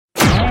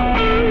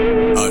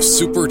A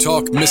Super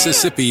Talk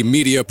Mississippi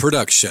media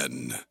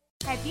production.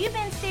 Have you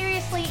been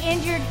seriously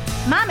injured?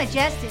 Mama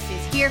Justice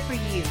is here for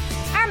you.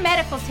 Our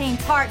medical team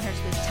partners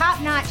with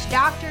top-notch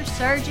doctors,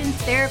 surgeons,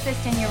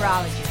 therapists, and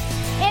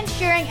urologists,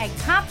 ensuring a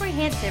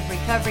comprehensive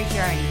recovery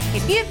journey.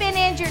 If you've been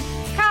injured,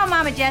 call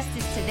Mama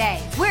Justice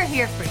today. We're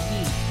here for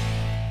you.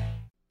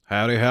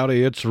 Howdy,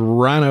 howdy, it's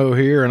Rhino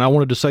here, and I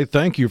wanted to say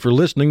thank you for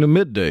listening to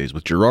Middays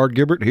with Gerard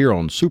Gibbert here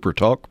on Super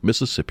Talk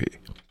Mississippi.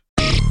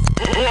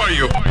 Who are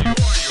you?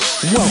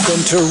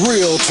 Welcome to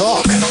Real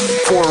Talk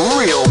for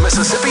real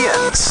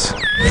Mississippians.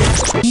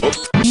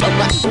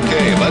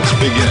 Okay, let's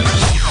begin.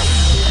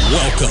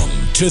 Welcome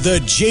to the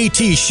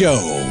JT Show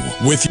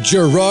with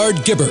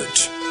Gerard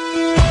Gibbert.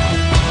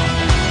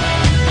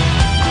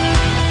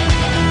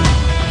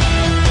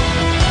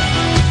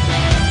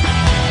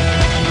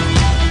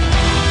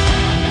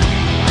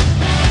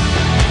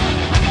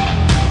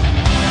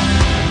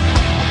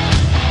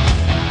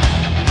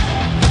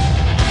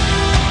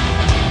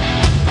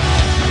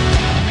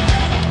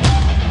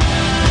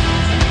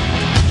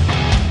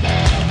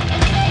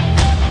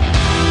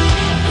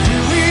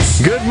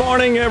 Good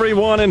morning,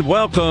 everyone, and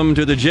welcome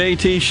to the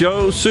JT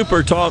Show,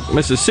 Super Talk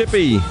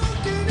Mississippi.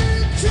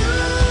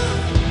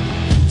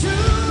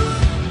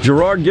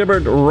 Gerard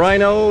Gibbert,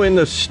 Rhino, in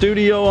the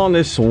studio on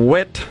this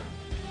wet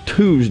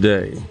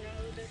Tuesday.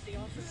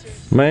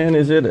 Man,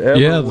 is it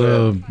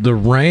ever wet. The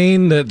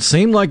rain that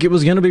seemed like it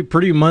was going to be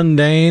pretty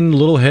mundane, a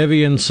little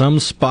heavy in some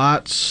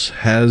spots,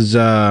 has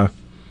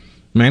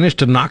managed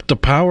to knock the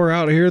power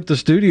out here at the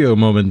studio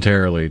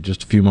momentarily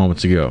just a few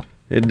moments ago.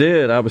 It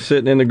did. I was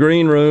sitting in the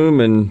green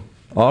room, and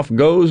off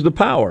goes the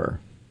power.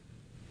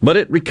 But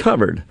it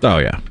recovered. Oh,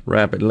 yeah.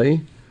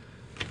 Rapidly.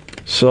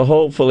 So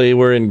hopefully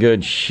we're in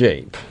good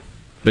shape.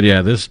 But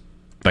yeah, this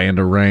band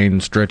of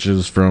rain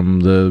stretches from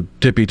the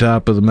tippy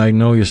top of the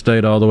Magnolia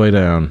State all the way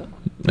down.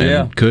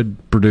 And could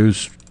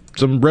produce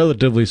some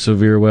relatively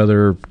severe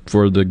weather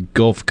for the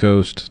Gulf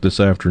Coast this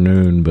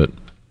afternoon, but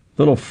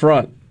Little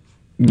front.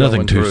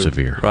 nothing too through,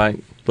 severe.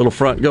 Right. Little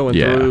front going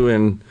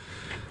through.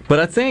 But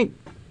I think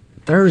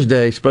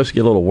Thursday's supposed to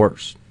get a little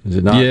worse. Is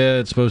it not? Yeah,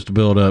 it's supposed to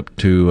build up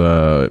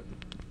to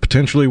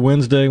potentially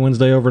Wednesday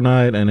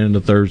overnight, and into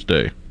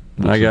Thursday.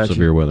 I got you.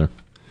 Severe weather.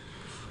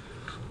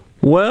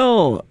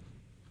 Well,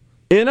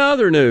 in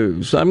other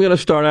news, I'm going to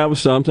start out with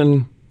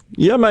something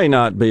you may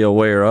not be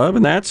aware of,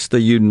 and that's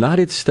the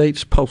United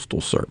States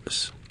Postal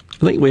Service.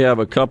 I think we have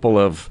a couple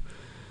of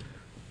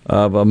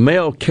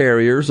mail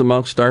carriers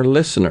amongst our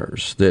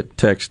listeners that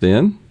text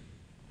in.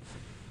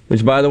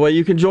 Which, by the way,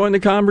 you can join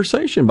the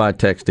conversation by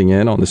texting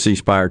in on the C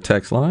Spire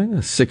text line,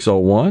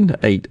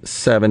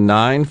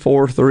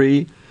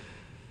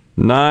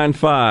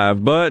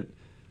 601-879-4395. But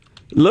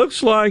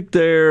looks like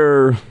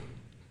they're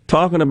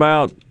talking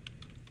about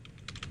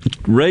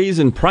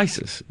raising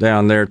prices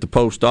down there at the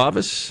post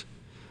office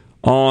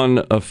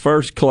on a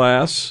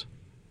first-class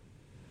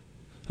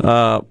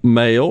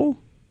mail.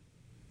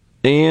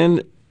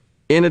 And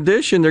in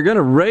addition, they're going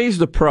to raise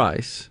the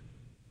price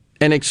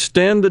and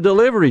extend the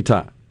delivery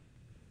time.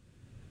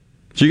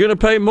 So you're going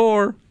to pay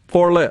more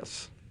for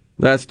less.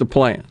 That's the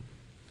plan.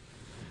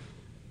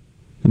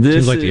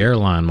 Seems like the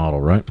airline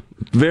model, right?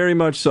 Very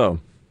much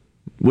so,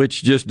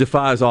 which just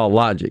defies all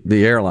logic,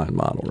 the airline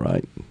model,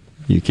 right?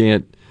 You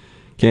can't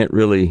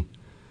really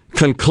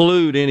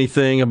conclude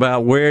anything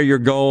about where you're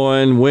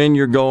going, when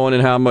you're going,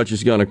 and how much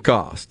it's going to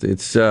cost.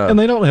 It's and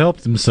they don't help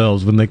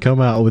themselves when they come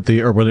out with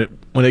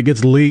when it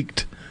gets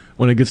leaked,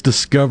 when it gets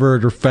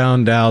discovered or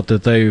found out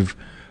that they've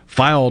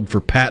filed for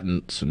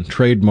patents and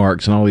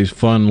trademarks and all these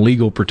fun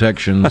legal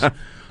protections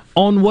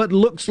on what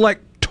looks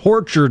like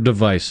torture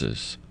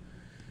devices.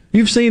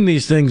 You've seen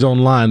these things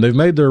online. They've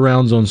made their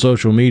rounds on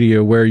social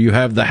media where you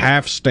have the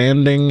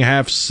half-standing,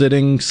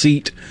 half-sitting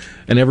seat,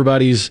 and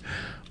everybody's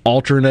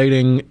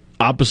alternating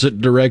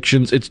opposite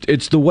directions.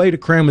 It's the way to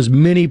cram as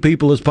many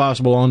people as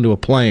possible onto a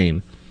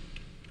plane.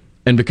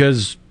 And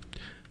because,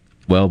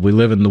 well, we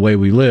live in the way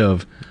we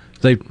live,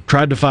 they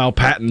tried to file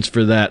patents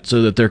for that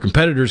so that their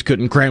competitors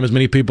couldn't cram as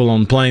many people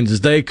on planes as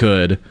they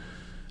could. And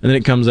then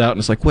it comes out and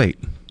it's like, wait.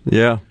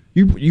 Yeah.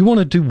 You want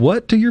to do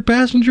what to your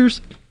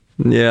passengers?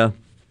 Yeah.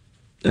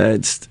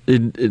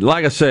 It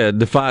like I said,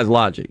 defies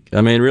logic. I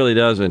mean, it really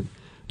doesn't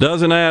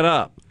add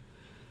up.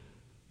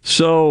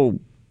 So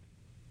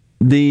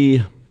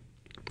the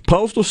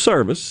Postal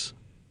Service,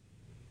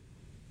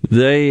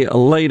 they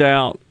laid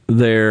out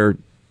their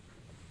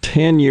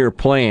 10-year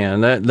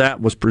plan. That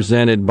was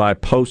presented by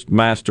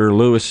Postmaster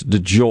Louis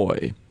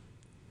DeJoy.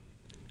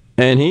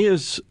 And he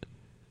has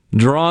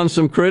drawn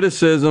some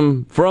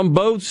criticism from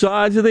both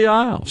sides of the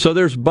aisle. So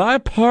there's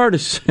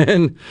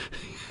bipartisan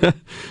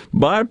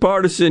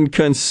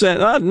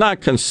consent,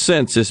 not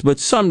consensus, but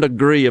some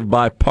degree of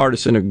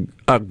bipartisan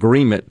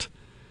agreement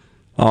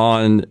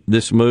on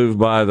this move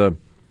by the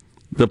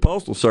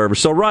Postal Service.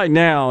 So right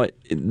now,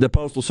 the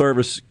Postal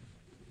Service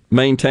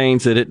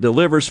maintains that it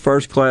delivers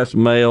first-class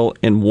mail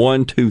in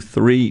 1 to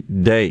 3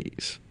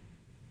 days.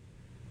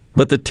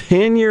 But the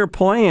 10-year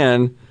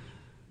plan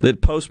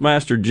that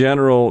Postmaster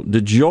General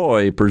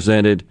DeJoy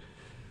presented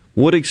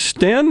would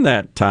extend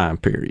that time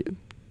period.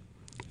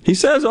 He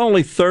says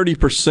only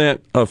 30%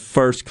 of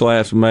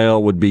first-class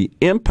mail would be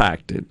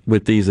impacted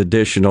with these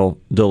additional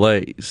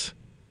delays.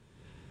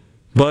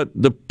 But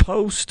the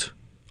post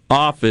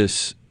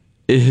office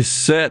is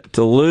set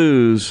to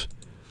lose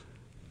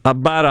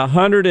about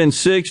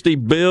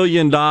 $160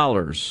 billion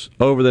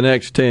over the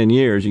next 10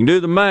 years. You can do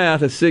the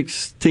math, it's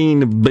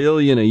 $16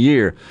 billion a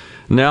year.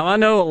 Now, I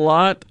know a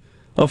lot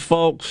of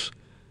folks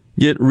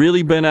get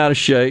really bent out of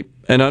shape,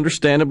 and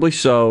understandably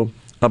so,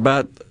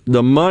 about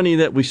the money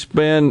that we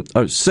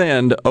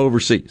send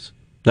overseas.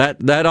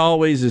 That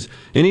always is.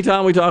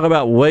 Anytime we talk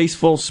about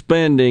wasteful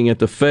spending at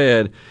the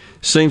Fed,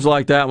 seems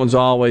like that one's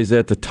always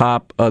at the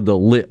top of the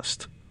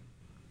list.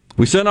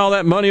 We send all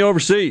that money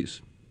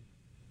overseas.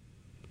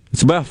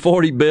 It's about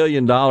 $40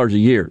 billion a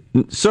year.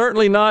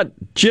 Certainly not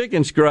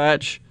chicken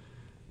scratch,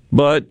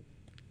 but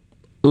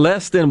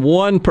less than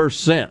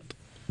 1%,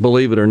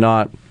 believe it or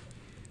not,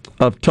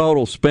 of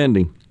total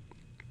spending.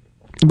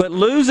 But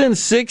losing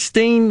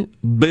 $16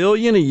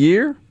 billion a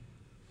year,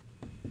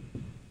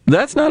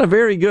 that's not a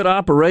very good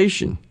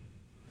operation.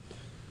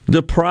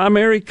 The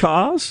primary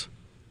cause,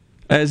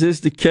 as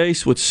is the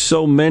case with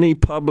so many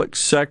public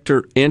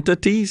sector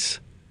entities,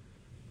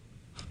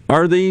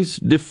 are these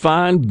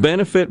defined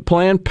benefit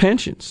plan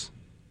pensions.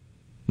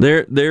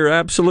 They're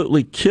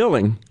absolutely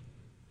killing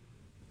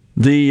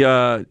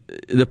the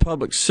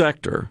public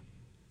sector,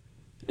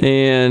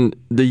 and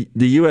the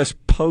U.S.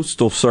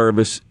 Postal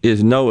Service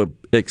is no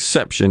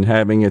exception,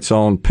 having its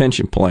own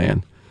pension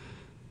plan.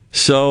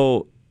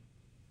 So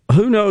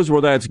who knows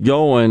where that's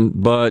going,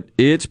 but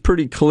it's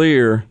pretty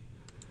clear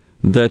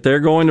that they're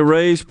going to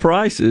raise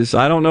prices.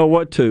 I don't know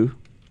what to.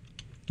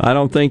 I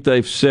don't think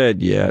they've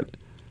said yet.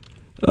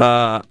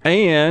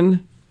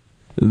 And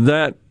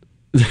that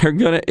they're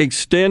going to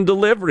extend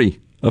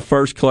delivery of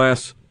first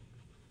class.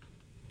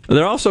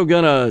 They're also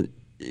going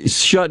to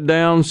shut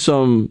down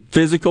some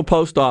physical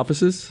post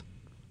offices,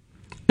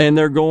 and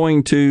they're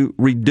going to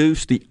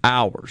reduce the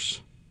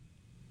hours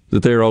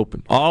that they're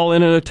open, all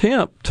in an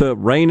attempt to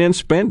rein in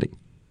spending.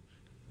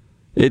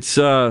 It's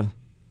a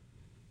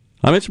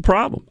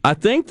problem. I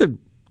think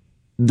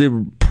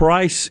the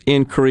price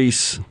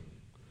increase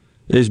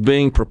is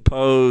being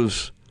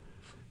proposed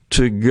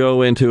to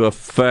go into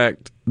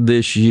effect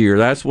this year.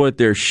 That's what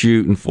they're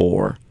shooting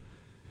for.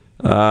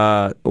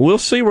 We'll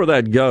see where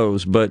that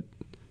goes, but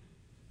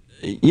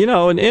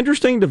an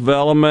interesting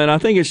development. I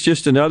think it's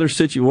just another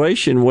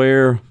situation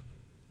where,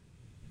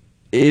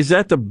 is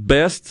that the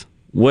best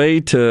way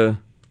to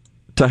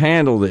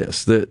handle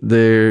this?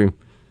 The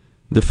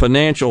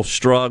financial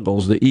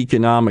struggles, the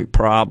economic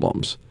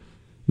problems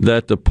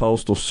that the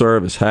Postal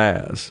Service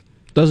has.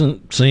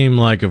 Doesn't seem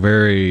like a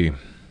very,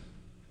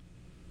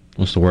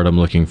 what's the word I'm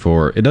looking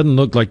for? It doesn't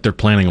look like they're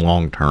planning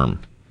long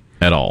term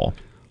at all.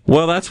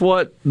 Well, that's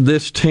what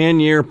this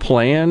 10-year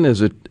plan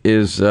is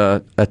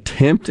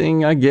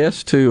attempting, I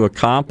guess, to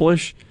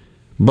accomplish.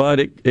 But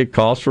it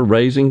calls for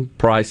raising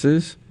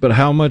prices. But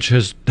how much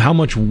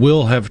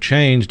will have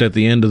changed at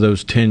the end of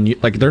those 10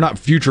 years? Like, they're not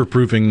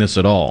future-proofing this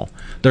at all.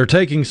 They're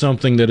taking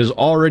something that is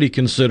already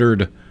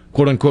considered,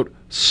 quote-unquote,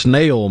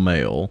 snail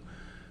mail,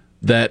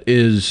 that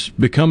is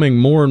becoming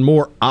more and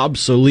more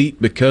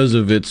obsolete because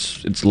of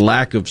its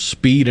lack of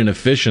speed and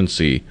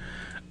efficiency,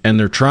 and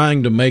they're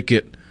trying to make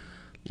it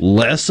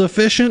less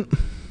efficient,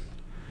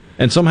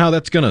 and somehow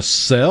that's going to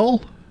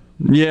sell?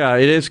 Yeah,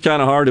 it is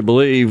kind of hard to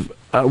believe.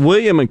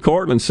 William in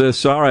Cortland says,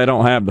 sorry, I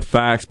don't have the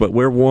facts, but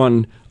we're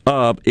one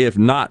of, if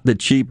not the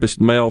cheapest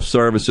mail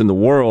service in the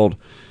world.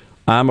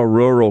 I'm a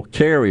rural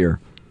carrier.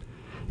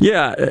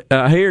 Yeah,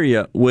 I hear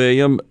you,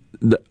 William,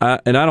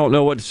 and I don't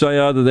know what to say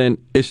other than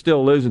it's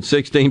still losing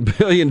 $16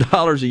 billion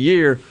a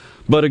year,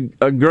 but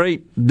a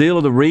great deal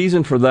of the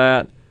reason for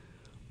that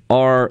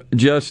are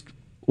just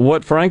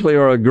what, frankly,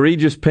 are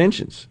egregious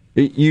pensions.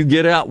 You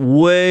get out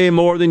way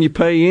more than you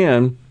pay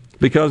in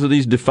because of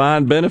these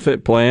defined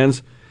benefit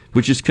plans,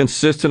 which is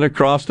consistent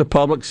across the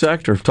public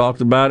sector. I've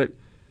talked about it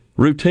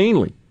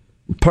routinely.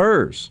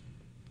 PERS,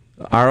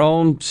 our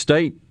own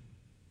state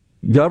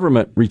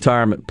government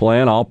retirement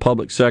plan, all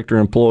public sector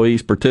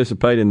employees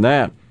participate in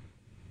that.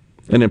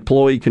 An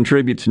employee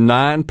contributes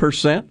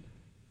 9%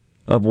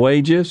 of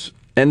wages,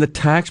 and the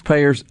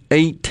taxpayer's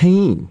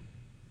 18%.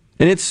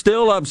 And it's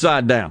still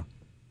upside down.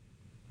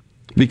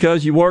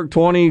 Because you work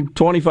 20,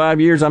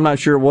 25 years, I'm not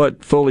sure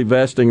what fully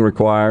vesting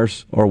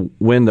requires or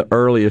when the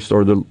earliest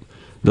or the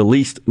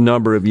least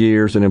number of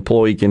years an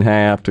employee can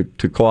have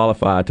to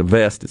qualify to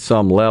vest at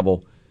some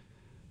level.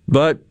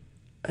 But,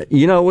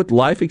 with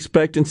life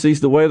expectancies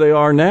the way they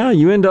are now,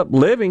 you end up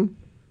living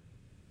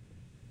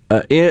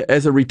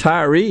as a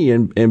retiree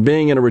and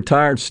being in a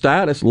retired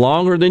status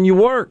longer than you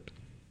worked.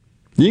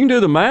 You can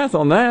do the math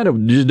on that.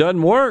 It just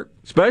doesn't work,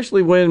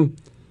 especially when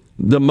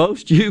the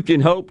most you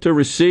can hope to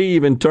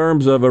receive in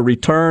terms of a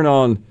return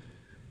on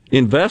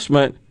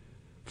investment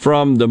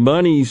from the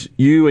monies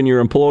you and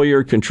your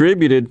employer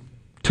contributed,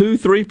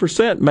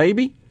 2-3%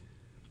 maybe.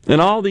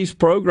 And all these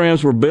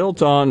programs were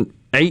built on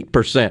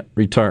 8%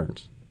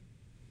 returns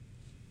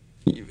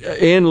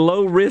in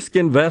low-risk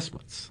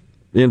investments.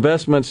 the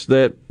investments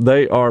that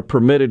they are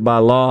permitted by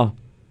law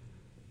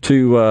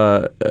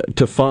to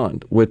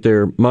fund with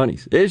their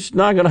monies. It's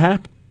not going to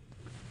happen.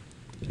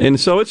 And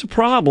so it's a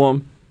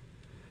problem,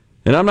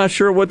 and I'm not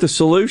sure what the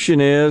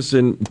solution is,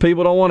 and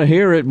people don't want to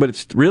hear it, but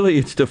it's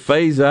to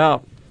phase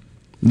out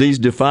these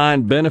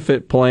defined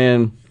benefit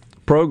plan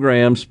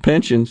programs,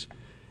 pensions.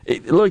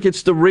 Look,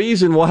 it's the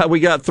reason why we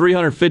got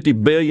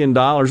 $350 billion,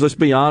 let's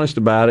be honest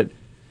about it,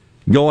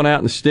 going out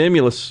in the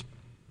stimulus,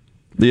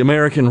 the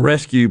American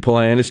Rescue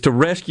Plan, is to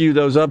rescue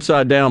those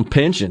upside-down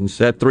pensions,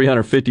 that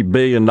 $350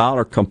 billion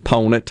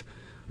component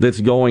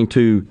that's going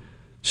to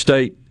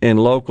state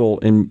and local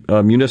and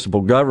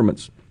municipal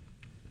governments.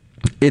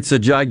 It's a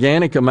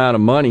gigantic amount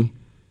of money,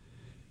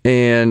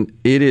 and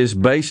it is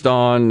based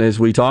on, as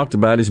we talked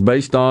about, is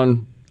based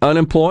on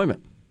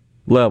unemployment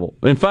level.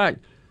 In fact,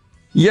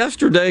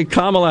 yesterday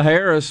Kamala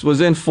Harris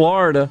was in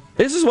Florida.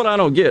 This is what I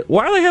don't get.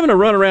 Why are they having to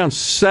run around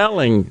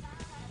selling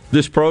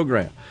this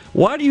program?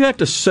 Why do you have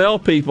to sell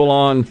people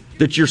on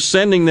that you're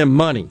sending them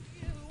money?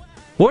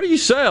 What do you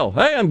sell?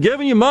 Hey, I'm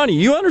giving you money.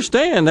 You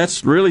understand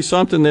that's really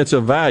something that's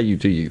of value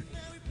to you.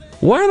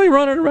 Why are they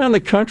running around the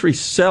country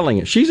selling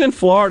it? She's in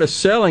Florida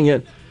selling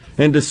it,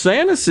 and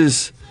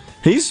DeSantis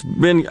he's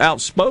been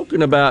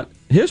outspoken about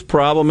his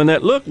problem and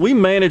that, look, we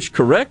managed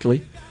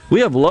correctly. We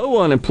have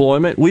low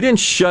unemployment. We didn't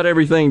shut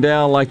everything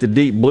down like the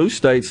deep blue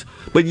states,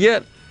 but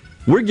yet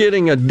we're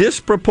getting a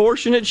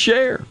disproportionate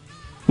share.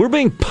 We're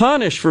being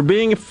punished for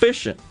being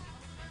efficient.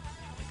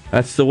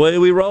 That's the way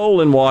we roll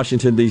in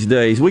Washington these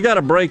days. We got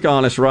a break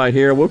on us right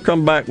here. We'll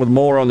come back with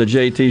more on the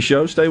JT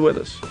Show. Stay with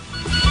us.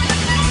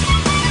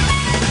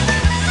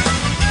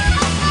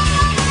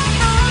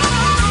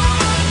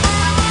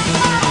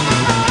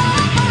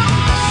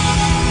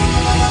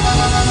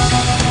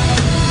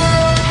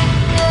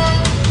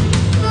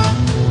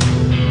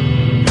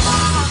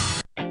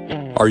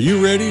 Are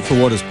you ready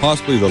for what is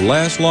possibly the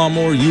last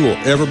lawnmower you will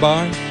ever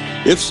buy?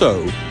 If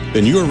so,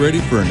 then you are ready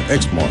for an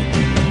Exmark.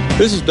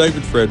 This is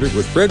David Frederick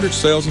with Frederick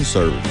Sales and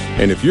Service.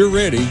 And if you're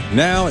ready,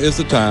 now is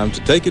the time to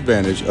take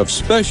advantage of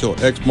special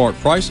Exmark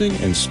pricing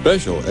and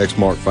special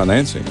Exmark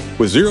financing.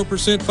 With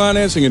 0%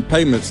 financing and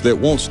payments that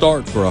won't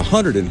start for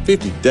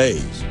 150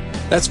 days.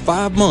 That's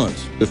 5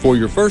 months before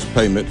your first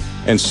payment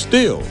and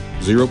still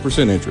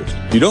 0% interest.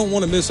 You don't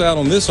want to miss out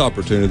on this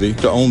opportunity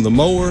to own the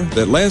mower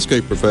that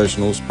landscape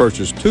professionals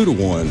purchase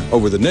 2-to-1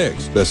 over the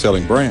next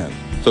best-selling brand.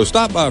 So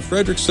stop by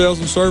Frederick Sales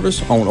and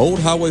Service on Old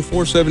Highway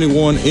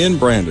 471 in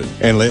Brandon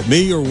and let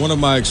me or one of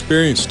my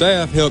experienced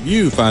staff help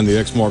you find the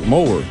Exmark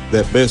mower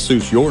that best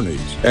suits your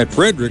needs. At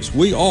Fredericks,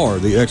 we are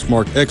the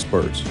Exmark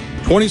experts.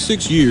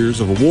 26 years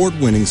of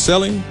award-winning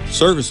selling,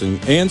 servicing,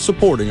 and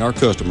supporting our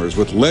customers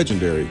with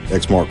legendary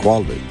Exmark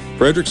quality.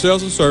 Frederick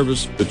Sales and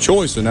Service, the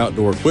choice in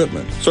outdoor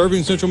equipment,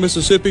 serving Central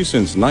Mississippi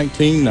since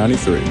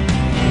 1993.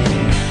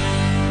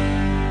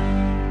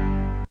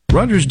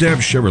 Rogers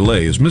Dabbs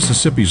Chevrolet is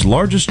Mississippi's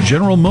largest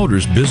General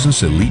Motors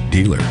business elite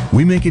dealer.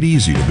 We make it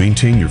easy to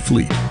maintain your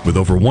fleet with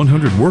over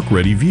 100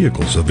 work-ready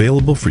vehicles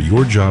available for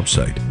your job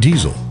site.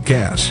 Diesel,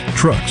 gas,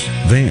 trucks,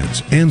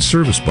 vans, and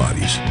service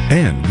bodies.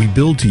 And we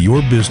build to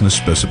your business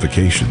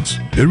specifications.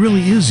 It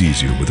really is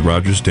easier with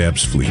Rogers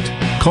Dabbs Fleet.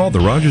 Call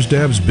the Rogers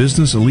Dabbs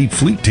Business Elite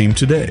Fleet Team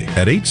today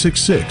at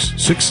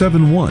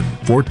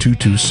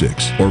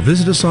 866-671-4226 or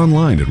visit us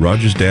online at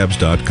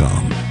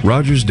rogersdabbs.com.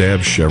 Rogers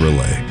Dabbs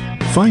Chevrolet.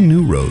 Find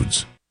new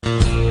roads.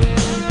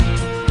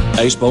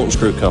 Ace Bolt &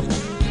 Screw Company,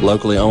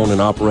 locally owned and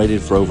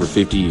operated for over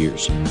 50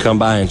 years. Come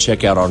by and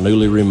check out our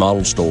newly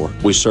remodeled store.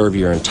 We serve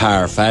your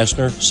entire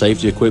fastener,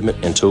 safety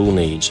equipment, and tool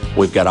needs.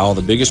 We've got all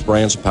the biggest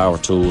brands of power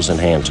tools and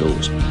hand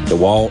tools.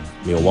 DeWalt,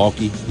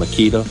 Milwaukee,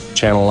 Makita,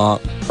 Channel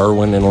Lock,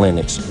 Irwin, and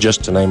Lennox,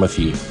 just to name a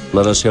few.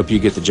 Let us help you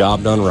get the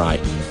job done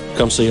right.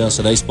 Come see us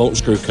at Ace Bolt &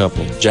 Screw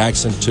Company,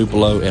 Jackson,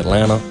 Tupelo,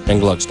 Atlanta,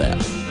 and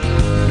Gluckstadt.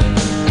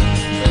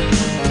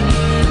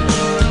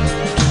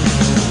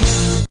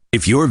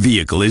 If your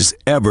vehicle is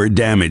ever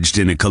damaged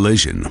in a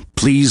collision,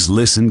 please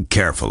listen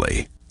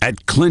carefully.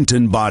 At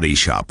Clinton Body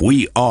Shop,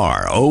 we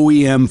are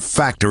OEM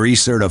factory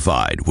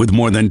certified with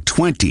more than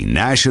 20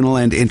 national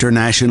and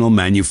international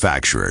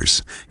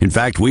manufacturers. In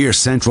fact, we are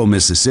Central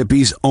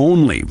Mississippi's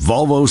only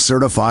Volvo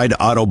certified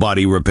auto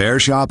body repair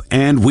shop,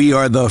 and we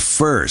are the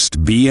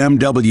first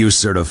BMW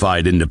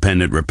certified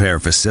independent repair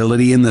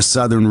facility in the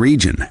southern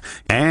region.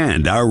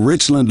 And our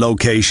Richland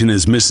location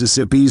is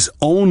Mississippi's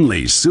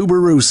only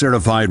Subaru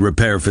certified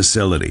repair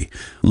facility.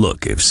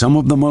 Look, if some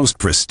of the most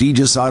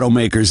prestigious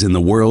automakers in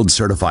the world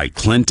certify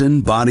Clinton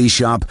Body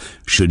Shop,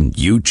 shouldn't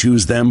you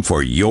choose them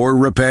for your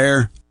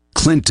repair?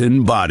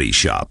 Clinton Body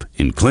Shop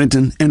in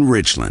Clinton and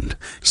Richland.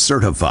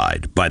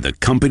 Certified by the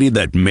company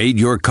that made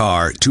your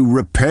car to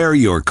repair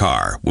your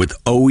car with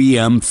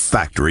OEM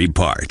factory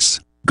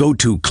parts. Go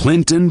to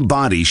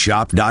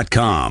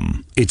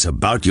ClintonBodyShop.com. It's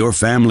about your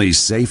family's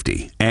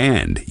safety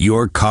and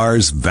your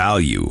car's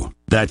value.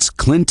 That's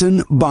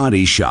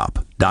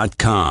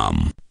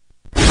ClintonBodyShop.com.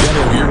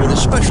 Gather here with a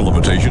special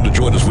invitation to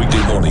join us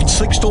weekday morning,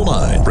 6 to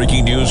 9.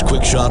 Breaking news,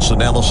 quick shots,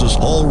 analysis,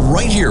 all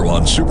right here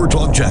on Super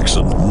Talk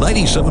Jackson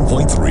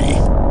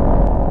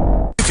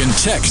 97.3. If can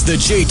text the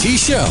JT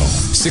Show,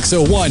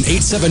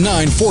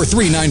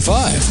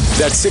 601-879-4395.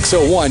 That's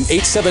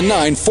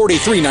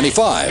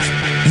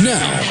 601-879-4395.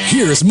 Now,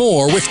 here's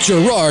more with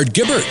Gerard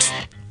Gibbert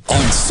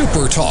on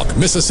Super Talk,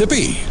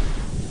 Mississippi.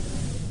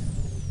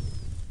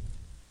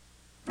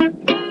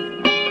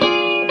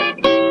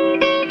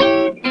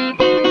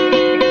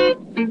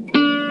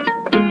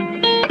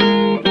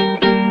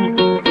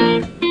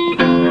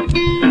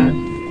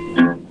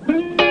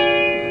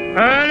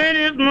 Early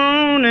this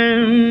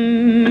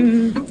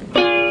morning,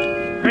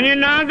 when you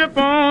knocked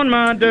upon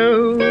my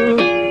door.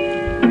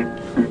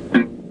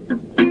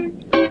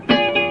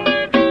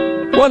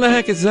 What the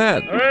heck is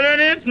that?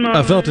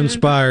 I felt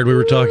inspired. We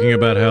were talking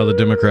about how the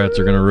Democrats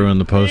are going to ruin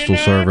the Postal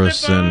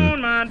Service,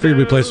 and figured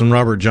we'd play some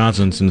Robert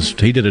Johnson since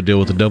he did a deal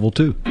with the devil,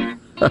 too.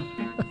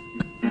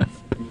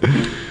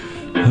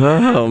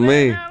 Oh,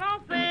 me.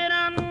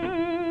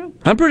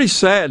 I'm pretty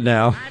sad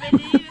now.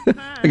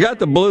 I got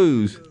the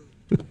blues.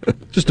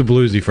 Just a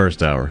bluesy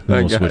first hour.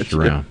 Then we'll switch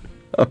around.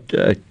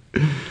 Okay.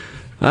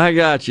 I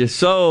got you.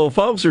 So,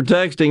 folks are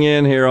texting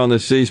in here on the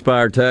C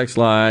Spire text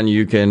line.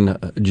 You can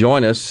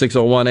join us,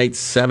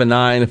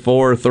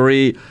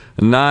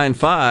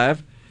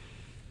 601-879-4395,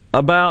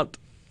 about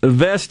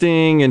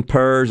vesting and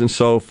PERS and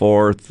so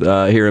forth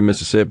here in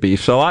Mississippi.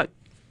 So, I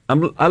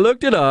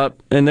looked it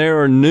up, and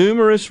there are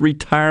numerous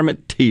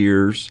retirement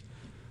tiers,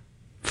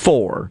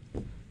 4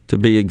 to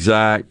be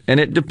exact, and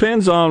it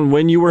depends on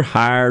when you were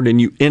hired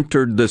and you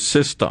entered the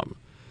system.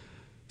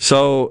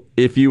 So,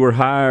 if you were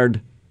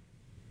hired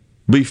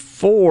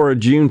before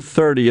June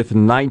 30th,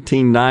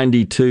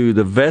 1992,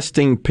 the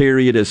vesting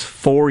period is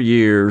 4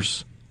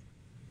 years,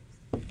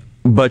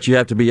 but you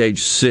have to be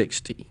age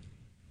 60.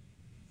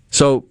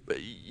 So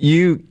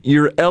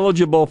you're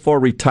eligible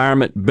for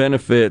retirement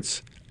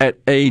benefits at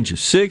age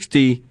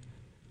 60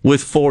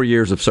 with 4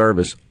 years of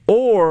service,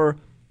 or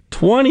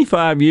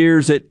 25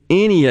 years at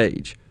any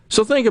age.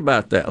 So think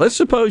about that. Let's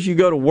suppose you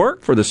go to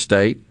work for the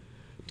state,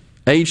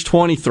 age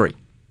 23.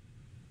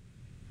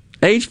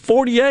 Age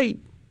 48.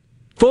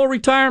 Full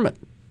retirement.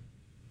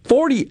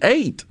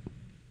 48.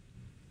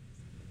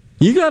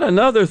 You got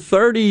another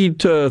 30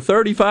 to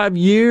 35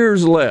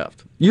 years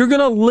left. You're going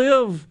to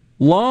live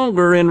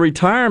longer in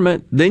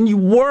retirement than you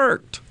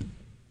worked.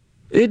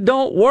 It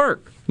don't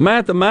work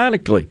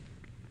mathematically.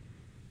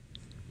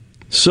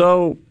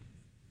 So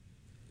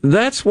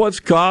that's what's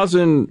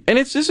causing, and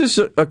this is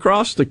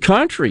across the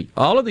country,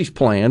 all of these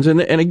plans. And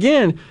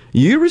again,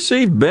 you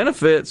receive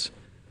benefits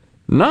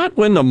not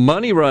when the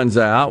money runs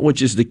out,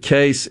 which is the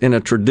case in a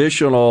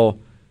traditional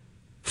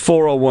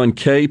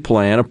 401k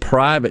plan, a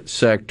private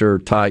sector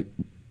type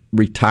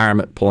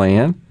retirement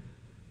plan.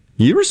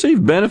 You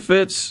receive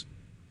benefits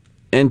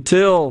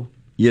until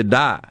you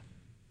die.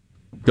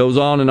 Goes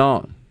on and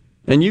on.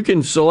 And you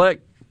can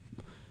select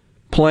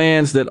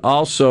plans that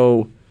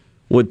also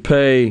would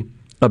pay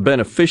a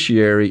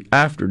beneficiary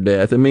after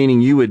death,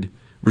 meaning you would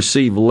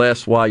receive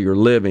less while you're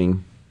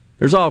living.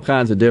 There's all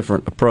kinds of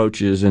different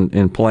approaches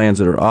and plans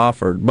that are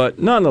offered, but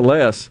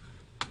nonetheless,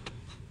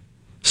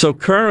 so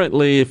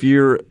currently, if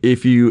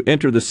you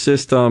enter the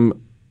system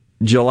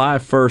July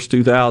 1st,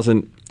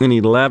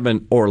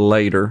 2011 or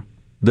later,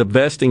 the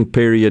vesting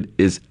period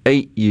is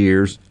 8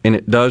 years, and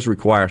it does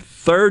require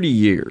 30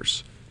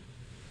 years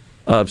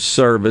of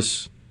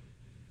service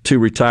to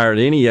retire at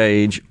any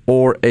age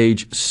or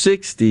age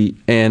 60,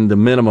 and the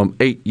minimum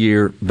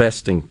 8-year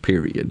vesting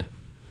period.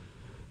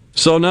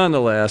 So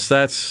nonetheless,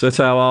 that's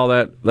how all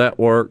that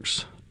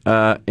works,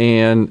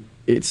 and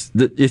it's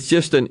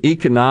just an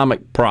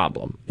economic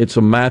problem. It's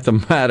a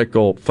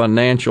mathematical,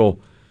 financial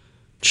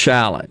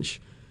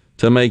challenge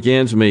to make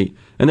ends meet.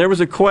 And there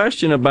was a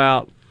question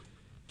about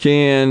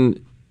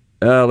can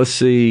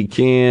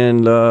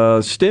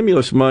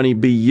stimulus money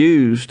be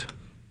used?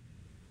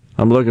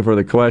 I'm looking for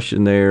the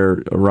question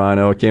there,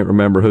 Rhino. I can't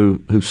remember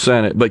who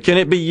sent it, but can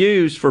it be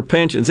used for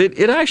pensions?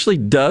 It actually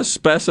does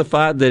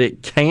specify that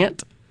it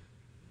can't.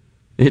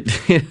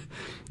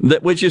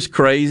 Which is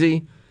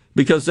crazy,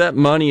 because that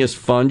money is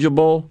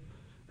fungible,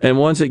 and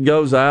once it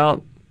goes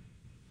out,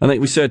 I think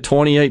we said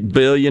 $28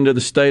 billion to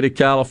the state of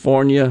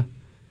California.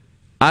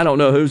 I don't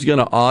know who's going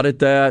to audit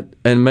that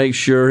and make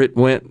sure it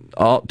went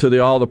all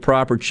the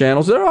proper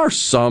channels. There are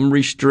some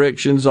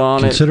restrictions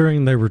on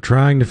Considering they were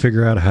trying to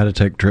figure out how to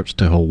take trips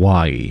to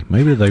Hawaii,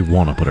 maybe they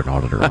want to put an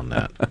auditor on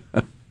that.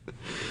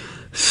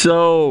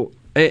 So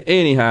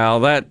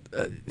anyhow,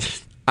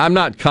 I'm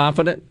not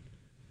confident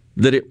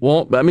that it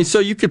won't. I mean, so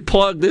you could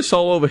plug this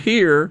hole over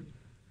here,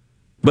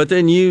 but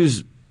then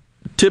use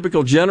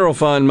typical general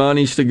fund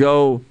monies to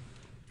go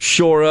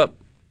shore up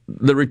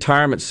the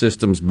retirement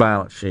system's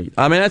balance sheet.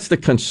 I mean, that's the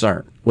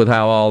concern with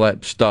how all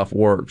that stuff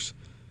works.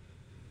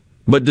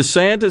 But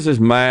DeSantis is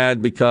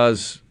mad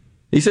because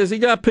he says he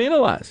got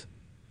penalized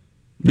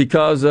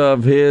because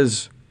of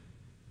his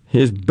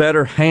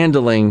better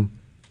handling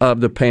of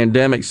the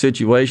pandemic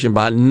situation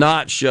by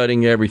not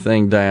shutting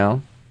everything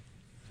down,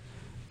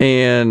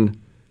 and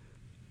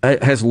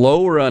has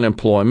lower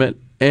unemployment,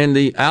 and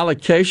the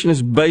allocation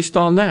is based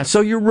on that.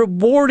 So you're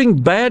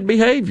rewarding bad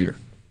behavior.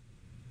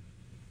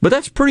 But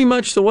that's pretty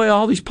much the way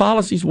all these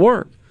policies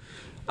work.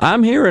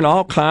 I'm hearing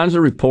all kinds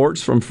of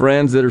reports from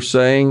friends that are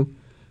saying,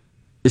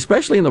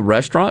 especially in the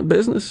restaurant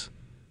business,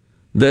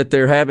 that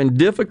they're having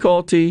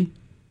difficulty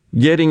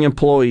getting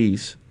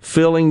employees,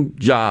 filling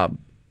job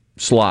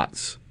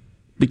slots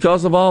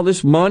because of all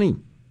this money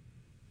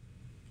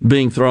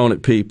being thrown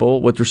at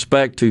people with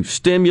respect to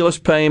stimulus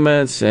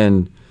payments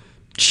and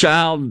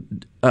child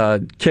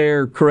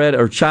care credit,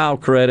 or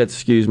child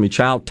credits,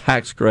 child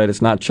tax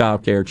credits, not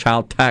child care,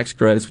 child tax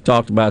credits. We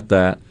talked about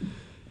that.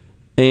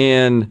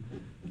 And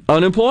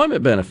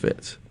unemployment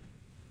benefits.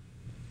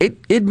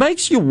 It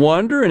makes you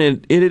wonder, and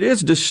it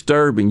is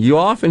disturbing. You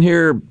often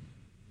hear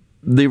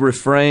the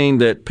refrain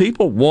that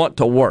people want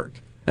to work.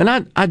 And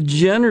I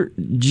generally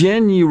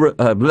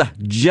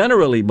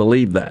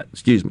believe that.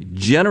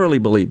 Generally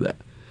believe that.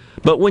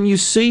 But when you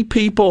see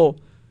people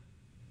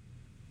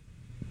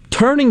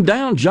turning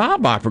down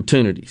job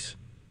opportunities,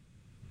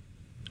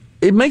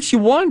 it makes you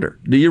wonder,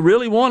 do you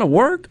really want to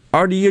work,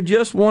 or do you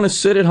just want to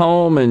sit at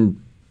home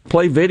and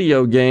play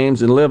video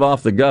games and live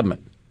off the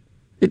government?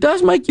 It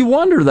does make you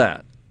wonder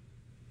that.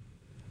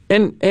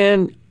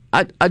 And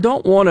I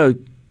don't want to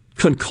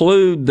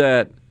conclude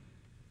that,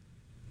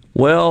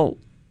 well,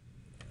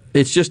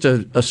 it's just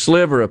a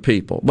sliver of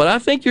people. But I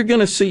think you're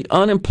going to see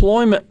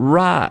unemployment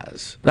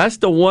rise. That's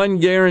the one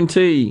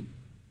guarantee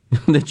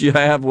that you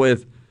have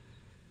with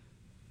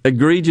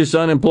egregious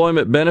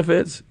unemployment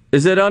benefits,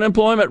 is that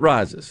unemployment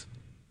rises.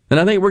 And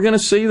I think we're going to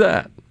see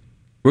that.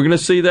 We're going to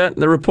see that in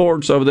the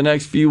reports over the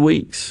next few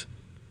weeks.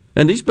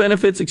 And these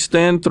benefits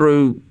extend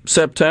through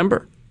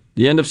September,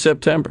 the end of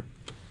September.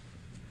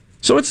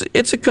 So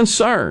it's a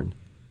concern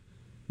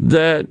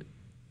that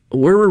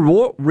we're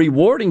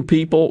rewarding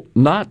people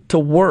not to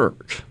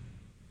work.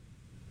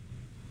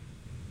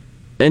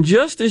 And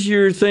just as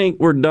you think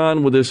we're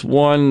done with this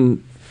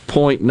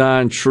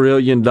 $1.9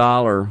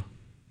 trillion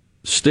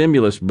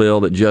stimulus bill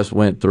that just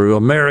went through,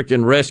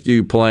 American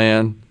Rescue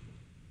Plan,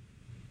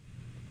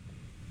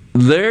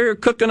 they're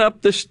cooking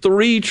up this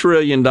 $3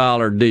 trillion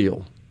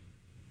deal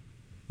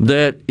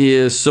that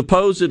is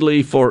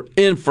supposedly for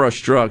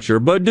infrastructure,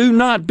 but do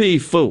not be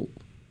fooled.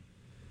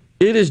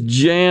 It is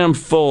jammed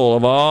full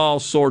of all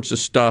sorts of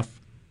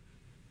stuff.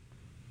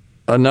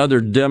 Another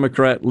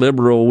Democrat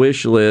liberal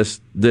wish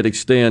list that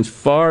extends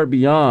far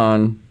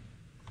beyond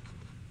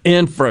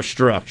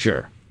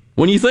infrastructure.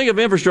 When you think of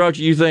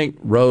infrastructure, you think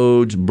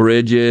roads,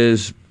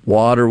 bridges,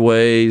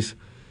 waterways.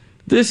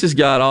 This has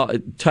got all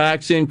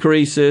tax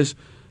increases,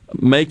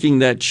 making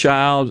that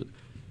child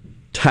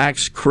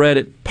tax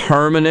credit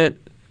permanent,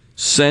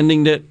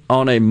 sending it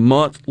on a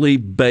monthly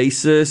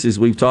basis, as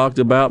we've talked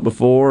about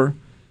before,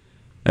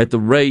 at the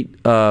rate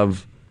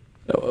of,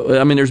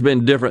 there's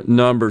been different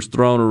numbers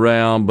thrown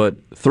around,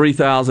 but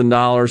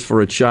 $3,000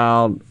 for a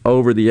child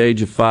over the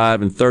age of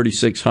 5 and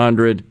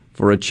 $3,600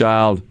 for a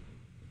child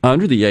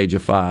under the age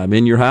of 5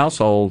 in your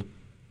household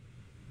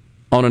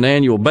on an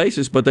annual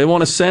basis, but they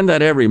want to send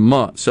that every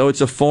month. So it's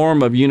a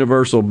form of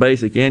universal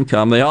basic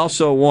income. They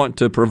also want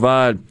to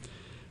provide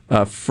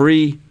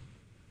free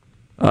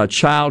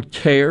child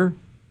care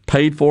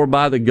paid for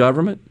by the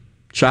government,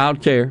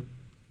 child care,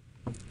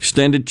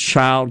 extended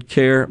child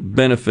care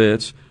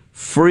benefits,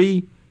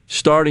 free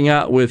starting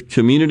out with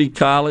community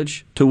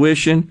college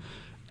tuition,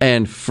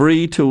 and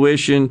free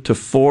tuition to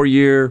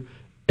 4-year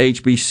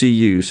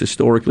HBCUs,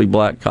 historically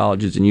black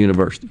colleges and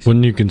universities.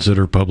 Wouldn't you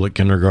consider public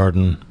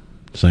kindergarten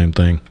same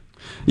thing?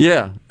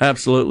 Yeah,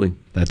 absolutely.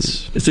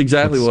 It's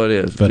exactly what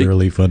it is.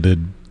 Federally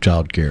funded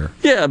child care.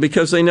 Yeah,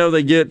 because they know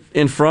they get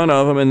in front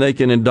of them and they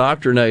can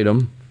indoctrinate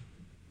them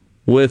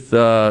with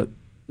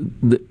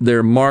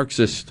their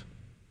Marxist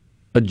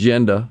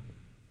agenda.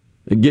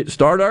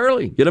 Start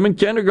early. Get them in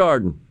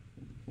kindergarten.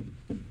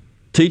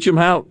 Teach them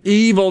how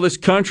evil this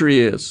country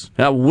is,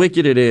 how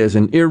wicked it is,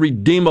 and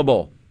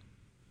irredeemable.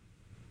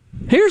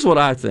 Here's what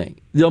I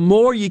think. The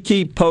more you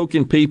keep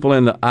poking people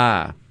in the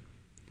eye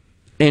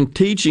and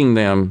teaching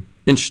them,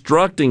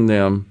 instructing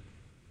them,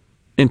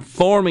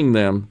 informing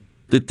them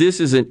that this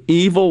is an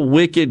evil,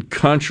 wicked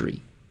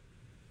country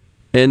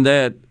and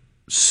that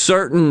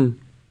certain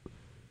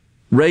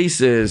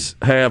races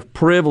have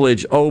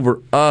privilege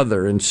over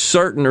other and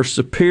certain are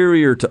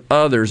superior to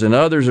others and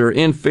others are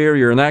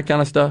inferior and that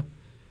kind of stuff,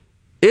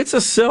 it's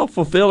a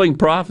self-fulfilling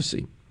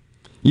prophecy.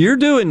 You're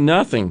doing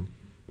nothing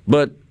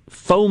but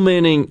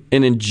fomenting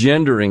and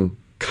engendering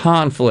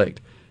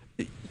conflict.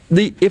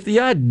 If the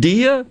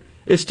idea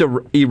is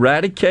to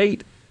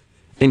eradicate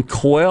and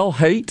quell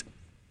hate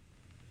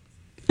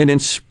and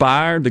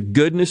inspire the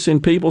goodness in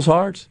people's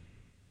hearts,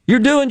 you're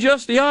doing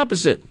just the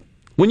opposite.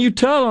 When you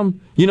tell them,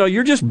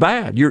 you're just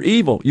bad, you're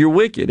evil, you're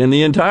wicked, and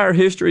the entire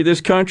history of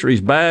this country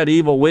is bad,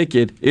 evil,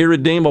 wicked,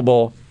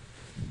 irredeemable,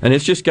 and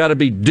it's just got to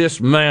be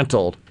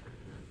dismantled.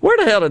 Where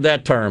the hell did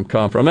that term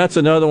come from? That's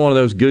another one of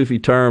those goofy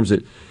terms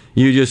that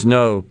you just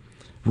know.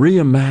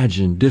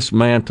 Reimagine,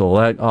 dismantle,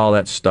 all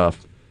that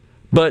stuff.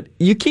 But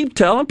you keep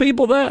telling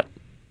people that,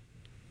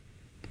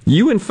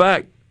 you, in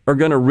fact, are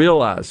going to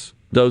realize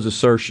those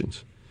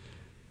assertions.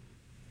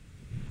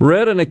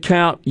 Read an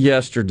account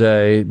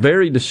yesterday,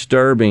 very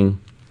disturbing,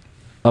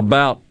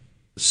 about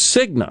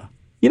Cigna.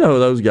 You know who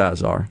those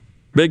guys are.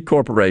 Big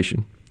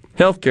corporation.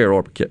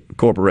 Healthcare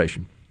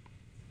corporation.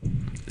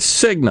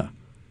 Cigna.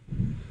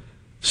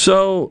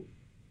 So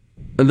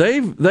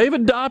they've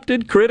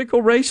adopted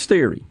critical race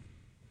theory.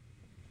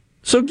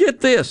 So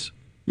get this.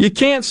 You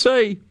can't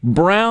say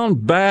brown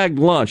bag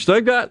lunch.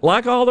 They got,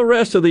 like all the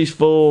rest of these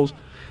fools,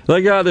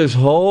 they got this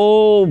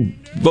whole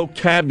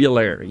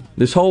vocabulary,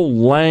 this whole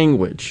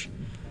language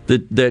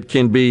that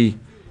can be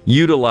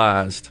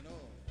utilized.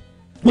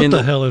 What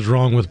the hell is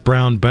wrong with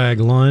brown bag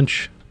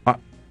lunch?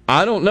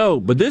 I don't know,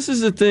 but this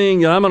is the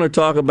thing, and I'm going to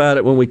talk about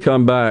it when we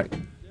come back.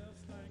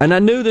 And I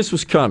knew this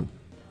was coming.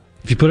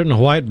 If you put it in a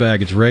white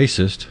bag, it's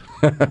racist.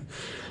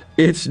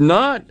 It's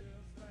not.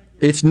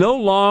 It's no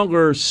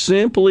longer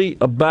simply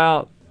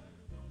about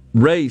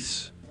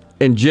race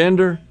and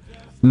gender.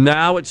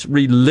 Now it's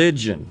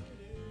religion.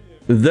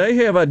 They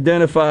have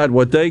identified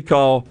what they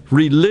call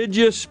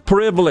religious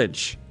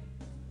privilege,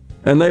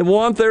 and they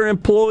want their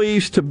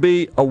employees to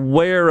be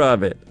aware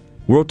of it.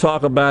 We'll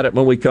talk about it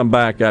when we come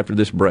back after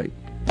this break.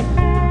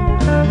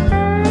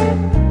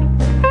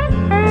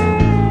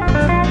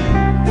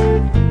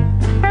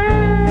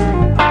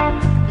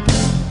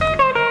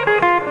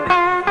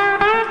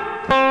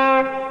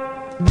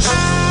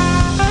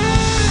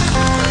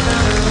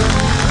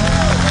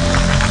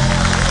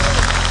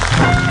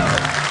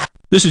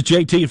 This is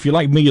JT. If you're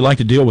like me, you like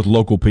to deal with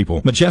local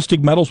people. Majestic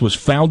Metals was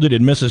founded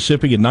in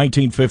Mississippi in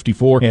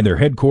 1954, and they're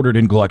headquartered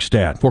in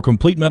Gluckstadt. For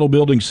complete metal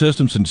building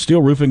systems and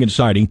steel roofing and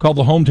siding, call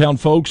the hometown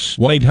folks,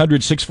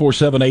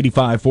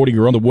 1-800-647-8540,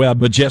 or on the web,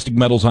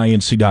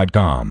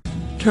 majesticmetalsinc.com.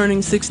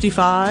 Turning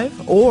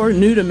 65 or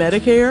new to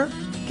Medicare?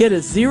 Get a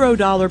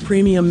 $0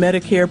 premium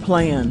Medicare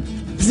plan.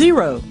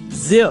 Zero.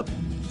 Zip.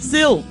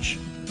 Zilch.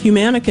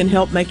 Humana can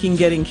help making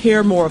getting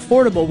care more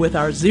affordable with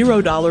our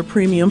 $0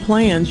 premium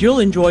plans.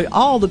 You'll enjoy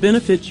all the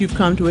benefits you've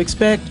come to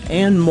expect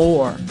and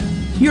more.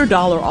 Your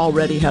dollar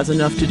already has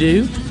enough to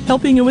do.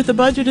 Helping you with the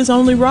budget is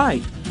only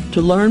right.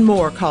 To learn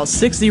more, call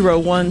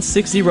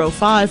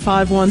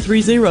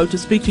 601-605-5130 to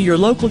speak to your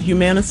local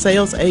Humana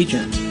sales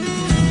agent.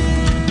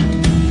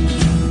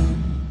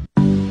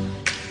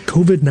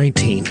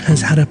 COVID-19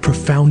 has had a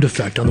profound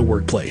effect on the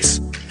workplace.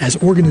 As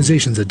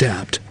organizations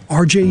adapt,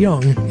 RJ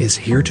Young is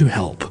here to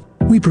help.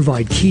 We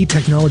provide key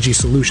technology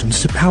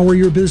solutions to power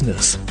your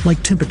business,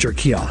 like temperature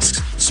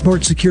kiosks,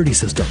 smart security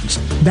systems,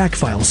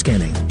 backfile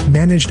scanning,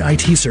 managed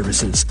IT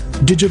services,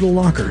 digital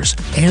lockers,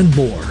 and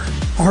more.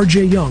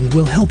 RJ Young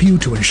will help you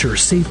to ensure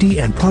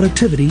safety and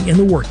productivity in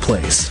the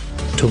workplace.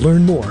 To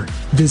learn more,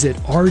 visit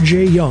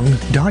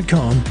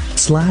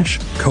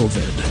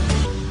rjyoung.com/COVID.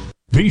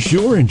 Be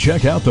sure and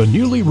check out the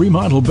newly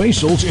remodeled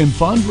Basil's in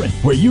Fondren,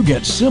 where you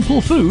get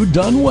simple food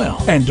done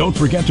well. And don't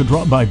forget to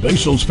drop by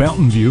Basil's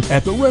Fountain View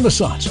at the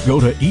Renaissance. Go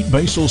to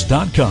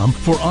eatbasils.com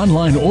for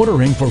online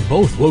ordering for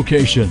both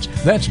locations.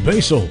 That's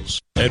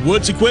Basil's. At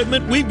Woods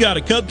Equipment, we've got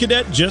a Cub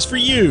Cadet just for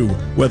you.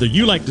 Whether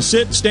you like to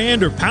sit,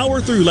 stand, or power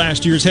through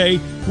last year's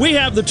hay, we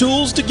have the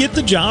tools to get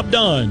the job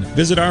done.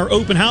 Visit our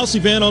open house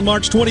event on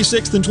March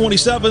 26th and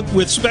 27th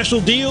with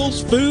special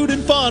deals, food,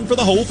 and fun for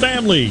the whole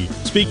family.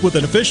 Speak with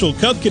an official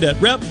Cub Cadet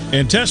rep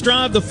and test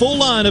drive the full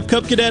line of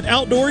Cub Cadet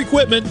outdoor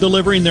equipment,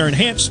 delivering their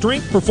enhanced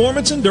strength,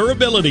 performance, and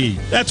durability.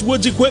 That's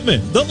Woods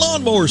Equipment, the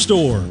lawnmower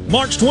store.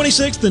 March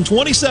 26th and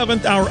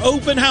 27th, our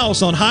open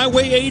house on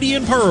Highway 80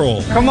 in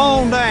Pearl. Come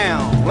on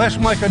down.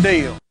 Let's make a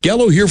deal.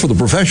 Gallo here for the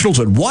professionals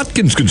at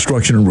Watkins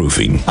Construction and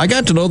Roofing. I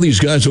got to know these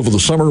guys over the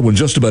summer when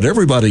just about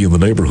everybody in the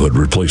neighborhood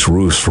replaced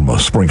roofs from a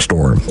spring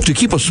storm. To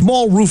keep a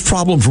small roof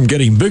problem from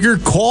getting bigger,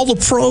 call the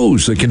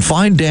pros. They can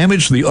find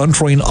damage the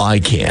untrained eye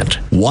can't.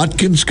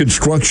 Watkins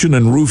Construction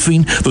and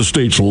Roofing, the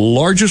state's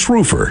largest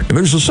roofer. And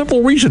there's a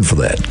simple reason for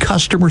that: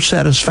 customer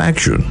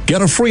satisfaction.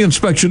 Get a free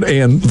inspection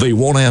and they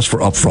won't ask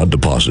for upfront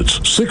deposits.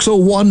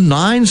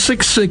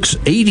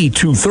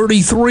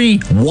 601-966-8233,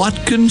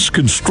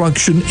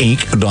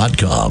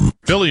 WatkinsConstructionInc.com.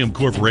 Pelium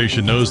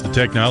Corporation knows the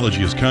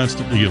technology is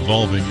constantly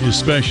evolving,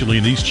 especially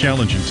in these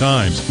challenging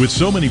times. With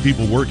so many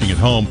people working at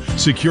home,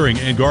 securing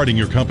and guarding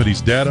your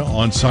company's data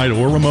on-site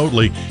or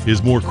remotely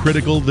is more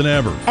critical than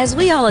ever. As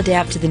we all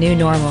adapt to the new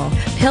normal,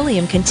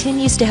 Pelium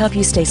continues to help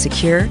you stay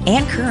secure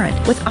and current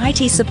with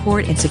IT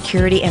support in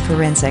security and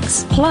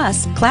forensics,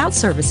 plus cloud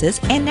services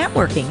and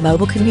networking,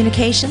 mobile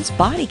communications,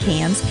 body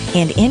cams,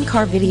 and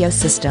in-car video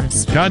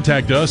systems.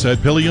 Contact us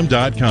at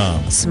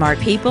Pelium.com. Smart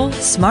people,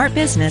 smart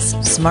business,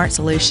 smart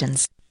solutions.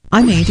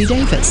 I'm Andy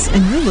Davis,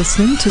 and you're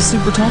listening to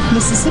Super Talk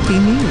Mississippi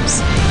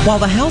News. While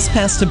the House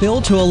passed a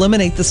bill to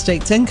eliminate the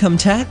state's income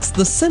tax,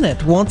 the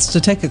Senate wants to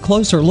take a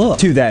closer look.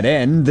 To that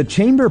end, the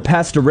chamber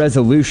passed a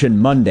resolution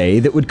Monday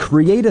that would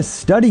create a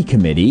study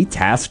committee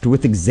tasked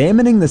with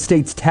examining the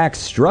state's tax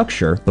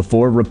structure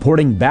before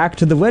reporting back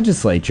to the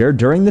legislature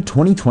during the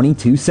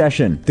 2022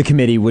 session. The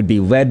committee would be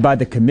led by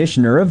the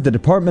Commissioner of the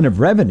Department of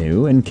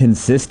Revenue and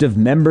consist of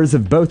members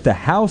of both the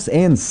House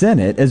and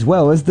Senate, as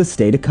well as the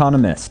state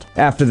economist.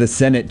 After the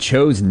Senate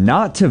chose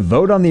not to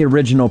vote on the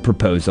original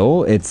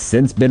proposal. It's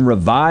since been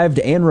revived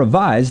and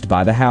revised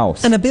by the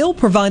House. And a bill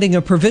providing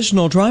a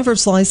provisional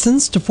driver's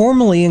license to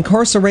formerly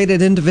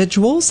incarcerated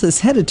individuals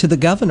is headed to the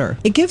governor.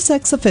 It gives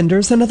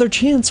ex-offenders another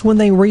chance when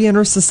they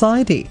re-enter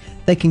society.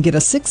 They can get a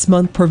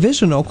 6-month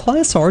provisional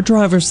Class R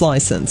driver's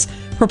license.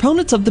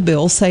 Proponents of the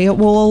bill say it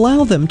will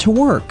allow them to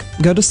work,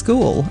 go to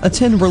school,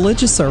 attend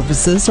religious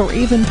services, or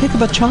even pick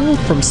up a child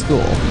from school,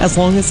 as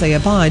long as they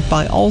abide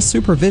by all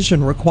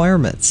supervision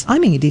requirements.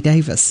 I'm Edie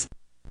Davis.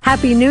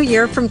 Happy New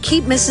Year from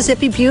Keep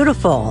Mississippi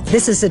Beautiful.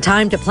 This is the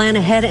time to plan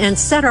ahead and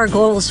set our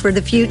goals for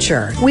the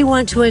future. We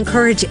want to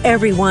encourage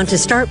everyone to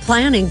start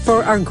planning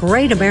for our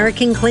Great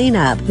American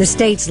Cleanup, the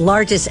state's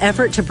largest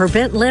effort to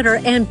prevent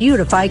litter and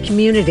beautify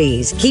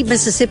communities. Keep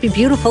Mississippi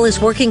Beautiful is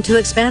working to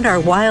expand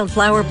our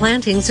wildflower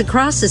plantings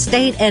across the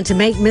state and to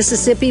make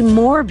Mississippi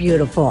more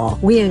beautiful.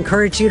 We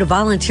encourage you to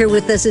volunteer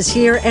with us this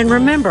year, and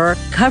remember,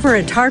 cover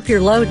and tarp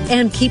your load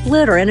and keep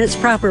litter in its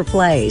proper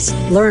place.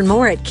 Learn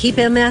more at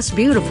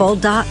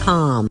keepmsbeautiful.com.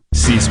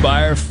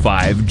 C-Spire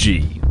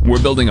 5G.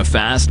 We're building a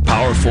fast,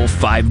 powerful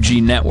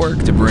 5G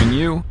network to bring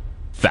you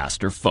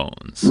faster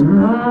phones.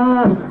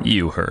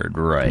 You heard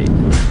right.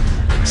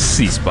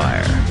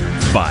 C-Spire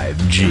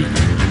 5G.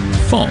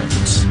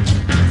 Phones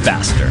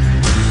faster.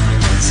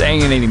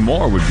 Saying it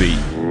anymore would be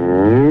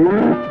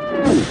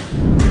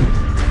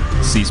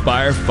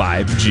C-Spire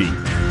 5G.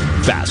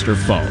 Faster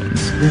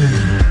phones.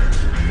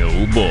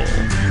 No bull.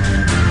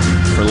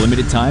 For a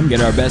limited time, get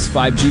our best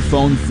 5G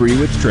phone free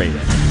with trade-in.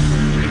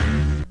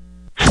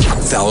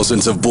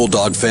 Thousands of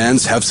Bulldog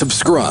fans have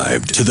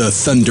subscribed to the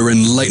Thunder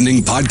and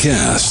Lightning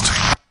podcast.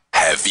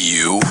 Have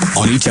you?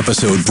 On each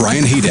episode,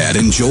 Brian Haydad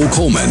and Joel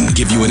Coleman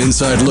give you an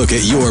inside look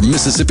at your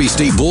Mississippi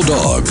State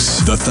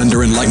Bulldogs. The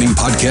Thunder and Lightning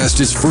podcast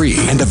is free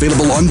and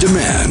available on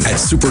demand at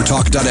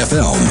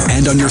supertalk.fm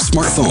and on your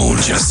smartphone.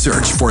 Just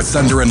search for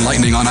Thunder and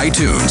Lightning on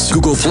iTunes,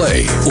 Google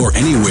Play, or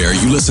anywhere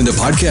you listen to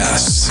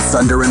podcasts.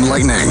 Thunder and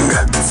Lightning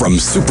from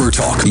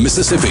Supertalk,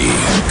 Mississippi,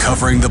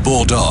 covering the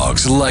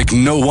Bulldogs like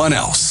no one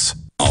else.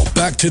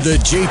 Back to the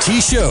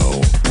JT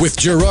Show with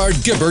Gerard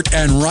Gibbert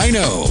and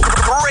Rhino.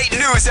 Great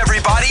news,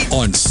 everybody!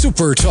 On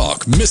Super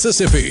Talk,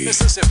 Mississippi.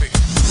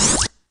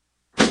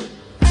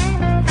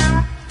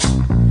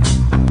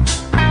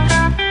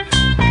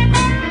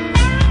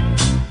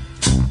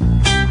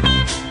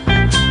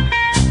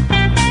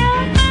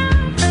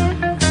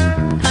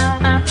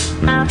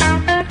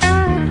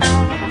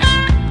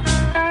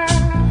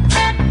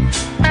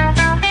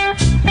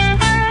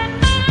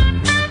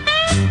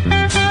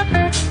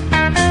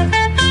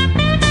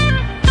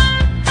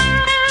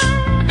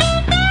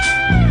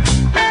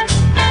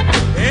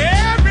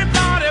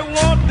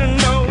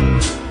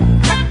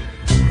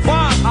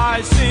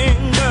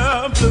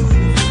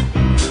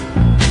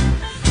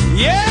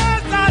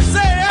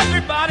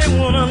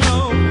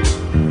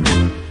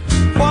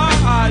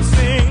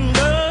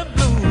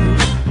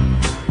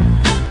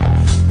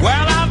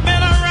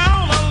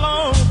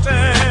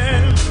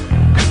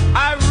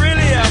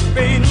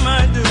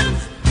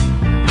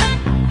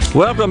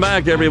 Welcome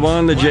back,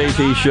 everyone. The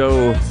JT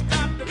Show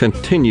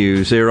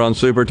continues here on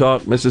Super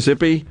Talk,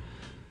 Mississippi.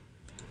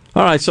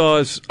 All right, so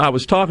as I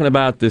was talking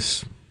about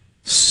this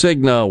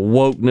Cigna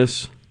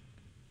wokeness,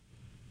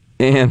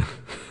 and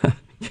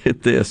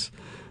get this,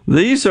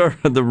 these are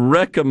the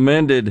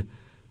recommended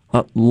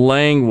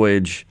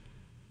language,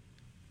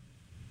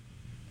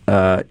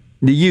 the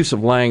use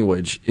of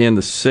language in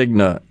the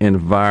Cigna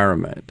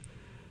environment.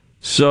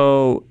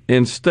 So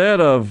instead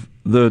of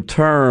the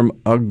term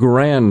a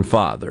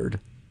grandfathered,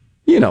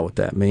 you know what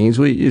that means.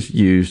 We just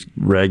use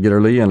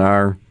regularly in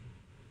our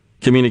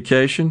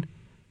communication.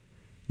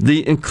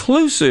 The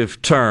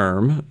inclusive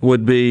term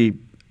would be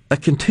a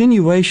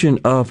continuation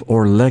of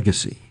or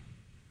legacy.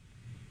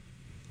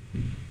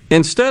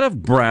 Instead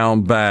of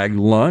brown bag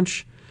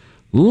lunch,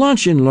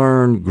 lunch and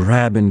learn,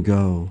 grab and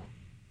go.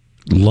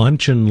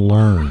 Lunch and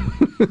learn.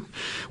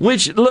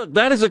 Which, look,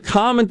 that is a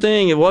common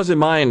thing. It was in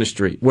my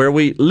industry, where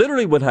we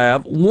literally would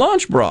have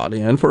lunch brought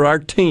in for our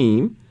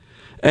team,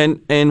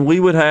 and we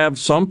would have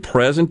some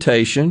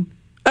presentation.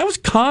 That was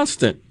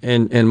constant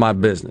in my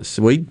business.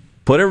 We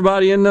put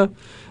everybody in the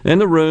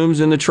rooms,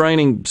 in the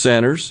training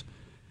centers,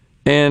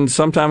 and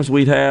sometimes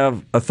we'd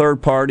have a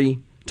third-party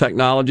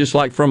technologist,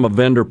 like from a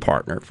vendor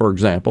partner, for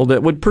example,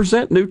 that would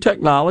present new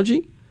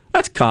technology.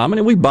 That's common,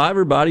 and we buy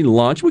everybody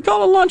lunch. We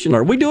call it lunch and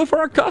learn. We do it for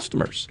our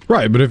customers.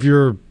 Right, but if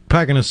you're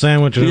packing a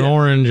sandwich and an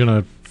orange and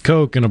a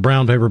Coke in a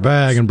brown paper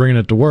bag and bringing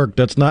it to work,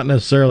 that's not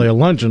necessarily a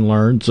lunch and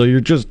learn, so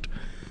you're just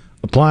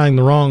applying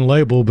the wrong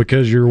label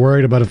because you're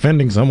worried about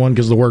offending someone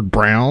because the word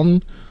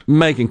brown.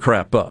 Making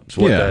crap up is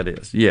what that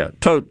is. Yeah,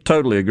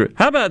 totally agree.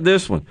 How about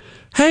this one?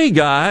 Hey,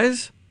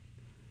 guys.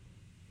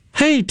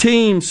 Hey,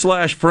 team /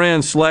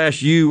 friends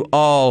 / you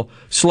all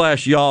 /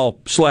 y'all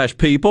 /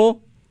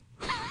 people.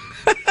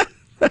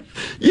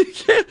 You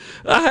can't.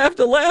 I have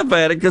to laugh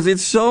at it because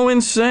it's so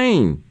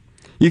insane.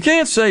 You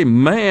can't say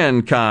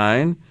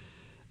mankind.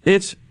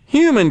 It's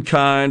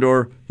humankind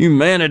or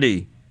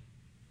humanity.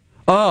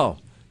 Oh,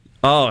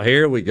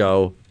 here we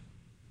go.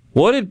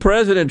 What did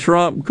President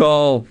Trump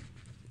call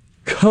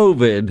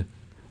COVID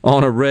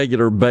on a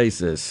regular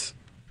basis?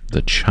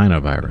 The China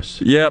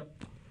virus.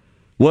 Yep.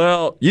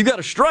 Well, you got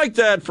to strike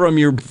that from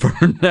your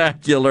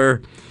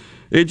vernacular.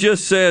 It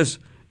just says,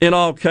 in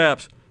all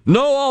caps,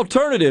 no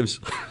alternatives.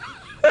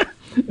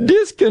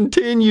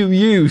 Discontinue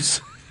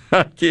use.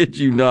 I kid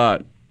you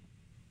not.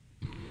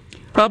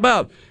 How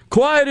about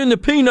quiet in the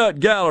peanut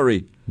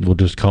gallery? We'll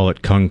just call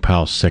it Kung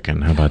Pao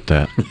Sicken. How about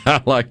that?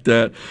 I like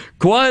that.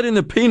 Quiet in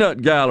the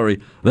peanut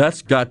gallery.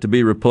 That's got to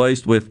be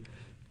replaced with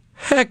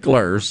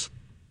hecklers.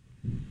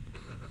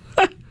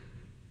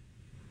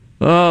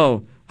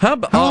 Oh, how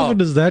often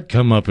does that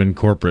come up in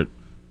corporate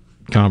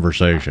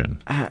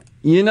conversation?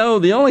 You know,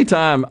 the only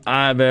time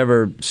I've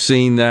ever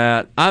seen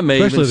that, I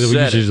may especially even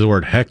when you use the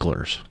word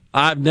hecklers.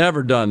 I've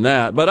never done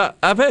that, but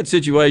I've had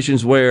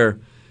situations where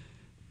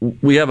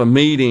we have a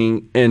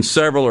meeting and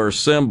several are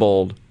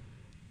assembled,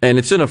 and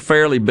it's in a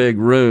fairly big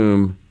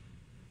room,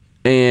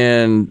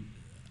 and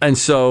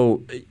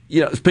so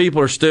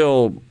people are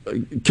still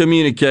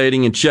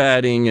communicating and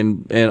chatting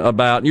and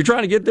about, and you're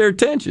trying to get their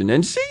attention,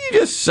 and see, you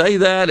just say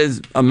that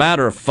as a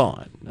matter of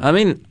fun. I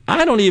mean,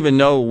 I don't even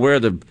know where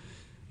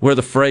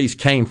the phrase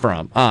came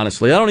from.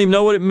 Honestly, I don't even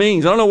know what it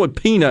means. I don't know what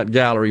peanut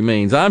gallery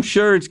means. I'm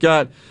sure it's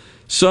got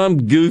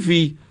some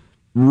goofy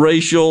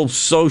racial,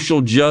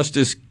 social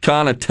justice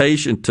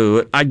connotation to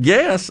it. I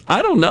guess.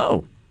 I don't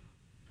know.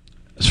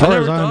 As far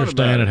as I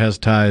understand, it has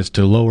ties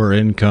to lower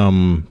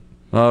income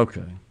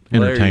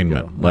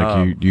entertainment.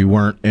 Like you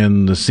weren't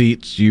in the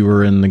seats, you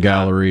were in the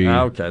gallery.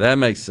 Okay, that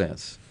makes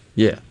sense.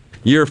 Yeah.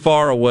 You're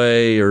far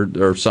away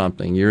or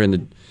something. You're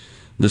in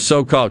the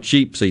so-called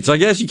cheap seats. I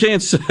guess you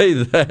can't say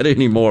that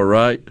anymore,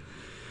 right?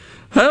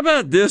 How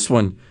about this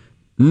one?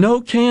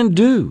 No can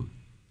do.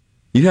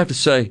 You have to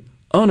say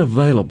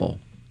unavailable.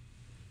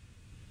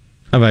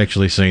 I've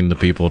actually seen the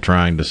people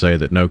trying to say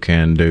that no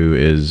can do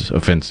is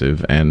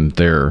offensive, and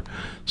their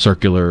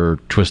circular,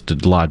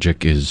 twisted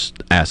logic is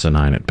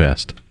asinine at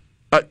best.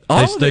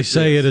 They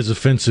say it is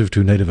offensive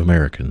to Native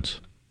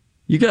Americans.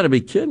 You got to be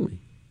kidding me.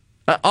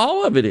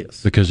 All of it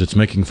is. Because it's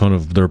making fun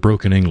of their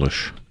broken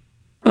English.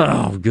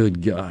 Oh,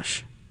 good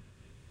gosh.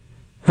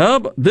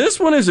 This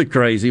one is a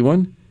crazy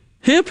one.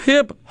 Hip,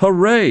 hip,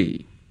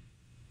 hooray.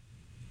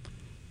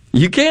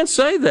 You can't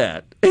say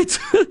that.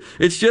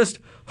 It's just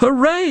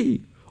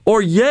hooray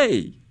or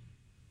yay.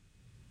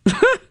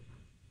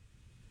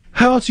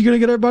 How else are you going to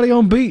get everybody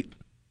on beat?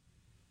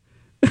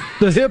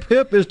 The hip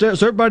hip is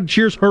so everybody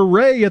cheers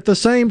hooray at the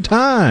same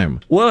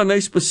time. Well, and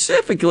they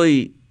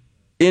specifically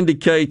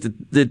indicate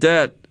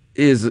that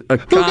is a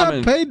Who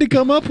got paid to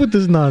come up with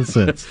this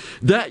nonsense?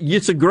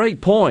 It's a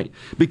great point,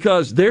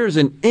 because there's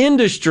an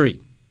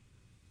industry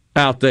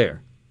out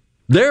there.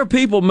 There are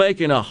people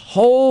making a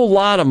whole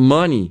lot of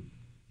money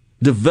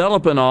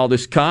developing all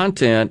this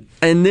content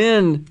and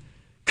then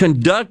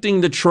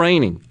conducting the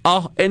training.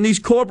 And these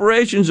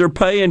corporations are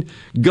paying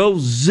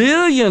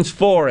gazillions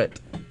for it.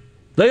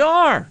 They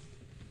are.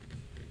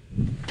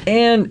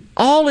 And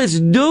all it's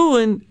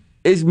doing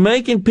is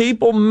making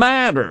people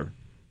madder.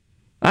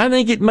 I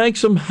think it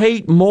makes them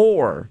hate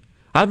more.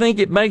 I think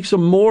it makes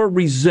them more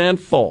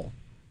resentful.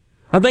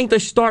 I think they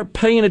start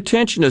paying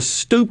attention to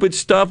stupid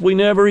stuff we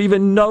never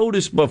even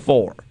noticed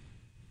before.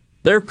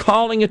 They're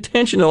calling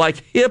attention to,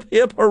 like, hip,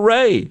 hip,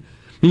 hooray.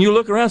 And you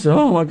look around and say,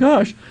 oh, my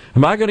gosh,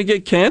 am I going to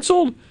get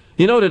canceled?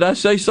 Did I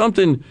say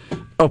something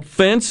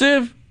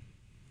offensive?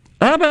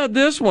 How about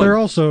this one? They're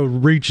also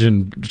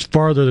reaching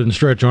farther than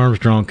Stretch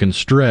Armstrong can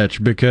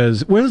stretch,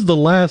 because when's the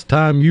last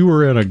time you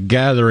were in a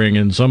gathering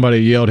and somebody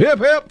yelled, hip,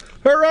 hip,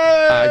 hooray?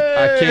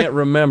 I can't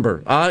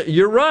remember.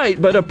 You're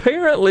right, but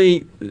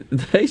apparently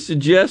they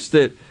suggest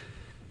that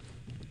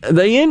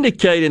they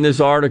indicate in this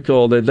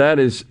article that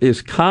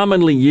is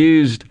commonly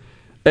used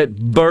at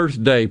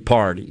birthday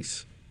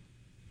parties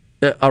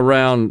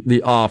around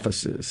the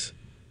offices.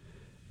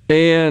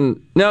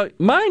 And now,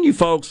 mind you,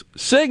 folks,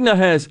 Cigna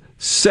has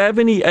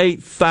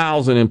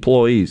 78,000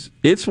 employees.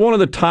 It's one of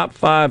the top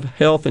 5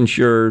 health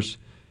insurers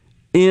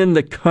in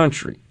the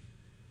country.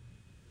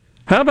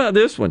 How about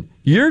this one?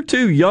 You're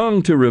too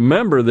young to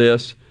remember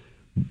this,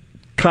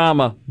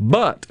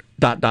 but, ...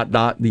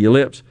 the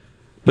ellipse.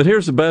 But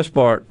here's the best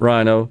part,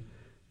 Rhino.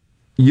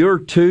 You're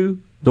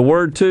too, the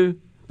word too,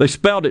 they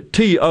spelled it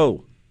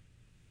T-O.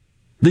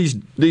 These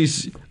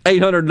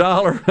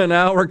 $800 an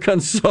hour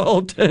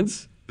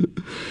consultants.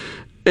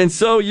 And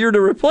so you're to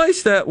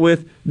replace that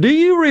with, do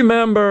you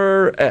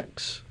remember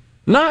X?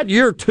 Not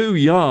you're too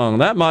young.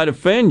 That might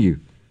offend you.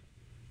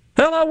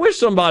 Hell, I wish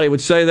somebody would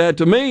say that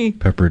to me.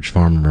 Pepperidge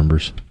Farm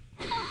remembers.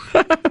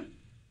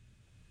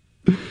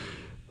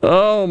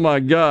 Oh, my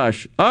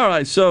gosh. All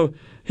right, so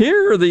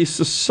here are the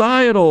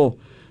societal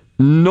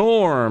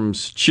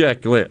norms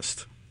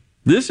checklist.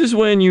 This is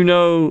when you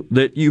know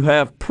that you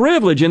have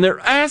privilege, and they're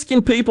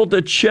asking people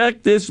to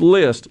check this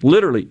list,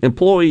 literally,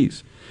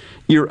 employees.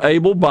 You're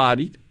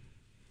able-bodied.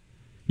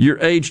 You're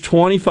age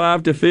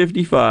 25 to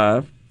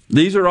 55.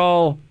 These are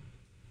all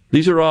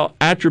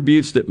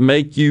attributes that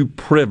make you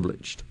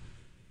privileged.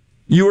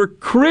 You're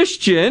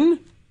Christian.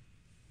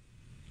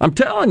 I'm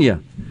telling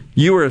you,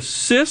 you were a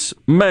cis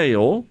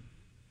male,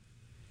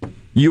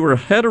 you were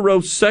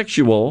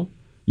heterosexual,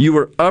 you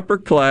were upper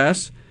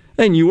class,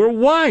 and you were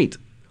white.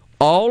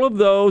 All of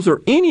those,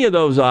 or any of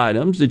those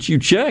items that you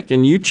check,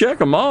 and you check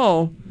them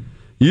all,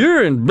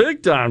 you're in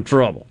big time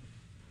trouble.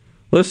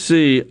 Let's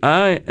see,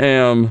 I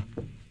am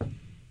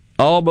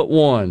all but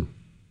one.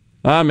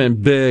 I'm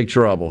in big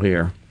trouble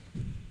here.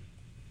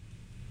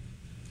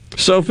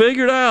 So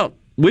figure it out.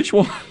 Which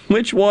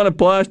one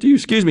applies to you?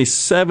 Excuse me,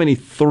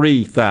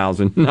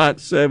 73,000,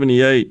 not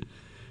 78.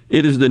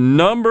 It is the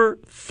number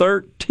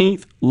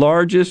 13th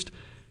largest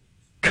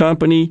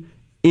company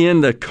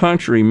in the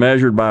country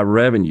measured by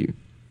revenue.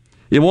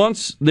 It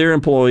wants their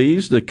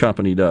employees, the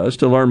company does,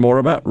 to learn more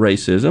about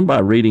racism by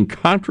reading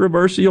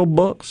controversial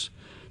books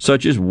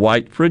such as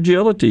White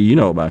Fragility. You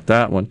know about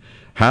that one.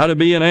 How to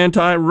Be an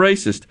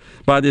Anti-Racist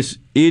by this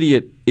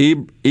idiot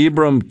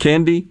Ibram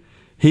Kendi.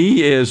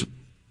 He is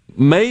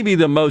maybe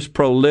the most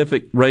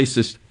prolific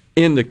racist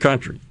in the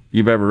country.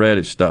 You've ever read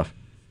his stuff.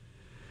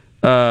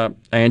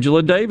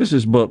 Angela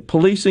Davis's book,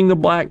 Policing the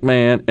Black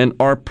Man and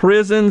Are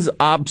Prisons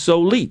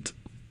Obsolete?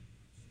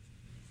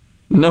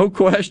 No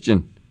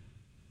question.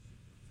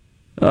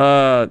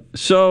 But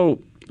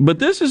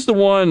this is the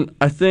one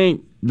I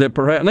think that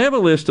perhaps, and they have a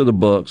list of the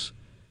books.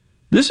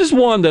 This is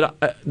one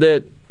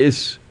that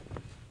is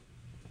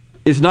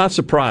not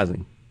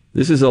surprising.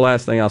 This is the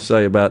last thing I'll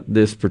say about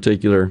this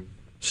particular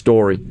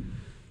story.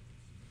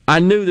 I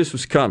knew this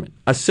was coming.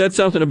 I said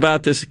something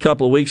about this a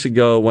couple of weeks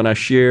ago when I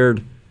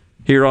shared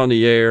here on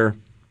the air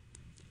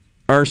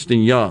Ernst &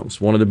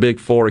 Young's, one of the big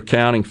four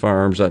accounting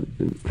firms. I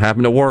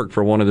happened to work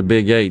for one of the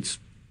big eights,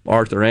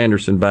 Arthur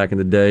Anderson back in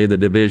the day, the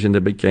division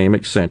that became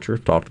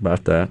Accenture. Talked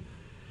about that.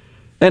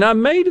 And I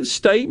made a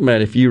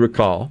statement, if you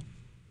recall,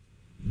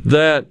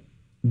 that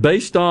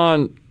based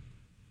on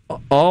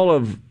all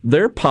of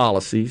their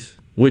policies,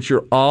 which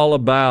are all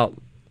about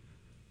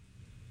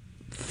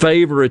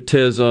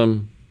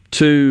favoritism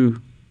to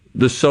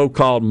the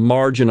so-called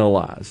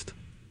marginalized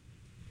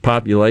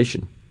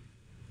population,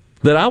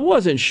 that I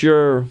wasn't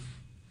sure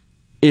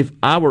if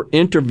I were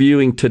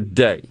interviewing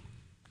today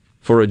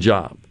for a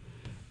job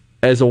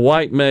as a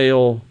white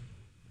male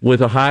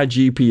with a high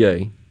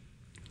GPA,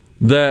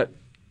 that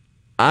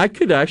I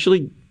could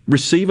actually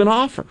receive an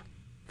offer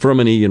from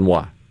an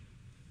E&Y.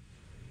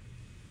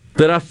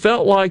 That I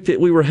felt like that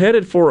we were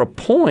headed for a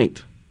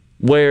point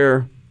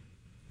where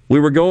we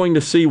were going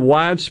to see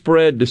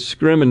widespread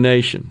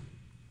discrimination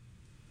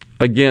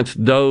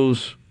against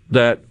those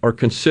that are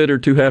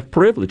considered to have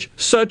privilege,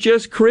 such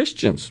as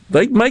Christians.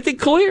 They make it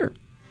clear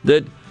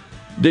that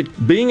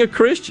being a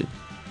Christian.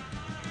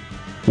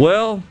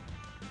 Well,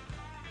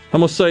 I'm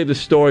going to save this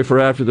story for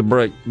after the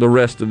break, the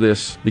rest of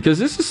this, because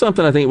this is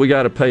something I think we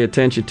got to pay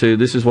attention to.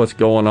 This is what's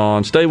going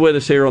on. Stay with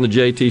us here on the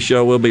JT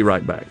Show. We'll be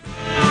right back.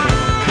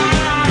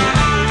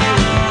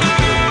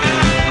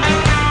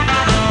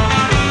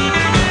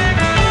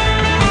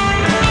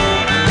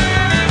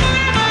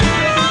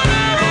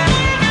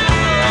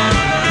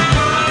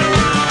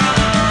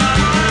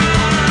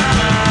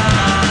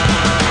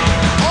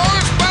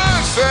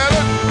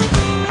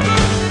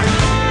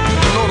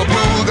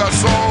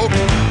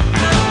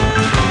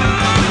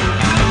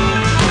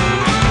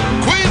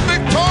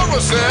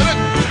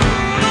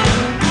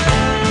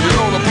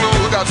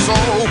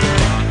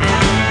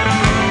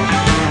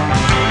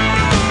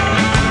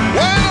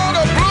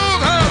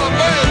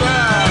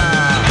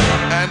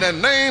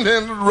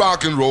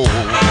 Rock and roll.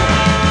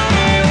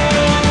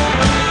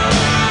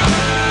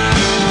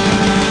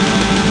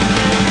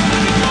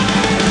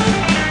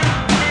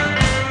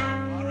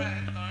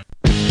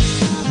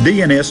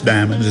 D&S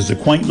Diamonds is a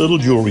quaint little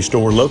jewelry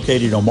store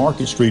located on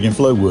Market Street in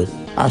Flowood.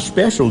 Our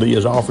specialty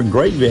is offering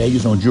great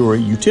values on jewelry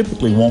you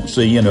typically won't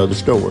see in other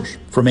stores.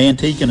 From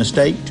antique and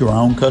estate to our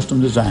own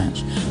custom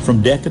designs,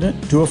 from decadent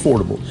to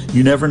affordable,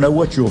 you never know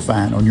what you'll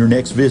find on your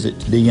next visit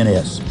to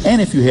D&S. And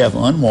if you have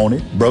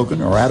unwanted,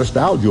 broken, or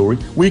out-of-style jewelry,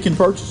 we can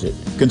purchase it,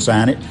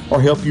 consign it,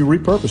 or help you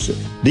repurpose it.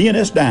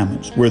 D&S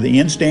Diamonds, where the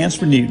N stands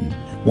for Newton,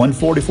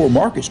 144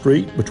 Market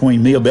Street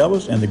between Mia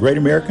Bella's and the Great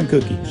American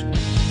Cookies.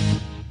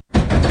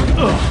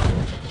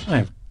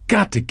 I've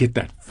got to get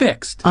that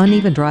fixed.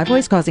 Uneven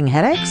driveways causing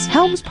headaches?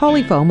 Helms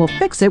Polyfoam will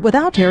fix it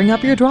without tearing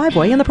up your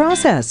driveway in the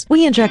process.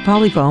 We inject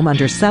polyfoam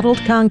under settled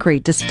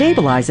concrete to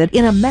stabilize it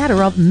in a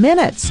matter of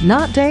minutes,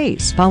 not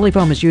days.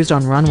 Polyfoam is used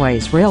on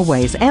runways,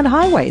 railways, and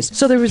highways,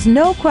 so there is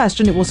no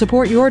question it will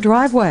support your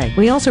driveway.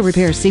 We also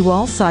repair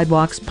seawalls,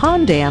 sidewalks,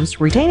 pond dams,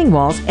 retaining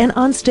walls, and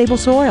unstable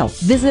soil.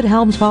 Visit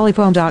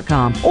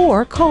HelmsPolyfoam.com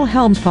or call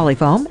Helms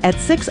Polyfoam at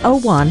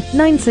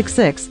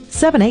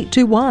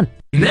 601-966-7821.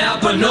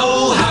 Napa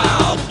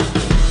know-how.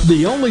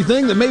 The only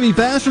thing that may be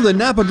faster than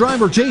Napa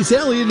driver Chase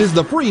Elliott is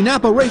the free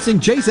Napa Racing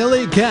Chase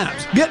Elliott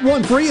caps. Get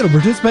one free at a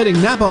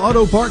participating Napa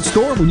Auto Parts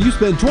store when you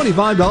spend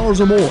 $25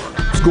 or more.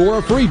 Score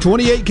a free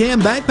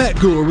 28-can backpack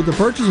cooler with the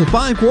purchase of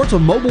 5 quarts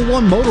of Mobil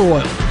 1 motor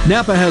oil.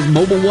 Napa has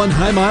Mobil 1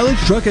 high mileage,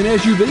 truck and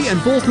SUV, and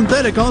full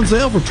synthetic on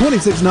sale for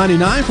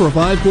 $26.99 for a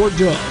 5-quart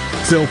jug.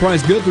 Sale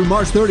price good through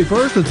March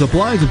 31st, and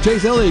supplies of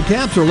Chase Elliott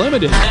caps are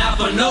limited.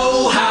 Napa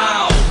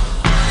know-how.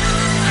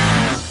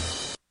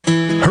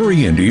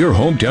 Hurry into your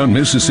hometown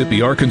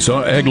Mississippi,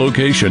 Arkansas ag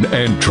location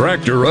and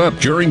tractor up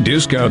during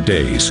discount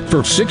days.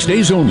 For 6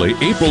 days only,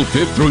 April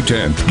 5th through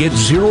 10th, get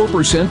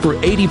 0%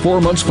 for 84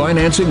 months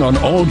financing on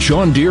all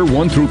John Deere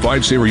 1 through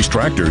 5 series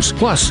tractors,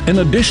 plus an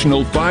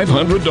additional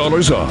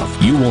 $500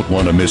 off. You won't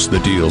want to miss the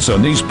deals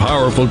on these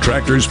powerful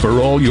tractors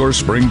for all your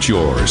spring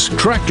chores.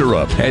 Tractor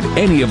up at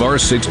any of our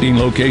 16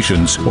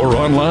 locations or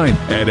online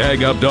at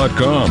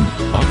agup.com.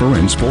 Offer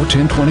ends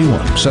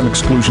 4/10/21. Some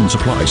exclusions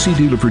apply. See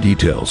dealer for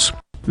details.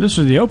 This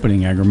is the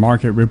opening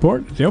agri-market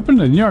report. At the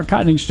opening of the New York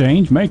Cotton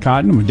Exchange, May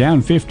cotton was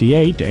down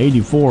 58 to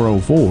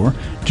 84.04.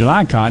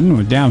 July cotton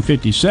was down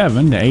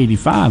 57 to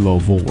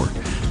 85.04.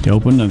 The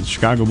open of the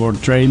Chicago Board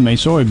of Trade, May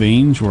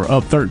soybeans were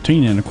up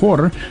 13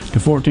 1/4 to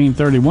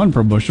 14.31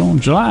 per bushel.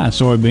 July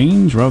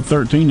soybeans were up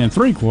 13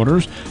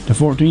 3/4 to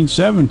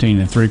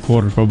 14.17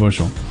 3/4 per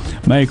bushel.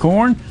 May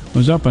corn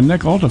was up a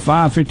nickel to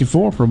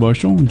 5.54 per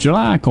bushel.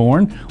 July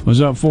corn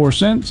was up 4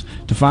 cents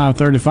to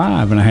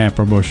 5.35 1/2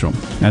 per bushel.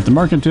 At the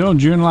mercantile,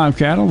 June live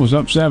cattle was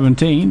up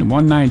 17 to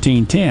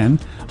 119.10.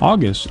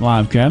 August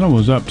live cattle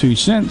was up 2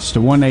 cents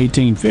to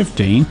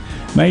 118.15.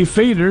 May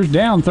feeders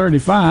down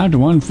 35 to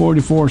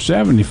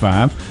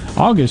 144.75.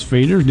 August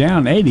feeders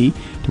down 80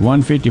 to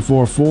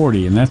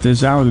 154.40. And that's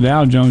this hour. The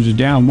Dow Jones is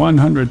down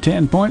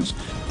 110 points,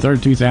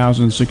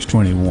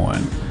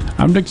 32,621.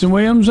 I'm Dixon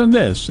Williams, and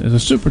this is a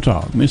Super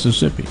Talk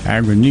Mississippi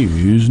Agri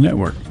News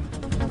Network.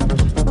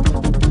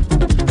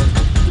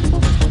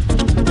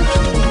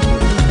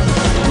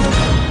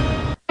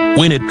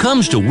 When it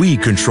comes to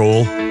weed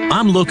control,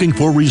 I'm looking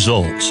for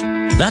results.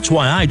 That's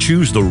why I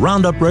choose the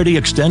Roundup Ready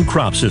Extend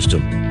crop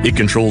system. It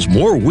controls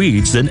more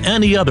weeds than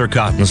any other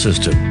cotton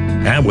system.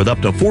 And with up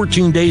to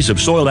 14 days of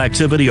soil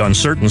activity on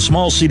certain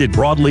small-seeded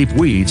broadleaf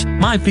weeds,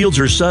 my fields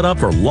are set up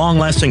for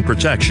long-lasting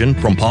protection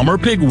from palmer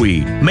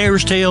pigweed,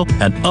 mare's tail,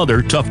 and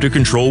other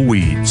tough-to-control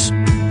weeds.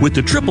 With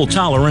the triple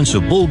tolerance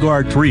of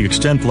Bullguard 3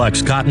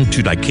 XtendFlex cotton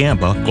to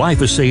dicamba,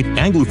 glyphosate,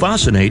 and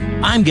glufosinate,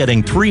 I'm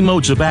getting 3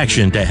 modes of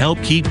action to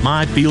help keep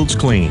my fields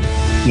clean.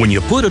 When you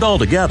put it all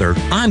together,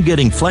 I'm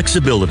getting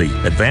flexibility,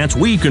 advanced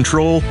weed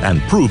control, and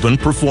proven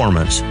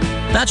performance.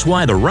 That's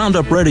why the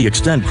Roundup Ready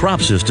Extend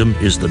crop system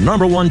is the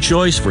 #1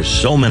 choice for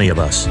so many of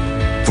us.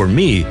 For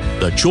me,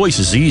 the choice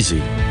is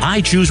easy.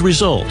 I choose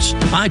results.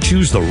 I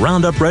choose the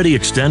Roundup Ready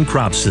Extend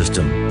crop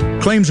system.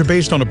 Claims are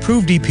based on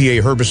approved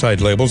EPA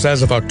herbicide labels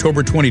as of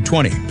October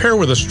 2020. Pair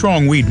with a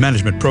strong weed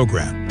management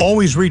program.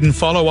 Always read and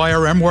follow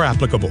IRM where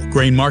applicable.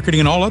 Grain marketing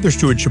and all other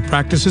stewardship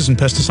practices and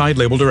pesticide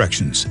label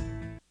directions.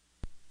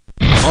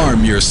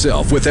 Arm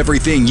yourself with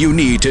everything you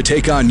need to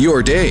take on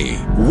your day.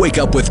 Wake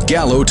up with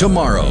Gallo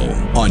tomorrow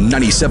on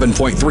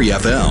 97.3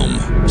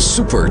 FM.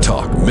 Super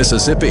Talk,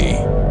 Mississippi.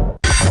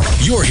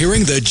 You're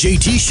hearing The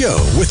JT Show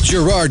with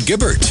Gerard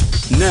Gibbert.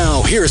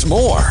 Now here's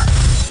more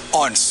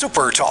on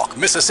Super Talk,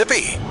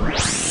 Mississippi.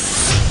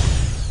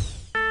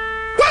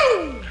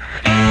 Woo!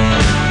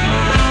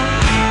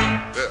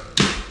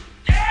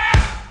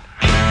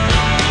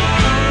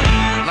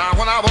 Now,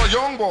 when I was a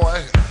young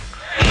boy,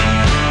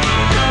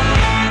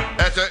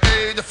 at the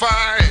age of 5,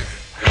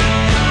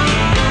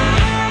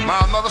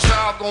 my mother said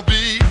I was gonna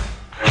be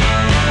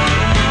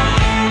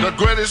the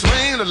greatest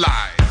man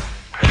alive.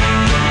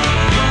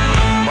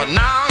 But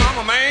now I'm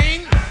a man,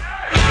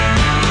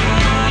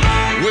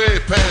 way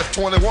past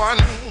 21.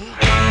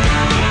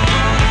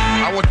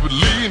 I want you to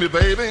believe me,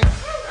 baby.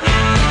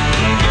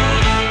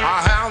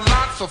 I have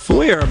lots of fun.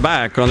 We are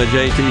back on the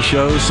JT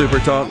Show, Super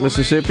Talk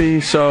Mississippi.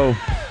 So,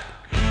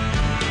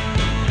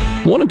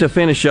 wanted to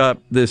finish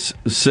up this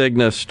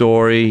Cigna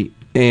story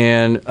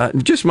and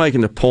just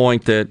making the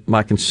point that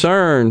my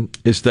concern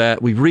is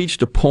that we've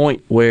reached a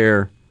point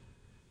where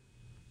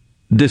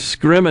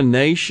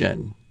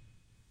discrimination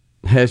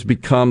has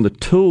become the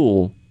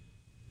tool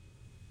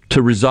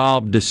to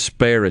resolve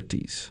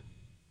disparities.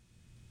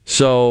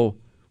 So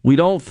we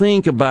don't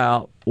think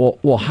about,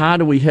 well, how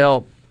do we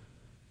help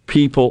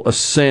people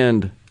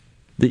ascend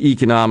the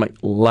economic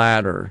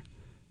ladder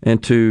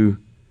and to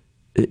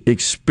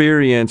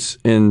experience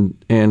and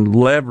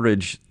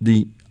leverage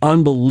the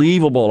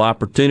unbelievable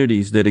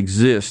opportunities that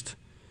exist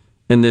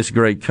in this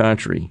great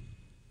country.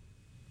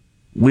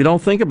 We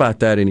don't think about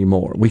that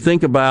anymore. We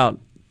think about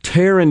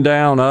tearing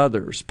down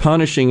others,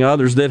 punishing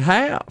others that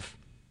have,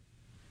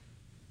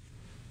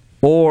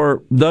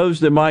 or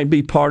those that might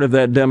be part of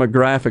that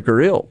demographic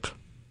or ilk.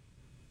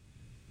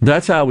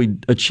 That's how we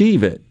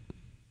achieve it.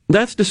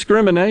 That's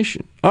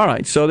discrimination. All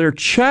right, so their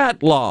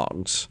chat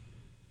logs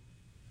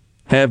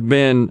have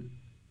been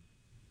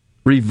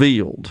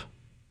revealed,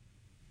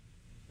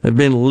 have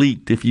been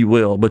leaked, if you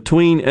will,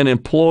 between an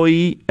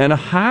employee and a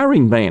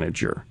hiring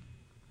manager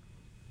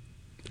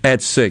at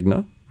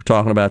Cigna. We're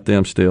talking about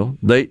them still.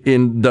 They,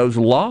 in those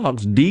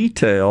logs,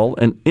 detail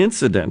an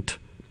incident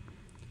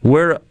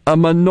where a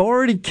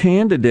minority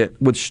candidate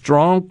with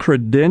strong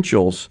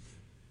credentials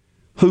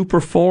who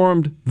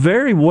performed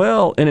very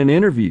well in an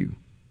interview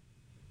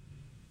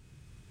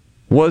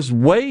was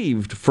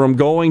waived from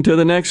going to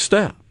the next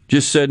step.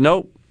 Just said,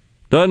 nope,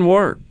 doesn't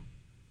work.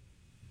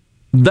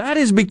 That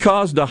is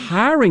because the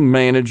hiring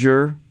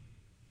manager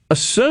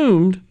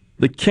assumed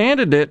the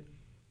candidate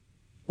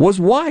was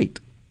white.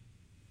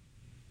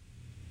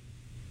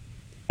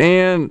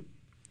 And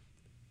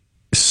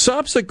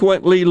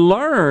subsequently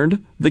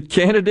learned the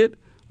candidate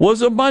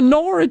was a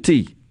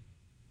minority.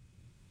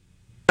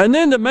 And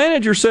then the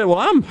manager said, well,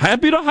 I'm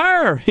happy to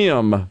hire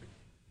him.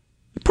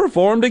 He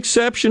performed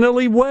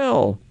exceptionally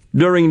well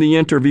during the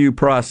interview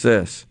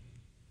process.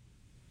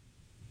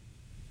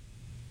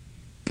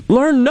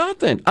 Learned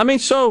nothing. I mean,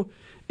 so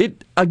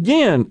it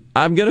again,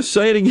 I'm going to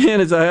say it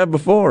again as I have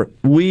before.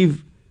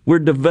 We're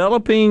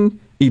developing,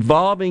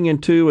 evolving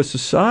into a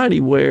society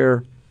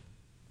where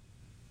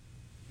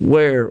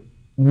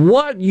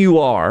what you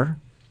are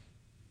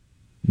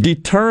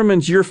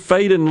determines your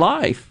fate in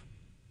life,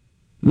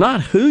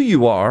 not who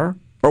you are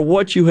or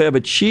what you have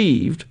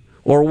achieved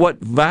or what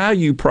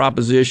value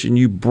proposition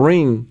you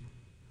bring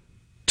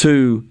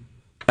to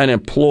an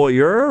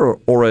employer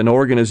or an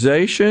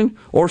organization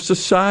or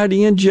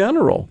society in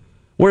general,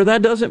 where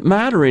that doesn't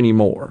matter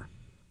anymore.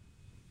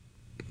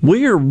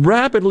 We are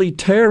rapidly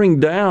tearing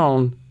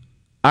down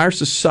our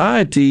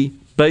society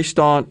based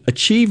on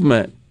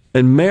achievement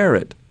and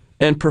merit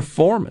and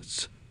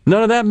performance.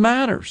 None of that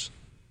matters.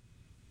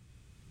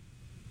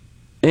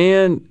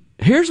 And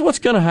here's what's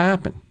going to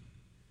happen.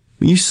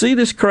 You see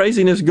this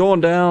craziness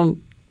going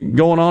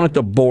on at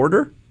the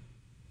border?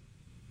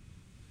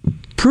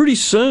 Pretty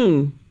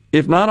soon,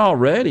 if not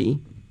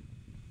already,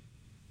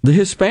 the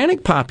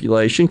Hispanic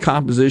population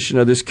composition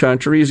of this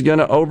country is going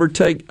to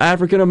overtake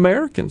African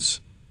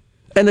Americans.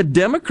 And the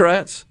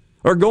Democrats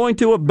are going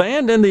to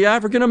abandon the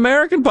African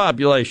American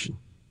population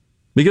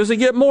because they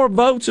get more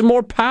votes and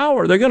more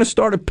power. They're going to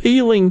start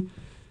appealing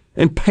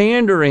and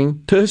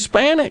pandering to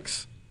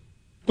Hispanics.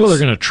 Well, they're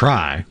going to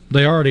try.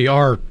 They already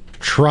are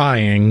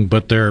trying,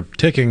 but they're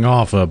ticking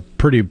off a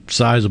pretty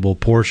sizable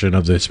portion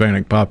of the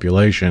Hispanic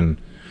population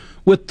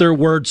with their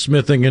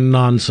wordsmithing and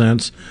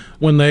nonsense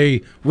when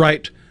they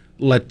write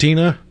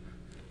Latina,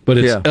 but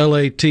it's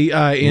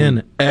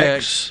Latinx.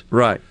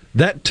 Right.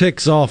 That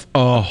ticks off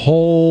a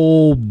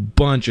whole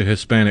bunch of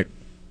Hispanic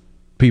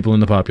people in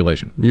the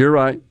population. You're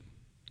right.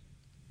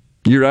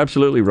 You're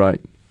absolutely right.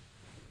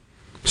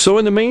 So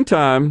in the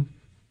meantime,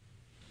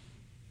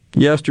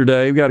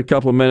 yesterday, we've got a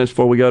couple of minutes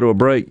before we go to a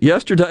break.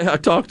 Yesterday, I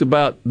talked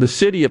about the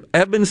city of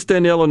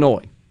Evanston,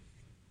 Illinois.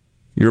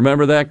 You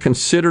remember that?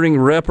 Considering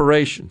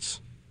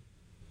reparations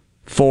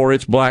for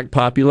its black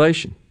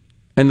population.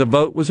 And the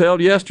vote was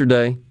held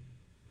yesterday,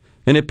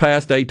 and it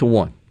passed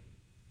 8-1.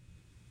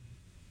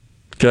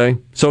 Okay?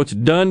 So it's a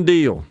done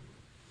deal.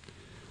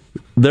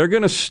 They're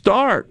going to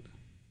start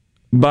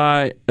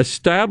by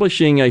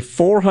establishing a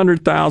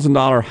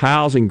 $400,000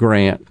 housing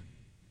grant.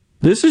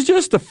 This is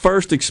just the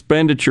first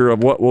expenditure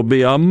of what will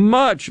be a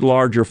much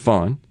larger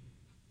fund.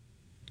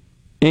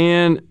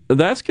 And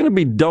that's going to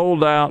be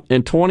doled out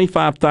in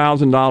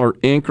 $25,000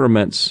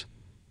 increments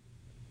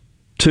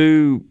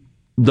to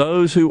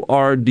those who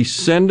are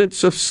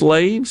descendants of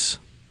slaves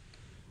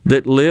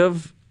that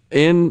live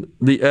in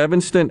the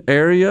Evanston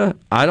area.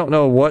 I don't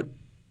know what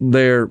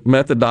their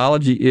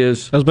methodology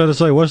is. I was about to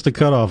say, what's the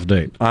cutoff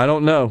date? I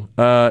don't know.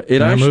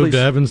 Can I move to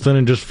Evanston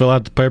and just fill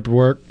out the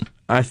paperwork?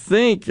 I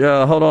think,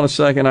 hold on a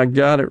second, I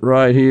got it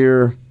right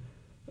here.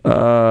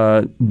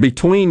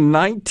 Between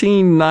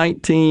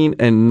 1919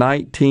 and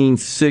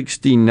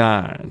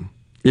 1969,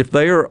 if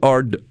they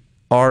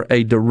are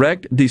a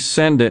direct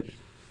descendant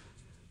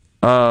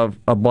of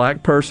a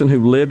black person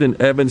who lived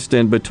in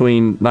Evanston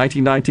between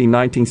 1919 and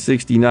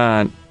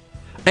 1969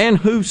 and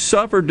who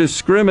suffered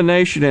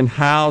discrimination in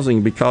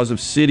housing because of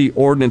city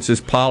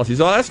ordinances policies.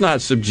 Oh, that's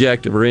not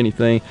subjective or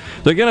anything.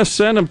 They're going to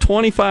send them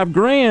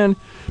 $25,000,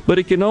 but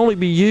it can only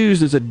be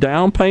used as a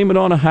down payment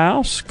on a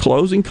house,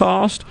 closing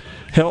cost,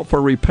 help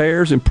for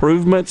repairs,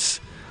 improvements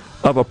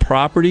of a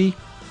property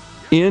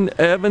in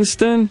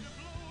Evanston.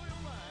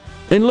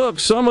 And look,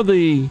 some of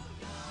the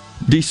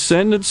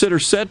descendants that are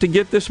set to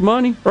get this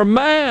money are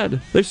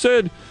mad. They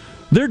said,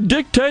 they're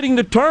dictating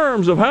the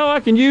terms of how I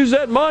can use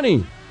that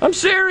money. I'm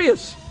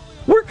serious.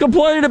 We're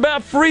complaining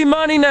about free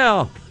money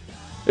now.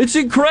 It's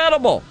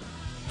incredible.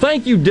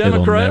 Thank you,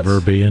 Democrats. It'll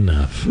never be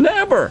enough.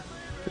 Never.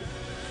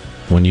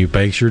 When you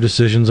base your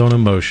decisions on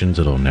emotions,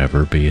 it'll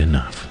never be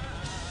enough.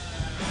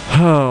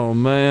 Oh,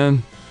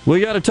 man. We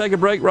got to take a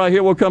break right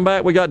here. We'll come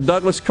back. We got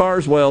Douglas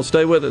Carswell.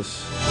 Stay with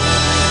us.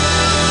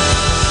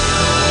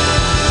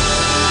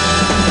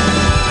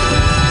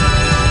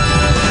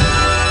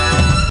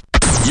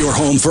 Your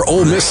home for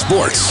Ole Miss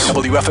sports.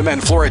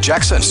 WFMN Flora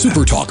Jackson.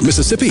 Super Talk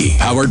Mississippi.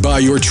 Powered by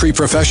your tree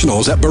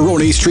professionals at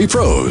Baroni's Tree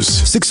Pros.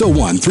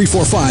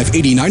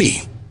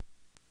 601-345-8090.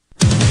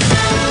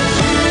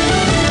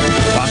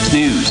 Fox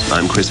News,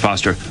 I'm Chris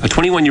Foster. A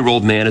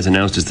 21-year-old man is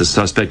announced as the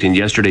suspect in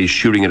yesterday's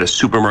shooting at a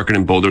supermarket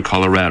in Boulder,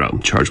 Colorado,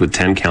 charged with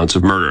 10 counts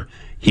of murder.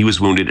 He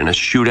was wounded in a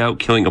shootout,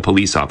 killing a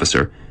police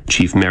officer.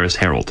 Chief Maris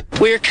Harold.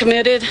 We are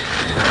committed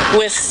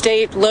with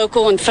state,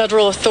 local, and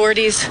federal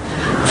authorities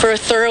for a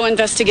thorough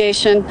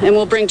investigation, and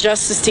will bring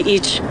justice to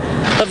each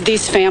of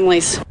these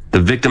families. The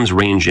victims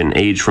range in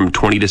age from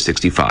 20 to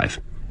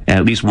 65.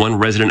 At least one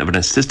resident of an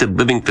assisted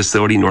living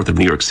facility north of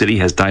New York City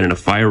has died in a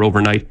fire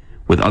overnight,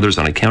 with others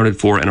unaccounted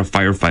for and a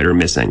firefighter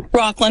missing.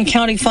 Rockland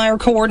County Fire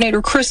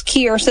Coordinator Chris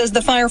Keir says the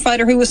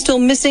firefighter who was still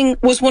missing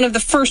was one of the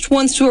first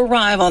ones to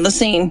arrive on the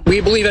scene.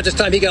 We believe at this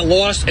time he got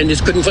lost and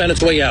just couldn't find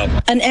its way out.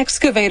 An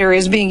excavator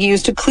is being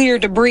used to clear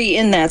debris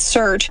in that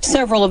search.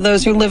 Several of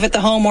those who live at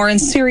the home are in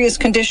serious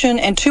condition,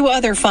 and 2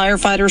 other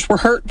firefighters were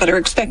hurt but are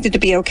expected to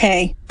be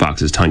okay.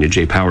 Fox's Tanya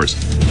J. Powers.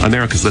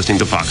 America's listening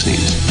to Fox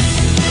News.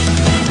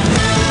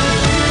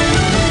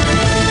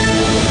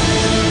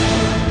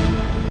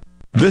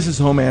 This is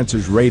Home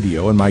Answers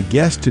Radio, and my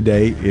guest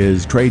today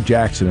is Trey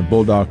Jackson of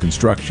Bulldog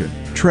Construction.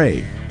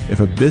 Trey, if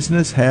a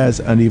business has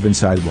uneven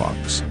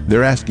sidewalks,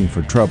 they're asking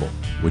for trouble.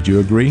 Would you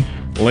agree?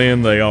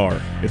 Lynn, they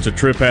are. It's a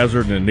trip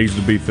hazard and it needs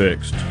to be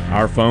fixed.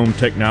 Our foam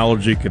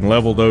technology can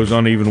level those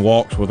uneven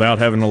walks without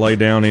having to lay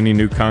down any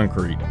new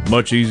concrete.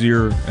 Much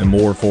easier and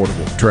more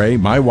affordable. Trey,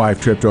 my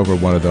wife tripped over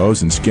one of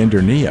those and skinned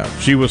her knee up.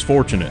 She was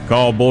fortunate.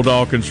 Call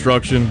Bulldog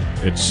Construction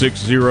at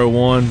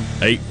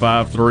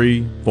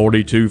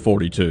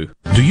 601-853-4242.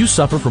 Do you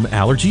suffer from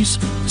allergies,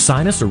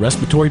 sinus, or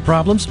respiratory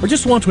problems, or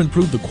just want to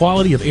improve the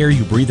quality of air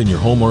you breathe in your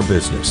home or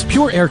business?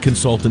 Pure Air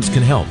Consultants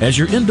can help. As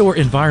your indoor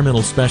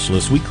environmental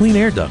specialists, we clean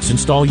air ducts,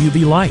 install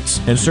UV lights,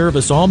 and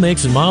service all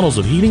makes and models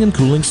of heating and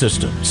cooling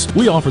systems.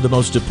 We offer the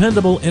most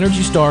dependable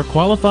Energy Star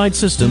qualified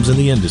systems in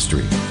the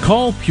industry.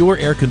 Call Pure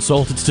Air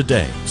Consultants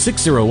today,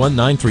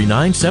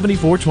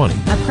 601-939-7420.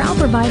 A proud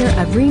provider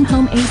of Rheem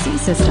Home AC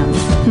systems.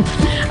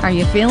 Are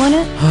you feeling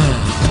it?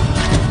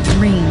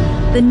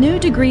 Rheem, the new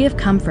degree of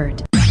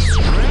comfort.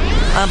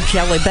 I'm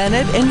Kelly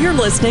Bennett, and you're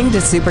listening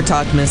to Super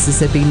Talk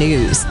Mississippi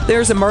News.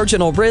 There's a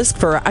marginal risk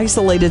for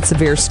isolated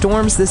severe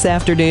storms this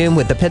afternoon,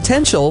 with the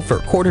potential for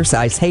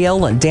quarter-size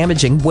hail and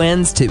damaging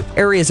winds to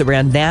areas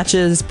around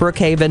Natchez,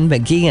 Brookhaven,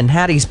 McGee, and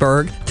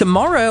Hattiesburg.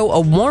 Tomorrow, a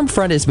warm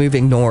front is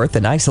moving north,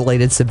 and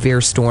isolated severe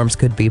storms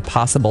could be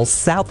possible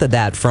south of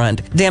that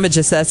front. Damage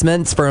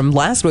assessments from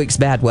last week's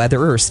bad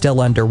weather are still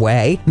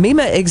underway.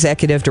 MEMA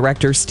Executive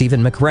Director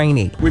Stephen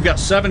McCraney. We've got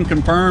 7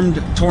 confirmed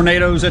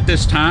tornadoes at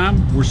this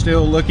time. We're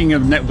still looking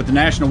at with the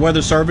National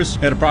Weather Service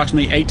at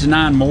approximately 8 to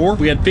 9 more.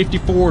 We had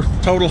 54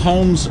 total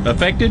homes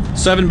affected,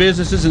 7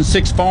 businesses and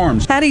 6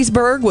 farms.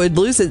 Hattiesburg would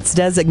lose its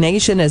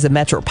designation as a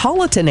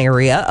metropolitan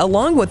area,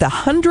 along with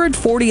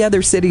 140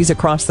 other cities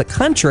across the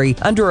country,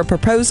 under a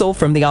proposal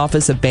from the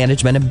Office of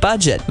Management and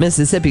Budget.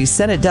 Mississippi's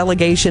Senate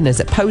delegation is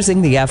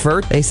opposing the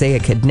effort. They say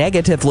it could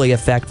negatively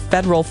affect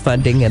federal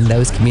funding in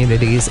those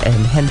communities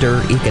and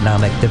hinder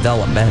economic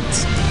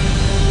development.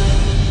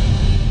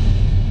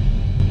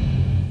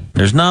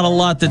 There's not a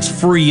lot that's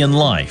free in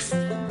life.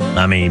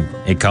 I mean,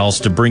 it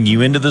costs to bring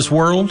you into this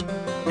world,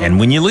 and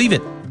when you leave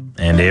it,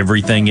 and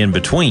everything in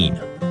between.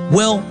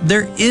 Well,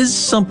 there is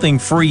something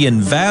free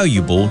and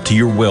valuable to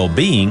your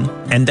well-being,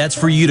 and that's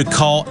for you to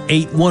call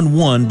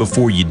 811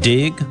 before you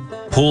dig,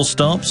 pull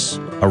stumps,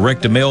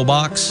 erect a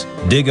mailbox,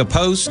 dig a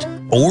post,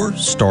 or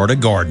start a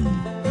garden.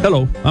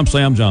 Hello, I'm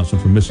Sam Johnson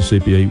from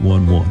Mississippi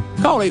 811.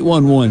 Call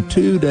 811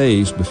 2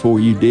 days before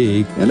you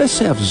dig, and let's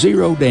have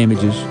 0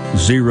 damages,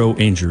 0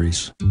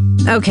 injuries.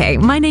 Okay,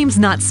 my name's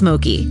not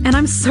Smokey, and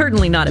I'm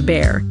certainly not a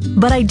bear.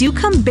 But I do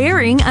come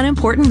bearing an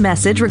important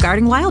message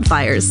regarding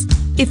wildfires.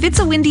 If it's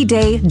a windy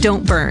day,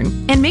 don't burn.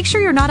 And make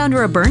sure you're not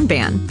under a burn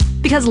ban.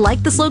 Because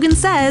like the slogan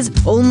says,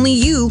 only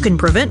you can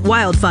prevent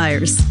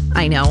wildfires.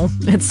 I know,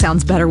 it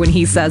sounds better when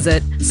he says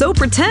it. So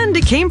pretend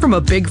it came from a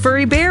big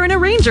furry bear in a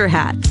ranger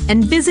hat.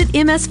 And visit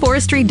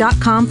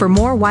msforestry.com for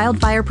more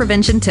wildfire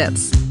prevention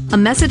tips. A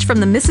message from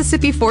the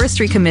Mississippi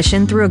Forestry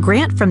Commission through a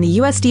grant from the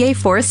USDA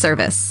Forest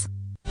Service.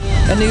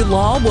 A new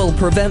law will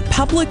prevent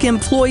public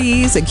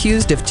employees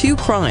accused of 2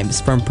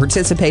 crimes from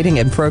participating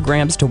in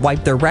programs to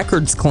wipe their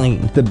records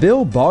clean. The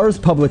bill bars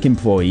public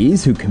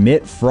employees who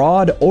commit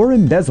fraud or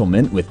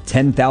embezzlement with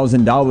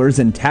 $10,000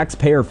 in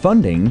taxpayer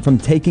funding from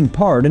taking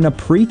part in a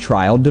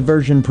pre-trial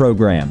diversion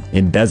program.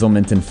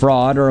 Embezzlement and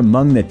fraud are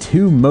among the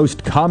 2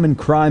 most common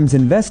crimes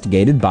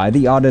investigated by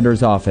the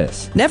auditor's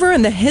office. Never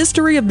in the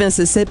history of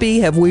Mississippi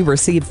have we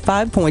received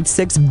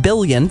 $5.6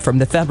 billion from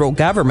the federal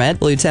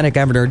government. Lieutenant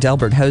Governor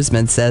Delbert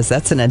Hosemann says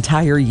that's an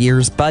entire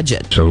year's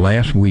budget. So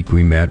last week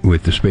we met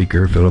with the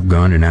Speaker, Philip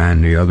Gunn, and I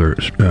and the other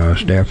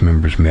staff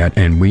members met,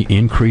 and we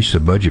increased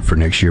the budget for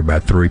next year by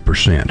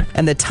 3%.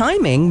 And the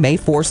timing may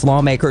force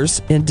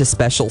lawmakers into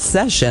special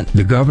session.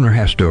 The governor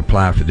has to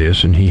apply for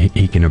this, and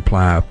he can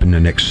apply up in the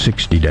next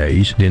 60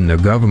 days. Then the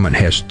government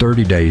has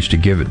 30 days to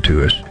give it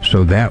to us.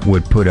 So that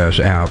would put us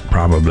out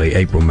probably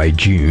April, May,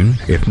 June.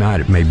 If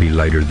not, it may be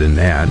later than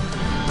that.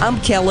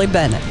 I'm Kelly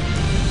Bennett.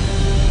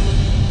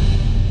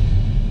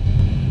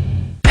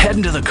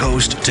 Heading to the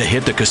coast to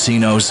hit the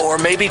casinos, or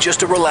maybe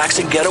just a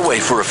relaxing getaway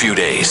for a few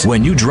days.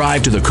 When you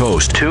drive to the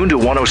coast, tune to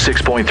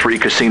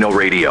 106.3 Casino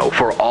Radio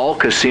for all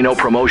casino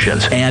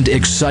promotions and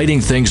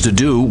exciting things to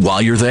do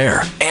while you're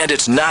there. And And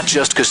it's not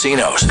just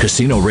casinos.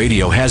 Casino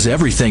Radio has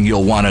everything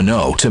you'll want to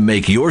know to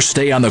make your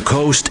stay on the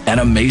coast an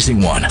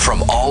amazing one.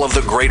 From all of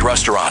the great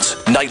restaurants,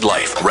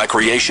 nightlife,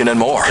 recreation, and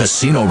more,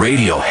 Casino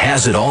Radio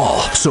has it all.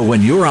 So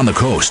when you're on the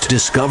coast,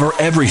 discover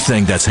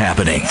everything that's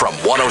happening from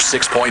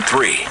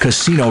 106.3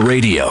 Casino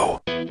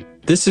Radio.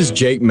 This is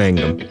Jake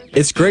Mangum.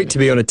 It's great to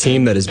be on a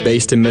team that is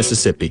based in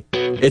Mississippi.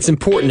 It's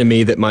important to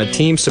me that my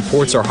team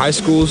supports our high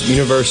schools,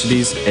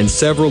 universities, and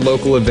several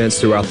local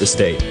events throughout the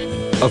state.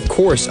 Of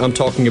course, I'm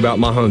talking about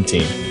my home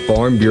team,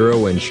 Farm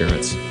Bureau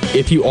Insurance.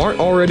 If you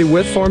aren't already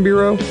with Farm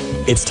Bureau,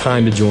 it's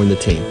time to join the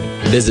team.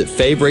 Visit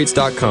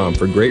favrates.com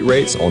for great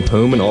rates on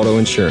home and auto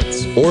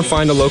insurance, or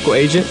find a local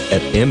agent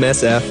at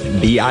msfbins.com.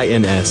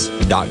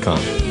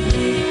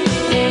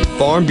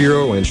 Farm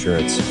Bureau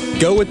Insurance.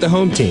 Go with the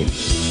home team.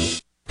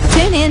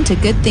 Tune in to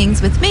Good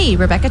Things with me,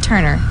 Rebecca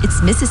Turner.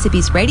 It's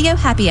Mississippi's Radio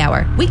Happy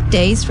Hour,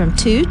 weekdays from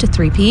 2 to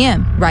 3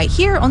 p.m., right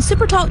here on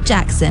Super Talk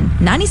Jackson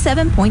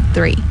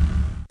 97.3.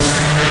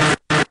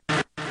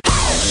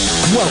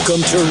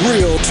 Welcome to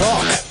Real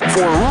Talk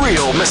for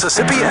real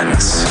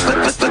Mississippians.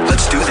 Let's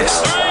do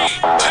this.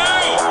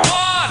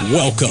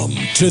 Welcome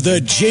to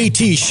the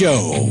JT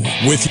Show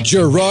with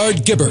Gerard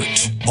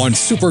Gibbert on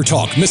Super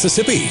Talk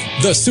Mississippi,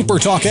 the Super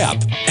Talk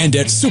app, and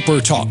at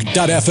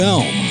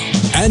supertalk.fm.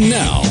 And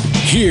now,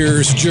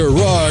 here's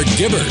Gerard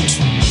Gibbert.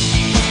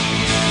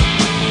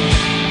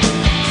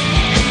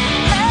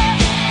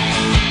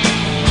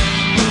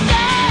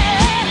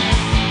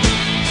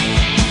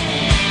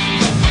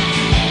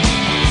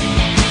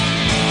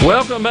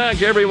 Welcome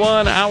back,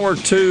 everyone. Hour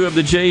 2 of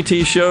the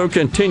JT Show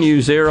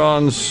continues here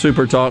on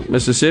Super Talk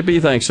Mississippi.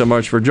 Thanks so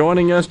much for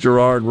joining us.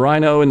 Gerard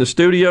Rhino in the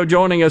studio.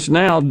 Joining us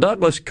now,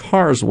 Douglas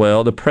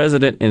Carswell, the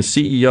president and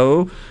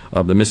CEO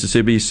of the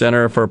Mississippi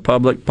Center for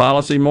Public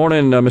Policy.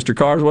 Morning, Mr.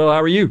 Carswell.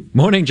 How are you?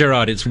 Morning,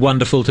 Gerard. It's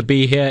wonderful to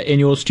be here in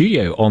your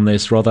studio on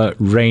this rather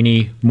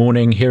rainy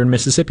morning here in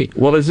Mississippi.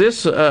 Well, is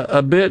this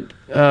a bit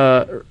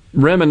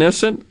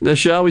reminiscent,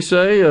 shall we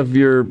say, of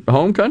your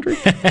home country?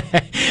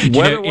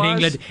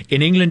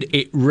 In England,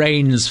 it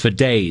rains for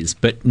days,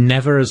 but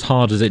never as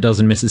hard as it does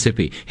in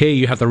Mississippi. Here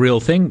you have the real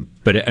thing,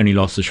 but it only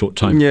lasts a short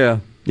time. Yeah.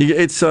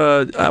 It's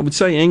I would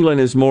say England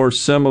is more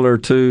similar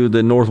to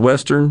the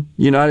northwestern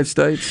United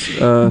States,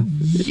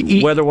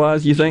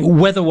 weather-wise, you think?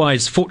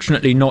 Weather-wise,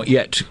 fortunately not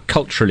yet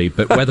culturally,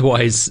 but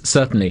weather-wise,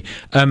 certainly.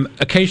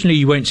 Occasionally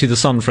you won't see the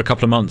sun for a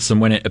couple of months, and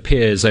when it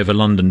appears over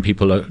London,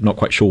 people are not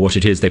quite sure what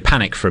it is. They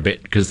panic for a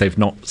bit because they've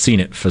not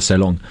seen it for so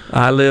long.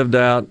 I lived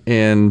out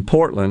in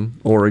Portland,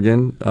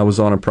 Oregon. I was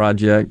on a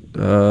project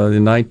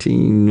in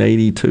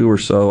 1982 or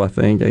so, I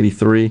think,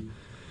 83.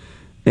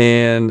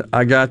 And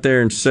I got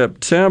there in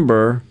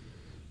September,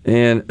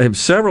 and it was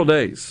several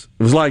days.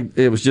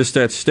 It was just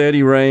that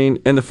steady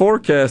rain. And the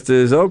forecast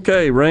is,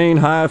 okay, rain,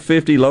 high of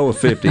 50, low of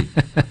 50.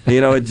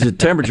 The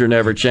temperature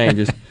never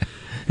changes.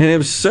 And it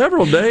was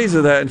several days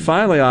of that. And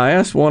finally, I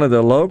asked one of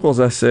the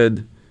locals, I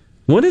said,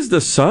 when is the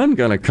sun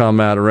going to come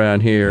out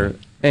around here?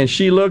 And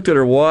she looked at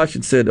her watch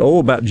and said,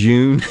 about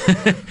June.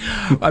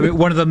 I mean,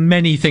 one of the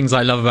many things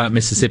I love about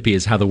Mississippi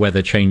is how the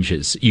weather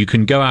changes. You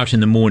can go out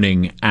in the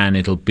morning and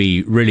it'll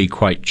be really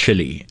quite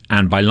chilly.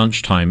 And by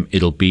lunchtime,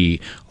 it'll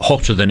be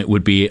hotter than it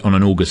would be on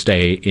an August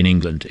day in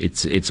England.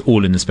 It's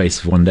all in the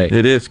space of one day.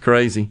 It is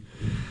crazy.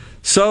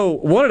 So,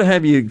 wanted to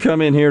have you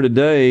come in here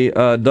today,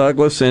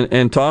 Douglas,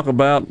 and talk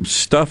about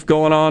stuff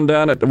going on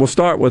we'll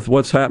start with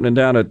what's happening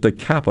down at the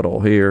Capitol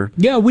here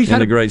in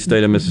the great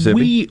state of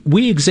Mississippi.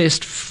 We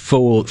exist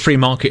for free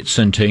markets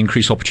and to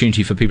increase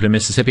opportunity for people in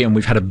Mississippi, and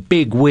we've had a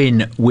big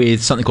win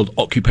with something called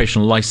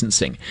occupational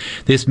licensing.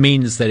 This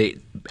means that it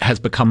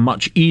has become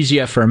much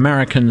easier for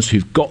Americans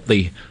who've got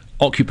the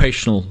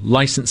occupational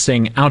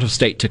licensing out of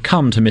state to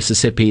come to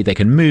Mississippi. They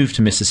can move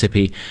to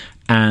Mississippi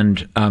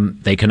and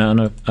they can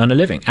earn a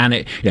living.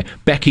 And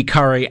Becky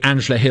Curry,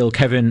 Angela Hill,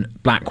 Kevin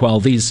Blackwell,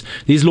 these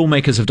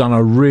lawmakers have done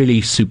a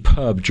really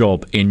superb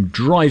job in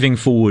driving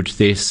forward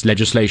this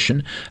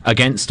legislation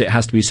against, it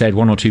has to be said,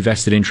 one or two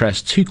vested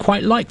interests who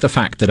quite like the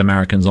fact that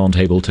Americans aren't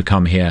able to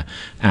come here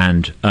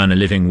and earn a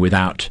living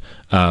without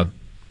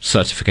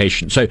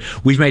certification. So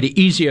we've made it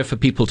easier for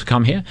people to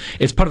come here.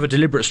 It's part of a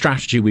deliberate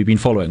strategy we've been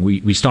following.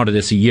 We started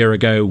this a year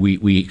ago.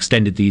 We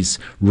extended these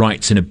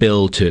rights in a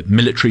bill to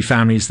military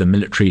families, the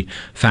Military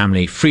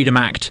Family Freedom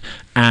Act.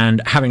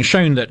 And having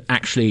shown that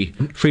actually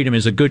freedom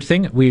is a good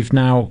thing,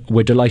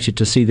 we're delighted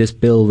to see this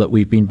bill that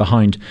we've been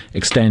behind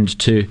extend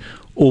to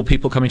all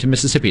people coming to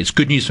Mississippi. It's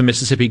good news for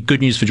Mississippi,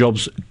 good news for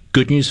jobs,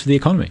 good news for the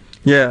economy.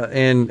 Yeah,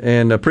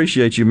 and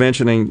appreciate you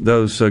mentioning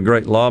those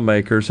great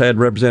lawmakers. Had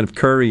Representative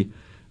Curry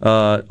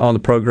on the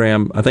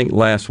program, I think,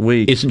 last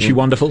week. Isn't she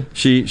wonderful?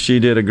 She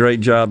did a great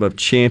job of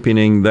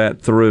championing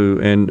that through,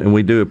 and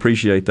we do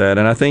appreciate that.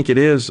 And I think it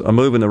is a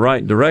move in the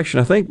right direction.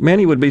 I think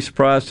many would be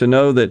surprised to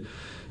know that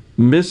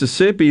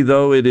Mississippi,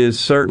 though it is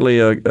certainly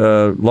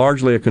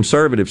largely a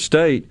conservative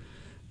state,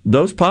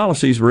 those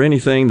policies were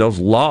those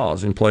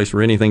laws in place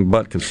were anything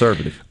but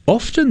conservative.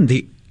 Often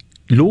the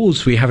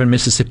laws we have in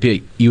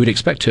Mississippi you would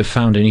expect to have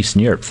found in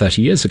Eastern Europe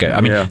 30 years ago.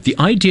 I mean, the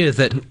idea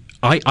that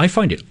I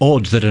find it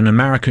odd that an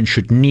American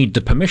should need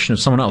the permission of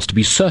someone else to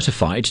be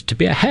certified to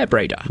be a hair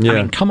braider. Yeah. I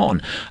mean, come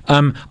on.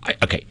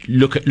 Okay,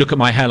 look at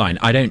my hairline.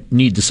 I don't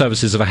need the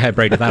services of a hair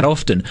braider that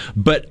often,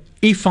 but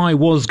if I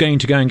was going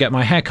to go and get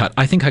my hair cut,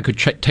 I think I could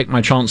take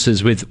my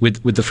chances with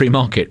the free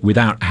market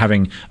without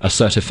having a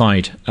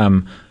certified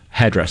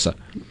hairdresser.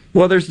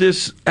 Well, there's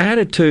this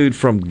attitude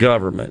from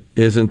government,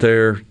 isn't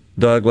there,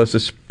 Douglas,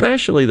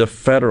 especially the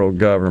federal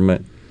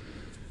government,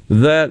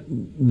 that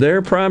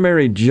their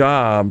primary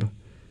job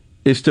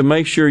is to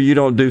make sure you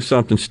don't do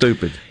something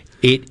stupid.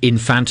 It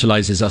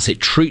infantilizes us. It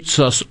treats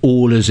us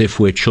all as if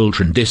we're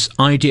children. This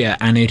idea,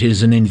 and it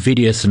is an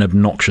invidious and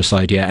obnoxious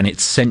idea, and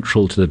it's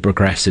central to the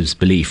progressives'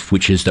 belief,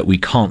 which is that we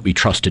can't be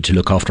trusted to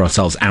look after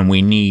ourselves, and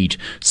we need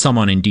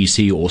someone in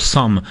DC or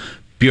some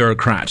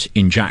bureaucrat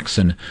in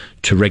Jackson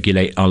to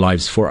regulate our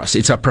lives for us.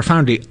 It's a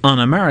profoundly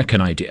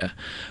un-American idea,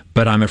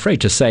 but I'm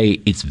afraid to say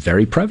it's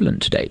very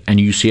prevalent today, and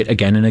you see it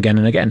again and again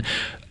and again.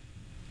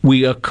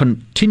 We are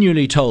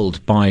continually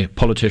told by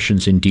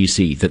politicians in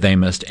DC that they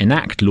must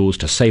enact laws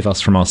to save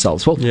us from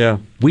ourselves. Well, yeah.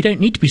 We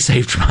don't need to be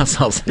saved from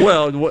ourselves.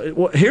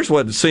 Well, here's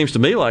what it seems to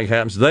me like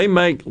happens. They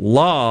make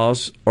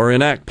laws or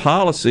enact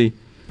policy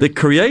that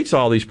creates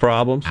all these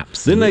problems.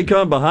 Absolutely. Then they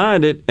come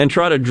behind it and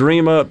try to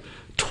dream up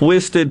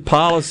twisted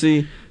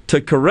policy to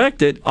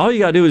correct it. All you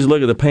got to do is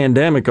look at the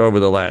pandemic over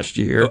the last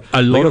year.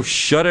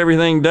 Shut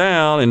everything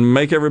down and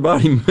make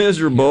everybody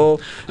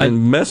miserable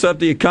and mess up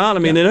the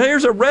economy. And then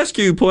here's a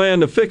rescue plan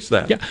to fix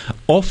that. Yeah.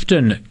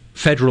 Often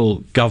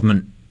federal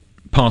government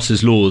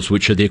passes laws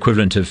which are the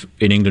equivalent of,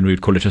 in England we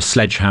would call it a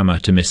sledgehammer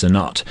to miss a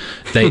nut.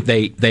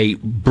 They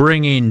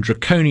bring in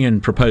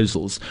draconian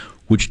proposals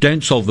which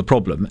don't solve the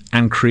problem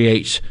and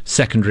create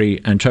secondary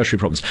and tertiary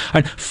problems.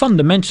 And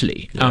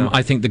fundamentally,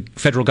 I think the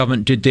federal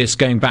government did this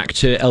going back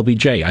to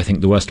LBJ, I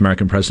think the worst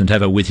American president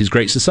ever, with his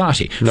Great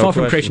Society. Far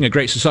from creating a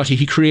Great Society,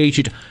 he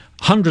created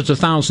hundreds of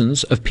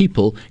thousands of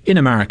people in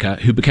America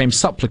who became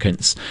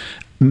supplicants.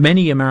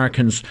 Many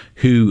Americans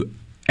who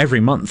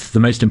every month, the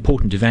most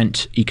important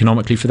event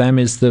economically for them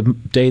is the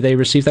day they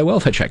receive their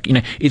welfare check. You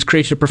know, it's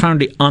created a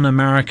profoundly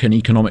un-American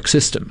economic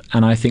system,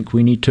 and I think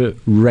we need to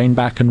rein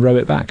back and row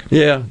it back.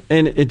 Yeah,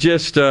 and it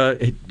just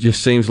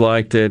seems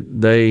like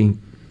that they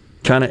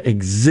kind of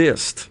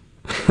exist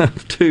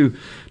to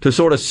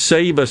sort of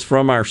save us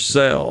from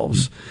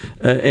ourselves,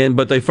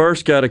 but they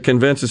first got to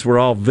convince us we're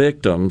all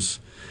victims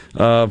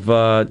of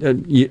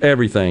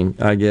everything,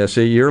 I guess.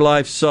 Your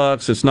life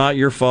sucks, it's not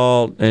your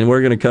fault, and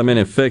we're going to come in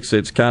and fix it.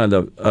 It's kind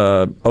of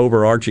the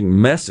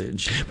overarching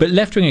message. But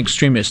left-wing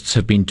extremists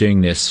have been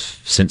doing this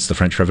since the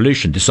French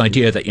Revolution. This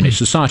idea that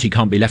society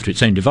can't be left to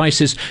its own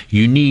devices.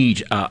 You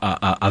need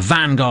a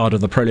vanguard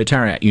of the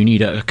proletariat. You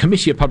need a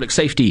committee of public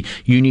safety.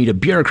 You need a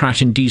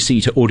bureaucrat in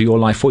DC to order your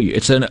life for you.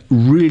 It's a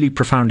really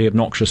profoundly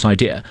obnoxious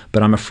idea,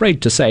 but I'm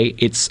afraid to say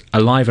it's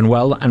alive and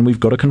well, and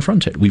we've got to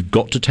confront it. We've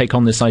got to take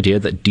on this idea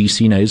that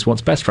DC knows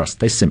what's best for us.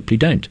 They simply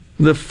don't.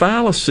 The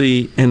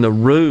fallacy and the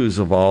ruse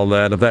of all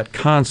that, of that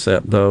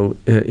concept, though,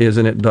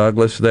 isn't it,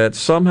 Douglas, that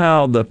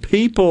somehow the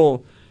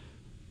people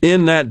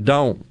in that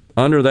dome,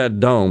 under that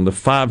dome, the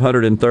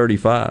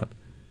 535,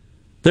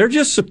 they're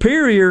just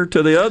superior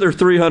to the other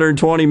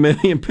 320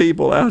 million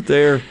people out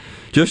there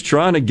just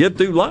trying to get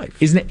through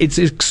life. Isn't it? It's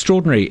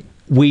extraordinary.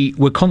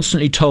 We're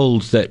constantly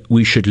told that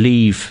we should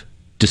leave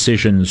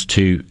decisions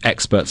to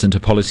experts and to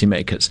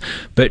policymakers,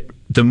 but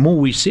the more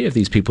we see of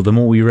these people, the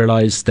more we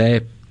realize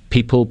they're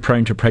people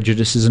prone to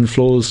prejudices and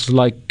flaws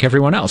like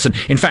everyone else. And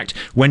in fact,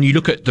 when you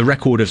look at the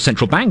record of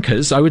central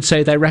bankers, I would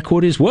say their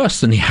record is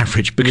worse than the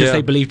average because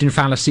they believed in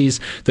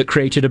fallacies that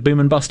created a boom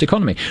and bust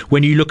economy.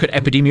 When you look at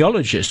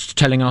epidemiologists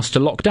telling us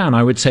to lock down,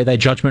 I would say their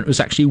judgment was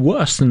actually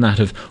worse than that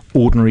of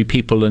ordinary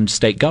people and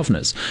state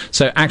governors.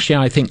 So actually,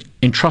 I think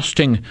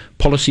entrusting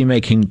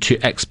policymaking to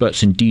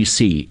experts in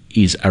DC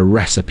is a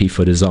recipe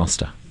for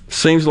disaster.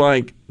 Seems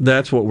like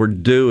that's what we're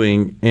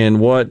doing, and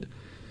what,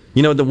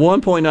 the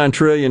 $1.9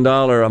 trillion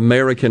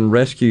American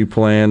Rescue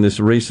Plan, this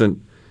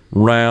recent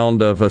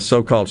round of a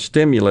so-called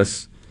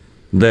stimulus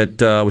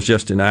that was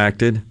just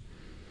enacted,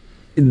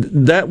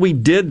 that we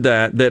did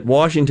that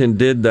Washington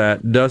did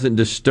that, doesn't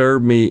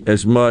disturb me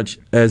as much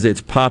as its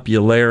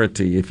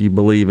popularity, if you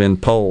believe in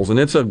polls. And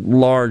it's a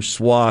large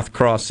swath,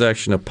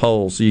 cross-section of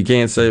polls, so you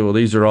can't say, well,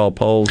 these are all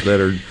polls that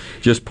are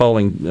just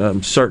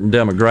polling certain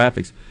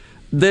demographics.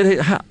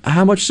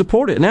 How much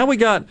support it. Now we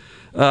got,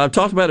 I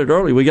talked about it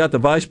earlier, we got the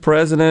vice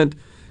president,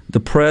 the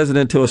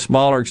president to a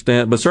smaller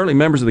extent, but certainly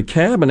members of the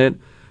cabinet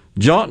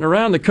jaunting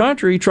around the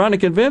country trying to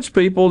convince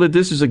people that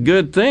this is a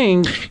good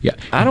thing. Yeah,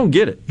 I don't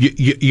get it.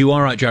 You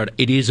are right, Jared.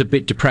 It is a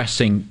bit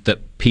depressing that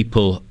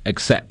people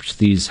accept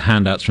these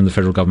handouts from the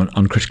federal government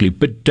uncritically,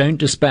 but don't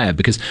despair,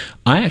 because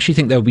I actually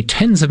think there will be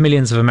tens of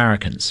millions of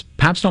Americans,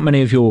 perhaps not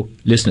many of your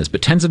listeners,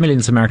 but tens of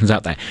millions of Americans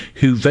out there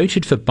who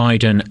voted for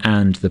Biden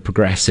and the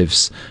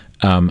progressives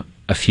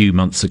a few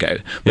months ago,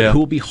 but who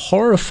will be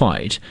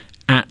horrified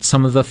at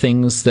some of the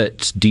things that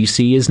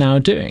DC is now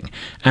doing.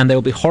 And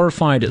they'll be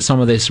horrified at some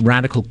of this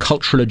radical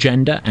cultural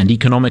agenda and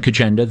economic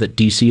agenda that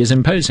DC is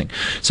imposing.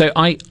 So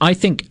I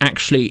think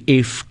actually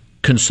if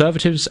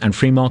conservatives and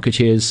free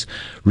marketeers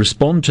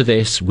respond to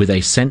this with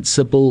a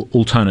sensible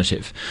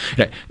alternative.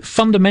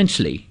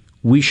 Fundamentally,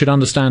 we should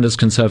understand as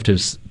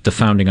conservatives the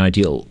founding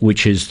ideal,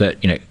 which is that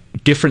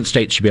different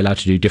states should be allowed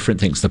to do different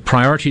things. The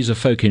priorities of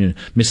folk in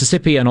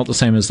Mississippi are not the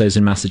same as those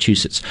in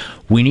Massachusetts.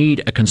 We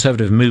need a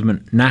conservative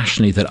movement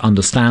nationally that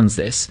understands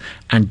this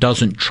and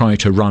doesn't try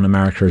to run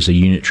America as a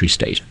unitary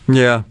state.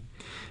 Yeah,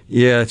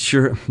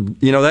 sure.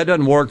 That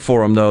doesn't work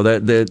for them, though.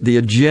 The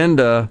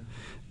agenda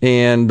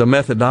and the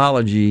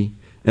methodology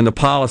and the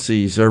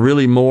policies are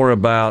really more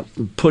about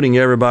putting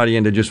everybody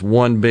into just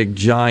one big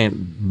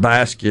giant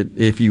basket,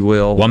 if you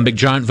will. One big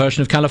giant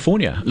version of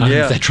California.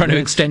 They're trying to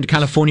extend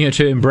California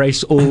to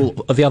embrace all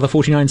of the other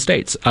 49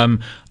 states.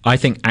 I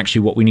think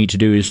actually what we need to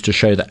do is to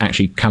show that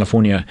actually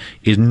California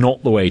is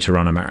not the way to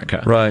run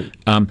America. Right.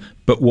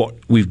 But what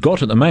we've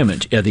got at the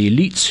moment are the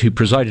elites who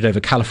presided over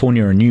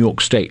California and New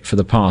York State for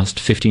the past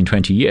 15,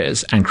 20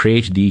 years and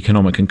created the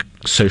economic and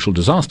social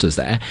disasters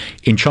there,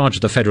 in charge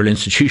of the federal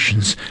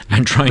institutions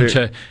and trying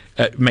to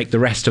make the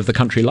rest of the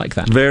country like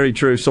that. Very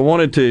true. So I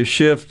wanted to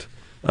shift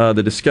the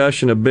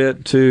discussion a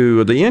bit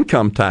to the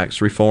income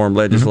tax reform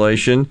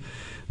legislation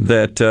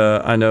that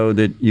I know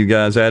that you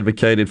guys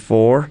advocated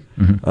for,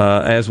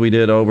 as we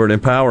did over at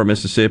Empower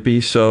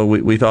Mississippi. So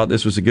we thought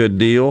this was a good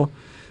deal.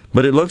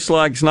 But it looks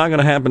like it's not going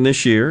to happen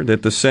this year,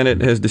 that the Senate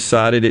has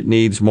decided it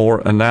needs more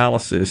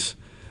analysis.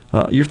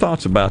 Your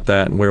thoughts about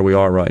that and where we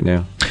are right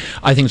now?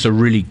 I think it's a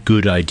really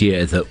good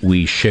idea that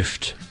we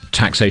shift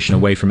taxation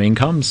away from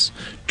incomes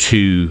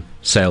to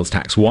sales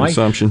tax. Why?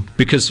 Consumption.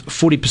 Because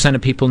 40%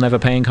 of people never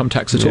pay income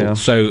tax at all.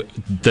 So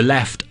the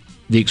left,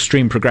 the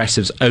extreme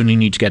progressives, only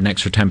need to get an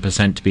extra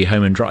 10% to be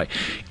home and dry.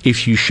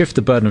 If you shift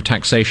the burden of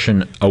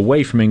taxation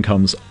away from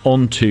incomes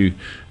onto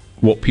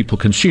what people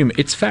consume,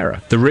 it's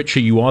fairer. The richer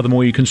you are, the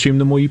more you consume,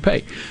 the more you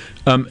pay.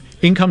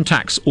 Income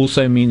tax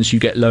also means you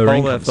get lower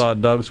incomes. Hold that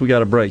thought, Douglas. We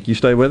got a break. You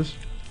stay with us?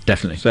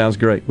 Definitely. Sounds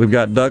great. We've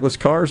got Douglas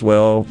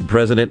Carswell,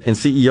 President and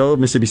CEO of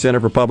Mississippi Center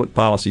for Public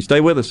Policy.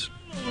 Stay with us.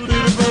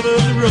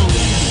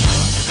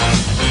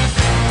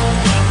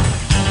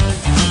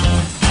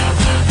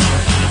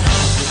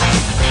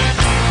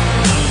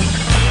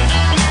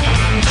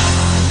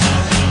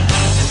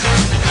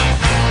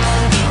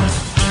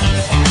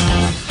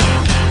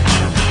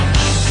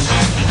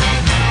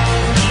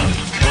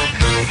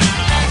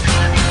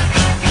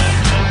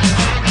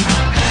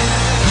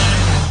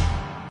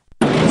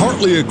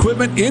 Hartley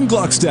Equipment in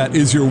Gluckstadt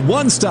is your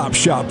one-stop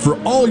shop for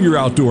all your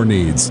outdoor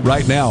needs.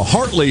 Right now,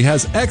 Hartley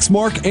has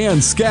Exmark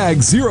and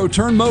Skag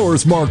zero-turn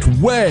mowers marked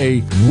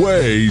way,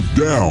 way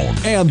down.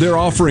 And they're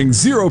offering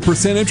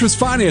 0% interest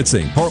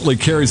financing. Hartley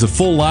carries a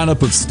full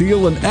lineup of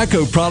Steel and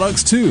Echo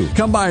products, too.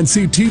 Come by and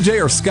see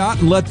TJ or Scott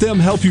and let them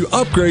help you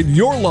upgrade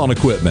your lawn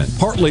equipment.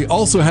 Hartley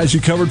also has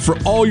you covered for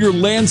all your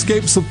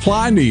landscape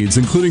supply needs,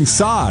 including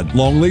sod,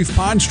 longleaf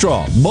pine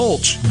straw,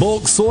 mulch,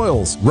 bulk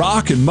soils,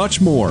 rock, and much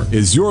more.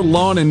 Is your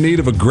lawn in need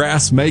of a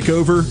grass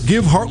makeover?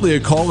 Give Hartley a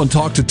call and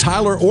talk to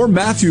Tyler or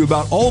Matthew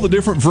about all the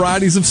different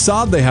varieties of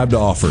sod they have to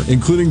offer,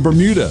 including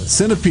Bermuda,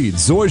 Centipede,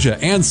 Zoysia,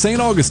 and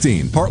St.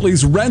 Augustine.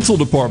 Hartley's rental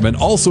department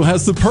also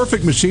has the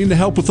perfect machine to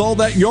help with all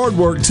that yard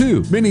work,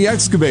 too. Mini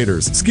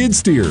excavators, skid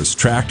steers,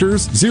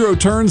 tractors, zero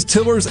turns,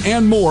 tillers,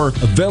 and more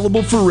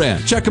available for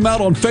rent. Check them out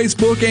on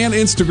Facebook and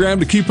Instagram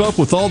to keep up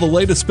with all the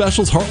latest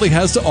specials Hartley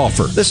has to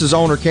offer. This is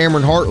owner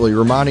Cameron Hartley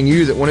reminding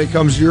you that when it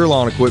comes to your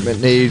lawn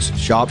equipment needs,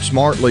 shop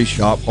smartly,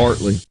 shop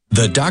Hartley.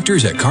 The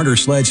doctors at Carter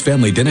Sledge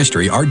Family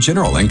Dentistry are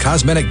general and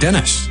cosmetic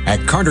dentists. At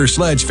Carter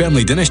Sledge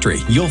Family Dentistry,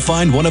 you'll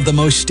find one of the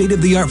most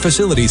state-of-the-art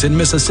facilities in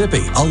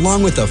Mississippi,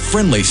 along with a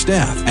friendly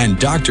staff and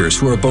doctors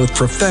who are both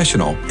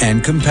professional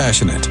and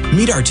compassionate.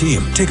 Meet our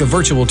team, take a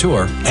virtual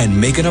tour, and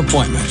make an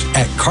appointment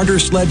at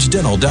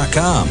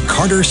CarterSledgeDental.com.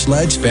 Carter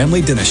Sledge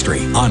Family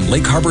Dentistry on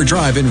Lake Harbor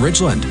Drive in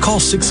Ridgeland. Call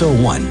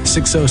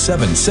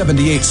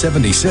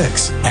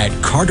 601-607-7876. At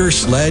Carter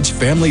Sledge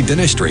Family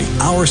Dentistry,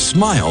 our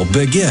smile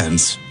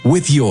begins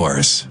with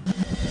yours.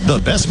 The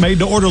best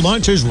made-to-order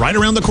lunch is right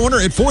around the corner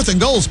at 4th and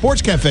Gold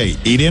Sports Cafe.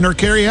 Eat in or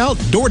carry out,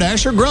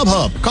 DoorDash or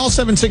Grubhub. Call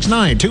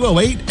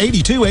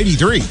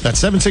 769-208-8283. That's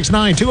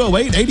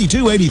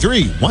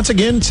 769-208-8283. Once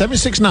again,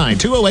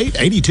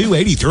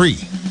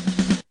 769-208-8283.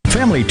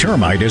 Family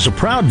Termite is a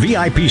proud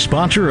VIP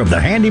sponsor of the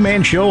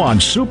Handyman Show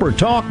on Super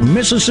Talk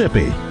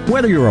Mississippi.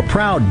 Whether you're a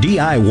proud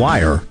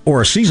DIYer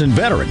or a seasoned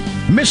veteran,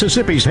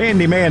 Mississippi's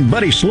handyman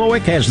Buddy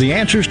Slowick has the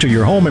answers to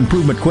your home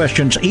improvement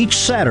questions each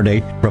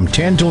Saturday from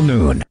 10 till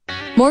noon.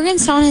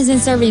 Morganstone has been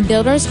serving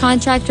builders,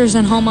 contractors,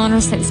 and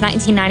homeowners since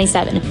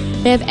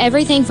 1997. They have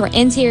everything for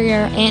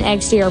interior and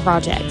exterior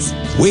projects.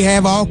 We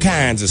have all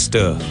kinds of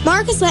stuff.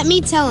 Marcus, let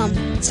me tell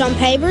them. Stone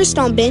pavers,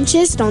 stone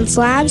benches, stone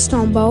slabs,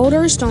 stone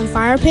boulders, stone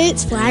fire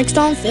pits,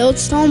 flagstone,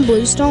 fieldstone,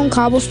 bluestone,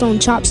 cobblestone,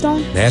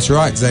 chopstone. That's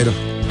right, Zeta.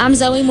 I'm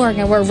Zoe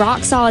Morgan. We're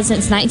rock solid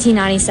since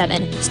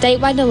 1997.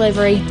 Statewide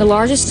delivery, the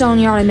largest stone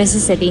yard in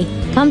Mississippi.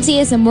 Come see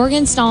us at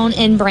Morganstone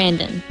in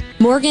Brandon.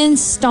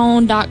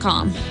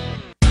 Morganstone.com.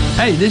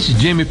 Hey, this is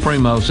Jimmy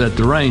Primos at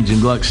the Range in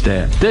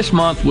Gluckstadt. This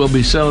month we'll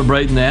be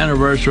celebrating the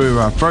anniversary of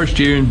our first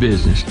year in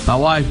business. My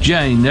wife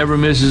Jane never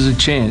misses a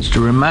chance to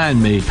remind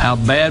me how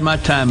bad my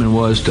timing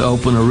was to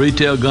open a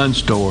retail gun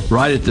store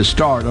right at the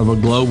start of a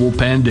global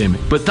pandemic.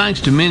 But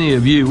thanks to many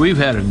of you, we've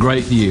had a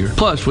great year.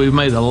 Plus, we've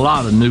made a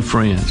lot of new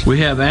friends.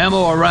 We have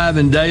ammo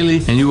arriving daily,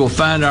 and you will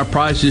find our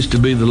prices to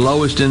be the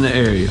lowest in the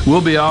area.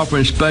 We'll be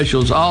offering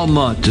specials all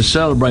month to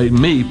celebrate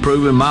me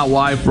proving my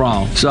wife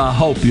wrong. So I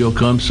hope you'll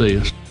come see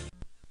us.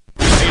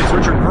 Hey, it's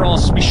Richard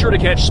Cross. Be sure to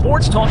catch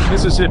Sports Talk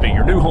Mississippi,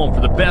 your new home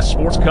for the best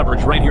sports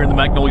coverage right here in the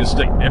Magnolia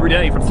State. Every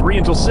day from 3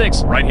 until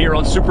 6, right here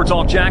on Super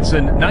Talk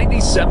Jackson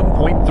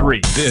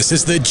 97.3. This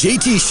is the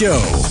JT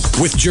Show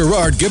with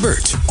Gerard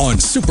Gibbert on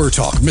Super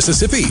Talk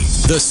Mississippi,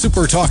 the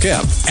Super Talk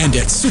app, and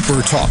at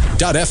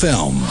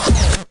supertalk.fm.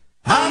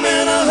 I'm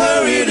in a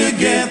hurry to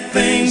get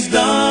things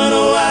done.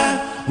 Oh,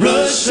 I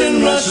rush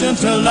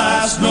until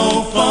life's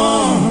no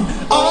fun.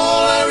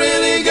 All I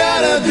really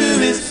gotta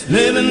do is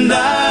live and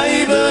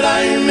die, but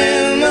I'm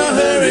in a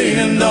hurry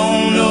and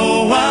don't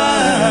know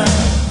why.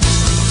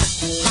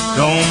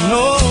 Don't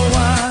know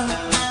why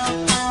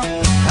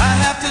I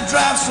have to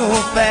drive so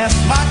fast.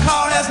 My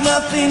car has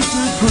nothing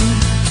to prove.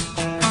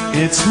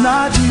 It's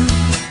not you,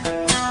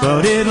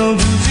 but it'll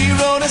do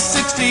 0 to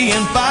 60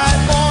 in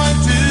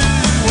 5.2.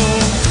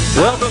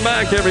 Welcome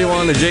back,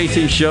 everyone, to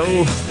JT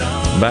Show.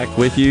 Back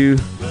with you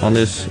on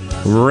this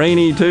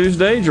rainy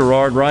Tuesday.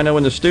 Gerard Rhino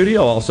in the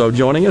studio. Also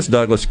joining us,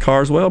 Douglas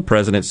Carswell,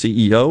 President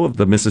CEO of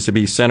the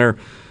Mississippi Center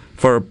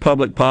for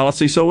Public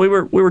Policy. So we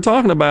were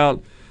talking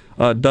about,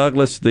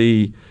 Douglas,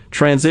 the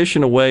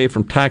transition away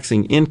from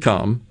taxing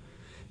income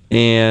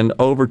and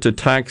over to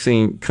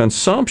taxing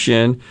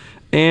consumption.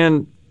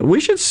 And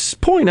we should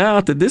point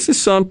out that this is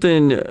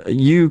something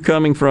you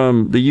coming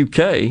from the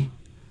UK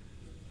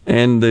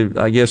and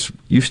I guess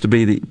used to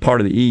be the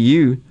part of the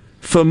EU,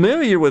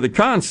 familiar with the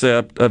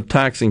concept of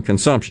taxing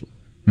consumption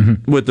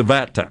with the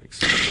VAT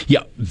tax.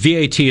 Yeah,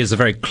 VAT is a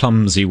very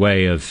clumsy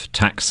way of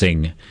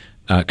taxing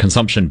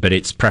consumption, but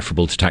it's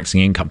preferable to taxing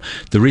income.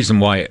 The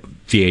reason why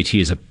VAT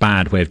is a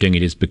bad way of doing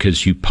it is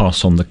because you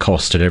pass on the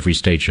cost at every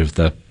stage of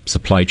the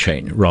supply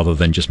chain rather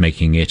than just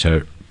making it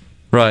a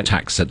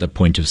tax at the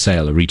point of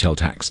sale, a retail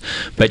tax.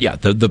 But yeah,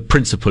 the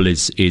principle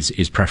is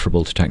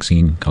preferable to taxing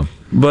income.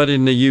 But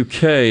in the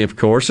UK, of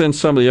course, and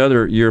some of the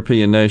other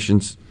European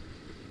nations,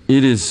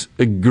 it is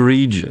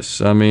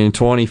egregious. I mean,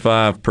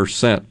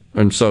 25%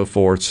 and so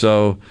forth.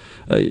 So,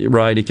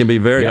 it can be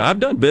very. Yeah. I've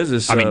done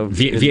business. I mean,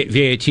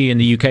 VAT in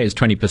the UK is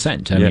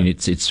 20%. I mean,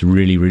 it's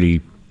really,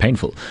 really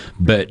painful.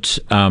 But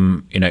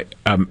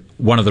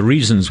one of the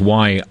reasons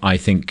why I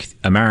think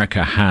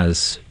America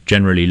has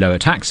generally lower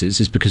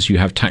taxes is because you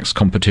have tax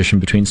competition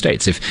between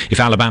states. If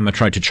Alabama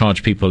tried to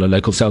charge people a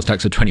local sales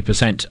tax of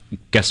 20%,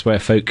 guess where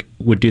folk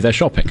would do their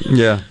shopping?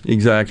 Yeah,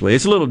 exactly.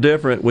 It's a little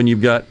different when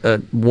you've got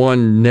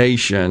one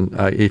nation,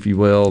 if you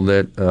will,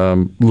 that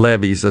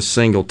levies a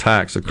single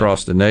tax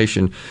across the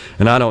nation.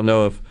 And I don't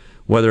know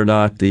whether or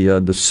not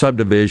the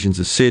subdivisions,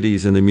 the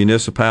cities, and the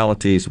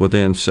municipalities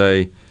within,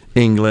 say,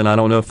 England, I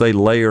don't know if they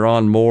layer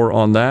on more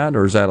on that,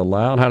 or is that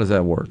allowed? How does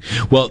that work?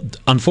 Well,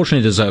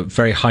 unfortunately, there's a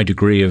very high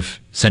degree of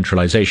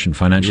centralization,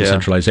 financial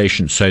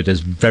centralization, so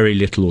there's very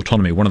little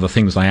autonomy. One of the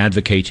things I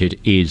advocated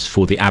is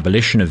for the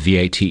abolition of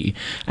VAT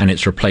and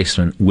its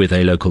replacement with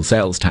a local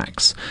sales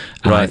tax.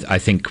 And I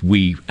think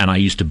I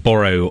used to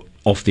borrow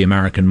off the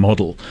American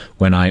model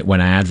when I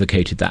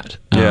advocated that.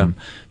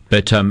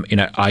 But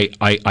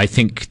I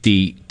think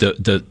the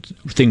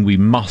thing we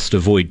must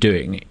avoid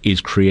doing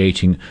is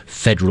creating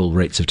federal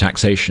rates of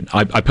taxation.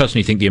 I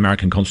personally think the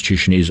American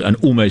Constitution is an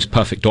almost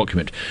perfect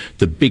document.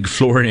 The big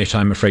flaw in it,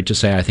 I'm afraid to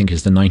say, I think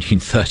is the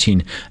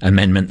 1913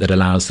 amendment that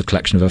allows the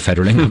collection of a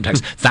federal income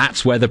tax.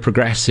 That's where the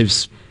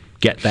progressives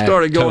get their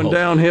started going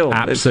downhill.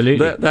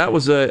 Absolutely.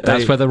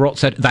 That's where the rot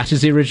said that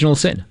is the original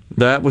sin.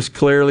 That was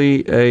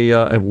clearly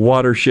a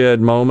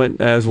watershed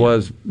moment, as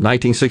was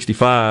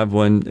 1965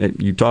 when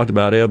you talked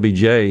about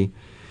LBJ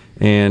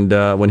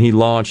and when he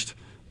launched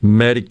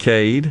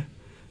Medicaid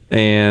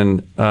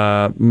and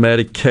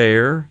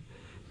Medicare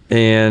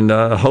and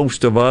a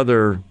host of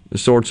other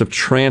sorts of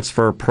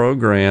transfer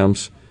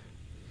programs.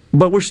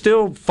 But we're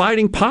still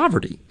fighting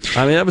poverty.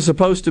 I mean, that was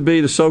supposed to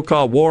be the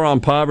so-called war on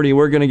poverty.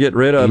 We're going to get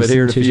rid of it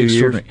here in a few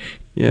years.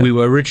 Yeah. We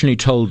were originally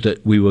told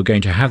that we were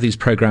going to have these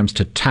programs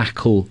to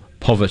tackle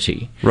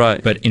poverty.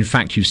 Right. But in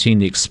fact, you've seen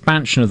the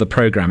expansion of the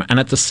program. And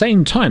at the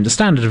same time, the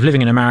standard of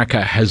living in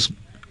America has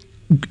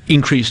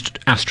increased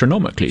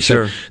astronomically.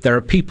 So there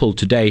are people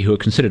today who are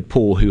considered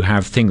poor who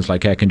have things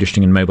like air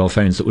conditioning and mobile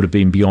phones that would have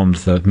been beyond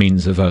the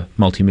means of a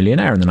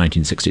multimillionaire in the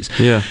 1960s.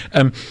 Yeah.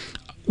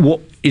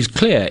 What is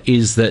clear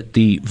is that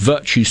the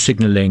virtue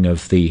signalling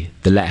of the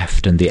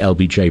left and the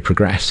LBJ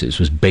progressives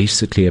was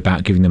basically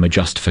about giving them a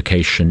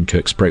justification to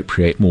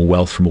expropriate more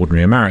wealth from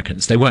ordinary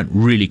Americans. They weren't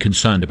really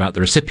concerned about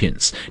the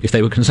recipients. If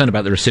they were concerned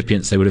about the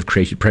recipients, they would have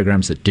created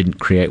programs that didn't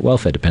create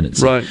welfare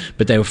dependency. Right.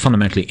 But they were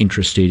fundamentally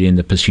interested in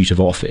the pursuit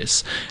of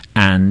office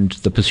and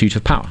the pursuit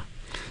of power.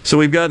 So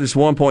we've got this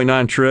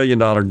 $1.9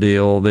 trillion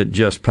deal that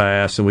just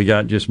passed, and we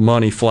got just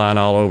money flying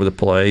all over the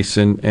place,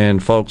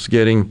 and folks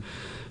getting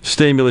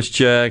stimulus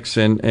checks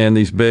and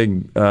these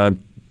big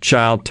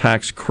child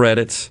tax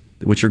credits,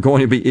 which are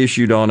going to be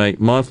issued on a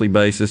monthly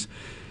basis.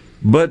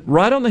 But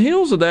right on the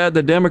heels of that,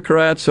 the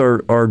Democrats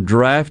are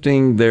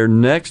drafting their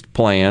next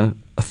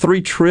plan, a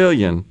 $3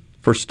 trillion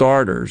for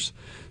starters,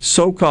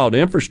 so-called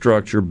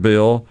infrastructure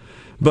bill.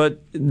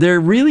 But they're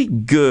really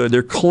good.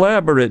 They're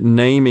clever at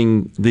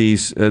naming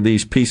these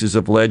pieces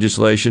of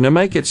legislation and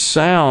make it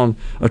sound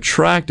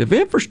attractive.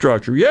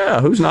 Infrastructure,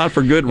 yeah, who's not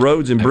for good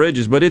roads and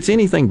bridges? But it's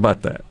anything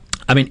but that.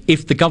 I mean,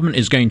 if the government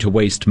is going to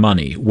waste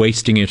money,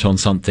 wasting it on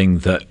something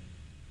that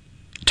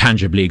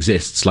tangibly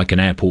exists, like an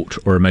airport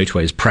or a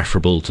motorway, is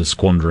preferable to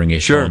squandering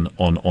it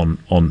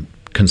on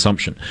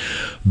consumption.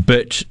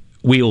 But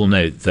we all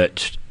know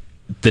that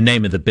the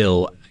name of the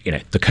bill,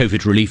 the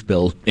COVID relief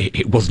bill,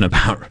 it wasn't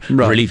about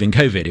relieving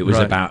COVID. It was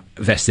about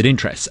vested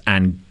interests.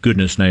 And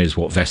goodness knows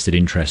what vested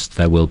interest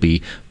there will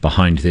be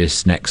behind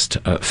this next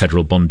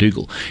federal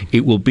bonddoogle.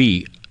 It will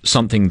be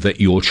something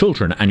that your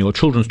children and your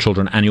children's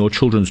children and your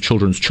children's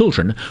children's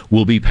children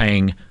will be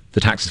paying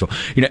the taxes for.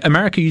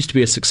 America used to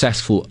be a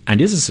successful and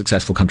is a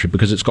successful country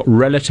because it's got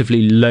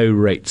relatively low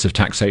rates of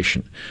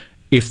taxation.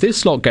 If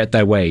this lot get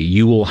their way,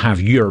 you will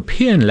have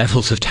European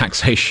levels of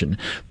taxation,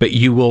 but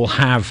you will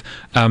have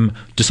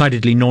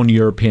decidedly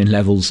non-European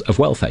levels of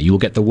welfare. You will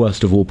get the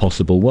worst of all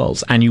possible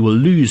worlds, and you will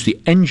lose the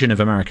engine of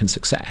American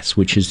success,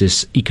 which is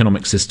this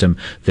economic system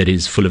that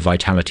is full of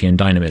vitality and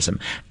dynamism.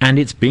 And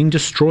it's being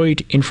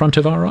destroyed in front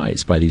of our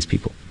eyes by these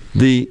people.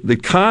 The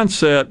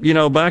concept,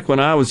 back when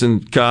I was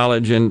in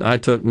college and I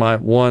took my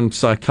one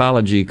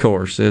psychology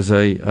course as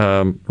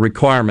a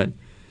requirement,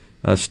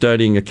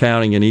 studying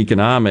accounting and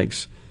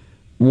economics,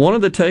 one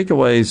of the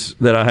takeaways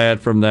that I had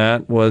from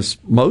that was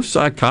most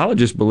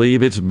psychologists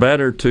believe it's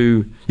better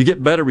you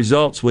get better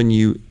results when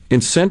you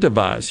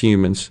incentivize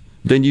humans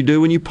than you do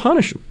when you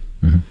punish them.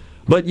 Mm-hmm.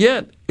 But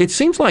yet, it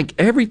seems like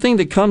everything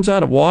that comes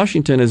out of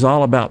Washington is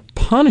all about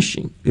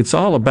punishing. It's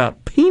all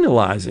about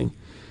penalizing.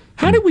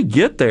 How did we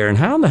get there, and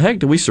how in the heck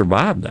do we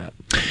survive that?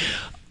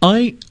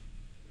 I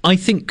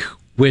think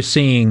we're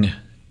seeing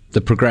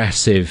the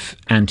progressive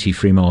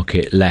anti-free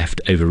market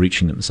left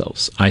overreaching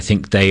themselves. I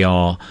think they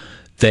are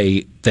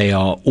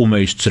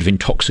almost sort of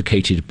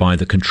intoxicated by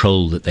the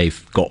control that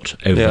they've got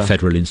over the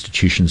federal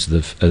institutions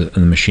and the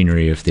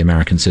machinery of the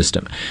American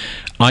system.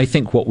 I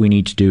think what we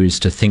need to do is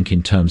to think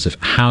in terms of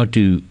how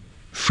do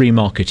free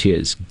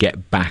marketeers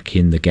get back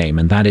in the game,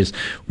 and that is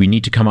we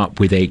need to come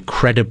up with a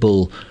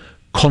credible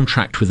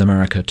contract with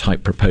America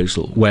type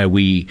proposal where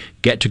we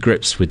get to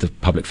grips with the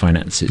public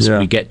finances,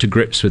 we get to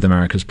grips with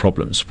America's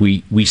problems,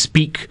 we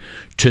speak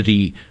to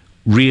the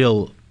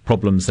real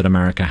problems that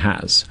America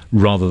has,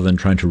 rather than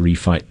trying to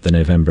refight the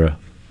November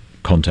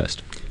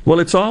contest. Well,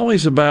 it's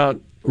always about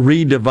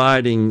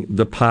redividing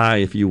the pie,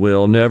 if you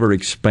will, never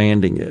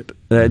expanding it.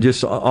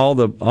 Just all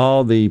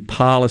the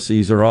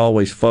policies are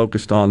always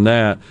focused on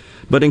that.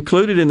 But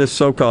included in this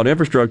so-called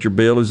infrastructure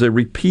bill is a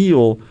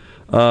repeal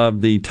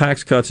of the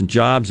Tax Cuts and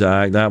Jobs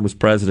Act. That was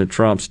President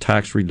Trump's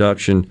tax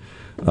reduction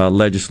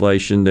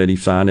legislation that he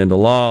signed into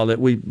law that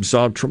we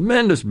saw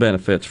tremendous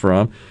benefits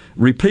from.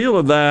 Repeal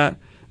of that,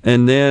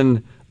 and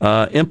then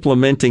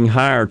implementing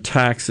higher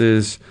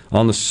taxes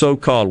on the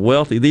so-called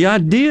wealthy. The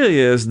idea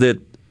is that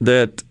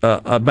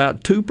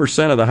about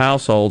 2% of the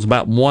households,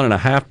 about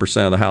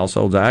 1.5% of the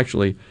households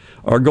actually,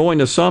 are going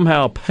to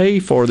somehow pay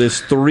for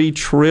this $3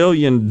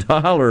 trillion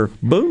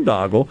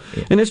boondoggle,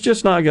 and it's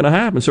just not going to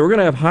happen. So we're going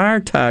to have higher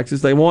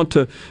taxes. They want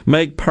to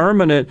make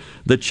permanent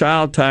the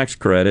child tax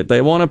credit.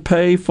 They want to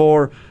pay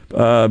for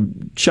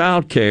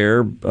child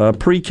care,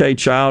 pre-K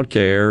child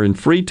care, and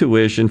free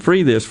tuition,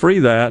 free this, free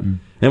that.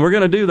 And we're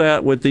going to do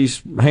that with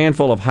these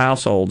handful of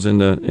households in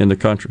the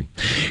country.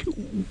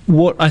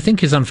 What I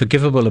think is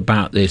unforgivable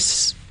about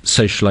this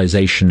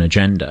socialization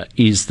agenda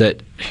is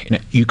that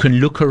you can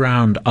look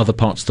around other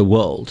parts of the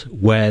world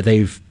where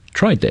they've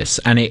tried this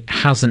and it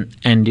hasn't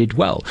ended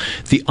well.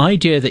 The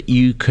idea that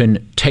you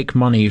can take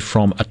money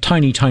from a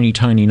tiny, tiny,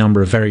 tiny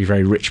number of very,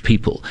 very rich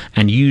people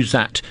and use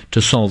that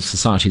to solve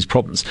society's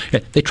problems.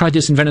 They tried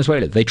this in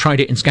Venezuela. They tried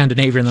it in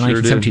Scandinavia in the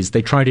 1970s.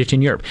 They tried it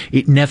in Europe.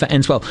 It never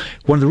ends well.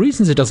 One of the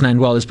reasons it doesn't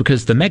end well is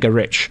because the mega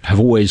rich have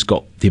always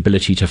got the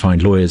ability to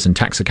find lawyers and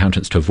tax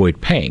accountants to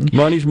avoid paying.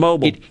 Money's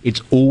mobile.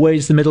 It's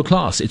always the middle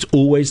class. It's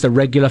always the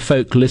regular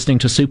folk listening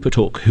to Super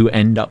Talk who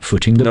end up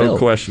footing the bill. No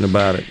question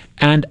about it.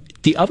 And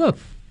the other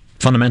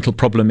fundamental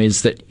problem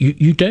is that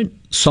you don't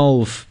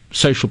solve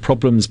social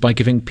problems by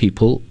giving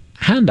people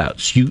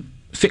handouts. You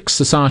fix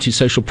society's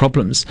social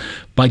problems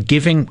by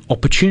giving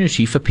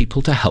opportunity for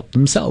people to help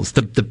themselves.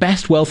 The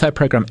best welfare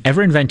program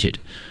ever invented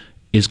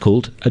is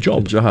called a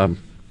job.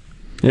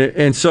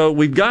 And so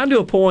we've gotten to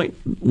a point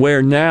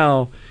where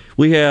now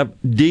we have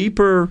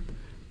deeper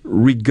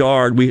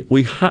regard.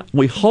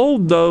 We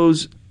hold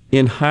those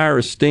in higher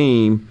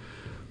esteem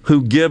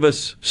who give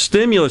us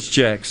stimulus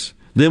checks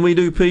than we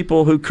do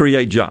people who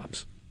create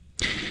jobs.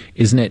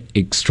 Isn't it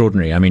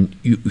extraordinary? I mean,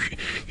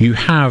 you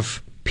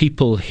have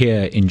people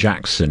here in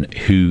Jackson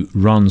who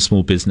run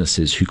small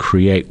businesses, who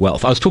create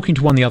wealth. I was talking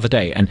to one the other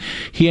day, and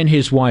he and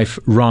his wife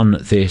run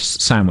this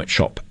sandwich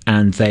shop,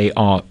 and they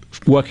are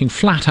working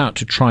flat out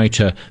to try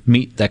to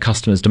meet their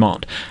customers'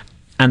 demand.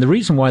 And the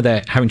reason why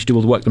they're having to do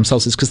all the work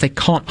themselves is because they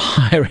can't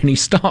hire any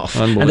staff.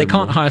 And they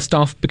can't hire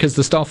staff because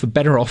the staff are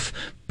better off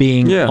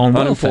being on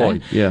welfare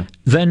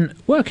than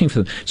working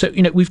for them. So,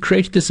 we've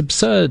created this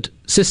absurd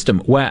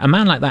system where a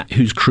man like that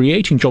who's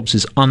creating jobs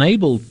is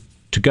unable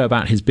to go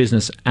about his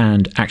business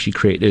and actually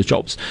create those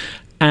jobs.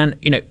 And,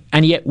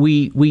 and yet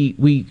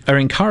we are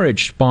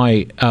encouraged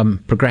by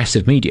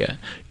progressive media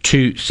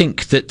to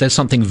think that there's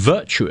something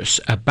virtuous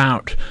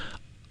about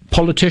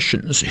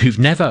politicians who've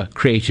never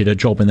created a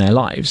job in their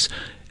lives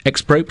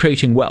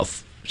expropriating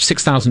wealth,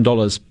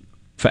 $6,000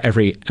 for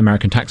every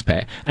American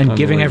taxpayer, and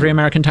giving every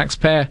American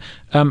taxpayer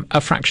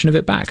a fraction of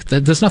it back.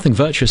 There's nothing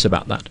virtuous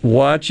about that.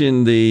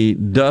 Watching the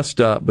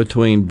dust-up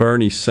between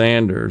Bernie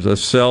Sanders, a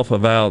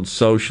self-avowed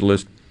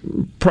socialist,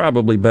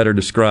 probably better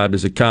described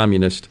as a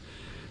communist,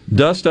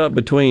 dust-up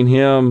between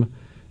him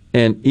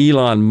and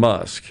Elon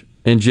Musk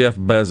and Jeff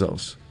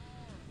Bezos.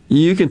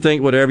 You can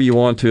think whatever you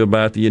want to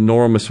about the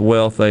enormous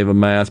wealth they've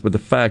amassed, but the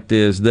fact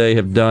is they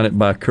have done it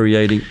by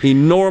creating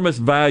enormous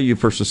value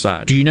for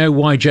society. Do you know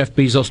why Jeff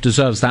Bezos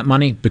deserves that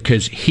money?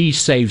 Because he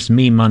saves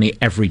me money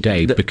every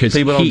day. Because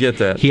people don't get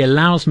that. He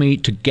allows me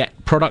to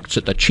get products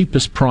at the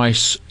cheapest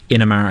price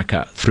in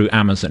America through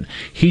Amazon.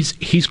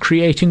 He's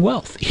creating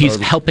wealth. He's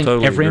helping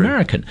every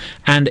American.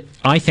 And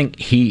I think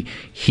he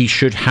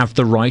should have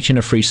the right in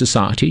a free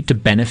society to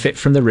benefit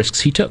from the risks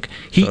he took.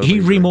 He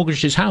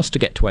remortgaged his house to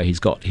get to where he's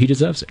got. He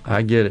deserves it.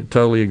 I get it.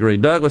 Totally agree.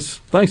 Douglas,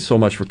 thanks so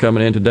much for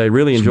coming in today.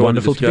 Really enjoyed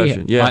the discussion. Wonderful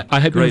to be here. Yeah, I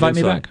hope you invite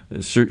me back.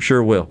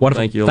 Sure will. Wonderful.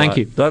 Thank you a Thank lot.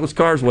 you. Douglas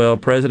Carswell,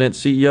 President,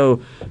 CEO,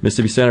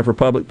 Mississippi Center for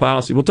Public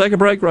Policy. We'll take a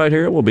break right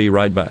here. We'll be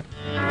right back.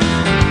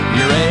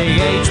 Your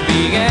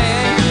AHBA.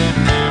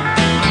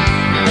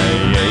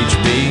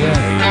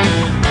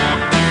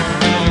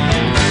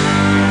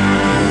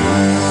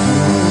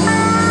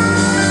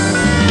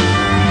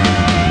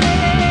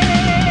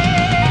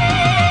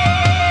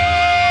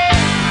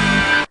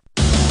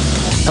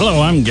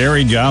 Hello, I'm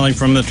Gary Jolly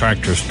from the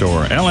Tractor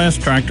Store. LS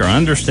Tractor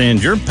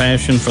understands your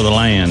passion for the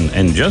land,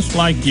 and just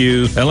like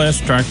you,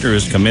 LS Tractor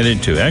is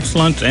committed to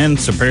excellence and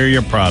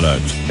superior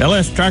products.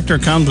 LS Tractor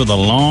comes with a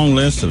long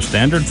list of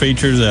standard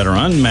features that are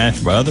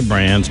unmatched by other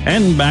brands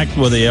and backed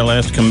with the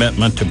LS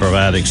commitment to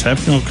provide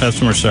exceptional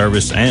customer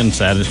service and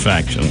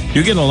satisfaction.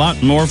 You get a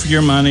lot more for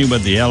your money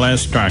with the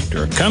LS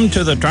Tractor. Come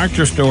to the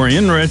Tractor Store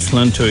in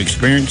Richland to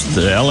experience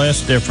the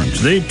LS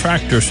difference. The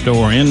Tractor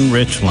Store in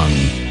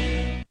Richland.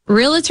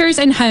 Realtors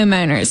and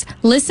homeowners,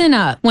 listen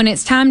up. When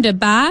it's time to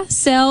buy,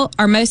 sell,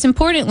 or most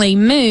importantly,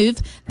 move,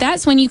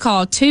 that's when you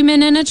call Two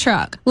Men in a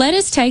Truck. Let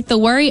us take the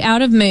worry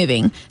out of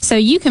moving so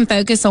you can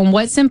focus on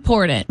what's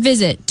important.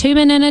 Visit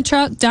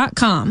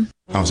twomeninatruck.com.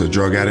 I was a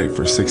drug addict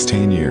for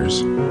 16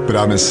 years, but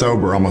I've been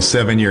sober almost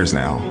 7 years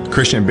now.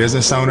 Christian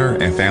business owner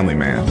and family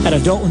man. At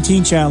Adult and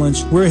Teen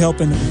Challenge, we're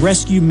helping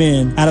rescue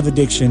men out of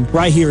addiction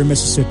right here in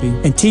Mississippi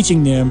and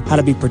teaching them how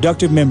to be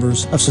productive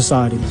members of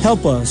society.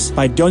 Help us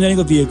by donating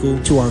a vehicle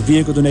to our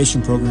vehicle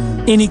donation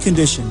program. Any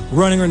condition,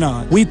 running or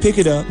not, we pick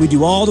it up, we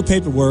do all the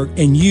paperwork,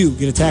 and you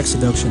get a tax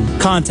deduction.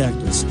 Contact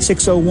us,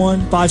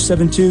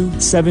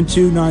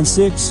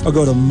 601-572-7296, or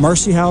go to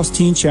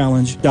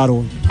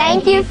mercyhouseteenchallenge.org.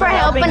 Thank you for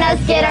helping us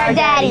get our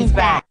daddies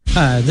back.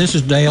 Hi, this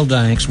is Dale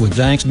Danks with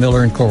Danks,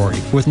 Miller & Corey.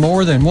 With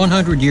more than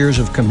 100 years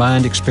of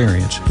combined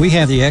experience, we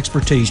have the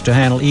expertise to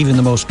handle even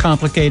the most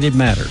complicated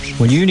matters.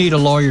 When you need a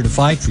lawyer to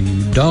fight for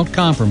you, don't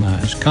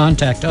compromise.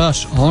 Contact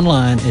us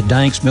online at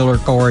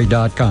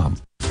danksmillercorey.com.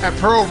 At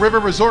Pearl River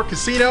Resort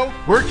Casino,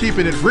 we're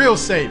keeping it real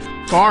safe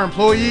for our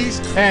employees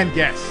and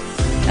guests.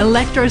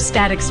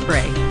 Electrostatic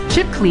spray,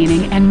 chip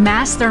cleaning, and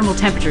mass thermal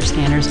temperature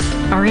scanners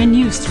are in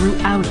use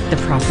throughout the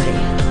property,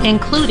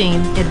 including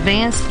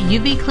advanced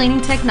UV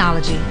cleaning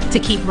technology to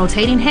keep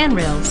rotating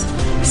handrails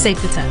safe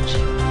to touch.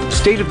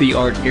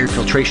 State-of-the-art air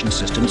filtration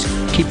systems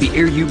keep the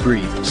air you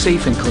breathe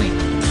safe and clean.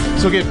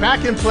 So get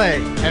back and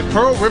play at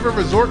Pearl River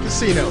Resort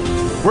Casino.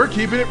 We're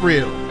keeping it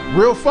real.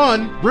 Real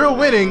fun, real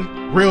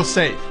winning, real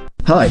safe.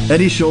 Hi,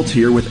 Eddie Schultz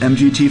here with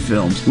MGT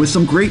Films with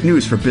some great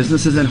news for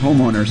businesses and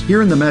homeowners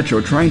here in the Metro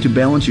trying to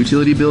balance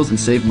utility bills and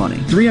save money.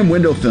 3M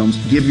Window Films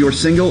give your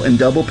single and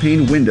double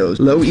pane windows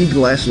low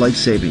E-glass-like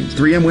savings.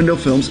 3M Window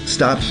Films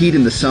stop heat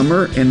in the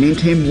summer and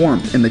maintain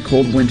warmth in the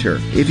cold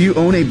winter. If you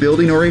own a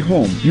building or a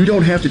home, you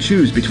don't have to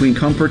choose between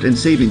comfort and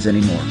savings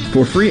anymore.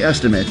 For free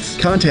estimates,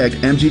 contact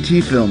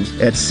MGT Films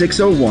at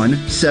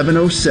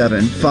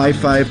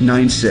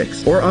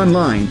 601-707-5596 or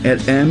online at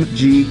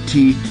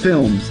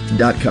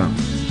mgtfilms.com.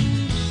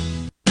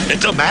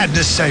 It's a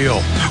madness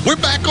sale. We're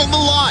back on the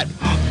lot.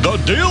 The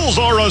deals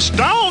are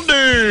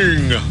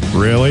astounding.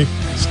 Really?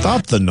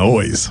 Stop the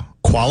noise.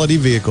 Quality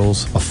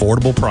vehicles,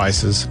 affordable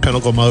prices,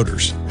 Pinnacle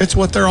Motors. It's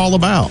what they're all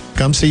about.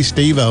 Come see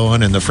Steve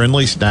Owen and the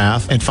friendly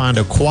staff and find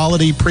a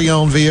quality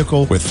pre-owned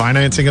vehicle with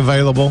financing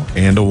available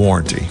and a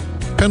warranty.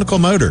 Pinnacle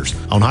Motors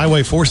on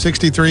Highway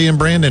 463 in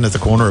Brandon at the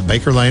corner of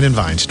Baker Lane and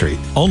Vine Street.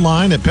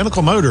 Online at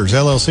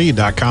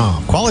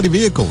PinnacleMotorsLLC.com. Quality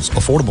vehicles,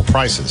 affordable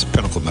prices,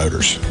 Pinnacle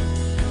Motors.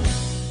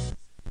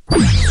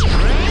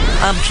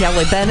 I'm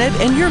Kelly Bennett,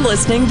 and you're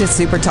listening to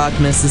Super Talk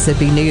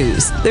Mississippi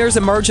News. There's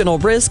a marginal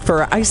risk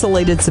for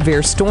isolated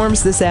severe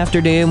storms this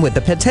afternoon with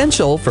the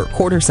potential for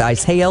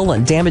quarter-size hail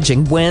and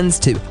damaging winds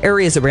to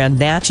areas around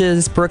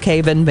Natchez,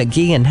 Brookhaven,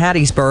 McGee, and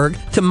Hattiesburg.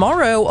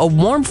 Tomorrow, a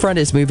warm front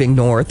is moving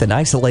north, and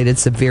isolated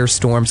severe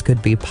storms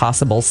could be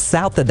possible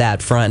south of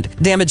that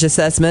front. Damage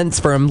assessments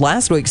from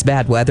last week's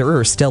bad weather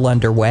are still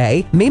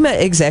underway.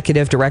 MEMA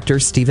Executive Director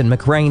Stephen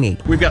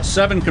McRaney. We've got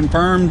 7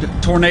 confirmed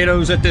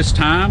tornadoes at this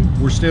time.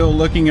 We're still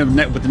looking at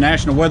with the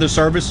National Weather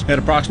Service at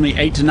approximately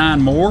 8 to 9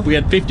 more. We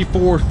had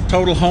 54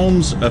 total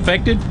homes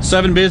affected,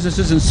 7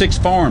 businesses and 6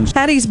 farms.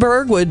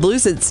 Hattiesburg would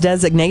lose its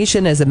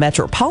designation as a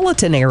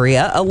metropolitan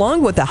area,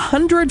 along with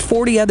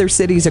 140 other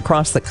cities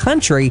across the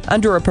country,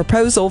 under a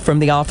proposal from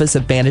the Office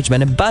of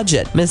Management and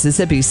Budget.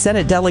 Mississippi's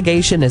Senate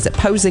delegation is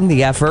opposing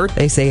the effort.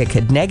 They say it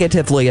could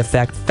negatively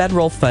affect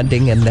federal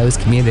funding in those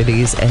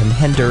communities and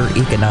hinder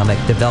economic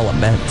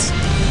development.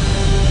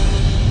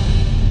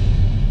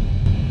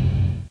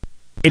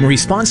 In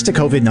response to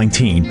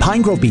COVID-19,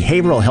 Pine Grove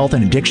Behavioral Health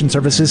and Addiction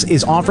Services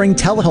is offering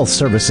telehealth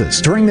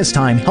services. During this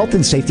time, health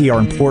and safety are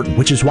important,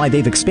 which is why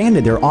they've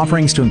expanded their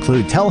offerings to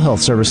include telehealth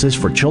services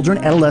for children,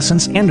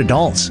 adolescents, and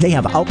adults. They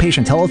have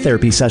outpatient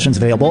teletherapy sessions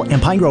available,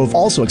 and Pine Grove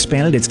also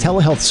expanded its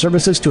telehealth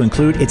services to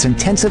include its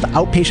intensive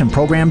outpatient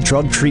program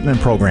drug treatment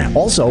program.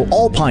 Also,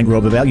 all Pine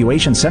Grove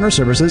Evaluation Center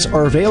services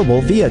are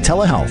available via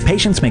telehealth.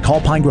 Patients may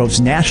call Pine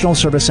Grove's National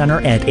Service Center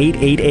at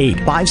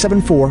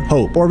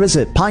 888-574-HOPE or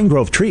visit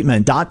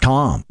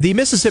pinegrovetreatment.com. The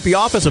Mississippi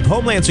Office of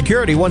Homeland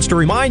Security wants to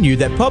remind you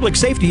that public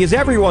safety is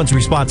everyone's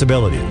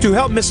responsibility. To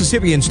help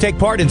Mississippians take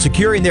part in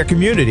securing their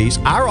communities,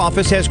 our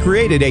office has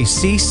created a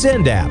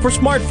CSend app for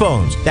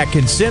smartphones that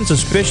can send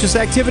suspicious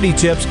activity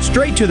tips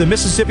straight to the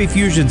Mississippi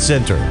Fusion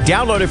Center.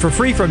 Download it for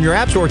free from your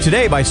app store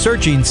today by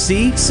searching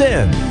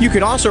CSend. You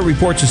can also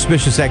report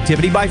suspicious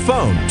activity by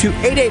phone to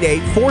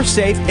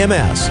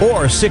 888-4SAFE-MS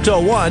or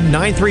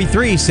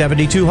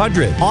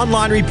 601-933-7200.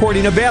 Online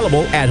reporting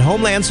available at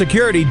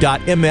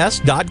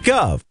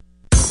homelandsecurity.ms.gov.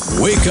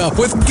 Wake up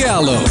with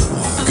Gallo.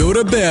 Go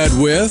to bed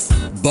with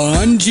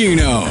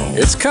Bongino.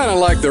 It's kind of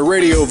like the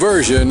radio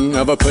version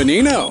of a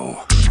panino.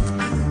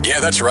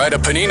 Yeah, that's right, a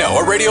panino,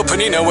 a radio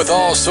panino with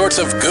all sorts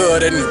of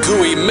good and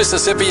gooey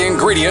Mississippi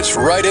ingredients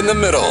right in the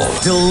middle.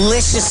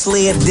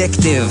 Deliciously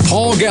addictive.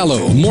 Paul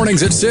Gallo,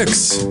 mornings at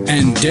 6,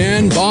 and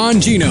Dan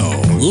Bongino,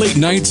 late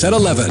nights at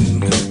 11.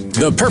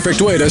 The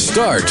perfect way to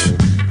start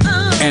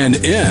and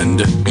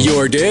end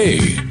your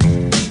day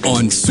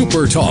on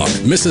Super Talk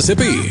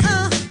Mississippi.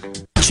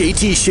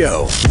 JT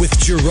Show with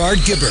Gerard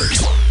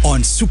Gibbert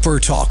on Super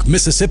Talk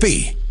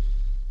Mississippi.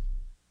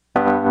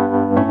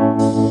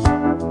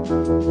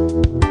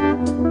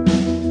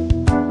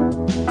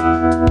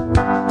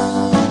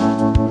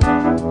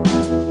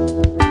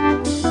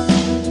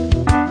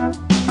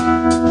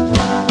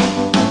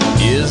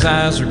 His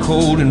eyes are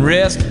cold and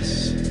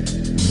restless,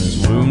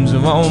 his wounds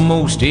have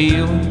almost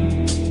healed.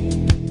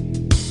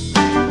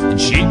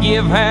 And she'd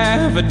give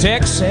half a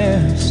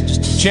Texas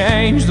just to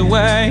change the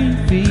way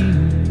he feels.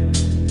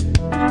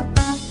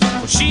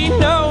 Well, she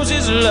knows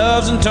his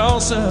love's in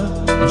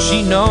Tulsa, and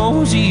she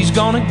knows he's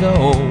gonna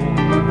go.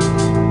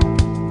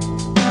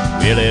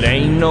 Well, it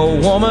ain't no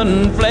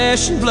woman,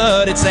 flesh and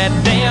blood, it's that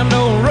damned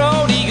old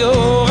rodeo.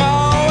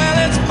 Oh,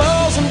 well, it's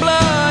bulls and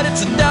blood,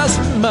 it's a dust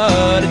and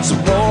mud, it's a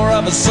roar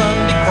of a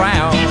Sunday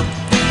crowd.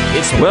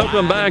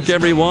 Welcome back,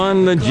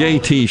 everyone. The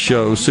JT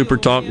Show, Super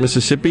Talk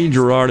Mississippi,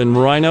 Gerard and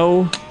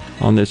Rhino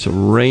on this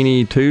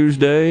rainy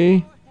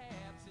Tuesday.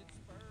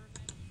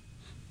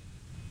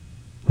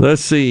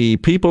 Let's see.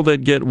 People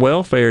that get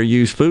welfare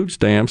use food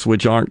stamps,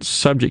 which aren't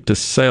subject to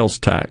sales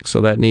tax.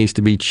 So that needs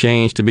to be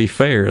changed to be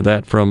fair.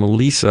 That from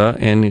Lisa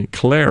and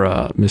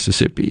Clara,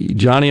 Mississippi.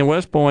 Johnny in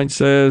West Point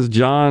says,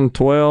 John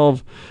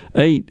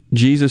 12:8,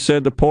 Jesus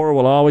said the poor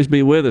will always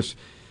be with us.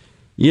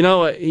 You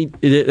know,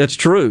 that's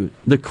true.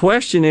 The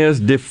question is,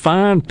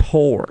 define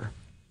poor.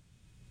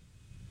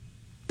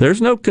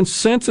 There's no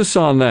consensus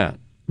on that.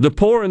 The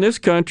poor in this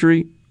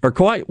country are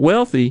quite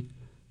wealthy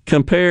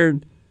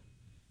compared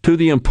to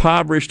the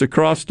impoverished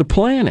across the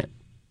planet.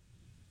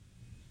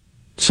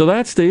 So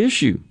that's the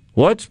issue.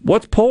 What's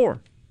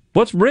poor?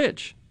 What's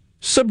rich?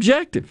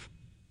 Subjective.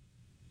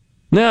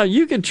 Now,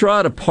 you can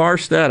try to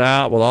parse that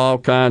out with all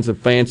kinds of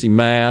fancy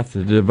math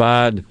to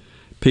divide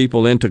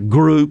people into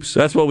groups.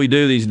 That's what we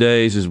do these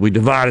days, is we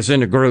divide us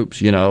into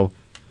groups, you know.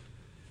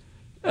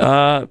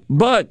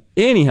 But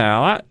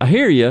anyhow, I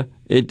hear you.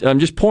 I'm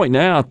just pointing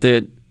out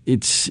that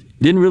it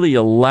didn't really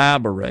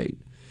elaborate.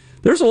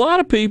 There's a lot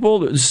of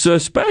people,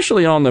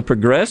 especially on the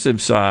progressive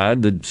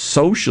side, the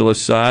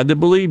socialist side, that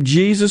believe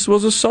Jesus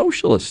was a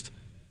socialist.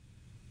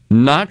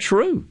 Not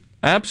true.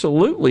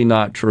 Absolutely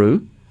not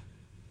true.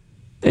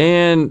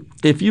 And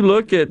if you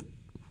look at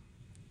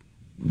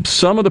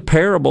some of the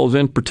parables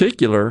in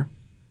particular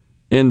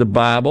in the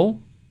Bible,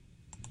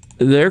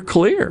 they're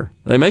clear.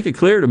 They make it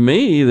clear to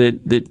me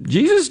that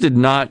Jesus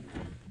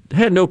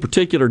had no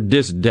particular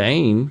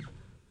disdain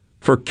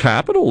for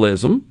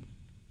capitalism.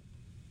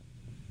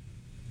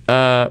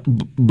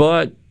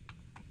 But,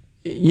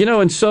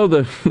 and so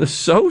the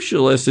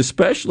socialists,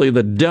 especially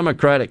the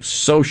Democratic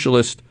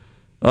Socialist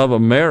of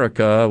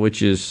America,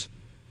 which is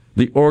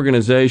the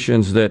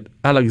organizations that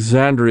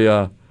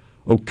Alexandria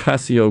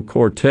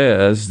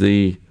Ocasio-Cortez,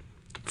 the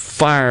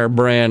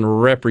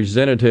firebrand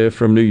representative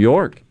from New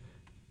York,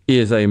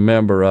 is a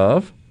member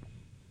of.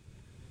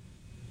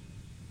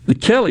 The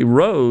Kelly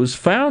Rose,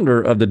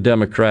 founder of the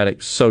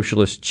Democratic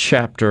Socialist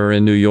chapter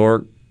in New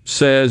York,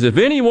 says if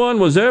anyone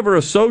was ever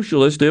a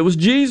socialist, it was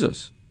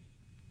Jesus.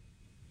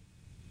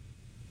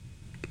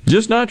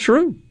 Just not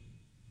true.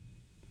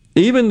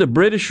 Even the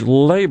British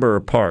Labour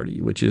Party,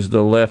 which is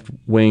the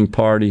left-wing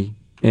party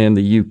in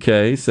the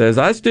UK, says,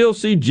 I still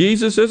see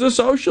Jesus as a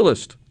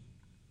socialist.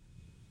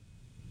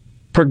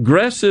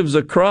 Progressives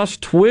across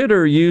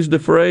Twitter use the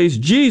phrase,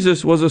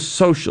 Jesus was a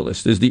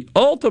socialist, as the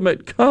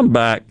ultimate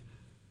comeback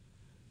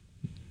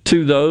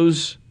to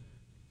those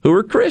who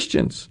are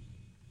Christians.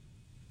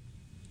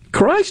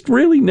 Christ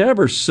really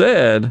never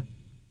said,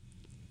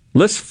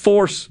 let's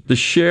force the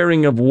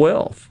sharing of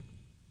wealth.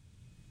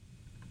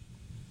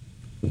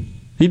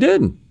 He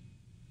didn't.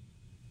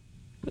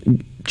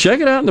 Check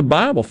it out in the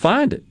Bible.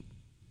 Find it.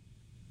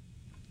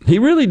 He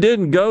really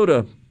didn't go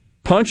to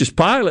Pontius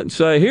Pilate and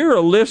say, here are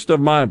a list of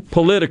my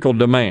political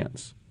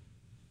demands.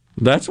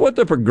 That's what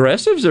the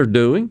progressives are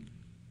doing.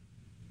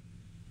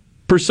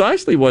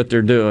 Precisely what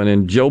they're doing.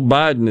 And Joe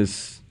Biden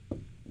is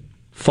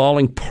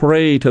falling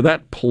prey to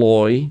that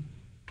ploy.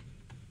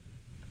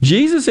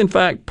 Jesus, in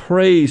fact,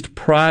 praised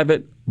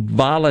private,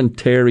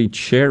 voluntary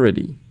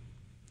charity.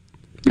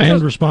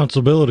 And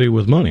responsibility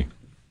with money.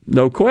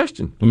 No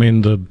question. I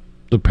mean,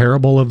 the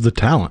parable of the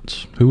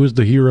talents. Who was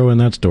the hero in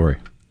that story?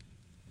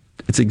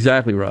 It's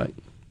exactly right.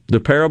 The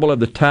parable of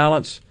the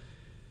talents.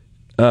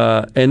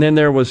 And then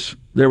there was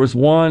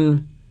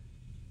one,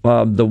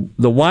 the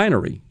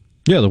winery.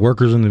 Yeah, the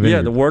workers in the vineyard.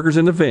 Yeah, the workers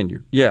in the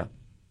vineyard. Yeah.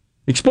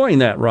 Explain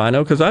that,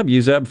 Rhino, because I've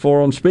used that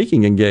before on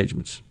speaking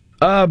engagements.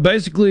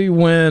 Basically,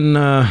 when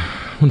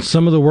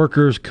some of the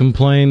workers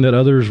complained that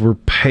others were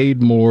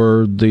paid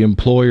more, the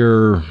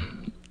employer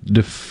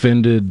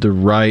defended the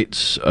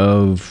rights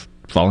of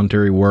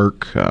voluntary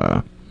work,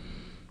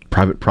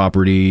 private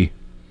property,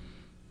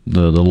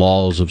 the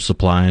laws of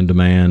supply and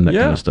demand, that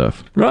kind of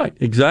stuff. Right,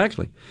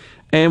 exactly.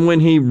 And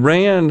when he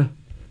ran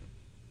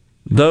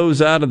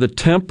those out of the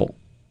temple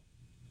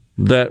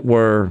that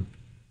were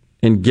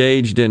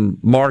engaged in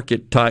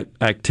market-type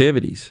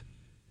activities,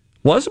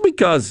 wasn't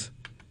because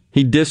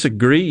he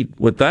disagreed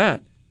with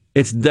that.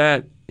 It's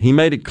that he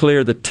made it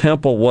clear the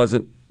temple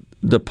wasn't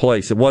the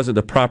place. It wasn't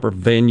the proper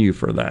venue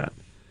for that.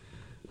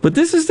 But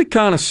this is the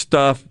kind of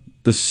stuff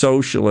the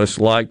socialists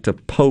like to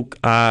poke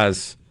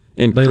eyes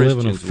in They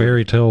Christians live in a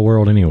fairy tale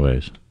world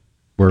anyways,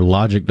 where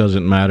logic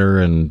doesn't matter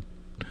and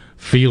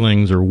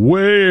feelings are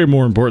way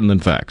more important than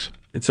facts.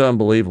 It's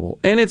unbelievable.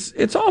 And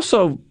it's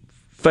also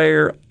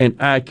fair and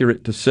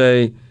accurate to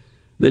say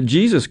that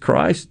Jesus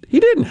Christ, he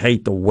didn't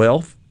hate the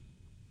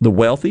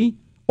wealthy,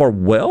 or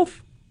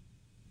wealth.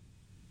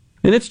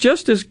 And it's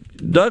just as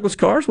Douglas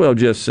Carswell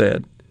just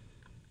said.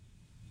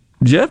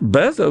 Jeff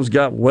Bezos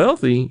got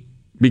wealthy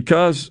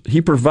because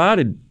he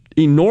provided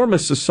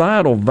enormous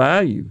societal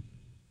value.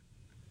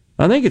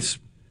 I think it's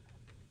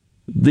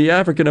the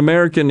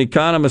African-American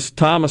economist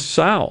Thomas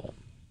Sowell.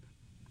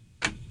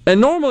 And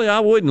normally I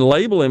wouldn't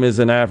label him as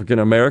an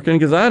African-American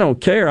because I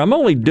don't care. I'm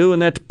only doing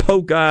that to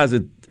poke eyes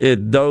at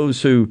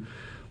those who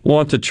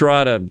want to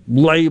try to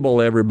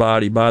label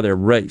everybody by their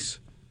race.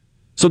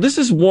 So this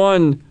is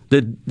one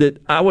that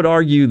I would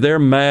argue they're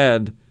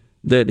mad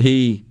that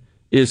he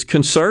is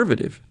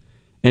conservative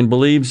and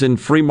believes in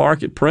free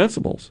market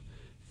principles.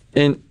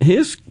 And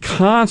his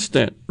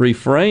constant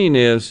refrain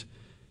is,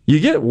 you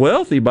get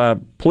wealthy by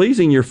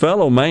pleasing your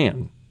fellow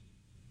man.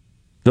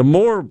 The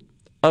more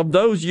of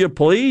those you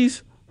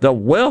please, the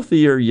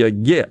wealthier you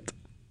get.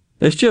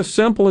 It's just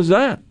simple as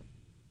that.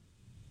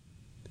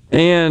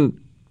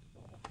 And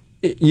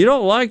you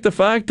don't like the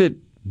fact that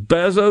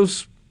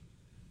Bezos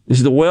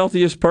is the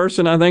wealthiest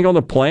person, I think, on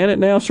the planet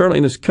now, certainly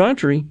in this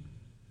country.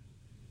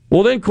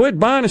 Well, then quit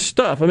buying his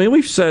stuff. I mean,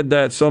 we've said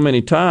that so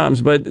many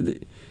times, but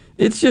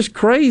it's just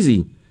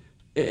crazy.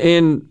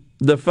 And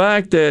the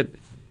fact that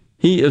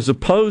he is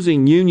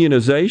opposing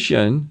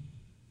unionization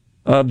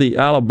of the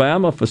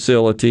Alabama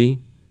facility,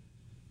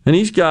 and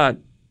he's got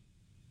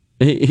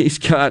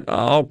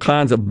all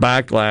kinds of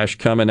backlash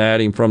coming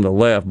at him from the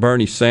left,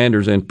 Bernie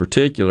Sanders in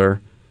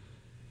particular.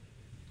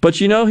 But,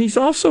 he's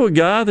also a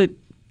guy that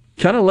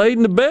kind of laid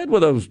in the bed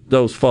with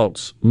those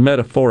folks,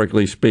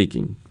 metaphorically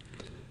speaking.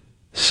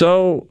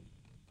 So,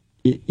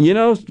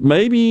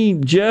 maybe,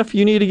 Jeff,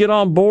 you need to get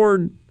on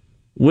board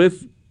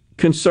with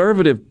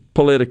conservative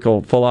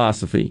political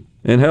philosophy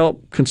and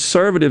help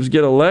conservatives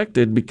get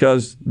elected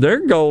because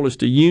their goal is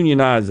to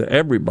unionize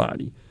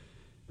everybody.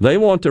 They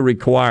want to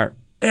require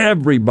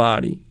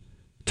everybody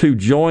to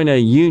join a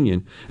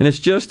union. And it's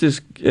just as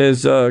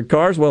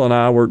Carswell and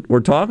I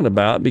were talking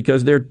about,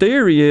 because their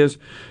theory is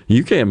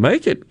you can't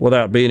make it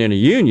without being in a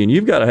union.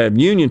 You've got to have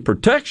union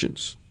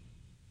protections.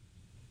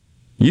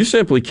 You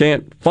simply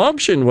can't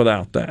function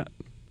without that.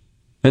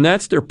 And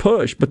that's their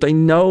push. But they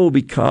know,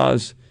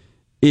 because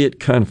it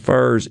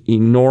confers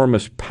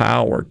enormous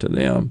power to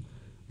them.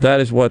 That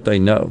is what they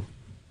know.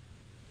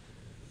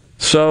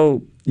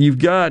 So you've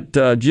got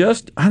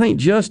just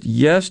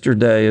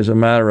yesterday, as a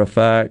matter of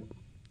fact,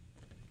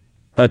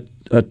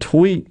 a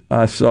tweet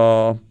I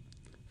saw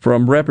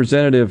from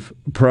Representative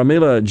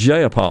Pramila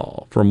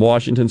Jayapal from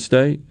Washington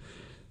State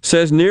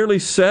says nearly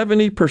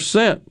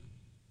 70%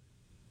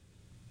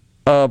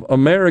 of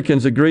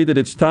Americans agree that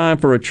it's time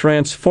for a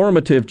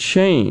transformative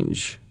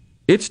change.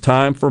 It's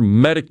time for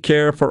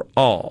Medicare for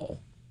all.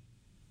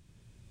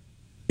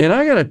 And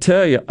I got to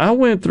tell you, I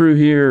went through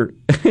here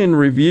and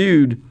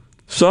reviewed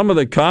some of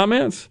the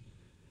comments.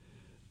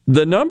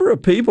 The number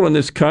of people in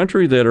this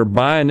country that are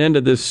buying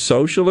into this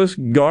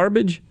socialist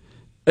garbage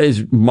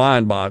is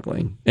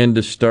mind-boggling and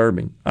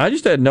disturbing. I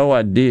just had no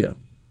idea.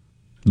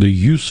 The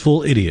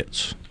useful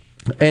idiots.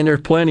 And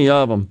there's plenty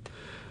of them.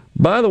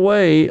 By the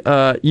way,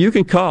 you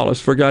can call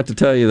us. Forgot to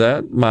tell you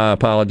that. My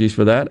apologies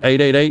for that.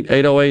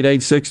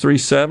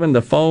 888-808-8637.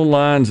 The phone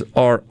lines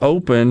are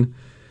open.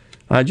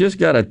 I just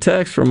got a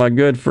text from my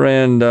good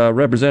friend,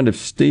 Representative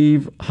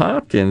Steve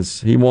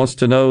Hopkins. He wants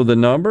to know the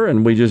number,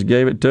 and we just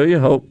gave it to you.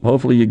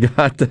 Hopefully you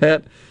got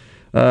that.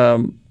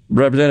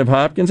 Representative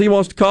Hopkins, he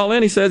wants to call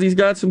in. He says he's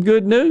got some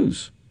good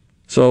news.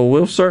 So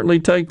we'll certainly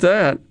take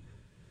that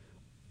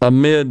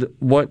amid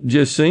what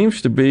just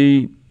seems to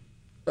be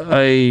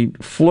a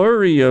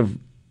flurry of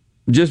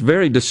just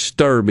very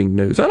disturbing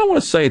news. I don't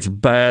want to say it's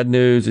bad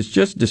news. It's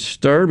just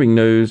disturbing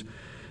news,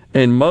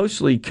 and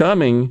mostly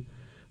coming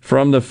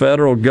from the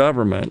federal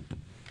government,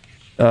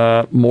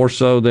 more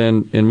so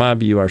than, in my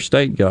view, our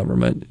state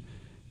government,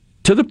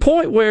 to the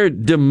point where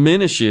it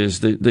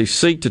diminishes, they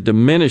seek to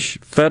diminish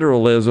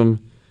federalism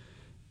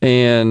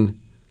and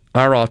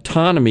our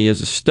autonomy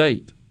as a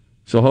state.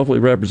 So hopefully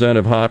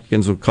Representative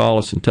Hopkins will call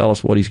us and tell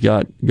us what he's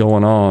got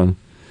going on.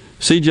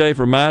 CJ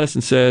from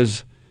Madison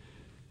says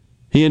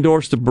he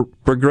endorsed the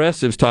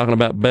progressives talking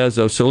about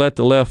Bezos, so let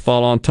the left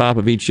fall on top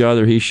of each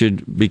other. He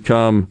should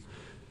become,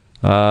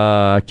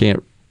 I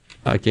can't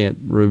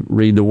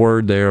read the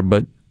word there,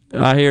 but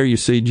I hear you,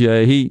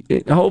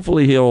 CJ.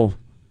 Hopefully he'll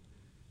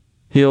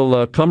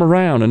come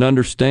around and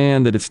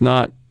understand that it's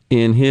not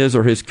in his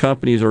or his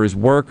company's or his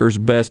workers'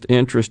 best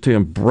interest to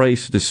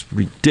embrace this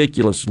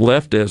ridiculous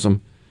leftism.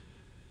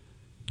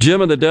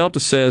 Jim of the Delta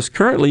says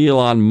currently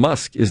Elon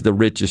Musk is the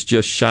richest,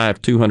 just shy of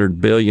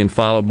 $200 billion,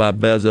 followed by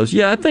Bezos.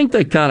 Yeah, I think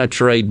they kind of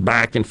trade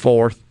back and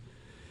forth.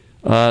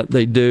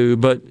 They do,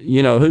 but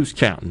who's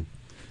counting?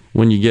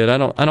 When you get, I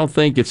don't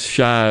think it's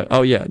shy.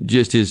 Oh yeah,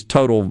 just his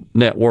total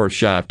net worth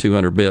shy of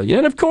 $200 billion,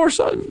 and of course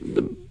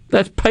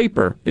that's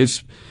paper.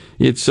 It's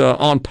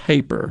on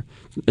paper.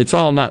 It's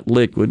all not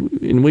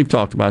liquid, and we've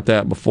talked about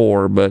that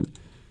before. But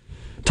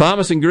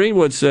Thomas in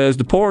Greenwood says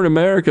the poor in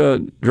America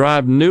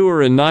drive newer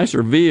and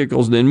nicer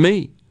vehicles than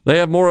me. They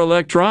have more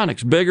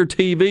electronics, bigger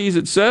TVs,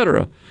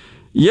 etc.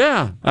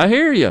 Yeah, I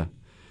hear you.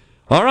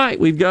 All right,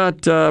 we've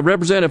got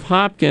Representative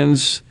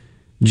Hopkins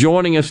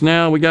joining us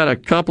now. We got a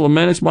couple of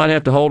minutes. Might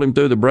have to hold him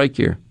through the break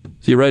here.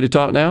 Is he ready to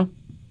talk now?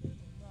 All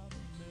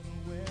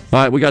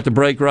right, we got the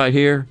break right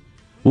here.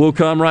 We'll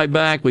come right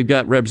back. We've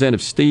got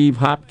Representative Steve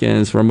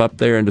Hopkins from up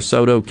there in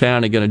DeSoto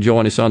County going to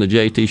join us on the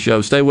JT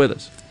Show. Stay with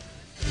us.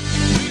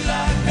 We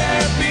like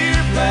our beer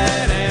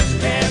fat as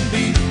can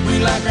be. We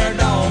like our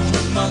dogs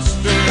with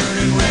mustard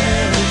and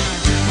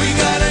relish. We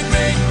got a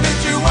great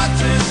picture, what's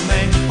his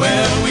name?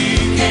 Well,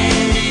 we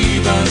can't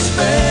even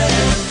spell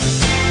it.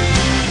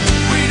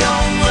 We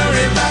don't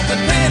worry about the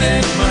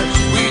penny much.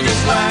 We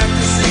just like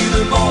to see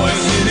the boys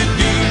in it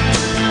deep.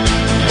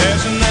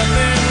 There's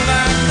nothing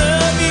like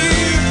the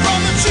view from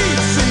the cheap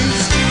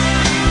seats.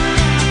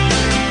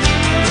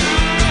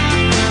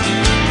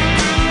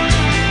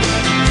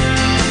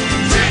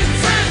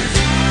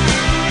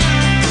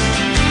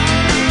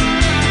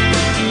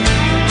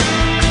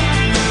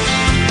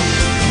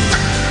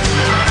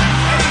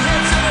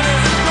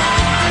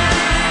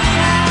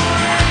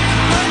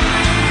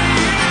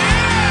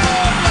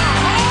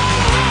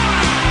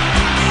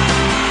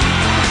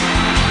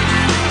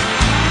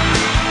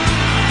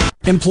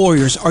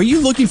 Employers, are you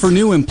looking for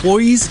new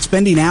employees,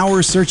 spending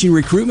hours searching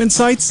recruitment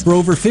sites? For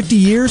over 50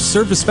 years,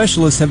 service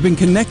specialists have been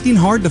connecting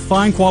hard to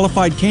find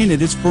qualified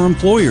candidates for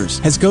employers.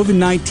 Has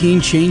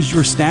COVID-19 changed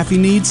your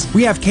staffing needs?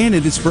 We have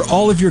candidates for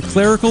all of your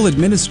clerical,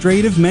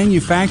 administrative,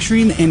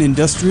 manufacturing, and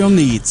industrial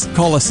needs.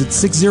 Call us at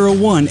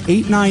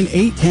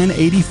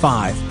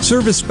 601-898-1085.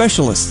 Service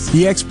Specialists,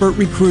 the expert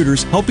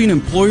recruiters helping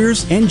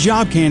employers and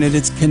job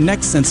candidates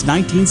connect since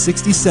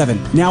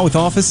 1967. Now with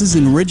offices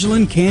in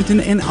Ridgeland, Canton,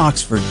 and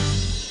Oxford.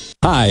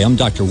 Hi, I'm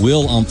Dr.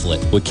 Will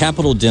Umflett with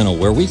Capital Dental,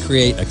 where we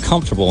create a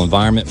comfortable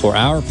environment for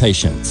our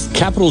patients.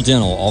 Capital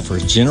Dental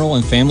offers general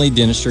and family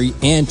dentistry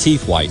and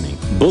teeth whitening.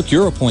 Book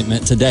your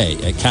appointment today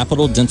at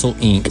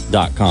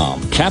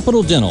CapitalDentalInc.com.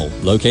 Capital Dental,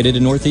 located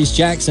in Northeast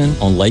Jackson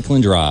on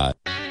Lakeland Drive.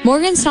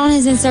 Morganstone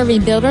has been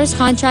serving builders,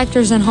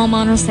 contractors, and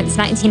homeowners since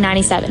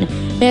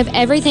 1997. We have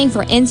everything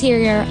for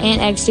interior and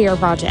exterior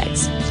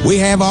projects. We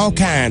have all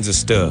kinds of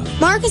stuff.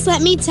 Marcus,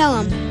 let me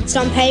tell them.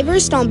 Stone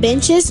pavers, stone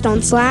benches, stone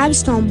slabs,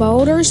 stone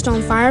boulders,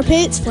 stone fire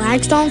pits,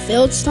 flagstone,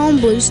 fieldstone,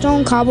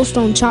 bluestone,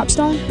 cobblestone,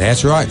 chopstone.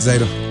 That's right,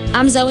 Zeta.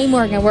 I'm Zoe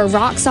Morgan. We're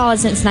rock solid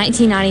since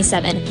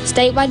 1997.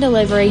 Statewide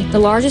delivery, the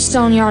largest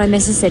stone yard in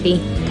Mississippi.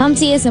 Come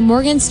see us at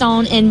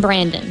Morganstone in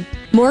Brandon.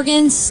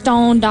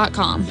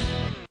 Morganstone.com.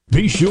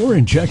 Be sure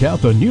and check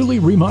out the newly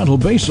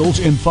remodeled Basil's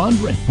in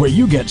Fondren, where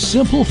you get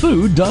simple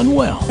food done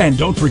well. And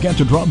don't forget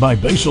to drop by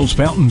Basil's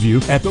Fountain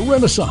View at the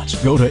Renaissance.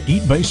 Go to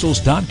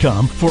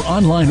eatbasils.com for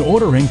online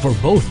ordering for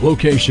both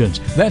locations.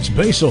 That's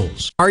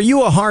Basil's. Are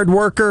you a hard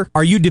worker?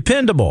 Are you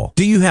dependable?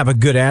 Do you have a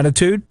good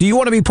attitude? Do you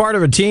want to be part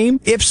of a team?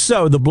 If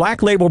so, the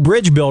Black Label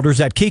Bridge Builders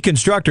at Key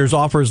Constructors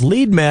offers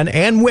lead men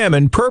and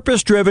women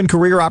purpose-driven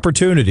career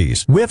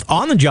opportunities with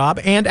on-the-job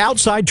and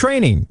outside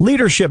training,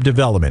 leadership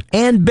development,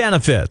 and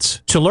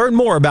benefits. To learn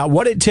more about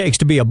what it takes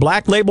to be a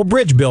Black Label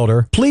Bridge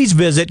Builder, please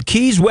visit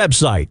Key's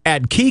website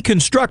at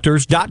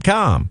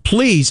keyconstructors.com.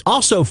 Please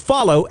also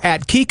follow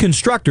at Key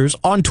Constructors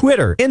on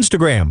Twitter,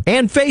 Instagram,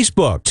 and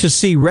Facebook to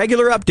see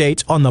regular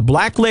updates on the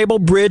Black Label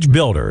Bridge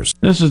Builders.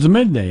 This is the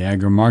Midday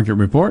Agri-Market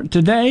Report.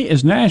 Today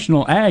is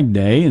National Ag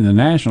Day, and the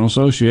National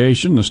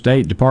Association of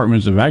State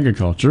Departments of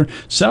Agriculture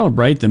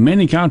celebrate the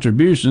many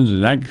contributions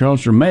that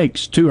agriculture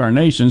makes to our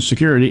nation's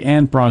security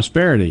and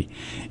prosperity.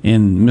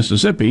 In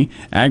Mississippi,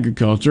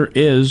 agriculture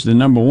is the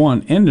number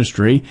one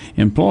industry,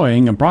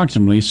 employing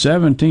approximately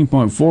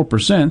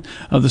 17.4%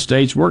 of the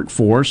state's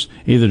workforce,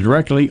 either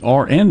directly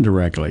or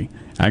indirectly.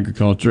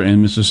 Agriculture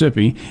in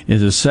Mississippi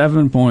is a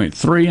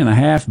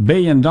 $7.3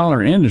 billion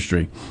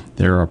industry.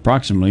 There are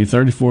approximately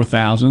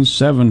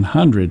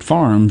 34,700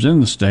 farms in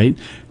the state,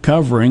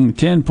 covering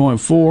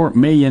 10.4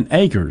 million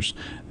acres.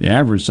 The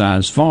average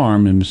size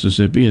farm in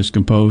Mississippi is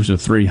composed of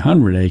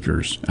 300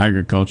 acres.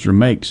 Agriculture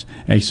makes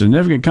a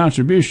significant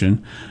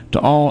contribution to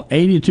all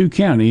 82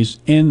 counties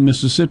in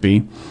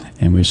Mississippi,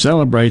 and we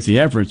celebrate the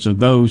efforts of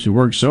those who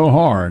work so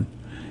hard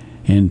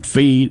and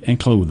feed and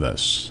clothe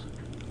us.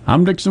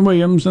 I'm Dixon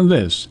Williams, and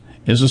this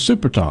is a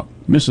Super Talk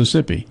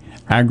Mississippi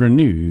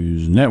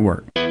Agri-News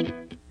Network.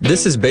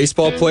 This is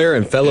baseball player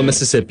and fellow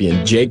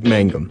Mississippian Jake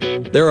Mangum.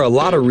 There are a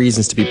lot of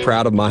reasons to be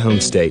proud of my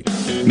home state.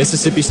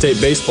 Mississippi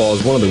State Baseball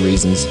is one of the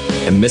reasons,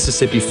 and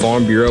Mississippi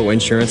Farm Bureau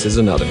Insurance is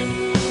another.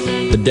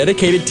 The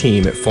dedicated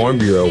team at Farm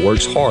Bureau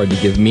works hard to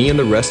give me and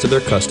the rest of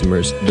their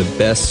customers the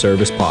best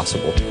service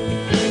possible.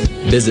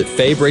 Visit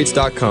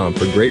favrates.com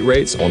for great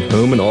rates on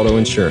home and auto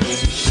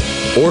insurance,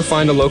 or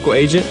find a local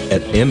agent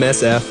at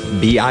msfbins.com.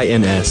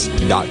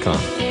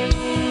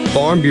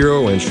 Farm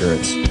Bureau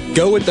Insurance.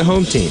 Go with the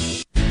home team.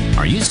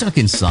 Are you stuck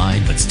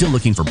inside but still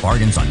looking for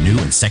bargains on new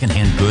and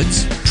secondhand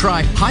goods?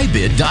 Try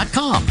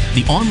HighBid.com,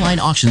 the online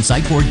auction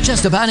site for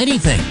just about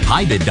anything.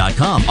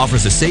 HighBid.com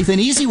offers a safe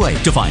and easy way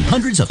to find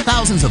hundreds of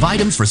thousands of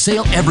items for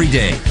sale every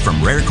day, from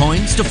rare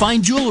coins to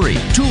fine jewelry,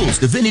 tools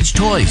to vintage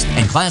toys,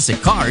 and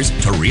classic cars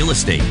to real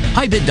estate.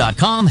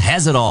 HighBid.com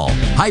has it all.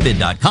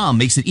 HighBid.com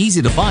makes it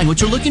easy to find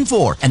what you're looking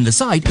for, and the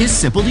site is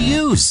simple to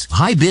use.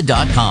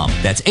 HighBid.com.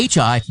 That's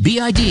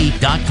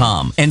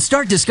HiBid.com. And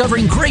start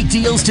discovering great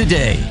deals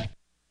today.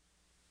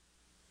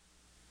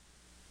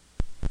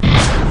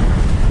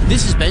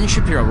 This is Ben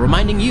Shapiro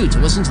reminding you to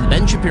listen to The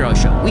Ben Shapiro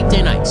Show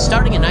weekday nights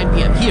starting at 9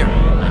 p.m. here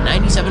on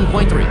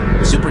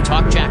 97.3 Super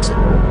Talk Jackson.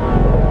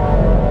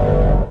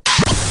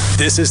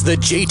 This is the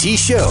JT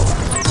Show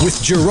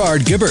with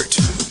Gerard Gibbert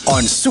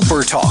on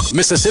Super Talk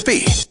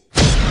Mississippi.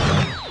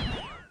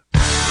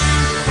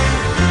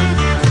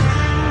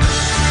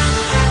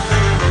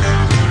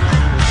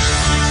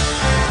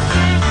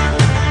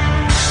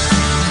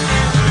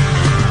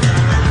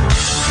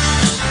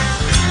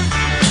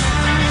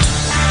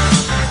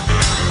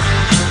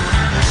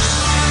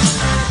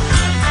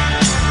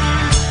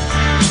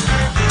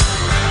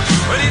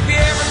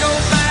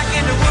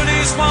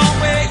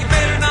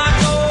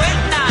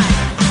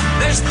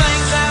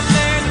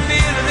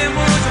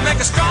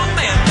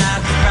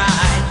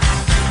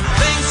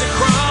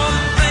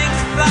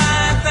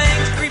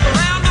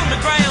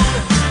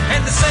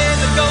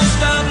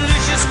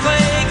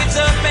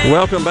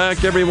 Welcome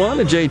back, everyone,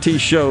 to JT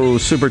Show,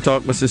 Super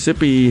Talk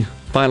Mississippi,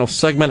 final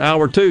segment,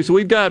 hour 2. So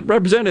we've got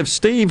Representative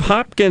Steve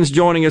Hopkins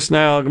joining us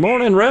now. Good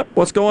morning, Rep.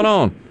 What's going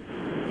on?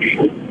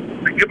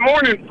 Good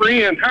morning,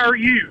 friend. How are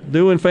you?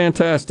 Doing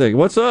fantastic.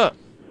 What's up?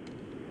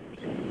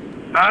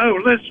 Oh,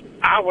 listen,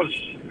 I was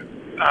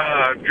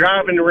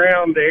driving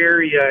around the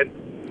area,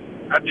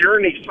 and a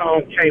Journey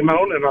song came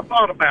on, and I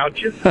thought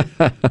about you.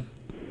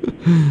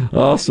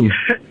 Awesome.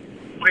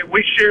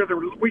 we share the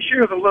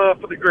love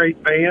for the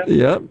great band.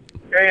 Yep.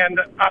 And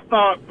I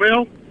thought,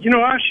 well,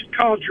 I should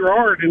call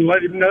Gerard and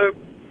let him know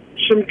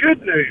some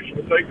good news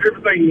with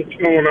everything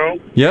that's going on.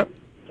 Yep.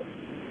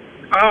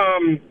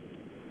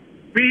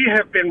 We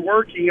have been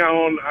working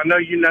on, I know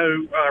you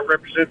know,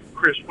 Representative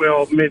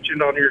Carswell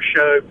mentioned on your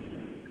show,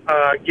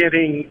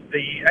 getting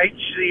the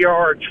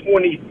HCR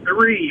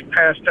 23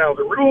 passed out of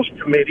the Rules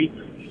Committee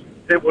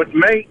that would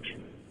make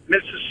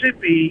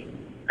Mississippi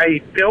a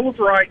Bill of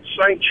Rights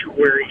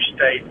sanctuary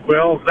state.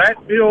 Well,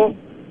 that bill,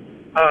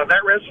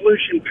 that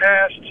resolution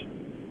passed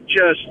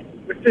just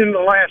within the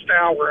last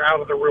hour out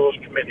of the Rules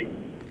Committee.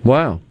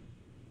 Wow.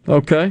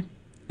 Okay.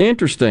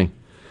 Interesting.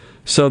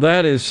 So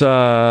that is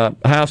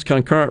House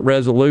concurrent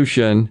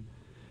resolution,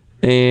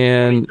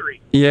 and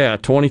 23. Yeah,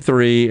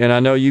 23. And I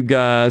know you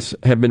guys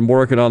have been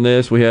working on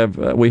this. We had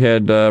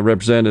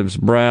Representatives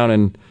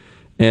Brown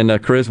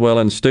and Carswell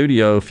in the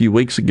studio a few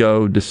weeks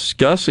ago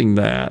discussing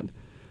that.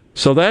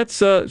 So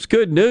that's it's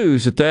good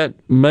news that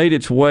made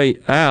its way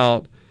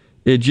out.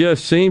 It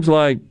just seems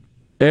like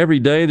every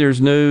day there's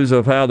news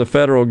of how the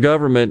federal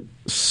government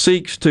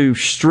seeks to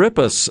strip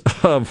us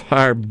of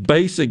our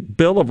basic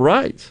Bill of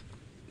Rights.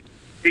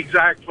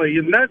 Exactly,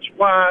 and that's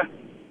why,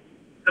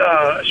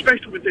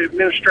 especially with the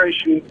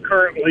administration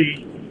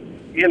currently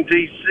in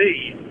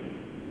D.C.,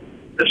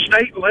 the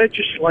state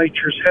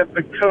legislatures have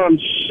become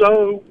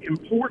so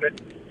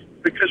important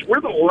because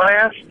we're the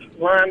last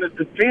line of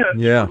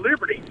defense for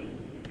liberty.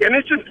 And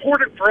it's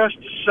important for us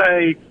to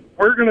say,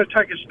 we're going to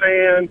take a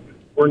stand,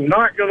 we're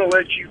not going to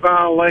let you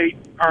violate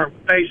our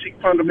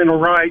basic fundamental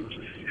rights,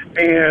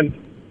 and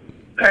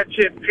that's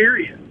it,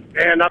 period.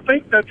 And I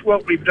think that's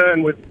what we've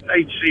done with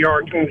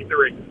HCR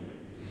 23.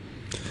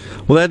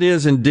 Well, that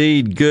is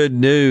indeed good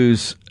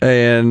news.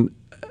 And,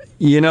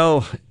 you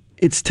know,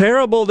 it's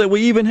terrible that we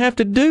even have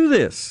to do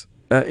this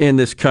in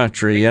this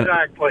country.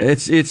 Exactly. And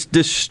it's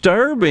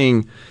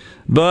disturbing.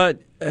 But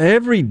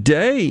every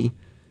day,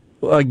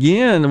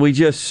 again, we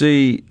just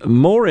see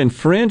more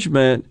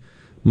infringement,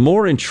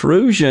 more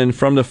intrusion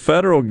from the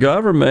federal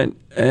government,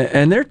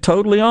 and they're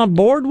totally on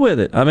board with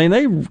it. I mean,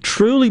 they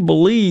truly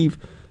believe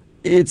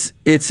it's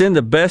in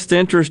the best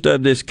interest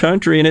of this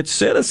country and its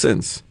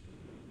citizens.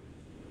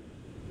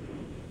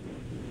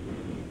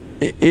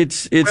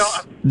 It's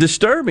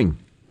disturbing.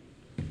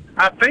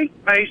 I think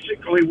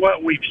basically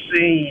what we've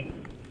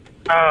seen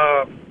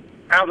out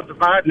of the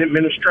Biden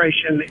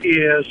administration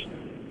is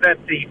that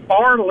the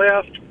far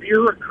left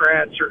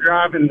bureaucrats are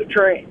driving the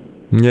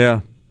train.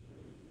 Yeah.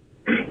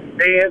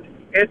 And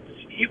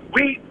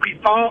we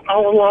thought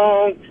all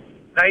along,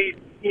 they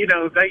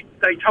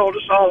told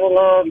us all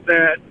along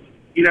that,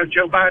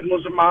 Joe Biden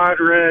was a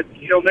moderate,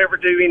 he'll never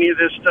do any of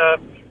this stuff.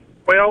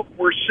 Well,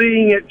 we're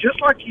seeing it, just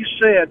like you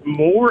said,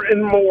 more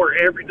and more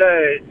every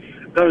day,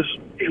 those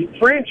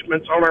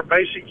infringements on our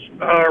basic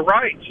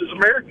rights as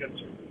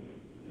Americans.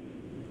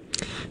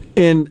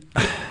 And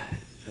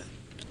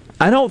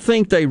I don't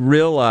think they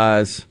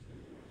realize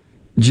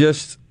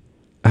just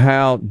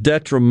how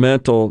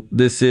detrimental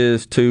this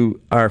is to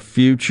our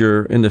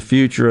future and the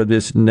future of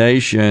this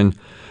nation.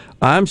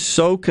 I'm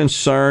so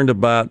concerned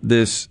about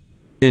this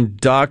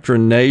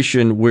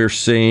indoctrination we're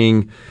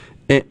seeing,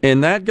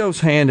 and that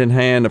goes hand in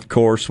hand, of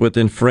course, with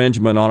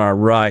infringement on our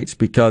rights,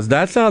 because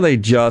that's how they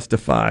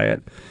justify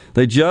it.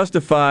 They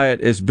justify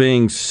it as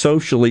being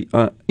socially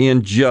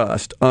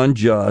unjust,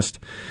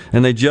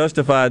 and they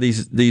justify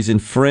these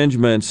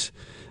infringements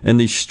and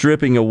these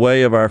stripping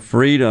away of our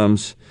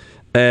freedoms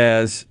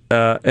as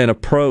an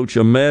approach,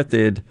 a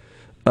method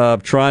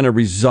of trying to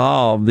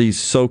resolve these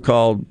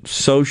so-called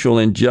social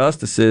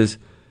injustices.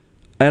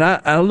 And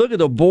I look at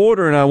the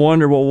border and I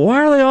wonder, well,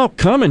 why are they all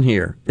coming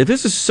here? If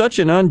this is such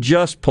an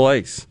unjust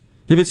place,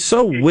 if it's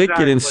so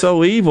wicked and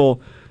so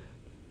evil,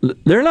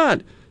 they're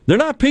not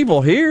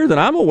people here that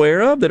I'm aware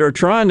of that are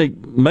trying to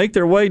make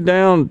their way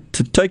down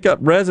to take up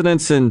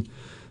residence in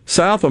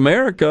South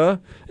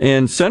America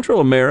and Central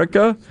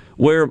America,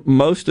 where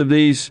most of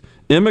these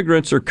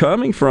immigrants are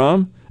coming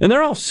from, and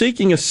they're all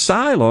seeking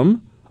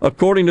asylum,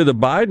 according to the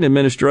Biden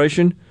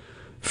administration,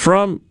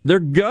 from their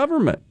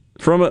government,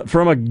 from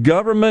a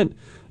government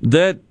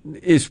that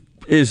is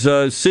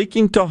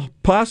seeking to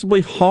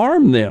possibly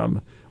harm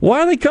them.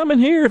 Why are they coming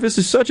here if this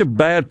is such a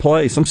bad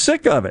place? I'm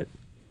sick of it.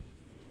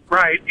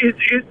 Right.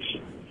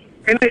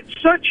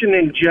 It's such an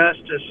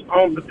injustice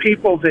on the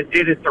people that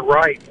did it the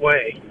right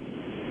way.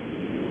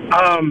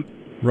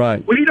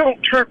 Right. We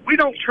don't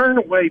turn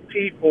away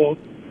people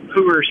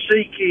who are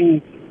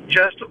seeking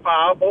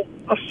justifiable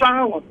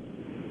asylum.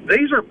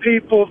 These are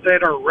people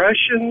that are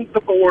rushing the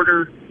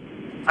border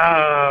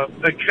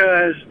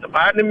because the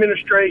Biden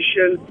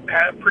administration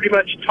pretty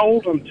much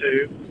told them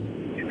to,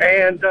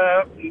 and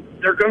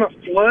they're going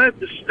to flood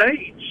the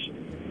states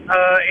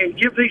and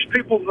give these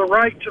people the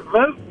right to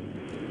vote.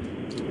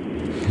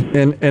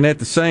 And at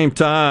the same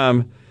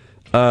time,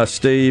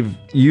 Steve,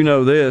 you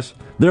know this,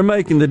 they're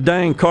making the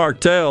dang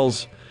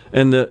cartels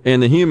and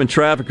the human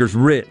traffickers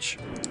rich.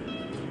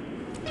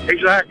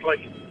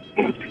 Exactly.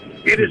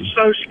 It is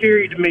so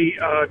scary to me,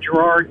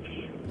 Gerard,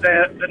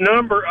 that the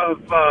number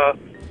of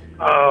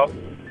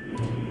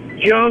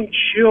young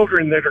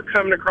children that are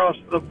coming across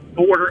the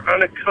border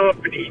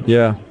unaccompanied.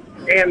 Yeah.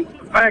 And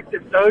fact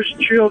that those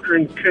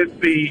children could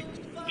be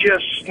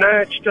just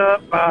snatched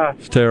up by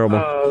It's terrible.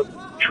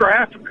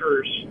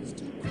 Traffickers.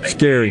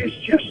 Scary.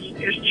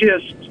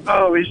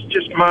 It's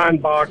just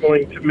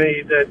mind-boggling to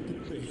me that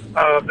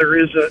there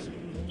is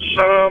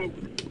some.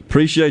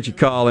 Appreciate you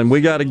calling.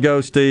 We got to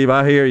go, Steve.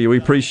 I hear you. We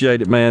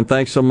appreciate it, man.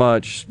 Thanks so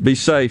much. Be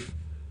safe.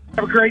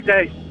 Have a great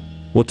day.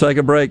 We'll take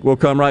a break. We'll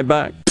come right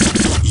back.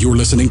 You're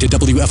listening to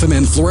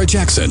WFMN Flora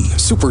Jackson,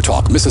 Super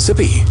Talk,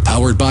 Mississippi.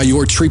 Powered by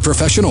your tree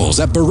professionals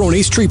at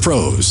Barone's Tree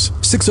Pros.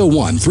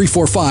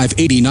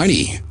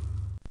 601-345-8090.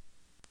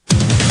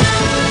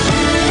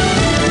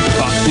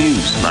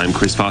 News. I'm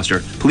Chris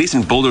Foster. Police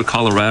in Boulder,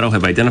 Colorado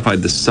have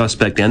identified the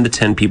suspect and the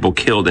 10 people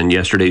killed in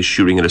yesterday's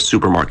shooting at a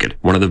supermarket.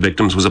 One of the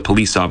victims was a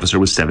police officer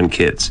with 7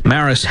 kids.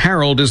 Maris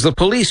Harold is the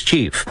police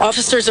chief.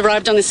 Officers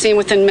arrived on the scene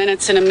within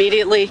minutes and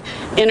immediately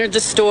entered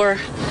the store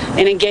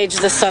and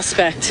engaged the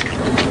suspect.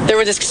 There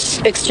was this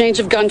exchange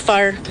of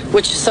gunfire,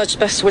 which the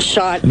suspect was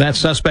shot. That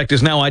suspect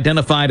is now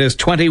identified as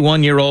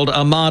 21-year-old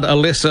Ahmad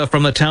Alyssa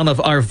from the town of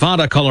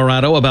Arvada,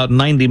 Colorado, about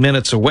 90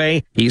 minutes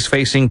away. He's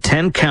facing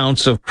 10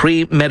 counts of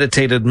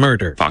premeditated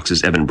murder.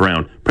 Fox's Evan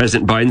Brown.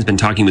 President Biden's been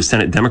talking with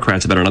Senate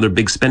Democrats about another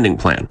big spending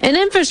plan. An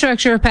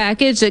infrastructure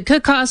package that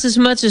could cost as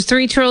much as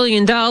 $3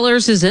 trillion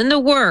is in the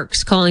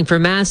works, calling for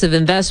massive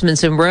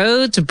investments in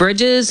roads,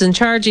 bridges, and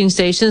charging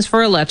stations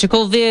for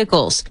electrical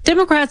vehicles.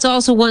 Democrats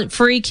also want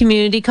free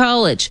community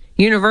college,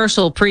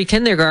 universal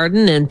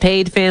pre-kindergarten, and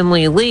paid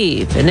family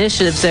leave,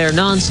 initiatives that are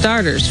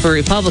non-starters for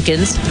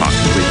Republicans.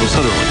 Fox's Rachel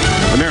Sutherland.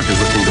 America's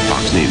listening to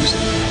Fox News.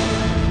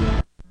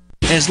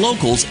 As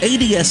locals,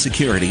 ADS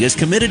Security is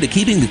committed to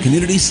keeping the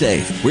community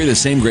safe. We're the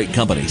same great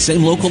company,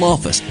 same local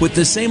office, with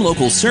the same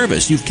local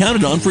service you've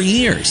counted on for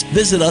years.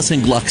 Visit us in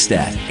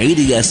Gluckstadt.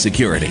 ADS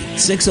Security,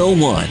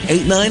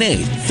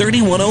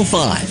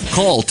 601-898-3105.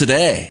 Call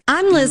today.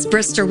 I'm Liz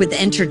Brister with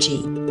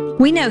Entergy.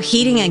 We know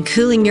heating and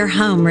cooling your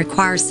home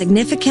requires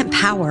significant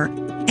power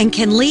and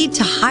can lead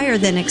to higher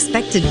than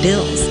expected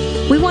bills.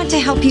 We want to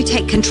help you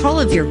take control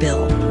of your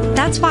bill.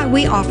 That's why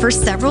we offer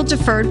several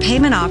deferred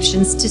payment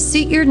options to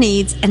suit your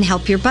needs and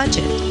help your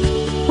budget.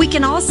 We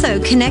can also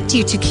connect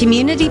you to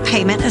community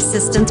payment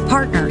assistance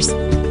partners.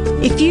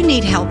 If you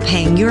need help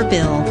paying your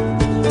bill,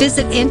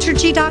 visit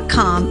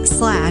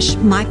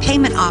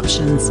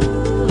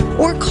Entergy.com/mypaymentoptions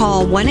or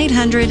call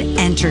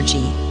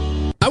 1-800-ENTERGY.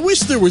 I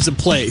wish there was a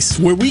place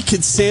where we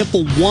could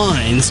sample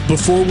wines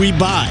before we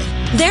buy.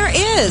 There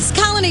is.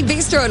 Colony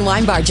Bistro and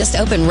Wine Bar just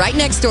opened right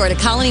next door to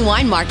Colony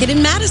Wine Market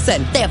in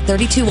Madison. They have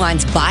 32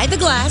 wines by the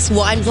glass,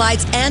 wine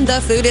flights, and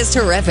the food is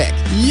terrific.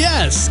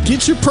 Yes,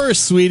 get your purse,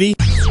 sweetie.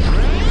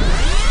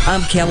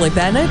 I'm Kelly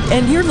Bennett,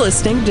 and you're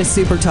listening to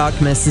Super Talk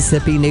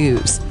Mississippi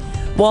News.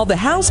 While the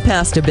House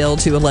passed a bill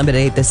to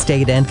eliminate the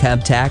state income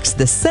tax,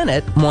 the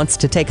Senate wants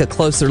to take a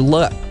closer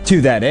look.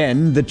 To that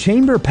end, the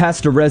chamber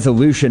passed a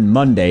resolution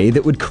Monday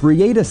that would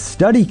create a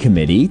study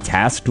committee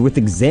tasked with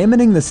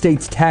examining the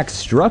state's tax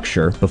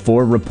structure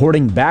before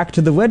reporting back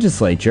to the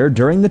legislature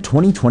during the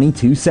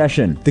 2022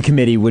 session. The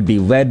committee would be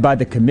led by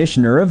the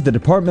commissioner of the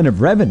Department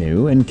of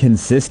Revenue and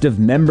consist of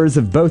members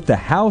of both the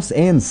House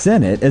and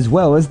Senate, as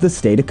well as the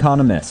state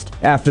economist.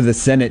 After the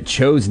Senate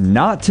chose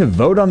not to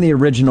vote on the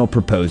original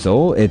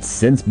proposal,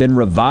 it's since been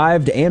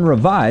revived and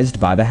revised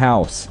by the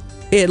House.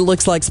 It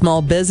looks like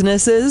small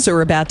businesses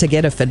are about to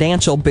get a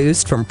financial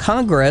boost from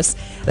Congress.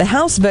 The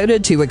House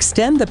voted to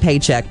extend the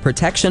Paycheck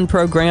Protection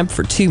Program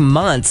for 2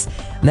 months.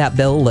 That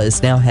bill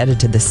is now headed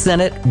to the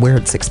Senate, where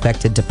it's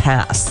expected to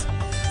pass.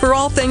 For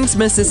all things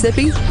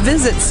Mississippi,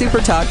 visit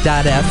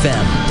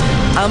supertalk.fm.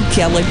 I'm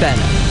Kelly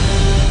Bennett.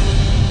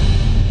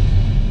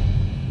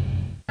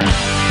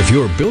 If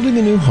you're building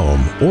a new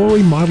home or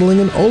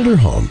remodeling an older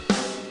home,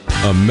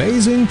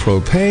 Amazing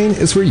Propane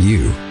is for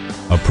you.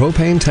 A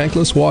propane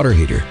tankless water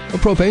heater, a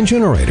propane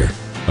generator,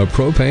 a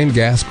propane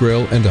gas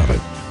grill and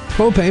oven,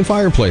 propane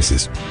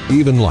fireplaces,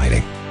 even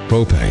lighting.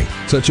 Propane,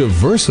 such a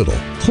versatile,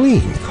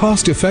 clean,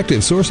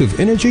 cost-effective source of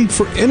energy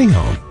for any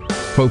home.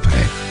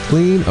 Propane,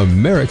 clean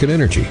American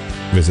energy.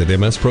 Visit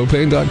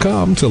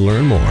mspropane.com to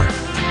learn more.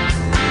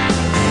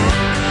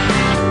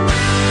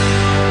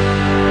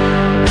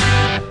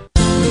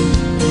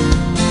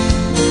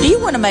 Do you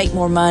want to make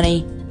more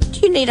money? Do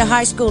you need a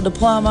high school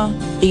diploma?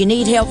 Do you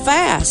need help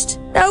fast?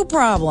 No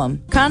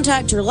problem.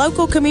 Contact your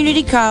local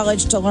community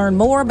college to learn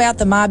more about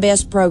the My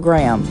Best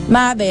program.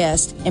 My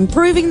Best,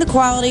 improving the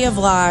quality of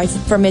life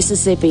for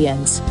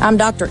Mississippians. I'm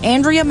Dr.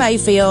 Andrea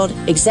Mayfield,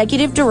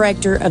 Executive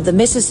Director of the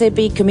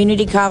Mississippi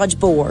Community College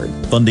Board.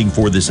 Funding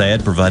for this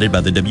ad provided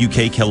by the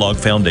W.K. Kellogg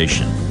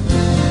Foundation.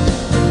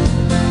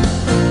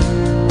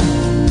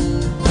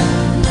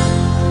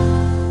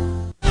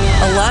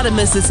 A lot of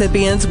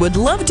Mississippians would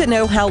love to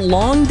know how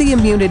long the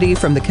immunity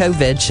from the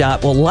COVID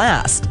shot will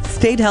last.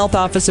 State Health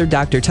Officer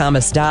Dr.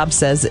 Thomas Dobbs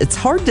says it's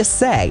hard to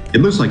say. It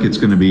looks like it's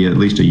going to be at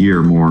least a year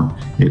or more.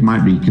 It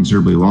might be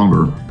considerably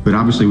longer, but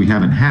obviously we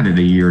haven't had it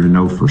a year to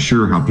know for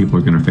sure how people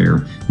are going to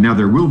fare. Now,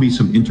 there will be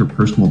some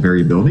interpersonal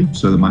variability,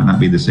 so that might not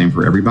be the same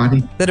for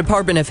everybody. The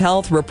Department of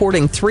Health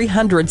reporting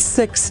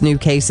 306 new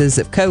cases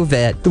of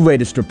COVID. The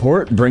latest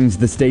report brings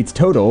the state's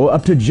total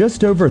up to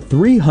just over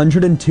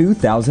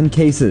 302,000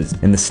 cases,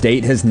 and the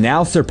state has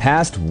now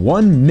surpassed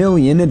 1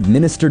 million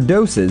administered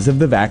doses of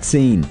the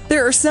vaccine.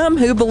 There are some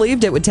who believed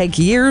it would take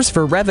years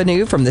for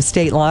revenue from the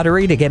state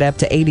lottery to get up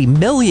to $80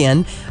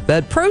 million,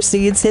 but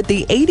proceeds hit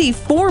the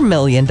 $84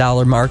 million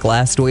mark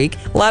last week.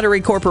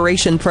 Lottery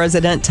Corporation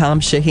President Tom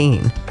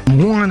Shaheen.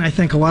 One, I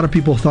think a lot of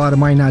people thought it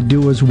might not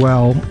do as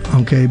well,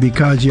 okay,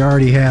 because you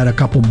already had a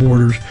couple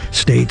border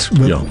states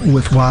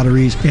with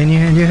lotteries, and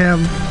you have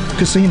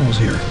casinos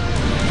here.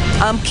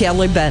 I'm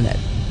Kelly Bennett.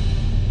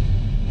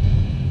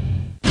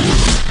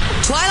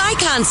 Twilight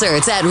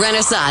concerts at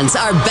Renaissance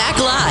are back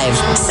live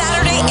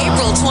Saturday,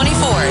 April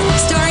 24th,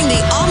 starring the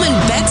Allman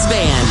Betts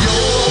Band.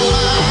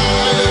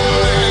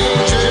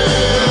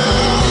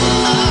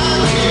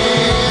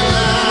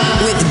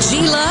 With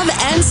G-Love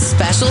and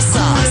Special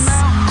Sauce.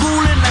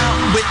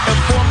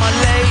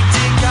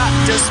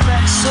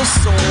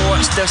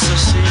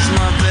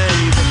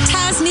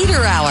 Taz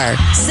Niederauer,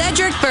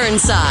 Cedric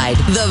Burnside,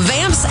 The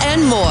Vamps,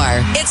 and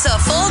more. It's a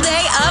full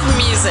day of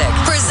music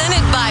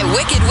presented by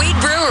Wicked Wheat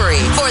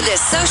Brewery for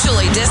this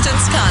socially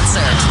distanced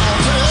concert.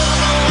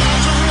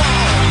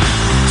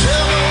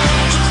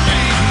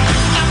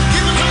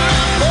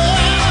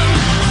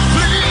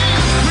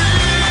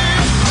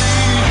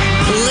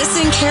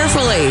 Listen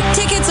carefully.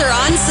 Tickets are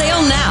on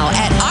sale now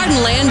at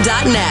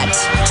ardenland.net.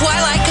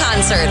 Twilight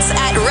concerts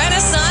at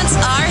Renaissance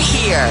are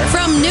here.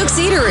 From Nuke's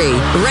Eatery,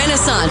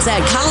 Renaissance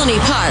at Colony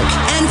Park,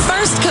 and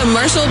First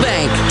Commercial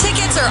Bank.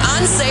 Tickets are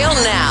on sale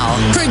now.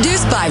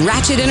 Produced by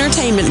Ratchet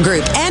Entertainment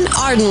Group and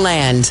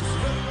Ardenland.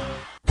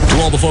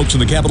 To all the folks in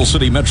the Capital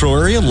City metro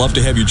area, love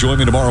to have you join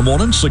me tomorrow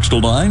morning, 6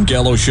 till 9,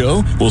 Gallo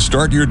Show. We'll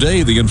start your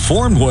day the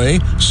informed way.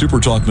 Super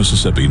Talk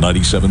Mississippi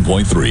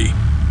 97.3.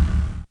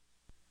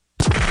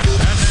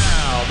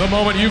 The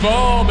moment you've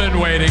all been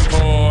waiting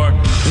for.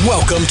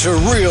 Welcome to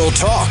Real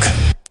Talk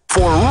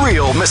for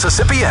real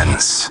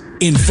Mississippians.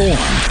 Informed,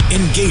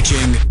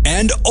 engaging,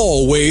 and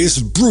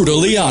always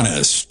brutally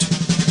honest.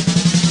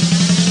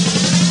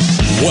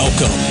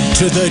 Welcome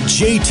to the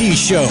JT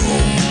Show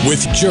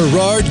with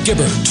Gerard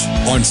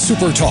Gibbert on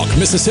Super Talk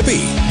Mississippi,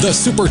 the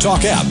Super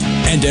Talk app,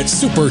 and at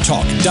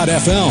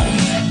supertalk.fm.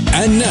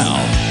 And now,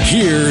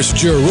 here's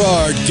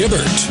Gerard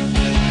Gibbert.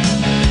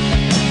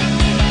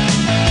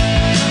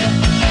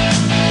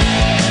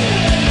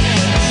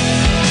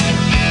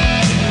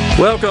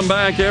 Welcome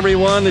back,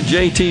 everyone. The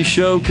JT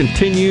Show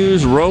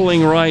continues,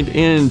 rolling right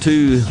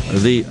into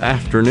the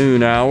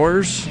afternoon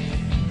hours.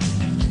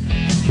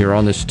 Here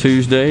on this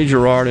Tuesday,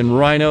 Gerard and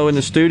Rhino in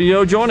the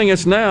studio. Joining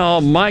us now,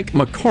 Mike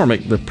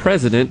McCormick, the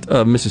president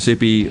of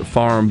Mississippi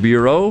Farm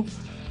Bureau.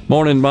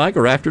 Morning, Mike,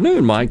 or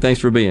afternoon, Mike. Thanks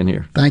for being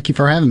here. Thank you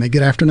for having me.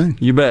 Good afternoon.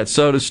 You bet.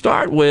 So to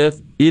start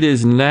with, it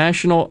is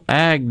National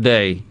Ag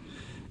Day.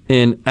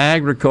 In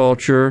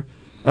agriculture,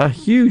 a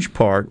huge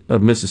part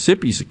of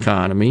Mississippi's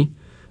economy.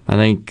 I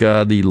think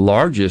the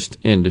largest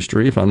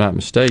industry, if I'm not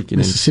mistaken.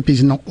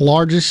 Mississippi's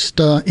largest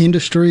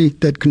industry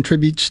that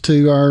contributes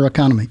to our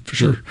economy, for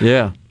sure.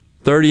 Yeah.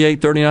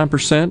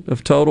 39%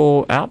 of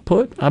total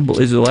output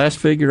is the last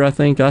figure I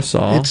think I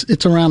saw.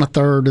 It's around a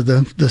third of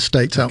the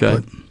state's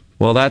output. Okay.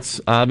 Well, that's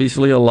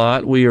obviously a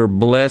lot. We are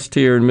blessed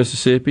here in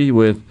Mississippi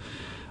with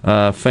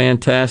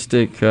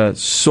fantastic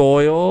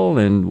soil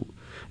and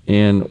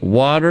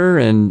water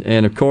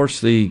and of course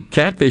the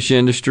catfish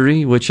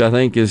industry, which I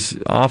think is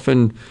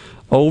often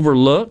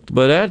overlooked,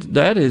 but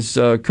that has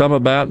come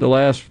about in the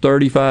last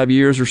 35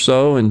 years or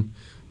so, and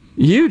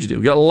huge deal.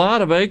 We've got a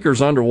lot of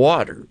acres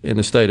underwater in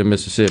the state of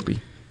Mississippi.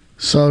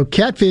 So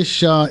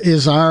catfish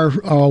is our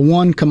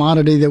one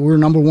commodity that we're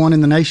number one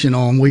in the nation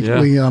on.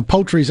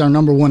 Poultry is our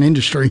number one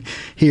industry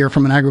here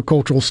from an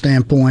agricultural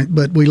standpoint,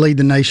 but we lead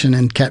the nation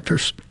in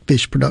catfish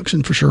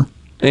production for sure.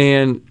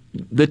 And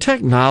the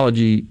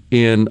technology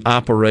in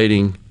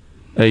operating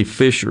a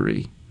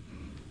fishery,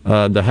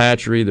 the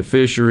hatchery, the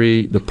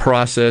fishery, the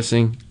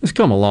processing, it's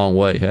come a long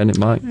way, hasn't it,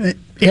 Mike?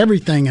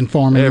 Everything in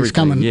farming is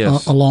coming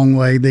a long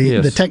way.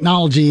 The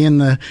technology in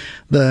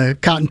the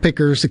cotton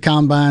pickers, the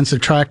combines, the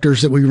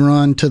tractors that we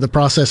run to the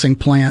processing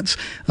plants,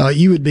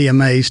 you would be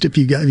amazed if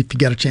you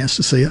got a chance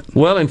to see it.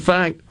 Well, in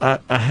fact, I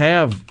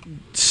have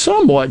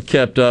somewhat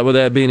kept up with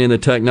that being in the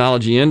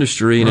technology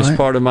industry, and as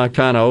part of my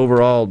kind of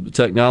overall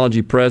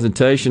technology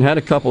presentation, had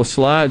a couple of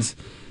slides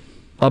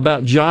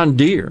about John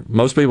Deere.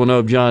 Most people know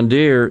of John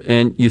Deere,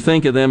 and you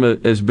think of them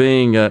as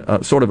being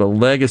a sort of a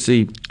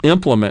legacy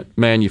implement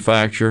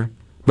manufacturer.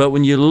 But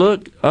when you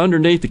look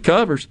underneath the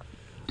covers,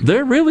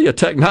 they're really a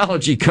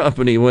technology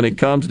company when it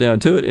comes down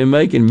to it, and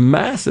making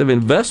massive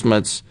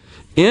investments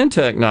in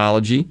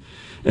technology.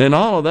 And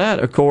all of that,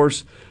 of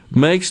course,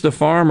 makes the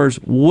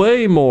farmers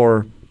way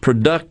more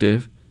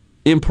productive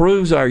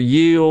improves our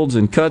yields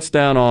and cuts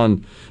down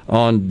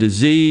on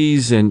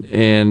disease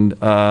and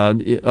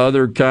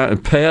other kind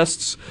of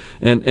pests,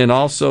 and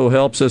also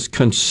helps us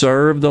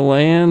conserve the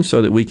land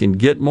so that we can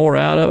get more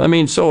out of it. I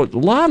mean, so a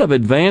lot of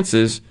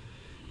advances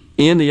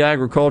in the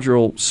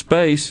agricultural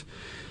space,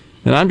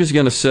 and I'm just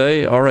going to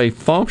say, are a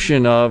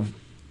function of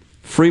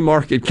free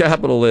market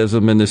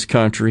capitalism in this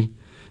country.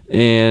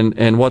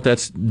 And what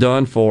that's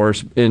done for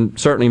us, and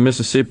certainly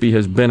Mississippi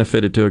has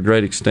benefited to a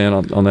great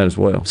extent on that as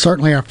well.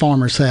 Certainly our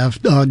farmers have.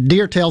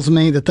 Deere tells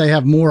me that they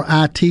have more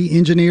IT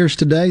engineers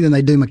today than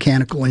they do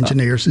mechanical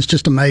engineers. It's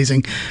just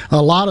amazing.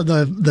 A lot of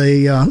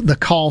the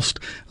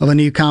cost of a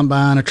new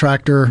combine, a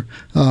tractor,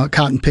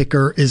 cotton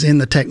picker is in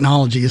the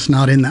technology. It's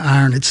not in the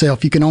iron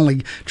itself. You can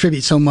only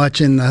attribute so much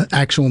in the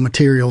actual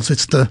materials.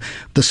 It's the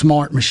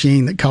smart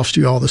machine that costs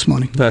you all this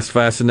money. That's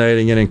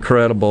fascinating and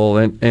incredible,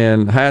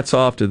 and hats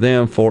off to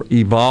them for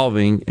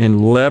evolving and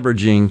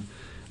leveraging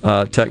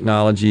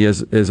technology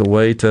as a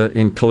way to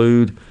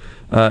include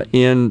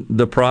in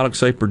the products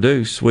they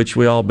produce, which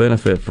we all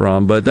benefit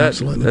from. But that's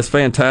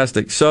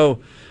fantastic.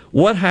 So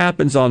what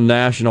happens on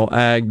National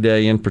Ag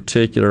Day in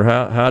particular?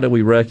 How do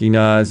we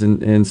recognize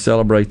and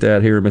celebrate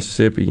that here in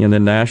Mississippi and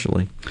then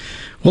nationally?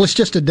 Well, it's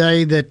just a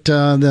day that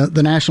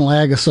the National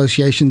Ag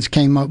Associations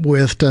came up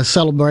with to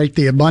celebrate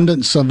the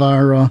abundance of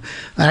our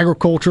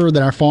agriculture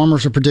that our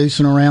farmers are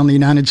producing around the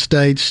United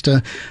States,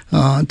 to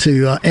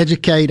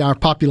educate our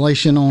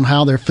population on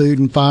how their food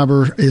and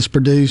fiber is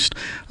produced,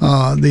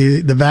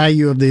 the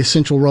value of the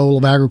essential role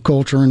of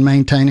agriculture in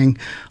maintaining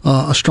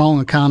a strong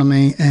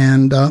economy,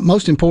 and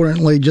most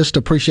importantly, just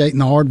appreciating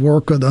the hard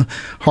work of the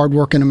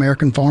hardworking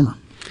American farmer.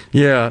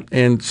 Yeah,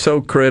 and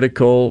so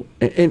critical,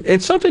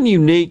 and something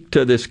unique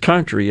to this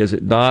country, is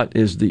it not,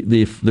 is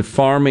the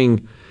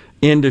farming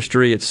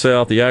industry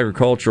itself, the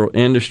agricultural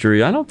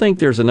industry. I don't think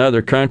there's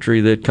another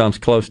country that comes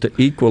close to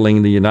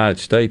equaling the United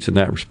States in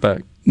that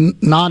respect.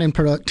 Not in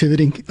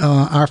productivity.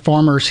 Our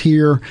farmers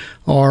here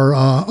are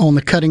on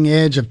the cutting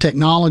edge of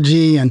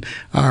technology, and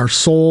our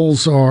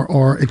soils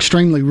are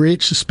extremely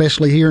rich,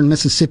 especially here in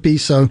Mississippi.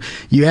 So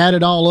you add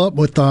it all up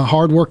with a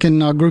hardworking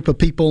group of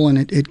people,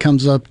 and it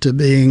comes up to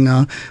being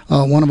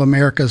one of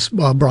America's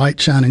bright,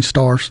 shining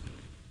stars.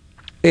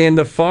 And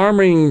the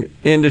farming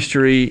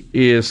industry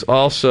is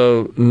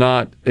also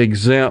not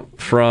exempt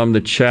from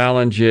the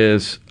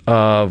challenges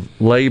of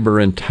labor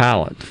and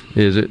talent,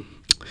 is it?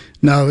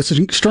 No, it's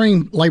an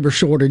extreme labor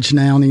shortage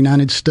now in the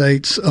United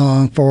States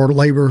for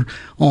labor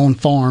on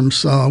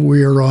farms.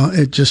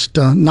 We're just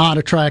not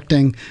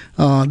attracting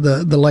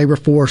the labor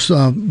force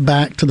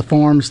back to the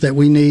farms that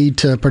we need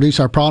to produce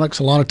our products.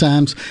 A lot of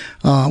times,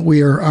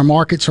 our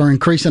markets are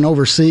increasing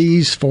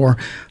overseas for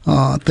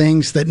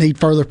things that need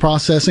further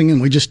processing,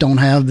 and we just don't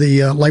have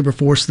the labor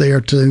force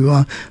there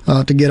to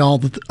get all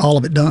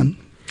of it done.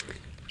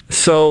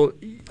 So,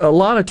 a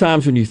lot of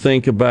times when you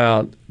think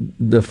about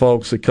the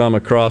folks that come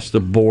across the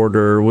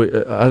border,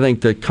 I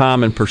think the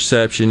common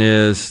perception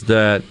is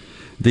that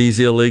these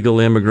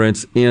illegal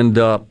immigrants end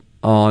up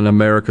on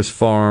America's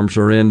farms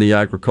or in the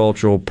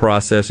agricultural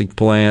processing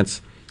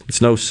plants.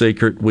 It's no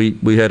secret. We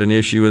had an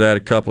issue with that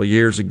a couple of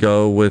years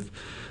ago with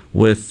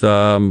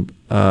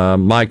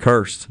Mike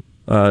Hurst,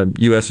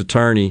 U.S.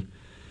 attorney,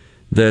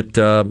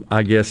 that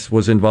I guess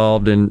was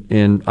involved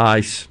in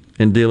ICE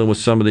and dealing with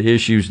some of the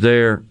issues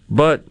there.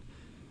 But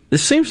it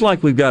seems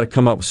like we've got to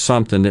come up with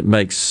something that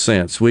makes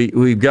sense.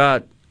 We've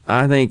got,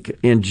 I think,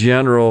 in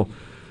general,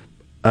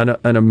 an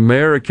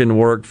American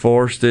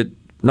workforce that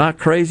not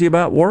crazy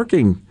about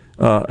working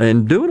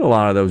and doing a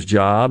lot of those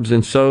jobs,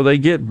 and so they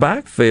get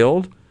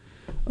backfilled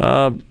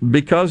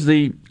because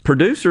the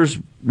producers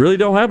really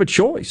don't have a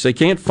choice. They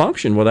can't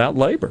function without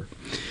labor.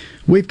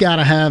 We've got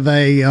to have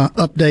a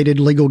updated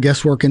legal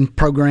guest working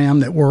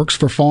program that works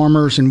for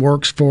farmers and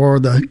works for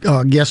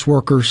the guest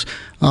workers.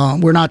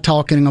 We're not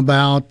talking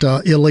about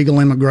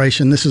illegal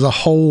immigration. This is a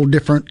whole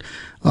different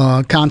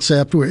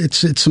concept.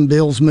 It's some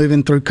bills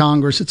moving through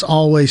Congress. It's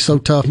always so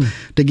tough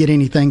to get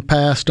anything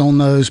passed on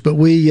those. But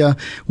we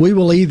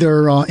will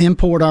either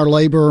import our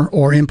labor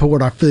or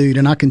import our food.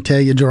 And I can tell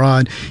you,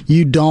 Gerard,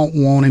 you don't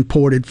want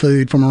imported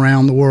food from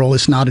around the world.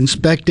 It's not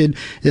inspected.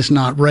 It's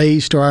not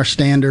raised to our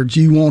standards.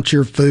 You want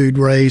your food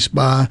raised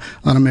by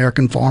an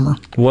American farmer.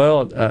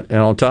 Well, and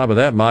on top of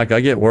that, Mike,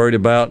 I get worried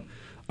about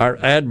our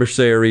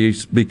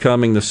adversaries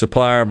becoming the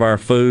supplier of our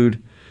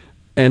food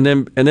and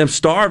them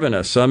starving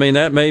us. I mean,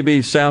 that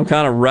may sound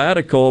kind of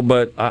radical,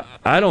 but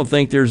I don't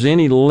think there's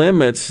any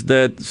limits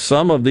that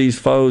some of these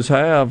foes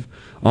have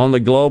on the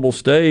global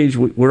stage.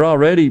 We're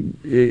already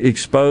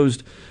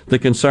exposed to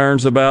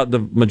concerns about the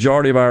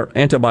majority of our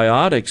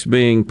antibiotics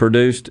being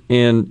produced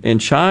in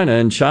China,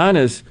 and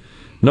China's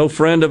no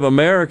friend of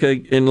America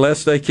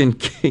unless they can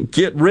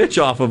get rich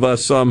off of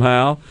us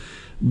somehow.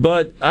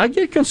 But I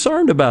get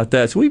concerned about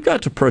that. So we've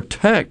got to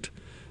protect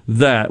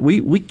that.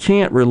 We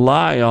can't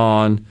rely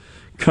on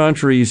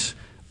countries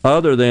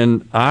other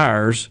than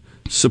ours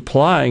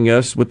supplying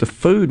us with the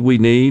food we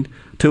need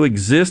to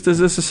exist as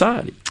a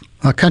society.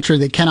 A country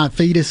that cannot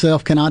feed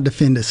itself cannot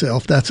defend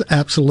itself. That's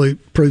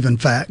absolute proven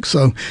fact.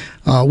 So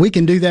we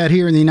can do that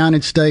here in the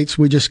United States.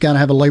 We just got to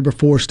have a labor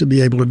force to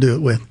be able to do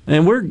it with.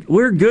 And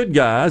we're good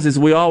guys, as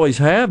we always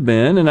have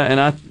been, and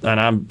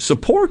I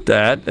support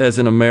that as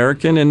an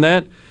American, in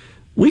that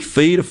we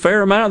feed a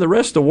fair amount of the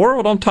rest of the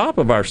world on top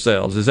of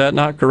ourselves. Is that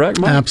not correct,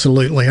 Mike?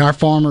 Absolutely. Our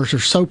farmers are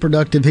so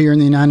productive here in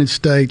the United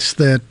States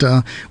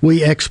that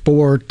we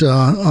export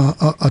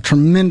a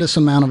tremendous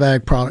amount of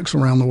ag products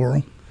around the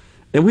world.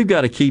 And we've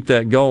got to keep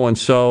that going.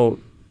 So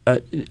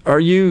are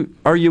you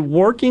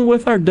working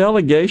with our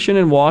delegation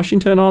in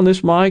Washington on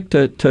this, Mike,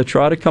 to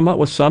try to come up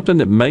with something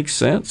that makes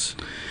sense?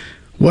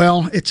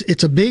 Well,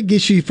 it's a big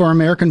issue for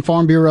American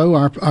Farm Bureau,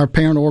 our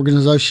parent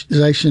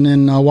organization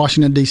in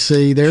Washington,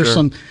 D.C. There's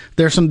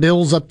some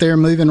bills up there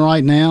moving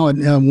right now,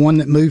 and one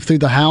that moved through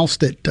the House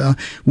that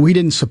we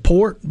didn't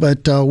support,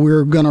 but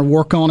we're going to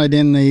work on it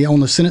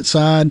on the Senate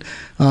side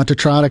to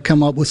try to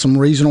come up with some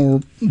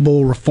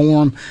reasonable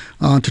reform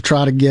to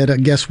try to get a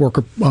guest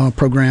worker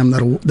program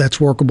that's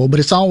workable.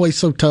 But it's always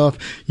so tough.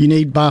 You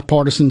need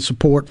bipartisan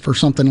support for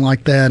something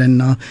like that,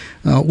 and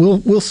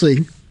we'll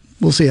see.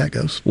 We'll see how it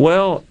goes.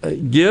 Well,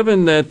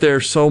 given that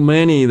there's so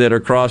many that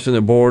are crossing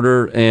the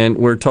border, and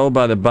we're told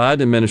by the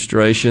Biden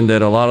administration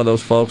that a lot of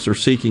those folks are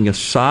seeking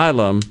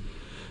asylum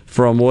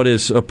from what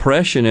is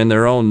oppression in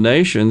their own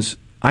nations,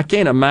 I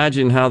can't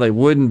imagine how they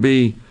wouldn't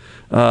be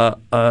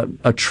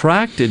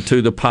attracted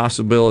to the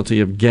possibility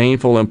of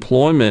gainful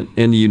employment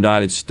in the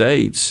United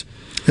States.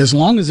 As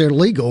long as they're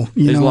legal.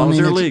 As long as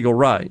they're legal,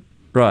 right.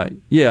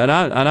 Yeah, and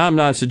I'm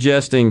not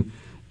suggesting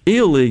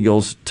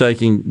illegals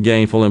taking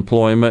gainful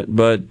employment,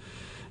 but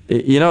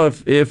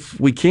if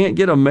we can't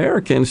get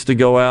Americans to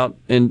go out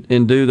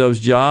and do those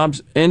jobs,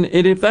 and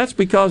if that's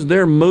because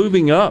they're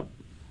moving up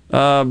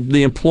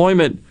the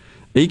employment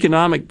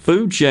economic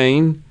food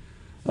chain,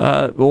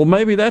 well,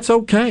 maybe that's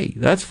okay.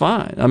 That's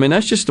fine. I mean,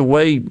 that's just the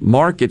way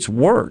markets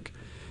work.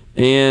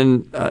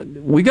 And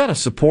we got to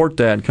support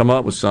that and come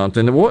up with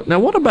something. Now,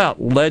 what about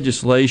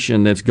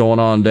legislation that's going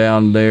on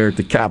down there at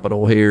the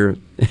Capitol here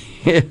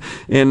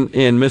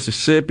in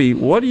Mississippi?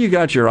 What do you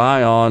got your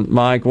eye on,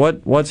 Mike?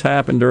 What's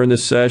happened during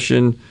this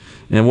session,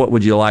 and what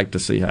would you like to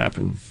see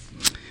happen?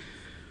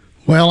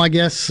 Well, I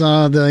guess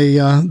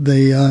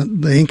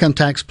the income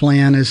tax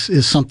plan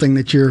is something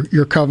that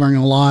you're covering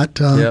a lot.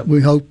 Yep.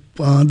 We hope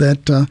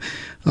that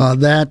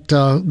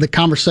the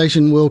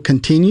conversation will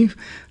continue.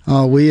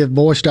 We have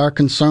voiced our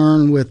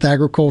concern with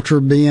agriculture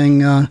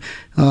being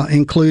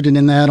included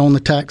in that on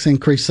the tax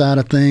increase side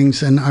of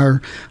things, and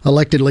our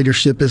elected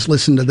leadership has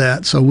listened to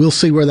that. So we'll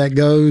see where that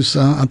goes.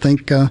 I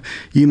think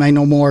you may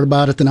know more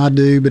about it than I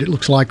do, but it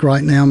looks like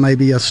right now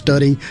maybe a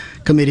study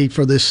committee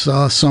for this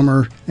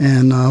summer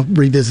and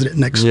revisit it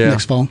next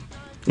fall.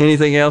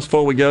 Anything else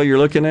before we go you're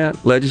looking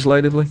at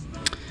legislatively?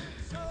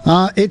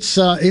 Most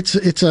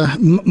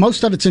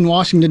of it's in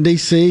Washington,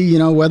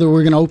 D.C., whether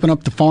we're going to open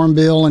up the Farm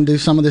Bill and do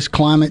some of this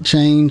climate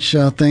change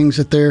things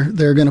that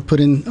they're going to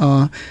put in,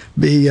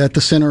 be at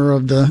the center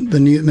of the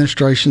new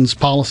administration's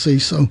policy.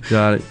 So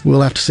got it. We'll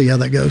have to see how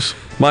that goes.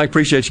 Mike,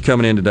 appreciate you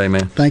coming in today,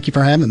 man. Thank you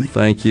for having me.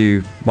 Thank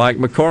you. Mike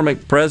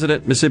McCormick,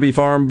 President, Mississippi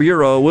Farm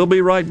Bureau. We'll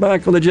be right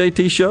back on the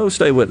JT Show.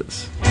 Stay with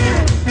us.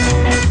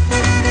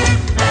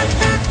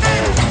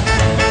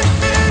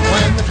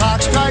 When the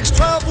clock strikes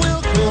 12,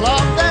 we'll cool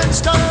off and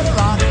start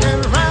rocking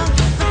around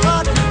the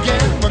clock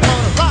again. We're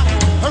gonna rock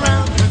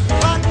around the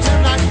clock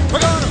tonight. We're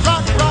gonna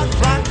rock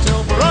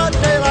till broad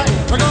daylight.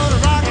 We're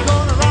gonna rock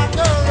around the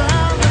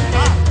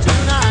clock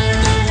tonight.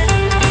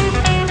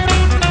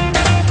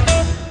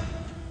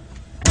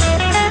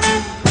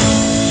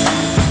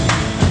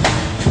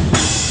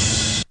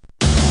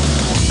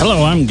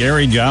 Hello, I'm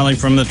Gary Jolly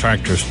from the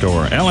Tractor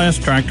Store. LS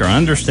Tractor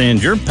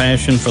understands your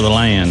passion for the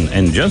land,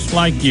 and just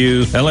like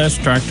you, LS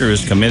Tractor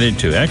is committed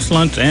to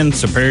excellence and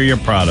superior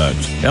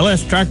products.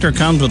 LS Tractor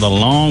comes with a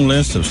long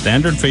list of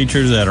standard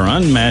features that are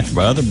unmatched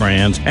by other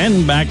brands,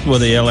 and backed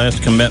with the LS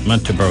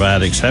commitment to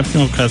provide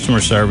exceptional customer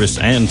service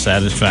and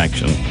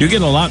satisfaction. You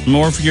get a lot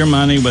more for your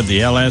money with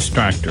the LS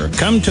Tractor.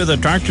 Come to the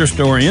Tractor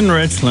Store in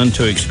Richland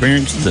to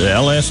experience the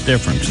LS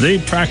difference. The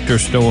Tractor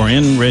Store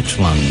in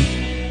Richland.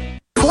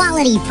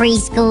 Quality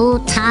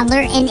preschool,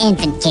 toddler, and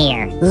infant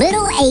care.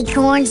 Little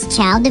Acorns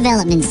Child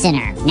Development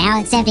Center.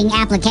 Now accepting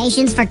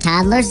applications for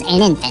toddlers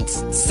and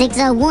infants.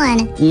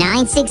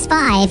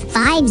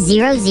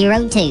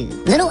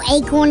 601-965-5002. Little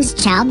Acorns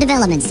Child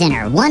Development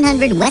Center,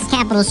 100 West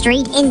Capitol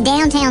Street in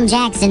downtown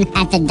Jackson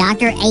at the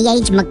Dr.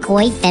 A.H.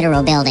 McCoy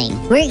Federal Building.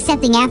 We're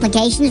accepting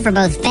applications for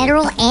both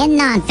federal and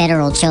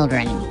non-federal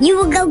children. You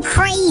will go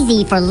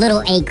crazy for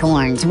Little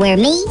Acorns, where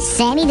me,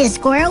 Sammy the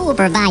Squirrel, will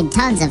provide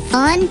tons of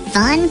fun.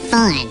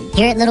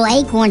 Here at Little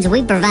Acorns,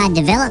 we provide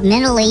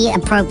developmentally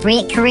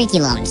appropriate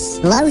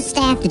curriculums, low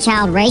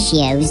staff-to-child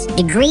ratios,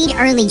 degreed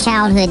early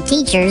childhood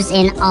teachers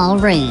in all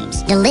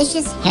rooms,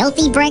 delicious,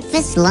 healthy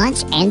breakfast,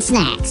 lunch, and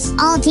snacks.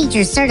 All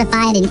teachers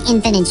certified in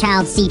infant and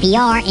child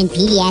CPR and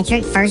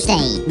pediatric first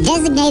aid.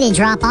 Designated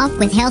drop-off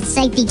with health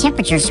safety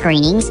temperature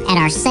screenings at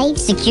our safe,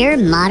 secure,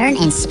 modern,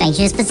 and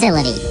spacious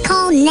facility.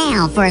 Call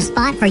now for a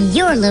spot for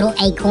your Little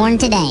Acorn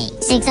today.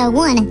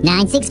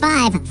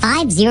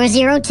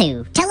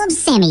 601-965-5002. Tell them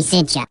Sammy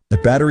sent you.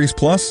 At Batteries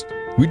Plus,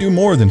 we do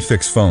more than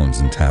fix phones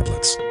and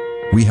tablets.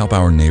 We help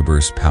our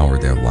neighbors power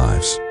their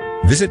lives.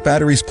 Visit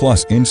Batteries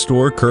Plus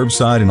in-store,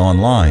 curbside, and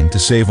online to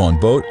save on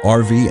boat,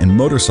 RV, and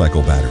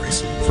motorcycle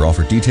batteries. For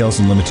offer details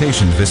and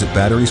limitations, visit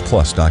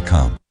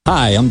batteriesplus.com.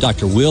 Hi, I'm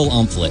Dr. Will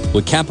Umflett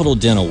with Capital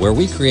Dental, where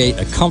we create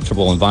a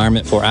comfortable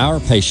environment for our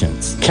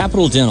patients.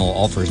 Capital Dental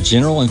offers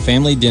general and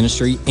family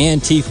dentistry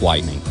and teeth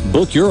whitening.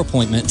 Book your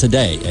appointment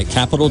today at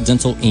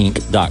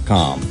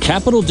CapitalDentalInc.com.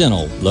 Capital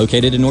Dental,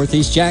 located in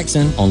Northeast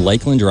Jackson on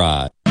Lakeland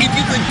Drive. If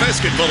you think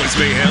basketball is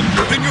mayhem,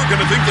 then you're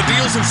going to think the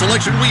deals and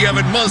selection we have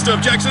at Mazda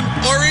of Jackson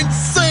are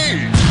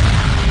insane.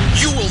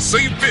 You will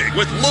save big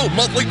with low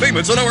monthly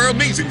payments on our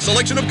amazing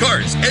selection of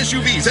cars,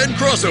 SUVs, and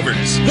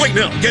crossovers. Right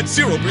now, get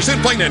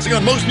 0% financing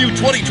on most new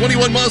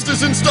 2021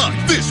 Mazdas in stock.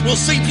 This will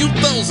save you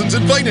thousands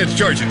in finance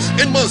charges.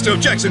 And Mazda of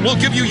Jackson will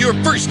give you your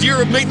first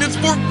year of maintenance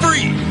for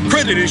free.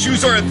 Credit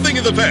issues are a thing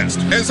of the past,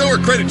 as our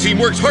credit team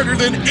works harder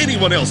than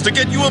anyone else to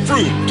get you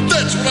approved.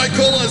 That's what I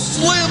call a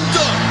slam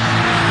dunk.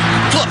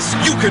 Plus,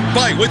 you can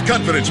buy with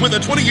confidence with a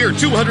 20-year,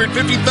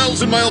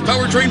 250,000-mile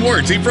powertrain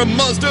warranty from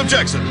Mazda of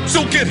Jackson.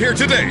 So get here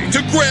today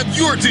to grab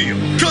your deal,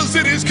 because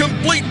it is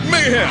complete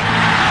mayhem,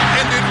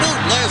 and it won't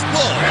last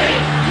long. 3,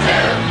 2,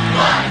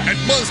 1. At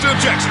Mazda of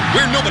Jackson,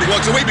 where nobody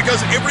walks away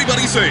because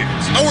everybody saves.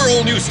 Our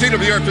all-new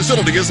state-of-the-art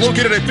facility is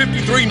located at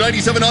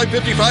 5397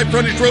 I-55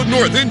 Frontage Road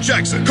North in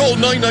Jackson. Call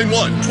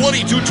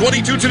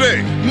 991-2222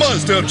 today.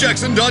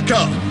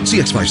 MazdaofJackson.com.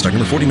 CX5 stock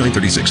number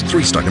 4936, 3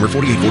 stock number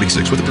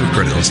 4846 with approved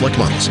credit on select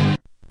models.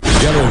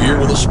 Gallo here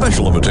with a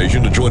special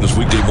invitation to join us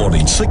weekday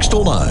morning, 6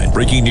 to 9.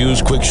 Breaking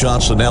news, quick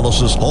shots,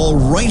 analysis, all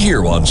right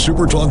here on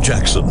Super Talk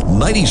Jackson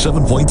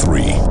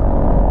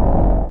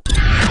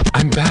 97.3.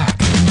 I'm back.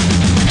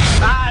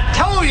 I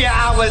told you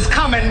I was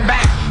coming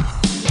back.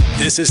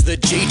 This is the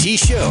JT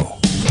Show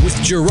with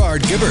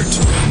Gerard Gibbert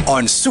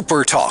on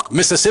Super Talk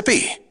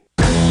Mississippi.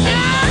 You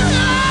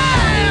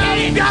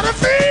gotta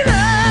feel it.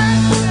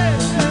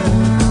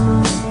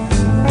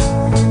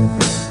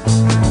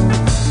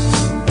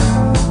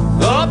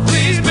 Oh,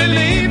 please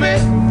believe me,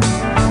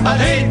 I'd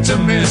hate to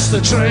miss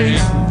the train.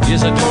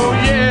 Yes, I do. Oh,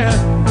 yeah.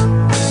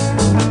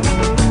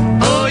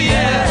 Oh,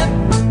 yeah.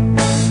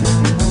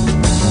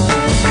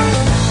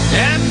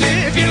 And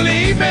if you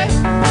leave me,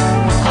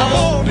 I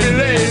won't be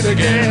late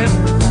again.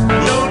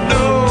 No,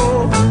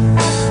 no.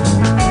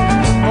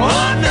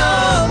 Oh, no.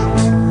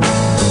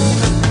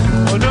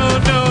 Oh, no,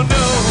 no,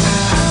 no.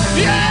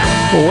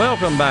 Yeah. Well,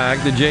 welcome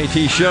back to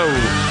JT Show.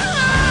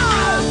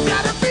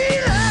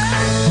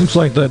 Looks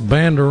like that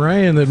band of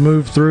rain that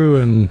moved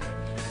through and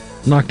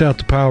knocked out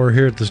the power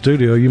here at the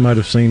studio. You might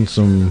have seen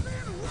some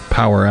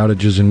power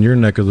outages in your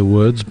neck of the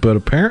woods, but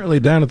apparently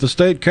down at the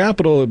state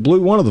capitol, it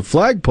blew one of the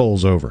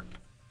flagpoles over.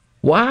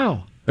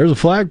 Wow. There's a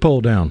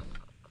flagpole down.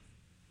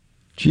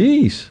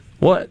 Jeez.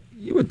 What?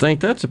 You would think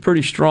that's a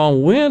pretty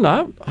strong wind.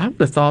 I would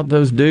have thought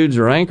those dudes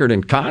are anchored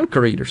in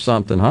concrete or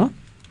something, huh?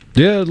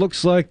 Yeah, it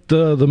looks like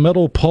the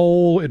metal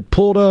pole, it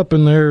pulled up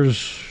and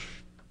there's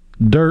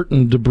dirt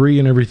and debris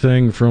and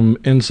everything from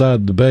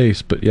inside the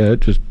base, but yeah,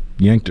 it just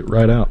yanked it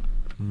right out.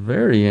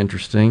 Very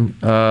interesting.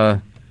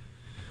 Hopefully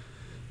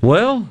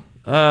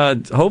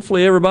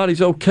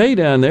everybody's okay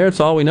down there.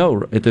 It's all we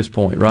know at this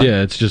point, right?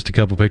 Yeah, it's just a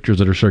couple pictures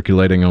that are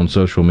circulating on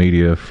social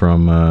media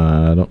from,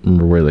 I don't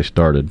remember where they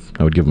started.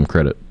 I would give them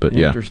credit, but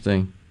yeah.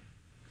 Interesting.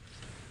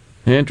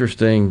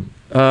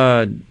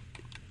 The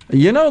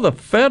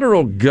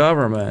federal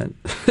government,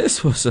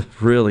 this was a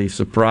really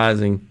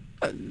surprising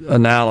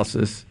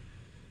analysis.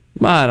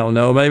 I don't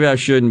know. Maybe I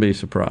shouldn't be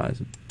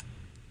surprised.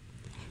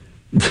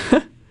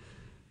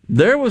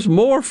 There was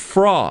more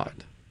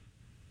fraud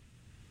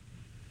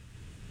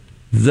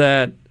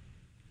that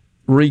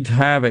wreaked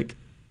havoc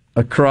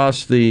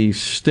across the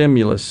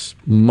stimulus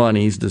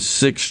monies, the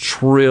 $6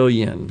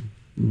 trillion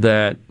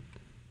that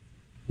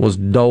was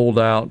doled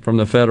out from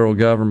the federal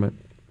government.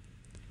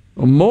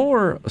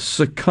 More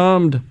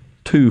succumbed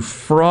to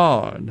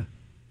fraud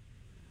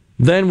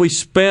than we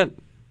spent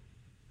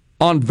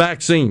on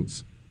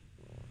vaccines.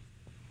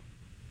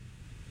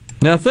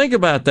 Now think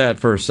about that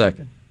for a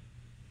second.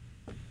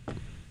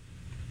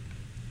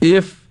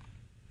 If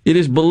it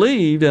is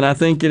believed, and I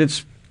think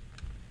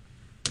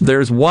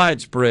there's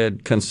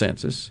widespread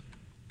consensus,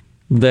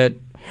 that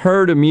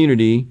herd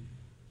immunity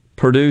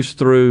produced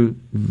through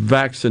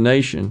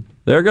vaccination,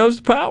 there goes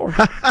the power.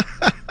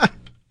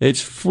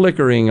 It's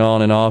flickering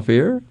on and off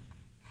here.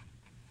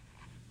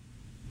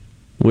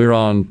 We're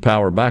on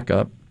power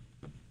backup.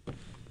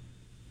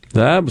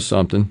 That was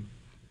something.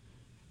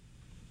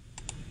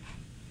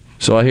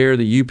 So I hear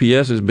the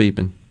UPS is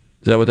beeping.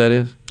 Is that what that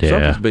is? Yeah.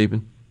 Something's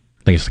beeping.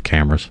 I think it's the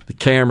cameras. The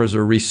cameras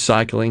are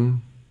recycling.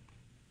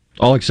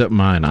 All except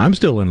mine. I'm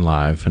still in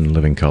live and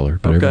living color,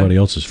 but Okay. everybody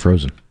else is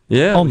frozen.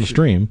 Yeah. On the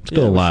stream,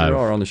 still we live. sure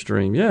are on the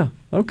stream. Yeah.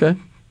 Okay.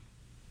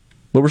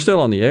 But we're still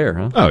on the air,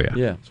 huh? Oh, yeah.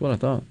 Yeah, that's what I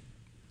thought.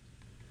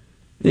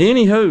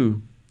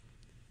 Anywho,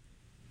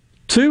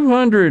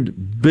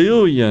 $200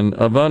 billion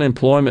of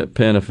unemployment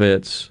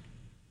benefits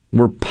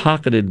were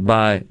pocketed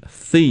by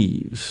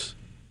thieves.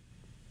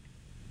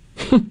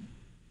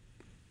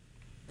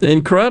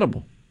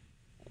 Incredible.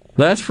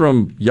 That's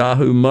from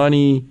Yahoo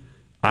Money,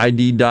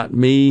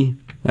 ID.me.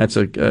 It's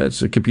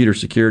a computer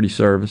security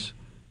service.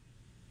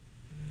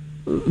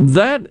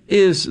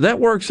 That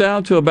works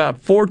out to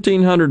about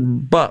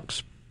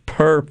 $1,400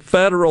 per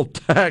federal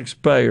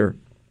taxpayer.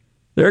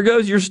 There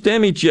goes your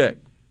STEMI check.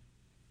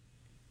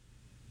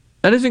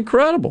 That is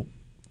incredible.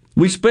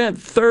 We spent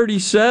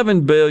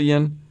 $37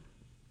 billion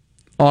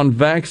on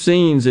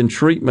vaccines and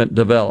treatment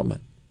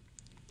development.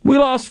 We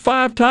lost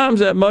 5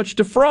 times that much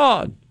to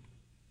fraud.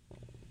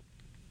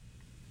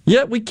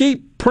 Yet we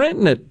keep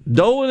printing it,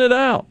 doling it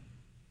out.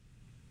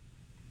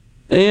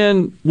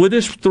 And with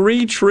this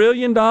 $3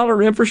 trillion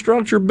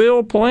infrastructure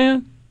bill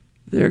plan,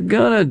 they're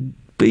going to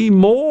be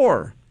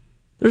more.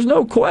 There's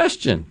no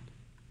question.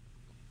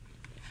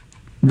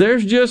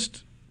 There's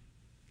just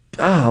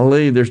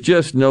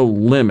no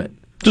limit.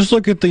 Just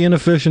look at the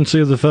inefficiency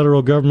of the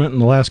federal government in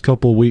the last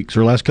couple of weeks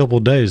or last couple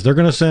of days. They're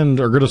going to spend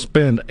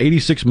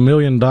 $86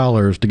 million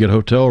to get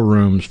hotel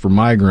rooms for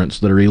migrants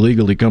that are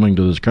illegally coming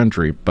to this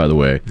country, by the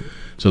way.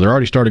 So they're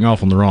already starting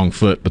off on the wrong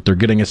foot, but they're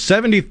getting a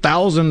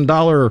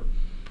 $70,000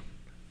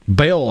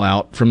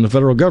 bailout from the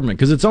federal government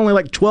because it's only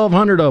like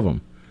 1,200 of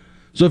them.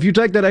 So if you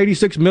take that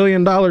 $86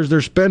 million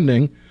they're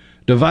spending,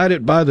 divide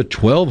it by the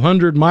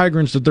 1,200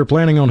 migrants that they're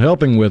planning on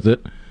helping with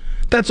it,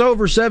 that's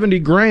over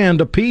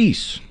 $70,000 a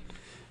piece.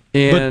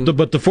 And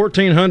but the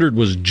 1,400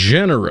 was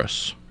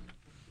generous.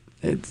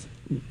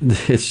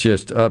 It's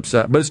just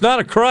upside. But it's not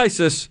a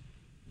crisis.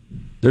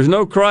 There's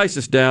no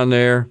crisis down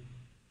there.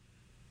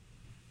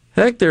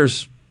 Heck,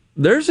 there's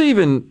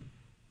even,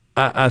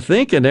 I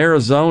think, in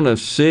Arizona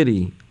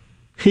City,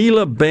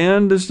 Gila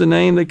Bend is the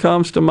name that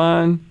comes to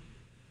mind.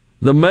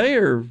 The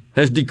mayor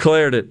has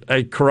declared it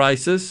a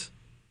crisis.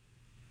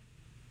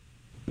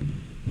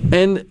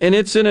 And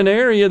it's in an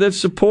area that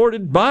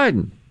supported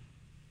Biden.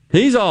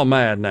 He's all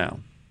mad now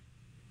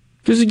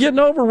because he's getting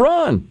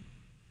overrun.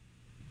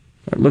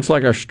 It looks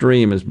like our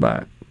stream is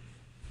back.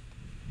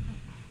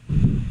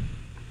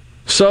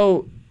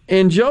 So,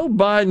 in Joe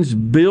Biden's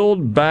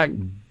Build Back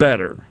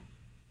Better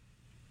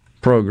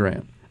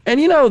program, and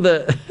you know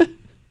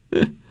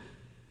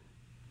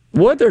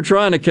what they're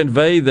trying to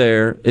convey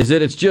there is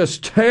that it's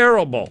just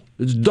terrible.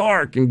 It's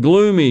dark and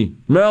gloomy,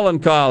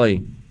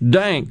 melancholy,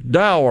 dank,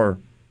 dour,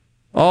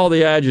 all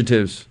the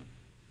adjectives.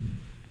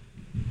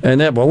 And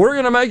that, but we're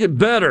going to make it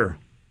better.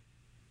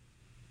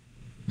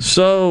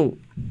 So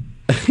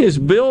his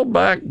Build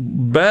Back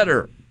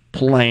Better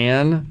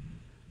plan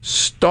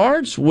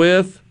starts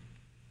with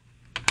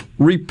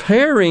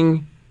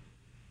repairing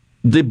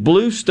the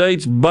blue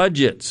states'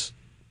 budgets.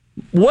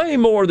 Way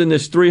more than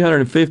this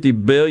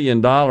 $350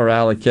 billion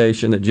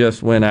allocation that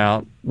just went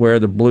out, where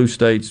the blue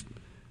states,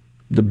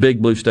 the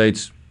big blue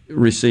states,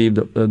 received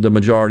the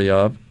majority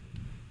of.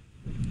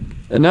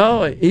 And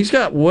no, he's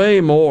got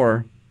way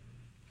more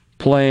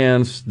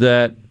plans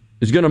that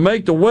is going to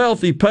make the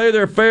wealthy pay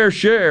their fair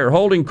share,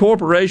 holding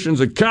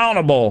corporations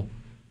accountable,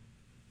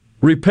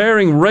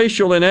 repairing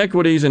racial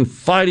inequities, and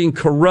fighting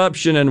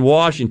corruption in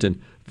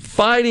Washington.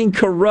 Fighting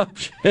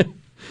corruption.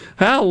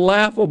 How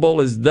laughable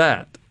is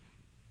that?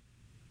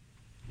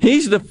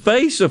 He's the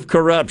face of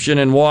corruption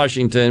in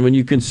Washington when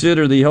you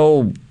consider the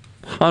whole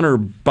Hunter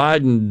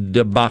Biden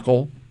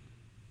debacle.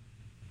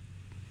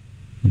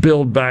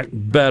 Build Back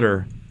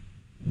Better.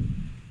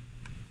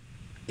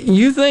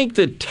 You think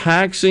that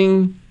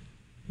taxing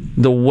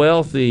the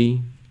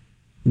wealthy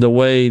the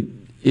way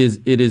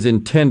it is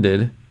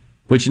intended,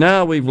 which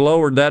now we've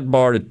lowered that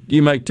bar to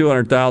you make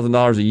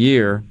 $200,000 a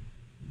year,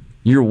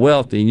 you're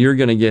wealthy, you're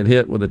going to get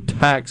hit with a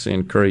tax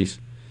increase,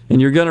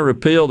 and you're going to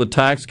repeal the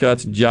Tax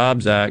Cuts and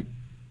Jobs Act,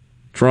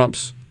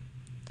 Trump's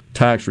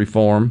tax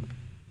reform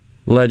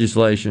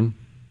legislation.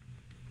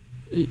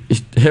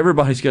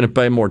 Everybody's going to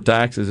pay more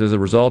taxes as a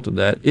result of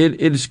that. It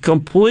is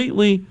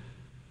completely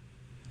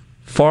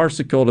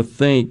farcical to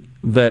think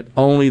that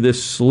only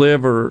this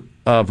sliver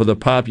of the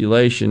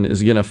population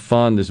is going to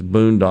fund this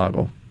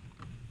boondoggle.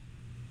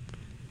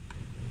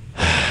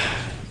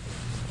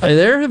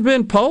 There have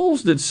been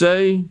polls that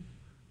say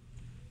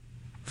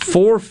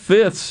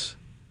 4/5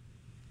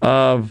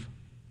 of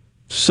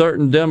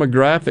certain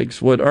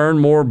demographics would earn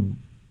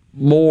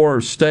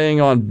more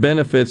staying on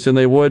benefits than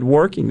they would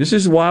working. This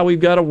is why we've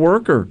got a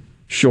worker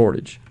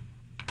shortage.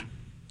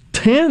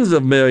 Tens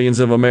of millions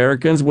of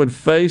Americans would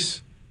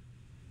face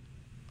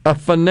a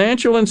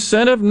financial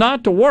incentive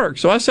not to work.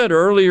 So I said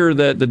earlier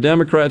that the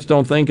Democrats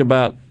don't think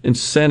about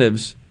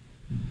incentives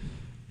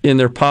in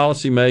their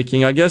policy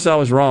making. I guess I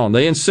was wrong.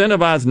 They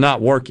incentivize not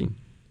working,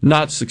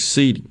 not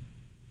succeeding.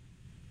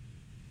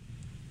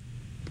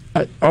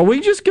 Are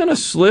we just going to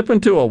slip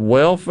into a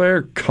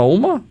welfare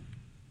coma?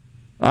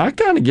 I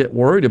kind of get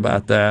worried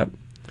about that.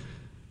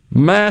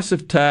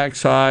 Massive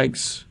tax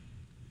hikes,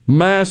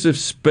 massive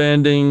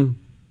spending,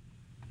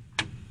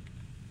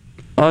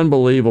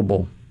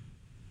 unbelievable.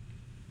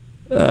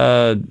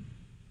 And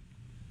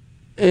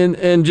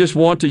just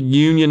want to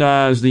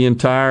unionize the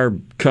entire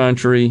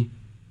country.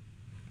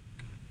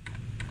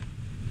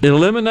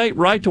 Eliminate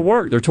right to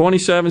work. There are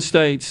 27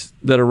 states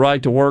that are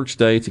right to work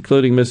states,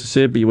 including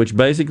Mississippi, which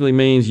basically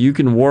means you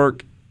can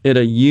work at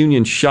a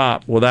union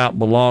shop without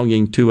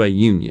belonging to a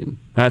union.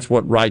 That's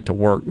what right to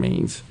work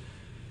means.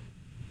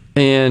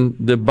 And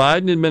the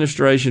Biden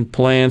administration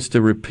plans to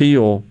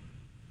repeal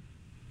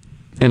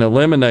and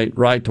eliminate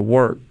right to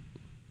work,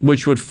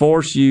 which would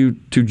force you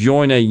to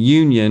join a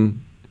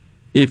union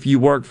if you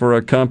work for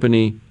a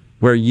company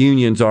where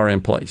unions are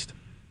in place.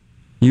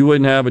 You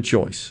wouldn't have a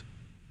choice.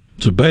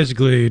 So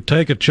basically,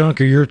 take a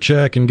chunk of your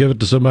check and give it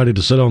to somebody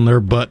to sit on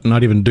their butt and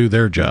not even do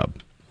their job.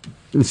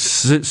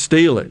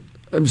 Steal it.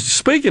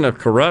 Speaking of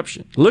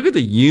corruption, look at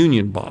the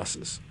union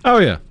bosses. Oh,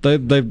 yeah.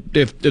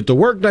 If the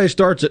workday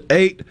starts at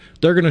 8,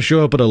 they're going to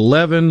show up at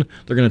 11.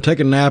 They're going to take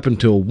a nap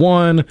until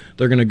 1.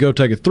 They're going to go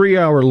take a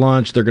 3-hour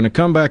lunch. They're going to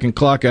come back and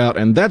clock out,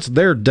 and that's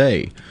their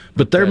day.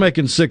 But they're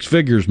making 6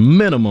 figures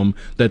minimum.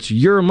 That's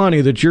your money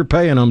that you're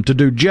paying them to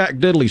do jack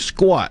diddly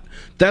squat.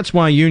 That's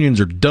why unions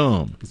are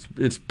dumb.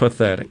 It's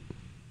pathetic.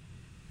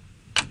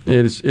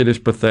 It is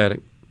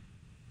pathetic.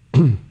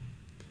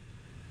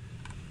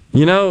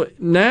 You know,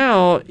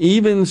 now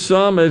even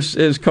some,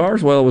 as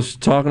Carswell was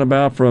talking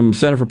about from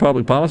Center for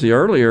Public Policy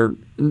earlier,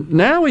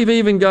 now we've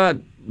even got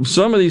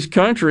some of these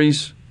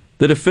countries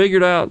that have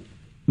figured out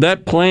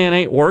that plan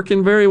ain't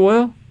working very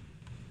well.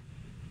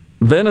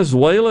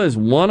 Venezuela is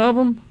one of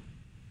them.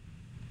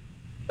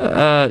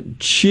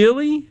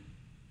 Chile.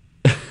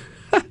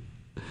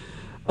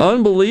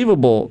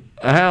 Unbelievable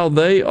how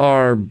they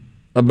are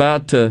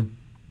about to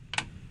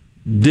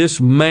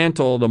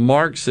dismantle the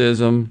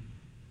Marxism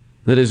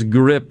that has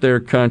gripped their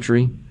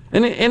country.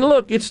 And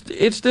look, it's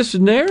this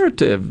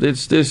narrative.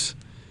 It's this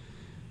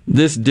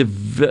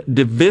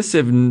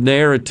divisive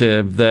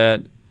narrative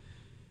that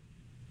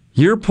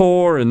you're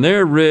poor and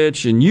they're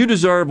rich and you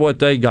deserve what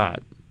they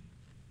got.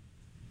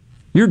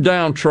 You're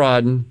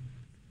downtrodden.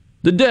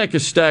 The deck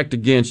is stacked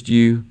against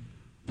you.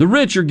 The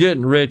rich are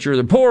getting richer.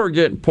 The poor are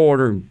getting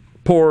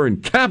poorer,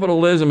 and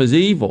capitalism is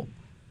evil.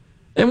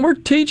 And we're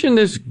teaching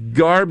this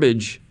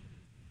garbage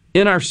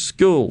in our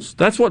schools.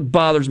 That's what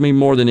bothers me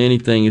more than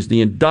anything, is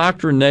the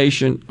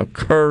indoctrination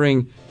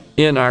occurring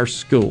in our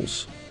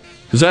schools.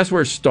 Because that's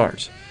where it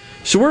starts.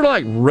 So we're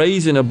like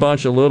raising a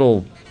bunch of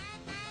little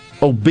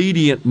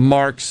obedient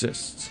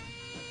Marxists.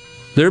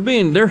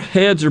 Their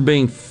heads are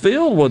being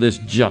filled with this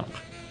junk.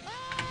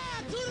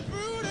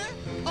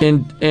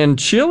 And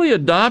Chile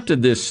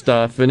adopted this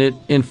stuff, and it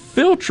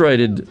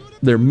infiltrated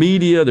their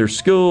media, their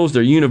schools,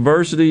 their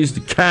universities,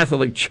 the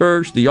Catholic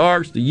Church, the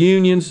arts, the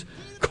unions,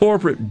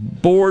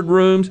 corporate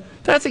boardrooms.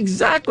 That's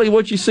exactly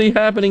what you see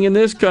happening in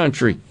this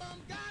country.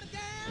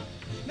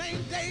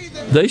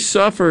 They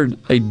suffered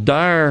a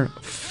dire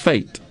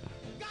fate.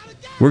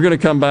 We're going to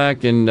come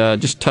back and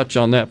just touch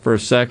on that for a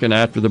second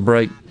after the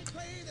break.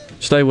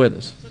 Stay with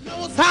us.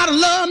 How to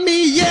love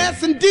me,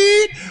 yes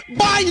indeed.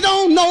 Boy, you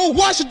don't know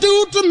what you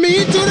do to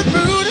me, to the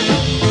booty,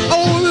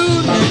 oh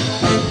Rudy,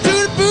 to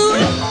the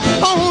booty,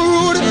 oh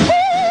Rudy,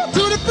 ooh,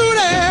 to the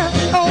booty,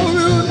 oh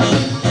Rudy,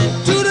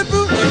 to the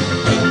booty,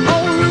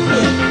 oh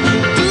Rudy,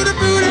 to the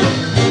booty,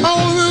 oh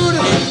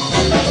Rudy,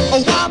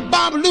 oh wop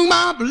bam loom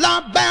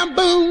bam bam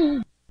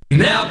boom.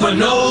 Napa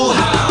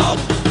know-how.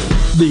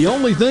 The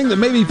only thing that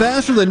may be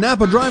faster than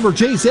Napa driver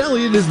Chase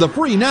Elliott is the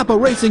free Napa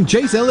Racing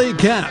Chase Elliott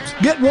caps.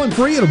 Get one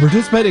free at a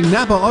participating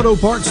Napa Auto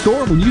Parts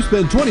store when you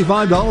spend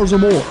 $25 or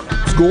more.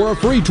 Score a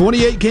free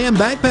 28-can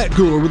backpack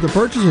cooler with the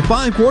purchase of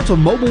 5 quarts of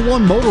Mobil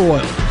 1 motor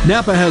oil.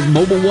 Napa has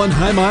Mobil 1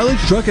 high mileage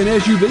truck and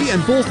SUV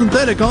and full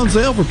synthetic on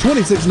sale for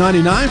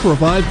 $26.99 for a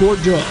 5-quart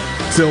jug.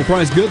 Sale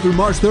price good through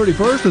March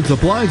 31st, and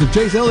supplies of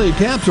Chase Elliott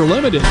caps are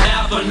limited.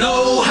 Napa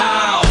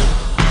know-how.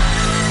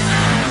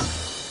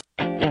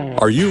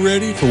 Are you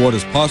ready for what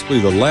is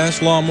possibly the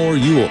last lawnmower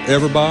you will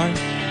ever buy?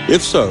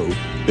 If so,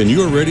 then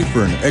you are ready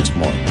for an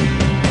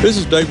Exmark. This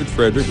is David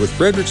Frederick with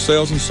Frederick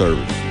Sales and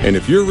Service. And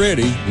if you're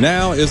ready,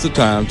 now is the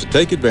time to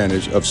take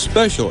advantage of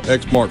special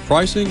Exmark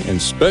pricing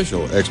and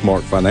special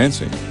Exmark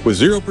financing. With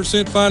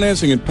 0%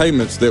 financing and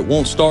payments that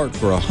won't start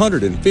for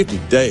 150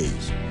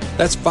 days.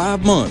 That's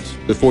 5 months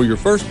before your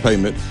first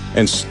payment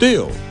and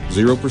still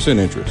 0%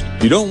 interest.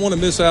 You don't want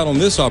to miss out on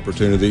this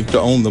opportunity to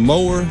own the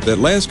mower that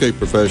landscape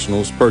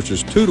professionals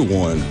purchase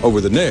 2-to-1 over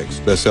the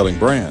next best-selling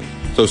brand.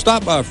 So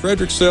stop by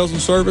Frederick Sales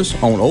and Service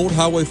on Old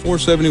Highway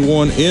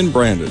 471 in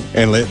Brandon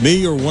and let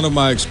me or one of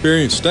my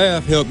experienced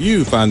staff help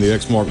you find the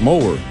Exmark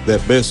mower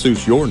that best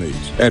suits your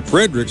needs. At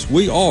Fredericks,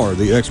 we are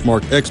the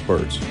Exmark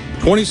experts.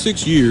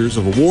 26 years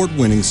of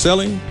award-winning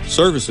selling,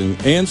 servicing,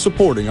 and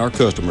supporting our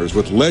customers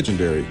with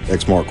legendary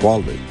Exmark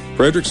quality.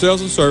 Frederick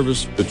Sales and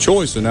Service, the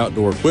choice in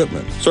outdoor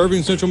equipment,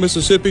 serving Central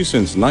Mississippi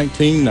since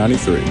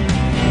 1993.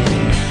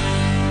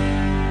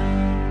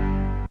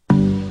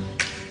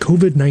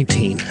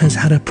 COVID-19 has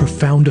had a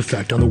profound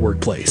effect on the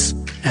workplace.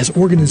 As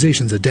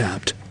organizations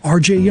adapt,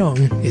 RJ Young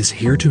is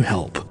here to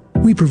help.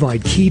 We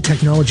provide key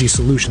technology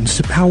solutions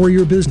to power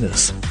your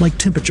business, like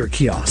temperature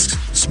kiosks,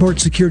 smart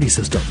security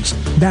systems,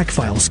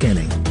 backfile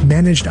scanning,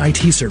 managed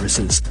IT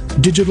services,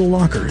 digital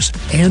lockers,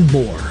 and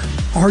more.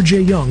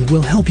 RJ Young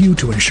will help you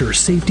to ensure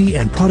safety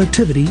and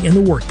productivity in the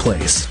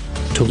workplace.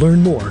 To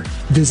learn more,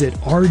 visit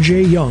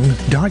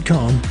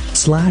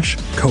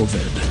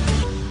rjyoung.com/COVID.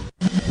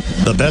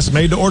 The best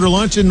made-to-order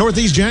lunch in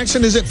Northeast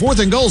Jackson is at 4th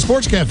and Gold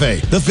Sports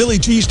Cafe. The Philly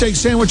cheesesteak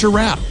sandwich or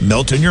wrap,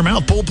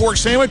 melt-in-your-mouth pulled pork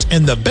sandwich,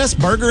 and the best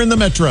burger in the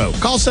metro.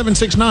 Call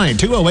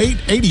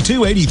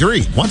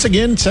 769-208-8283. Once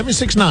again,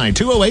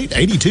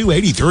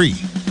 769-208-8283.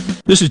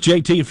 This is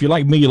JT. If you're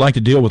like me, you like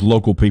to deal with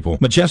local people.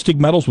 Majestic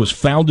Metals was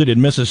founded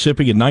in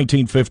Mississippi in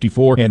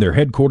 1954, and they're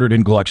headquartered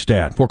in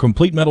Gluckstadt. For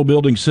complete metal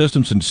building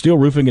systems and steel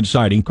roofing and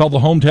siding, call the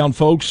hometown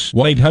folks,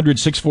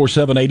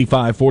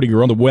 1-800-647-8540,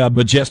 or on the web,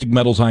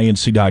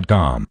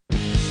 majesticmetalsinc.com.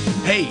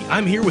 Hey,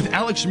 I'm here with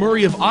Alex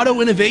Murray of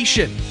Auto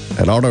Innovation.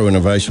 At Auto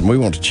Innovation, we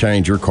want to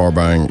change your car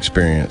buying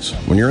experience.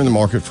 When you're in the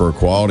market for a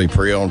quality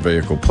pre-owned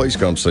vehicle, please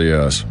come see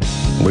us.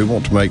 We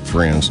want to make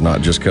friends,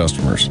 not just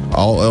customers.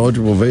 All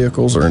eligible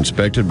vehicles are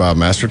inspected by a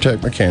Master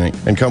Tech mechanic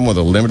and come with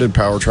a limited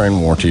powertrain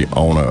warranty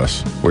on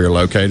us. We are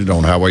located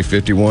on Highway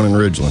 51 in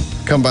Ridgeland.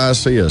 Come by and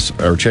see us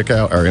or check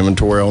out our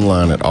inventory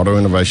online at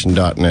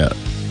autoinnovation.net.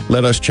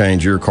 Let us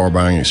change your car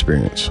buying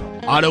experience.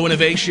 Auto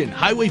Innovation,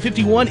 Highway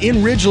 51 in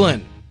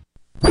Ridgeland.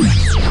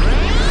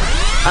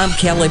 I'm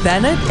Kelly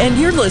Bennett, and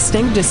you're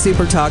listening to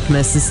Super Talk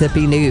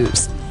Mississippi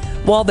News.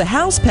 While the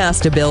House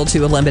passed a bill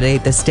to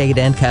eliminate the state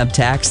income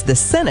tax, the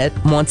Senate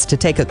wants to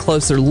take a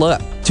closer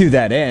look. To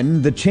that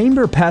end, the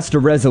chamber passed a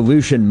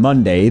resolution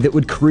Monday that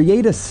would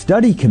create a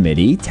study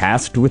committee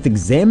tasked with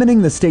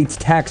examining the state's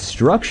tax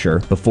structure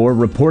before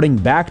reporting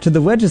back to the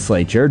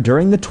legislature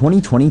during the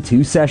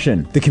 2022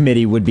 session. The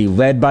committee would be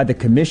led by the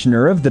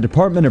commissioner of the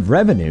Department of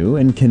Revenue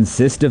and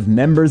consist of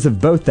members of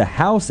both the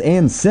House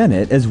and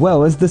Senate, as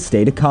well as the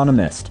state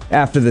economist.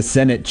 After the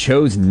Senate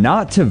chose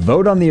not to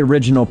vote on the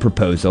original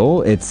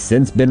proposal, it's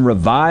since been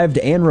revived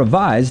and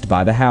revised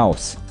by the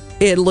House.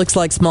 It looks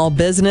like small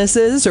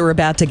businesses are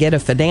about to get a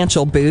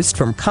financial boost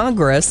from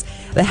Congress.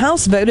 The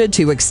House voted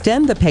to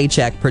extend the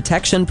Paycheck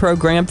Protection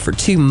Program for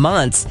 2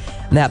 months.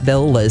 That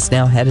bill is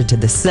now headed to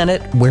the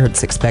Senate, where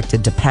it's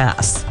expected to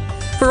pass.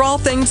 For all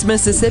things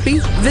Mississippi,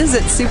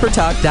 visit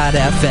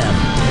supertalk.fm.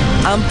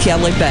 I'm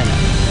Kelly Bennett.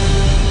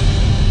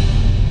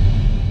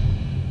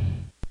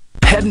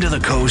 Heading to the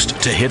coast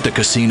to hit the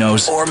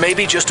casinos, or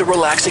maybe just a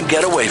relaxing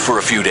getaway for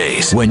a few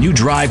days. When you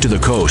drive to the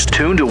coast,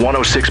 tune to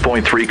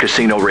 106.3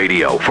 Casino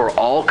Radio for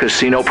all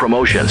casino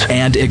promotions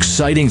and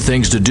exciting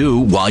things to do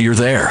while you're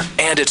there.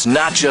 And it's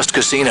not just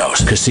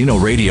casinos. Casino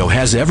Radio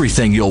has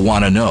everything you'll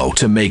want to know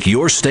to make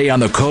your stay on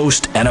the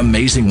coast an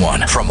amazing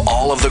one. From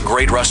all of the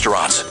great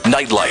restaurants,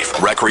 nightlife,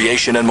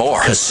 recreation, and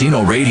more,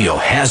 Casino Radio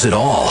has it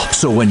all.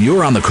 So when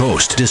you're on the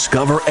coast,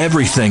 discover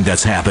everything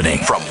that's happening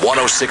from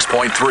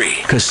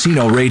 106.3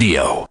 Casino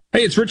Radio.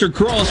 Hey, it's Richard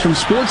Cross from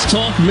Sports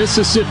Talk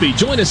Mississippi.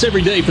 Join us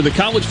every day for the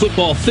College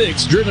Football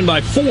Fix, driven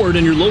by Ford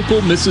and your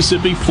local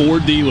Mississippi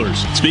Ford dealers.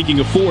 Speaking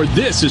of Ford,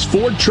 this is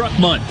Ford Truck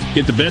Month.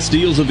 Get the best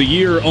deals of the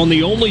year on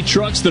the only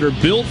trucks that are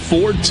built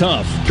Ford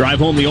tough. Drive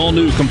home the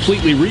all-new,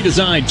 completely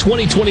redesigned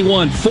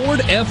 2021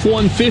 Ford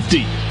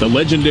F-150, the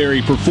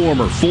legendary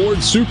performer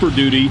Ford Super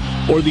Duty,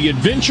 or the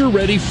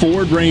adventure-ready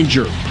Ford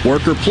Ranger.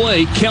 Work or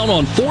play, count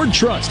on Ford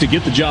trucks to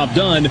get the job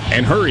done,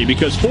 and hurry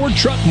because Ford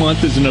Truck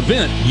Month is an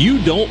event you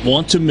don't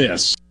want to miss.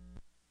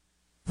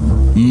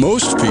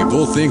 Most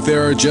people think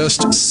there are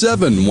just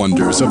 7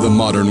 wonders of the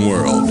modern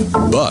world.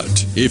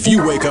 But if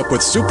you wake up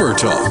with Super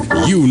Talk,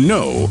 you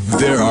know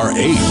there are 8.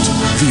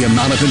 The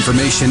amount of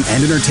information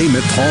and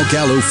entertainment Paul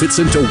Gallo fits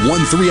into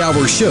one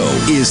 3-hour show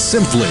is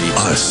simply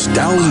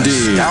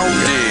astounding.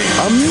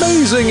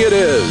 Amazing it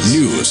is.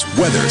 News,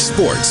 weather,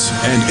 sports,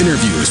 and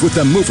interviews with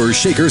the movers,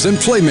 shakers, and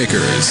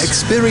playmakers.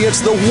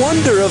 Experience the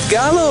wonder of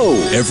Gallo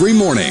every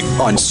morning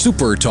on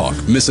Super Talk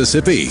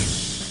Mississippi.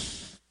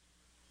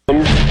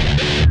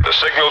 The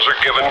signals are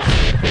given.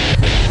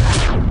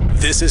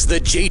 This is the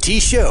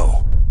JT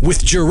Show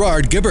with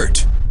Gerard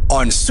Gibbert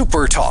on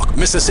Super Talk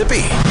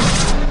Mississippi.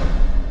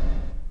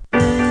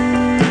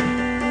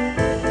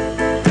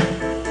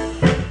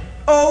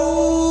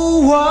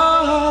 Oh,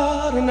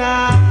 what an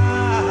eye.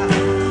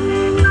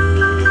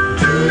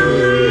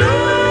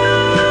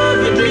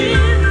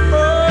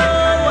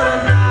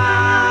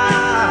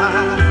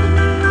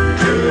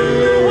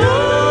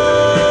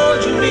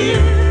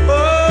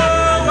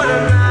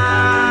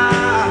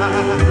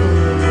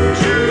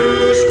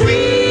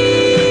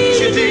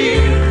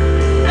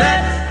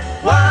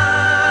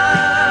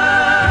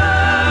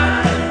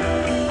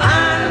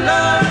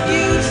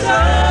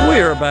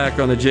 Back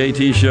on the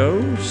JT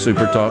Show,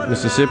 Super Talk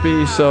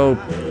Mississippi. So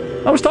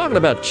I was talking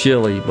about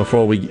chili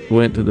before we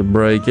went to the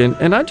break,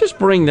 and I just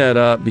bring that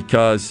up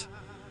because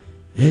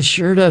it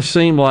sure does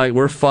seem like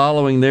we're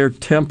following their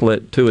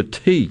template to a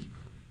T.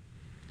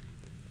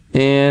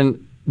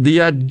 And the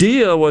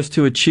idea was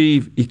to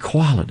achieve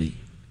equality,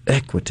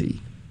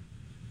 equity.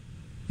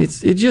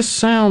 It just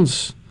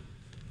sounds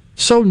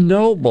so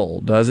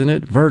noble, doesn't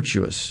it?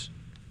 Virtuous.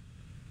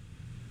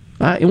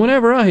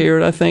 Whenever I hear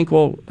it, I think,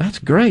 well, that's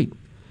great.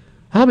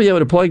 I'll be able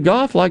to play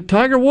golf like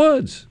Tiger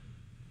Woods.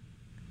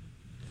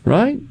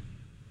 Right?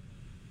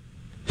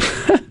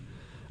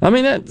 I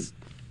mean,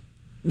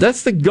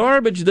 that's the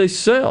garbage they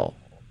sell.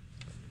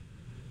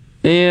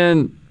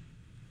 And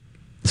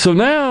so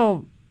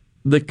now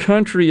the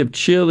country of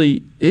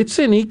Chile, it's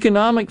in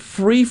economic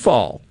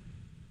freefall.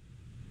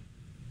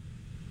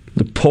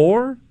 The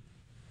poor,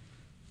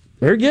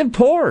 they're getting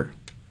poorer.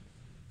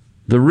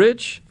 The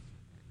rich,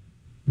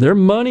 their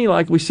money,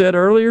 like we said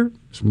earlier,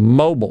 is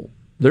mobile.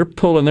 They're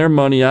pulling their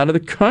money out of the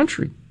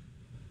country.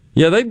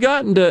 Yeah, they've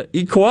gotten to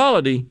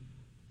equality,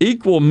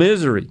 equal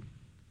misery.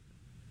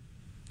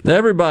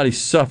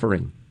 Everybody's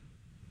suffering.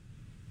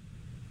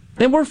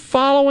 And we're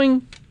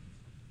following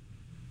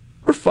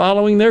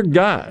their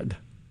guide.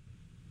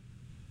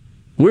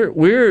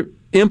 We're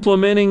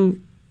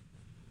implementing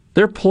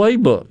their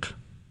playbook.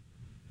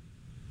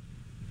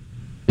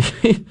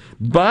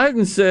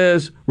 Biden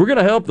says we're going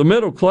to help the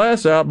middle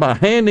class out by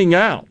handing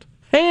out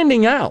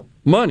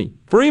money,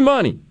 free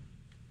money.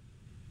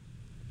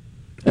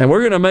 And we're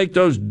going to make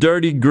those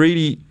dirty,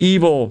 greedy,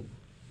 evil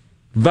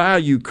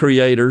value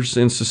creators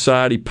in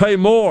society pay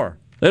more.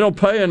 They don't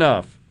pay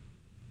enough.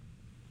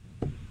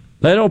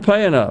 They don't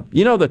pay enough.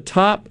 You know, the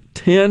top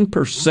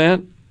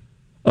 10%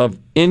 of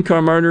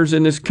income earners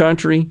in this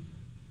country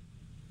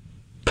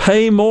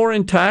pay more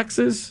in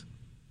taxes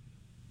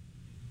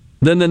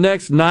than the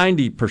next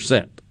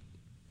 90%.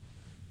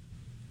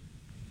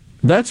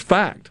 That's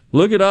fact.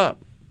 Look it up.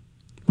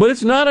 But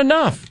it's not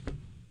enough.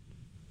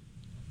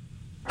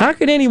 How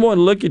can anyone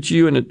look at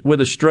you with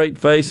a straight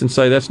face and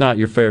say that's not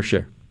your fair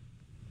share?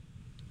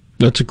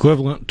 That's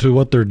equivalent to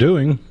what they're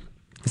doing.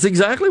 It's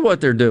exactly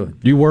what they're doing.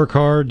 You work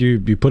hard, you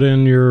put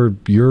in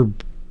your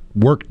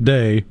work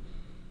day.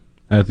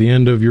 At the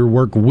end of your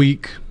work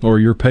week or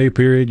your pay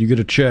period, you get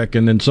a check,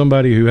 and then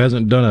somebody who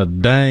hasn't done a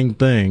dang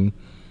thing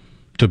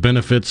to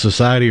benefit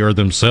society or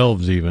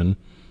themselves even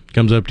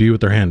comes up to you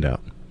with their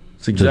handout.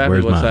 That's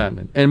exactly what's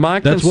happening. And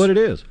that's what it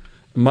is.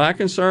 My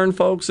concern,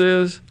 folks,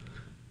 is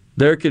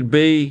there could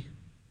be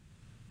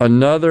a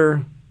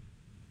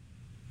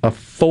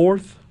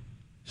fourth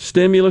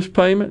stimulus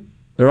payment.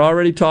 They're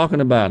already talking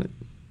about it.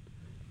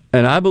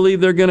 And I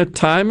believe they're going to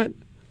time it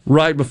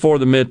right before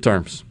the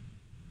midterms.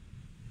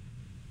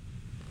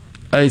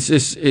 It's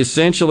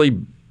essentially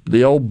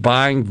the old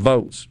buying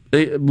votes.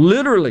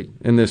 Literally,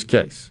 in this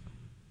case.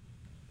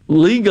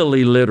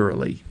 Legally,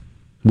 literally.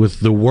 With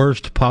the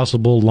worst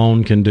possible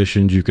loan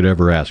conditions you could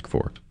ever ask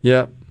for.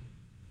 Yep.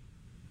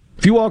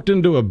 If you walked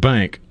into a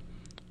bank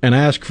and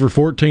asked for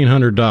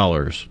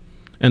 $1,400,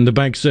 and the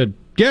bank said,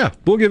 yeah,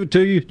 we'll give it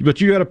to you,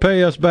 but you got to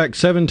pay us back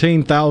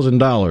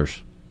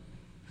 $17,000,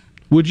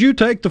 would you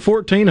take the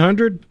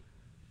 $1,400?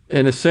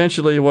 And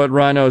essentially what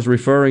Rhino is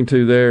referring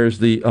to there is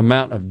the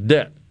amount of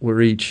debt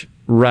we're each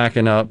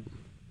racking up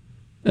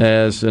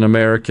as an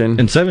American.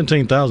 And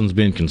 $17,000 is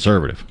being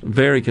conservative.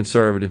 Very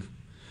conservative.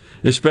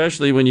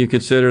 Especially when you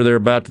consider they're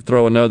about to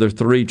throw another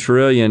 $3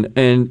 trillion,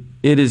 and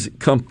it is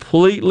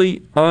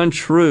completely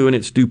untrue, and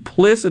it's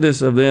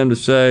duplicitous of them to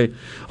say,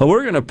 oh,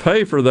 we're going to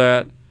pay for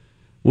that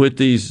with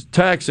these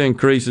tax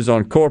increases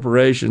on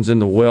corporations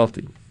and the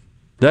wealthy.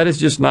 That is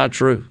just not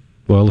true.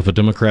 Well, if a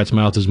Democrat's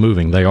mouth is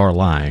moving, they are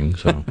lying.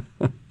 So,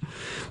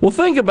 well,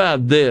 think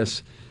about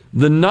this.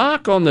 The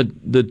knock on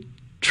the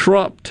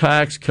Trump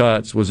tax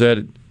cuts was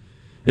that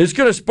it's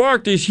going to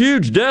spark these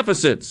huge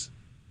deficits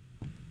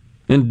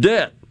and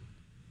debt.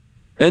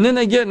 And then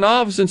they get in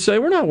office and say,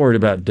 we're not worried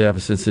about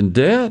deficits and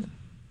debt.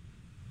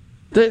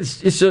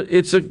 It's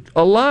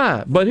a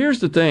lie. But here's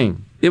the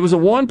thing. It was a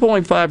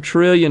 $1.5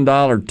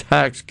 trillion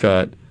tax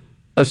cut,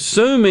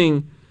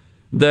 assuming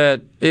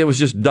that it was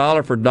just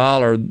dollar for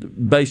dollar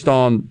based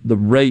on the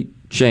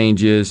rate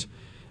changes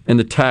and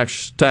the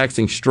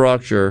taxing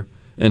structure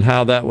and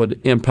how that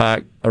would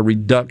impact a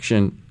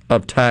reduction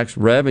of tax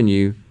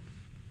revenue.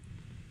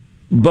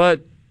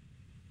 But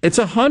it's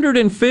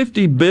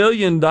 $150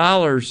 billion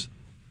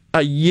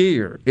a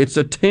year. It's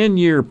a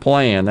 10-year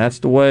plan. That's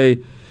the way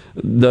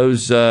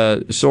those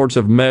sorts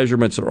of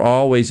measurements are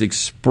always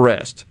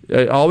expressed,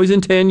 always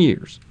in 10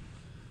 years.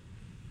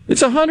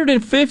 It's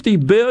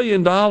 $150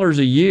 billion a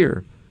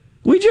year.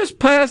 We just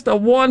passed a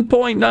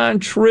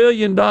 $1.9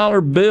 trillion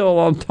bill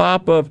on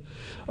top of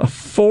a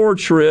 $4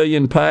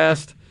 trillion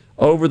passed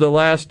over the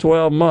last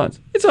 12 months.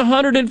 It's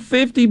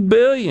 $150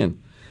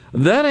 billion.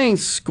 That ain't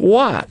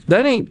squat.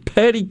 That ain't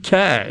petty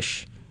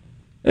cash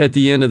at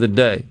the end of the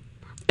day.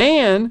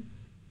 And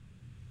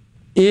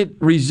it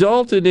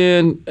resulted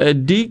in a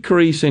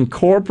decrease in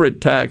corporate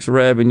tax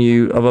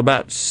revenue of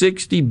about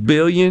 $60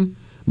 billion,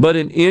 but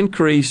an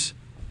increase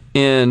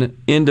in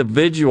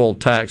individual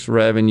tax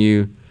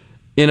revenue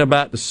in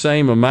about the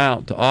same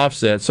amount to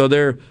offset. So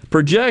their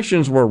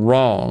projections were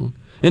wrong.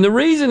 And the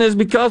reason is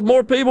because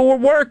more people were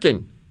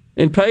working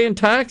and paying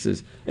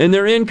taxes, and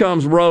their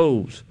incomes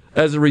rose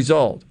as a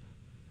result.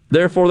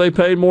 therefore they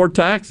paid more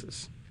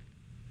taxes.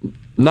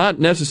 Not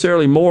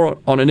necessarily more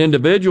on an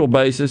individual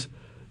basis,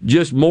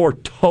 just more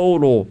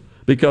total,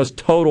 because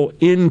total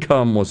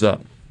income was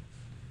up.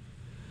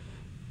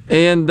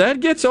 And that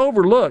gets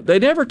overlooked. They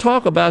never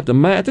talk about the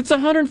math. It's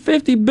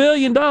 $150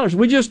 billion.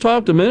 We just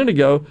talked a minute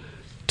ago.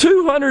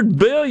 $200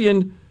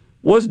 billion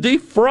was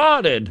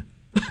defrauded.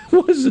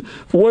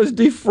 was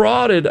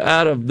defrauded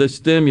out of the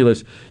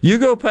stimulus. You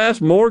go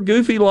past more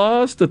goofy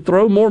laws to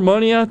throw more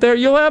money out there,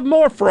 you'll have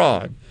more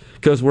fraud.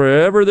 Because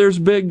wherever there's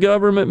big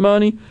government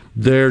money,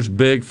 there's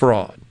big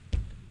fraud.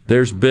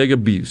 There's big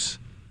abuse.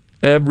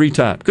 Every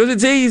time. Because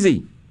it's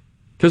easy.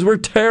 Because we're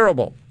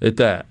terrible at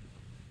that.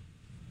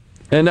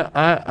 And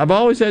I've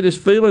always had this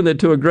feeling that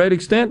to a great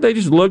extent, they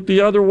just look the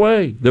other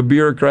way. The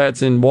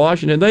bureaucrats in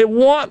Washington, they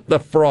want the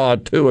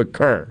fraud to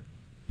occur.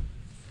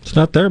 It's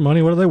not their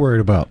money. What are they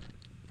worried about?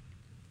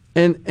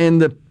 And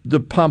the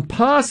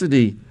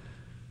pomposity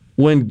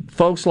when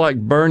folks like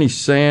Bernie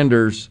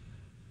Sanders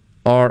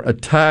are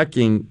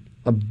attacking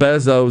a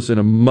Bezos and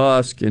a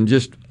Musk and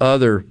just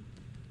other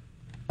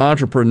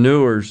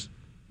entrepreneurs,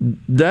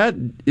 that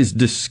is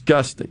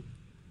disgusting.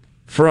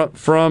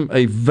 From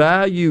a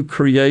value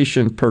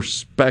creation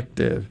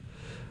perspective,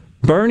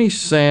 Bernie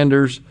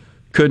Sanders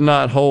could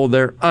not hold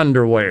their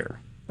underwear.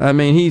 I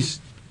mean, he's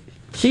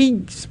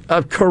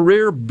a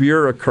career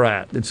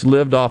bureaucrat that's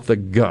lived off the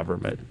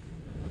government.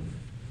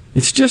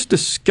 It's just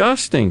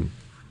disgusting.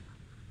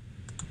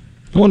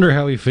 I wonder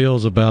how he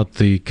feels about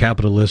the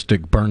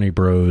capitalistic Bernie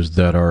bros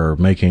that are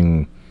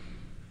making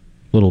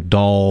little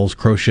dolls,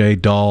 crochet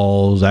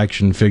dolls,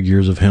 action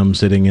figures of him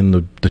sitting in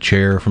the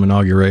chair from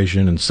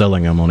inauguration and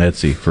selling them on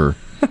Etsy for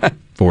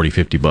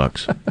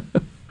 $40-50.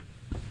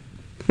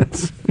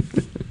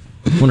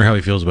 Wonder how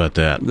he feels about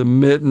that. The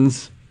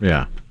mittens.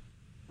 Yeah.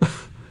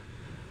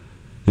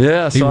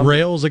 Yeah. He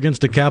rails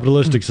against a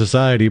capitalistic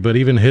society, but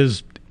even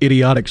his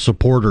idiotic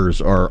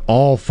supporters are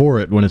all for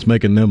it when it's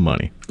making them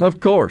money. Of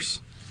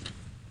course.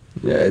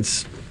 Yeah,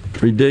 it's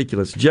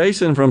ridiculous.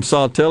 Jason from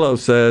Saltillo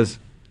says,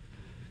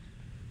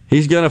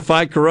 he's going to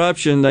fight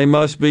corruption. They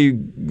must be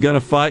going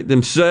to fight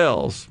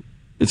themselves.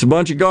 It's a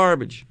bunch of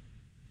garbage.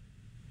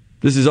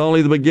 This is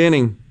only the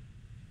beginning.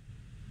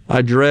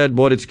 I dread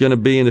what it's going to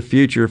be in the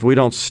future if we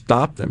don't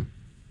stop them.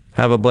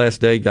 Have a blessed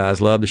day, guys.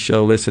 Love the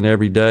show. Listen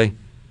every day.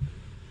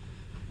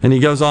 And he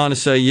goes on to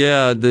say,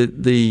 yeah,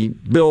 the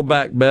Build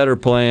Back Better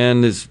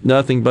plan is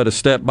nothing but a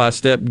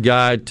step-by-step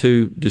guide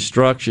to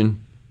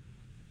destruction.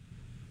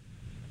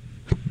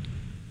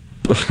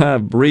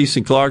 Reese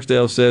in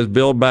Clarksdale says,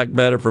 Build Back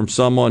Better from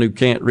someone who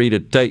can't read a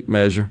tape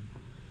measure.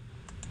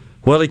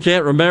 Well, he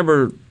can't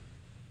remember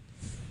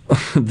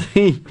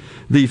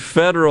the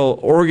federal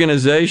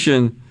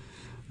organization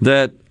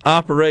that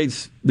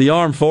operates the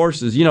armed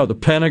forces, the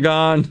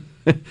Pentagon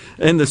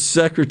and the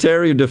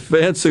Secretary of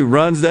Defense who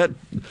runs that.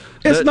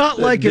 It's not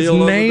like it's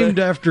named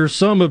after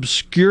some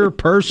obscure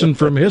person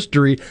from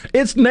history.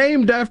 It's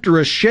named after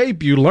a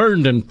shape you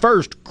learned in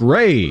first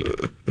grade.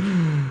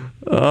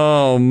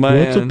 Oh,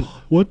 man.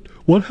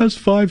 What has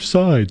 5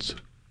 sides?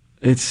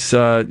 It's,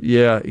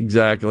 yeah,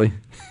 exactly.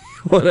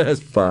 What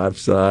has 5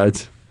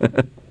 sides?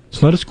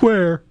 It's not a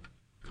square.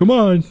 Come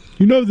on,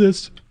 you know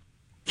this.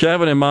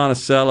 Kevin in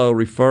Monticello,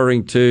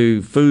 referring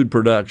to food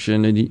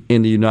production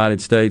in the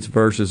United States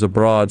versus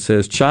abroad,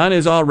 says China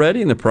is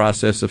already in the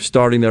process of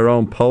starting their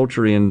own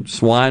poultry and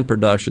swine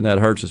production. That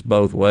hurts us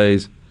both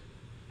ways.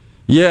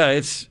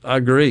 Yeah, I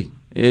agree.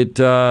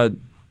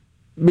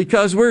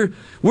 Because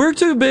we're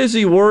too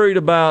busy worried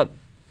about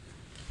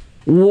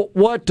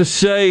what to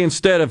say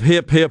instead of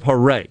hip hip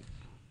hooray,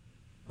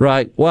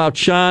 right? While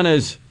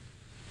China's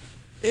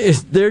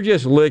they're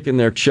just licking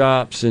their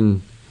chops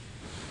and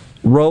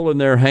rolling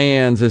their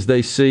hands as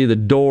they see the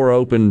door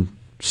open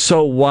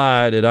so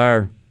wide at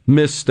our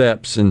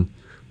missteps and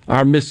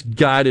our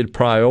misguided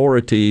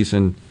priorities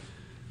and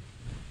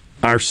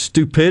our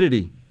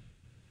stupidity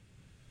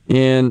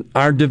and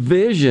our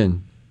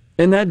division.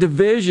 And that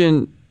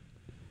division,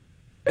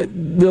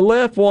 the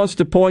left wants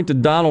to point to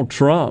Donald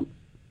Trump.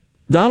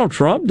 Donald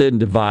Trump didn't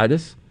divide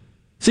us.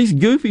 It's these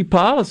goofy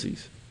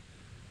policies.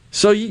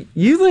 So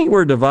you think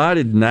we're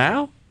divided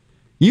now?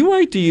 You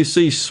wait till you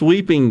see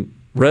sweeping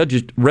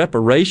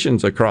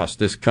reparations across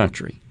this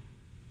country.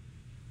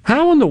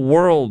 How in the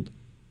world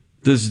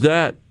does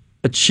that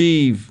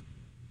achieve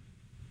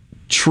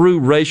true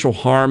racial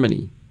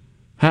harmony?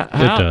 How,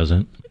 it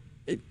doesn't.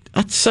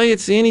 I'd say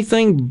it's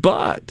anything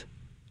but.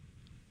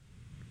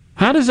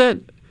 How does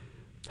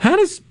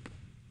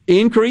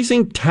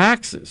increasing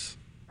taxes,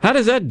 how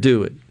does that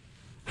do it?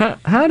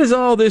 How does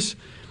all this,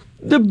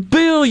 the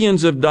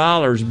billions of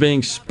dollars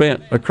being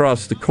spent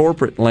across the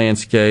corporate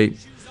landscape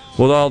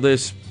with all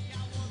this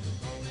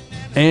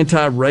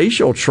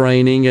anti-racial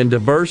training and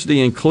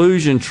diversity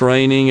inclusion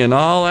training and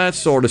all that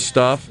sort of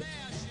stuff,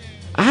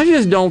 I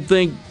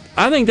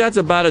think that's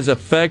about as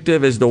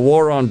effective as the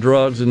war on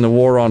drugs and the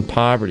war on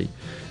poverty.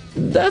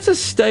 That's a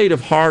state of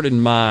heart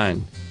and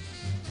mind.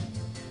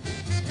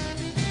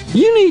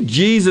 You need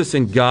Jesus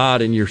and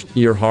God in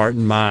your heart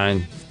and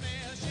mind.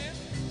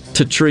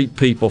 to treat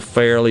people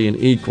fairly and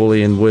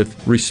equally and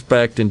with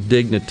respect and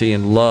dignity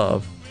and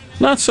love.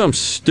 Not some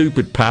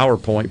stupid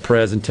PowerPoint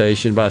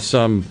presentation by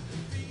some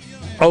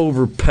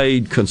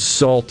overpaid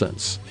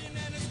consultants.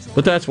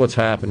 But that's what's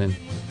happening.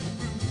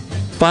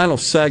 Final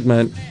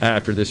segment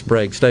after this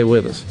break. Stay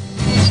with us.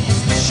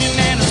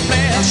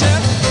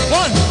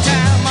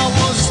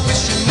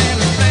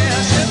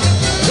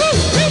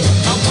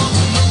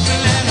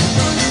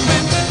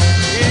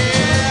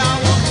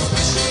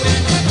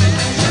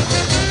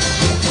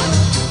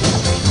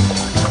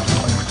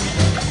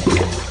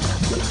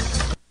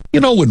 You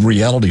know, when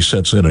reality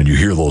sets in and you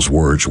hear those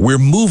words, we're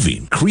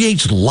moving,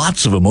 creates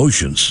lots of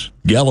emotions.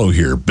 Gallo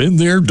here, been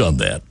there, done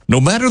that.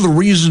 No matter the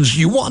reasons,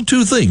 you want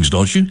two things,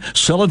 don't you?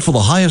 Sell it for the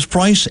highest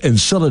price and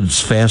sell it as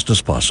fast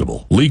as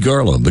possible. Lee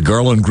Garland, the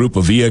Garland Group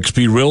of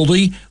eXp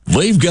Realty,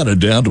 they've got it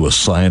down to a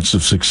science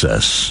of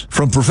success.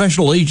 From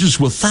professional agents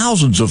with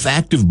thousands of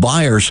active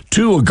buyers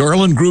to a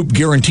Garland Group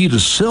guarantee to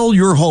sell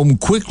your home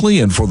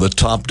quickly and for the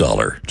top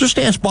dollar. Just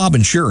ask Bob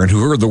and Sharon,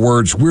 who heard the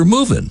words, we're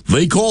moving.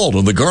 They called,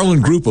 and the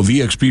Garland Group of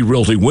eXp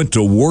Realty went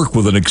to work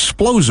with an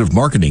explosive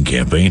marketing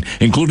campaign,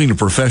 including a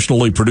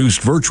professionally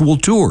produced virtual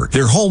tour.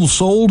 Their home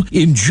sold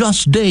in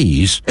just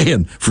days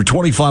and for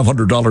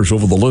 $2,500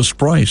 over the list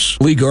price.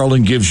 Lee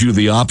Garland gives you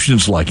the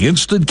options like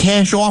instant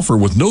cash offer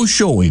with no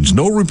showings,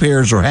 no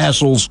repairs or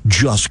hassles,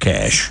 just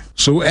cash.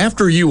 So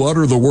after you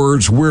utter the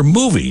words, we're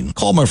moving,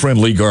 call my friend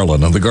Lee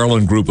Garland on the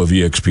Garland Group of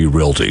eXp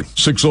Realty,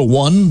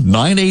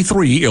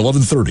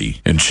 601-983-1130.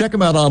 And check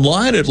them out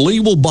online at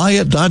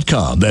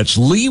leewillbuyit.com. That's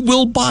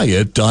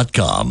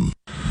leewillbuyit.com.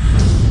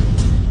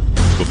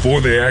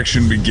 Before the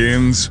action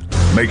begins,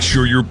 make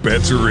sure your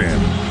bets are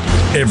in.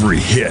 Every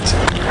hit.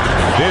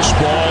 This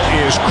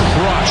ball is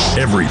crushed.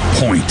 Every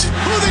point.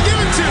 Who they give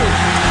it to?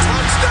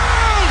 Touchdown!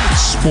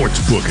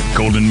 Sportsbook at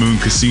Golden Moon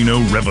Casino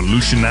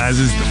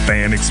revolutionizes the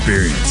fan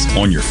experience.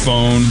 On your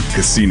phone,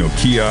 casino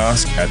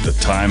kiosk, at the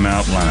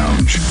Timeout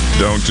Lounge.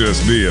 Don't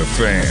just be a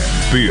fan.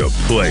 Be a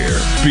player.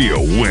 Be a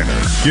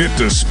winner. Get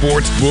to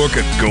Sportsbook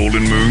at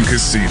Golden Moon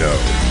Casino.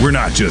 We're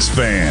not just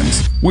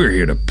fans. We're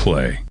here to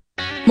play.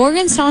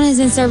 Morgan Stone has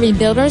been serving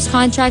builders,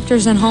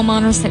 contractors, and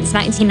homeowners since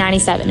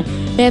 1997.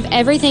 They have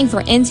everything for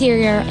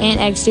interior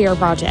and exterior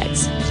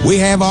projects. We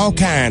have all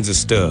kinds of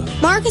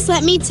stuff. Marcus,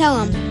 let me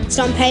tell them.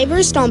 Stone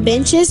pavers, stone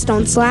benches,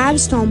 stone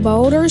slabs, stone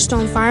boulders,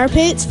 stone fire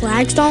pits,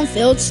 flagstone,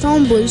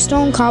 fieldstone,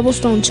 bluestone,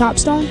 cobblestone,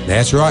 chopstone.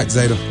 That's right,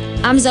 Zeta.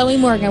 I'm Zoe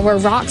Morgan. We're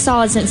rock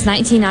solid since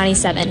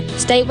 1997.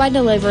 Statewide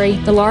delivery,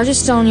 the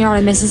largest stone yard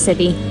in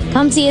Mississippi.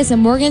 Come see us at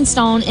Morgan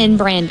Stone in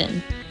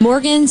Brandon.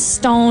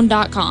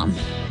 Morganstone.com.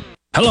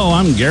 Hello,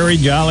 I'm Gary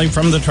Jolly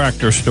from the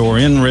Tractor Store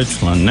in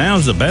Richland.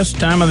 Now's the best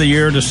time of the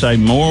year to save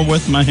more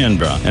with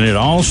Mahindra, and it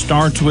all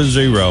starts with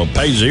zero.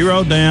 Pay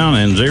zero down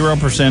and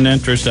 0%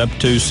 interest up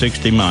to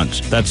 60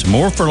 months. That's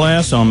more for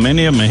less on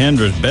many of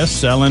Mahindra's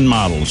best-selling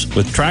models,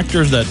 with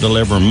tractors that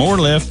deliver more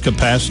lift,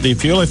 capacity,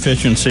 fuel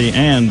efficiency,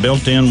 and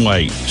built-in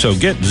weight. So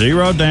get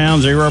zero down,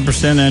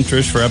 0%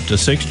 interest for up to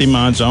 60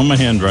 months on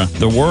Mahindra,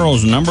 the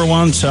world's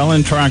 #1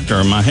 selling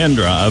tractor,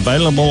 Mahindra,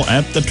 available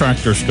at the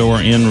Tractor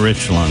Store in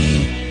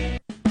Richland.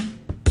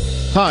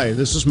 Hi,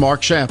 this is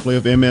Mark Shapley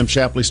of M.M.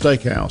 Shapley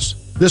Steakhouse.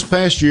 This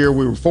past year,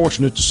 we were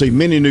fortunate to see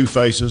many new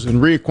faces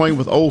and reacquaint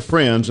with old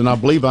friends, and I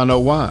believe I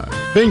know why.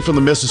 Being from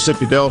the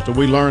Mississippi Delta,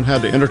 we learned how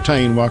to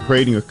entertain while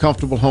creating a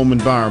comfortable home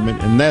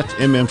environment, and that's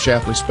M.M.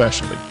 Shapley's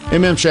specialty.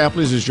 M.M.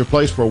 Shapley's is your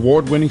place for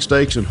award-winning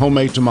steaks and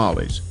homemade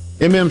tamales.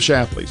 M.M.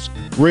 Shapley's,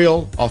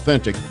 real,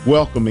 authentic,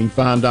 welcoming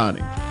fine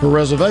dining. For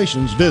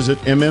reservations, visit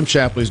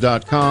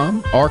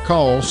mmshapleys.com or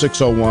call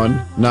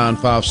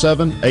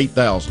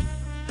 601-957-8000.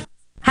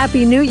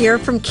 Happy New Year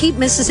from Keep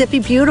Mississippi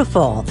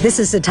Beautiful. This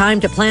is the time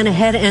to plan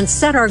ahead and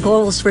set our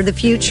goals for the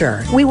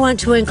future. We want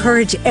to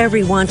encourage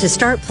everyone to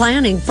start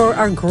planning for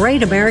our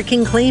Great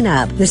American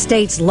Cleanup, the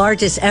state's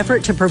largest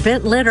effort to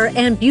prevent litter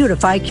and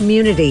beautify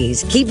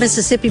communities. Keep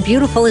Mississippi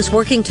Beautiful is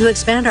working to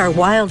expand our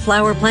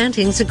wildflower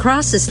plantings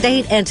across the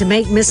state and to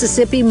make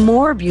Mississippi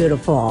more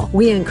beautiful.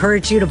 We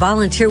encourage you to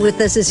volunteer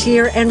with us this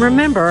year, and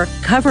remember,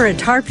 cover and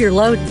tarp your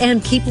load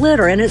and keep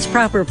litter in its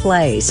proper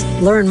place.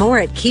 Learn more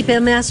at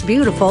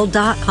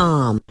keepmsbeautiful.com.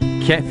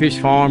 Catfish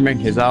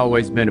farming has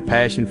always been a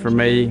passion for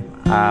me.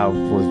 I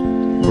was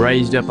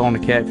raised up on the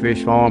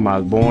catfish farm. I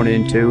was born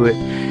into it.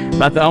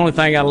 But the only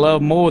thing I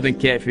love more than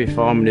catfish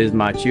farming is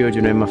my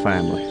children and my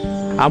family.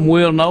 I'm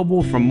Will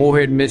Noble from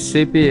Morehead,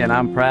 Mississippi, and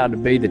I'm proud to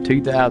be the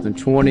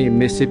 2020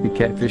 Mississippi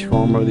Catfish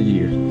Farmer of the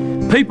Year.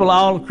 People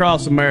all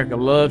across America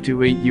love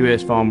to eat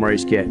U.S.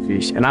 farm-raised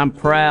catfish, and I'm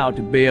proud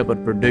to be able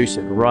to produce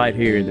it right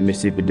here in the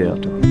Mississippi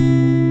Delta.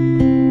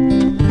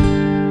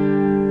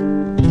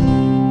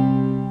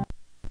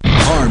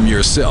 Arm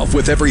yourself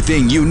with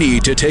everything you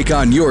need to take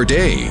on your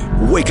day.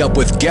 Wake up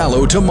with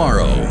Gallo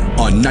tomorrow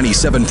on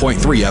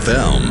 97.3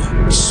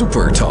 FM,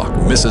 Super Talk,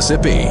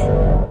 Mississippi.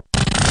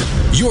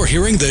 You're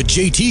hearing The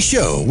JT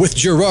Show with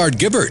Gerard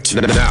Gibbert.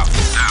 Now,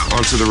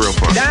 on to the real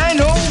part.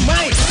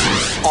 Dynamite!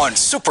 On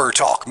Super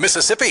Talk,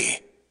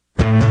 Mississippi.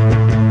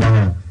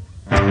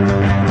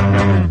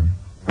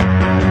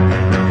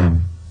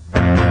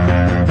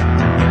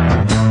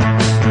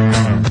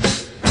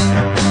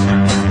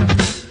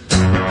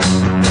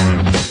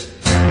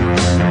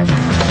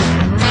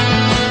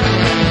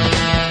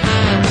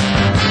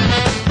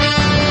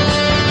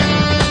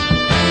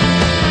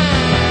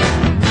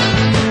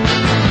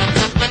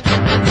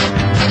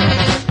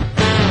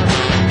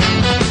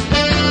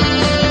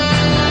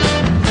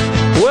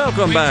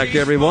 Welcome back,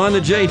 everyone. The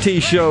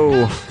JT Show.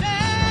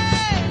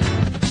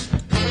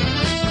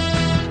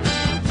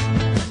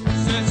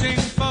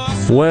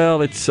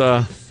 Well, it's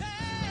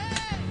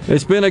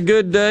been a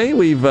good day.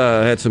 We've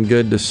had some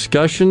good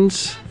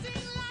discussions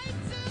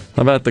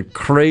about the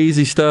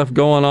crazy stuff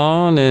going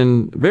on,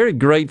 and very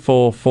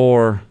grateful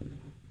for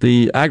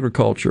the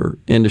agriculture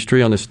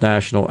industry on this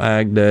National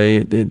Ag Day.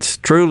 It's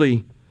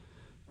truly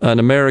an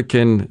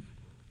American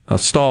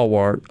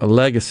stalwart, a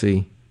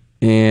legacy,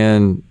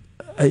 and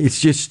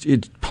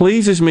it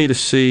pleases me to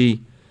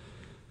see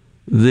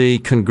the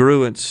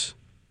congruence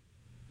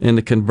and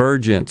the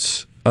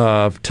convergence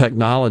of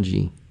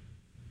technology.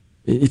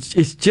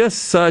 It's just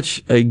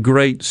such a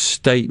great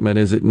statement,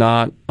 is it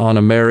not, on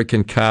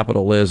American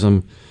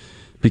capitalism?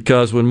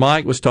 Because when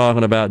Mike was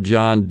talking about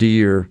John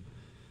Deere,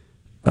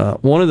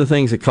 one of the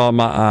things that caught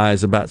my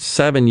eyes, about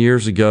 7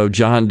 years ago,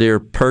 John Deere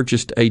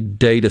purchased a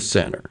data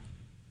center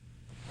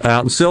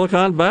out in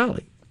Silicon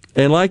Valley.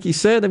 And like he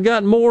said, they've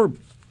got more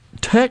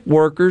tech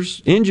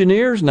workers,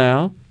 engineers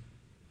now,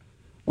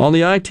 on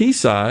the IT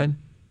side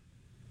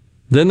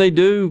than they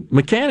do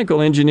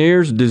mechanical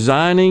engineers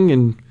designing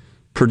and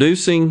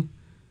producing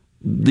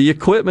the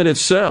equipment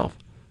itself.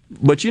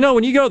 But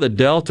when you go to the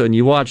Delta and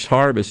you watch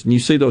harvest and you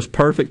see those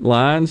perfect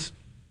lines,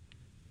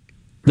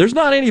 there's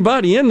not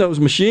anybody in those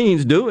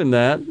machines doing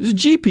that. It's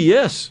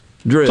GPS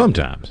driven.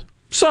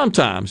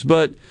 Sometimes.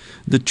 But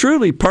the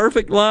truly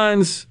perfect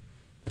lines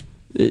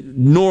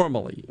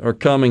normally are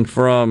coming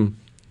from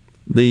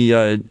the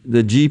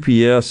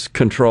GPS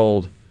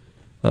controlled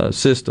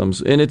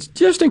systems, and it's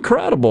just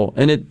incredible.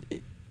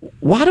 And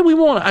why do we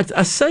want it?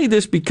 I say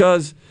this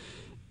because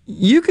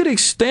you could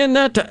extend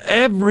that to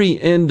every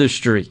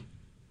industry.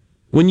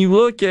 When you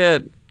look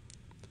at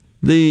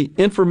the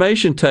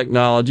information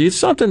technology, it's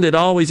something that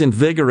always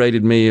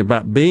invigorated me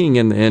about being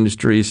in the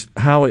industries,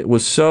 how it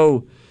was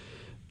so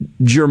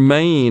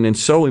germane and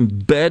so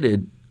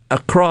embedded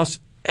across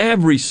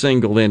every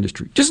single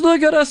industry. Just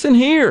look at us in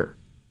here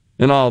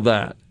and all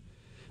that.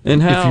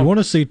 And how, if you want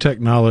to see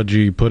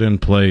technology put in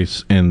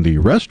place in the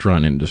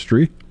restaurant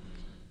industry,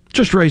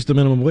 just raise the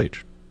minimum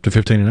wage to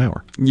 $15 an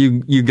hour.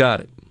 You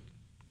got it.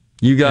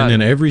 And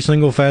then every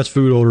single fast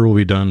food order will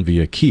be done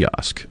via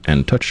kiosk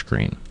and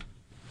touchscreen.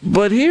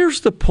 But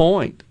here's the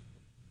point.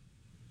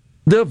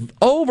 The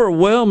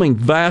overwhelming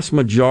vast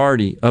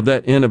majority of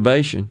that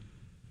innovation,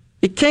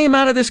 it came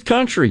out of this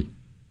country.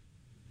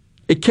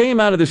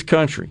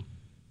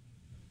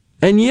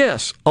 And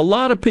yes, a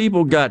lot of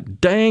people got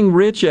dang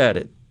rich at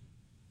it.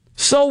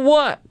 So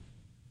what?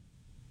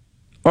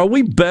 Are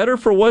we better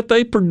for what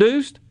they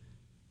produced?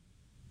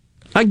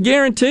 I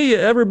guarantee you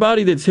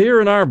everybody that's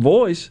hearing our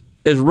voice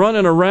is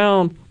running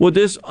around with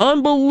this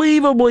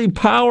unbelievably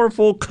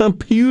powerful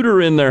computer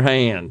in their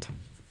hand.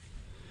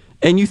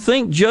 And you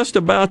think just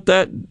about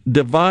that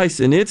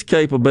device and its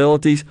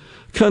capabilities,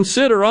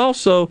 consider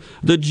also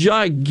the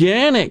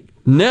gigantic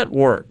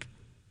network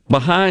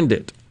behind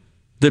it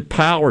that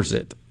powers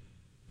it,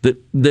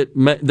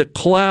 the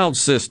cloud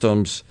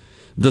systems,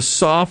 the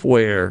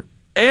software,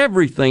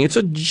 everything. It's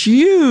a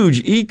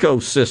huge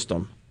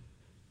ecosystem.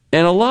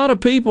 And a lot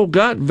of people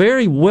got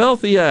very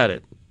wealthy at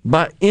it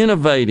by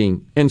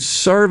innovating and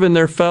serving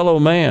their fellow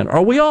man.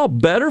 Are we all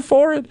better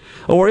for it?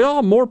 Are we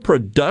all more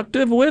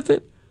productive with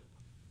it?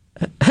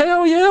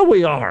 Hell yeah,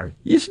 we are.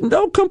 It's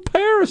no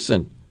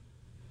comparison.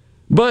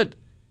 But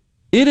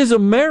it is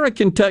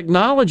American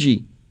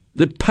technology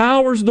that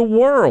powers the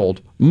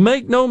world.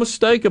 Make no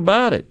mistake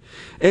about it.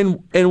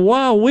 And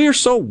while we're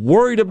so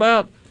worried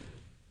about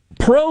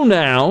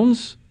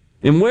pronouns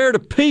and where to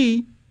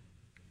pee.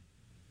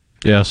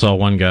 Yeah, I saw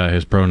one guy,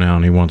 his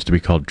pronoun, he wants to be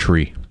called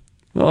tree.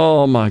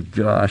 Oh, my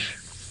gosh.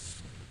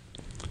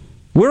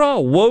 We're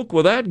all woke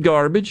with that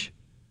garbage.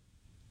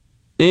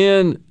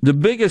 And the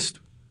biggest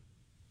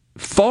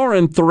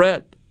foreign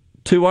threat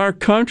to our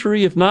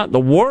country, if not the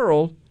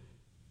world,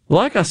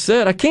 like I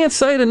said, I can't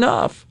say it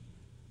enough.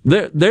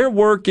 They're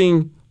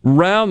working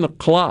round the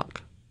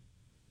clock,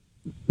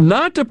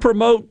 not to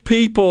promote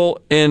people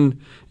and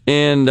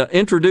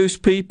introduce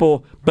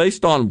people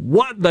based on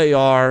what they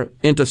are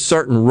into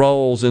certain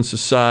roles in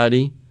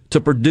society to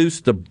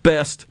produce the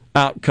best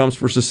outcomes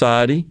for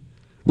society,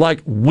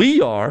 like we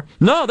are.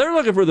 No, they're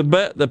looking for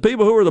the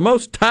people who are the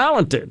most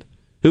talented,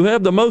 who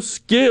have the most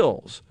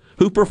skills,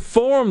 who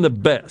perform the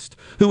best,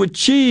 who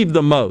achieve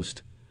the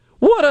most.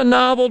 What a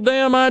novel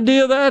damn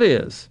idea that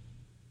is.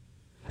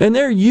 And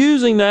they're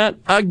using that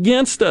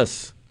against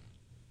us.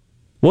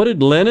 What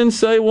did Lenin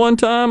say one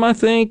time, I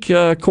think,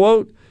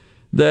 quote,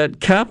 that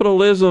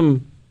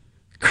capitalism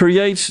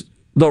creates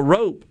the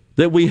rope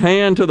that we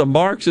hand to the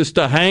Marxists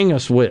to hang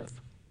us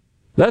with.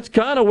 That's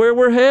kind of where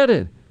we're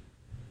headed.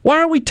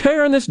 Why are we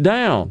tearing this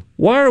down?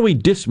 Why are we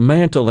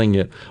dismantling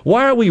it?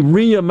 Why are we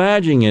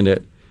reimagining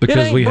it?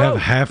 Because we have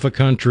half a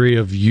country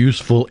of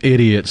useful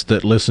idiots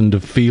that listen to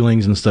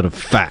feelings instead of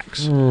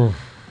facts. And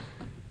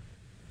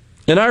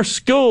our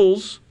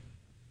schools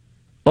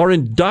are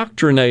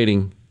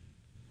indoctrinating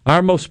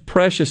our most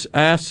precious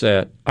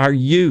asset, our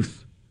youth,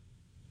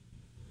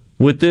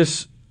 with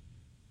this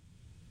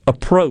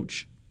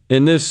approach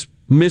and this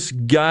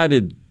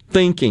misguided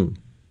thinking,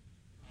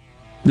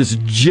 this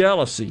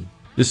jealousy,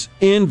 this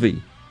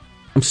envy.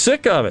 I'm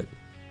sick of it.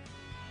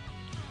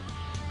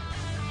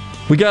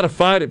 We got to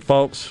fight it,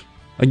 folks.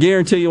 I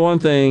guarantee you one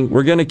thing,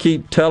 we're going to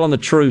keep telling the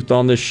truth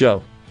on this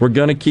show. We're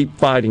going to keep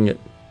fighting it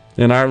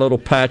in our little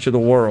patch of the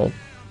world.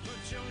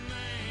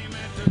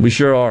 We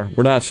sure are.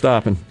 We're not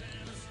stopping.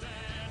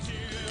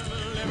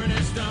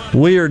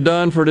 We are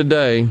done for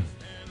today,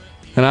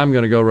 and I'm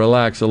going to go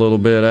relax a little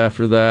bit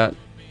after that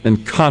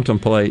and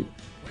contemplate.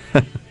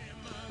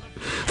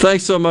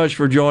 Thanks so much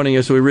for joining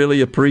us. We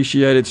really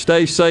appreciate it.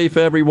 Stay safe,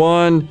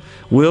 everyone.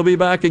 We'll be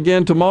back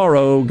again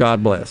tomorrow.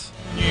 God bless.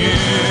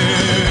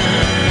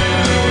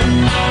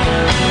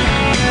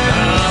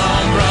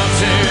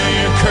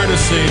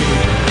 Courtesy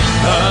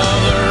of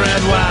the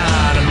red,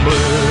 white, and blue.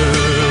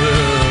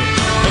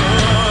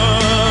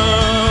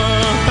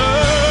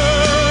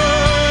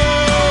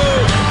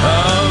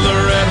 Of the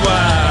red,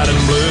 white,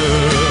 and blue.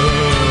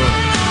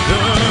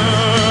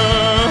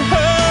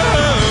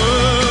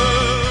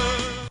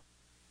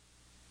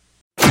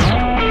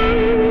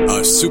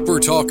 A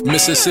SuperTalk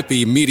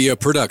Mississippi media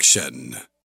production.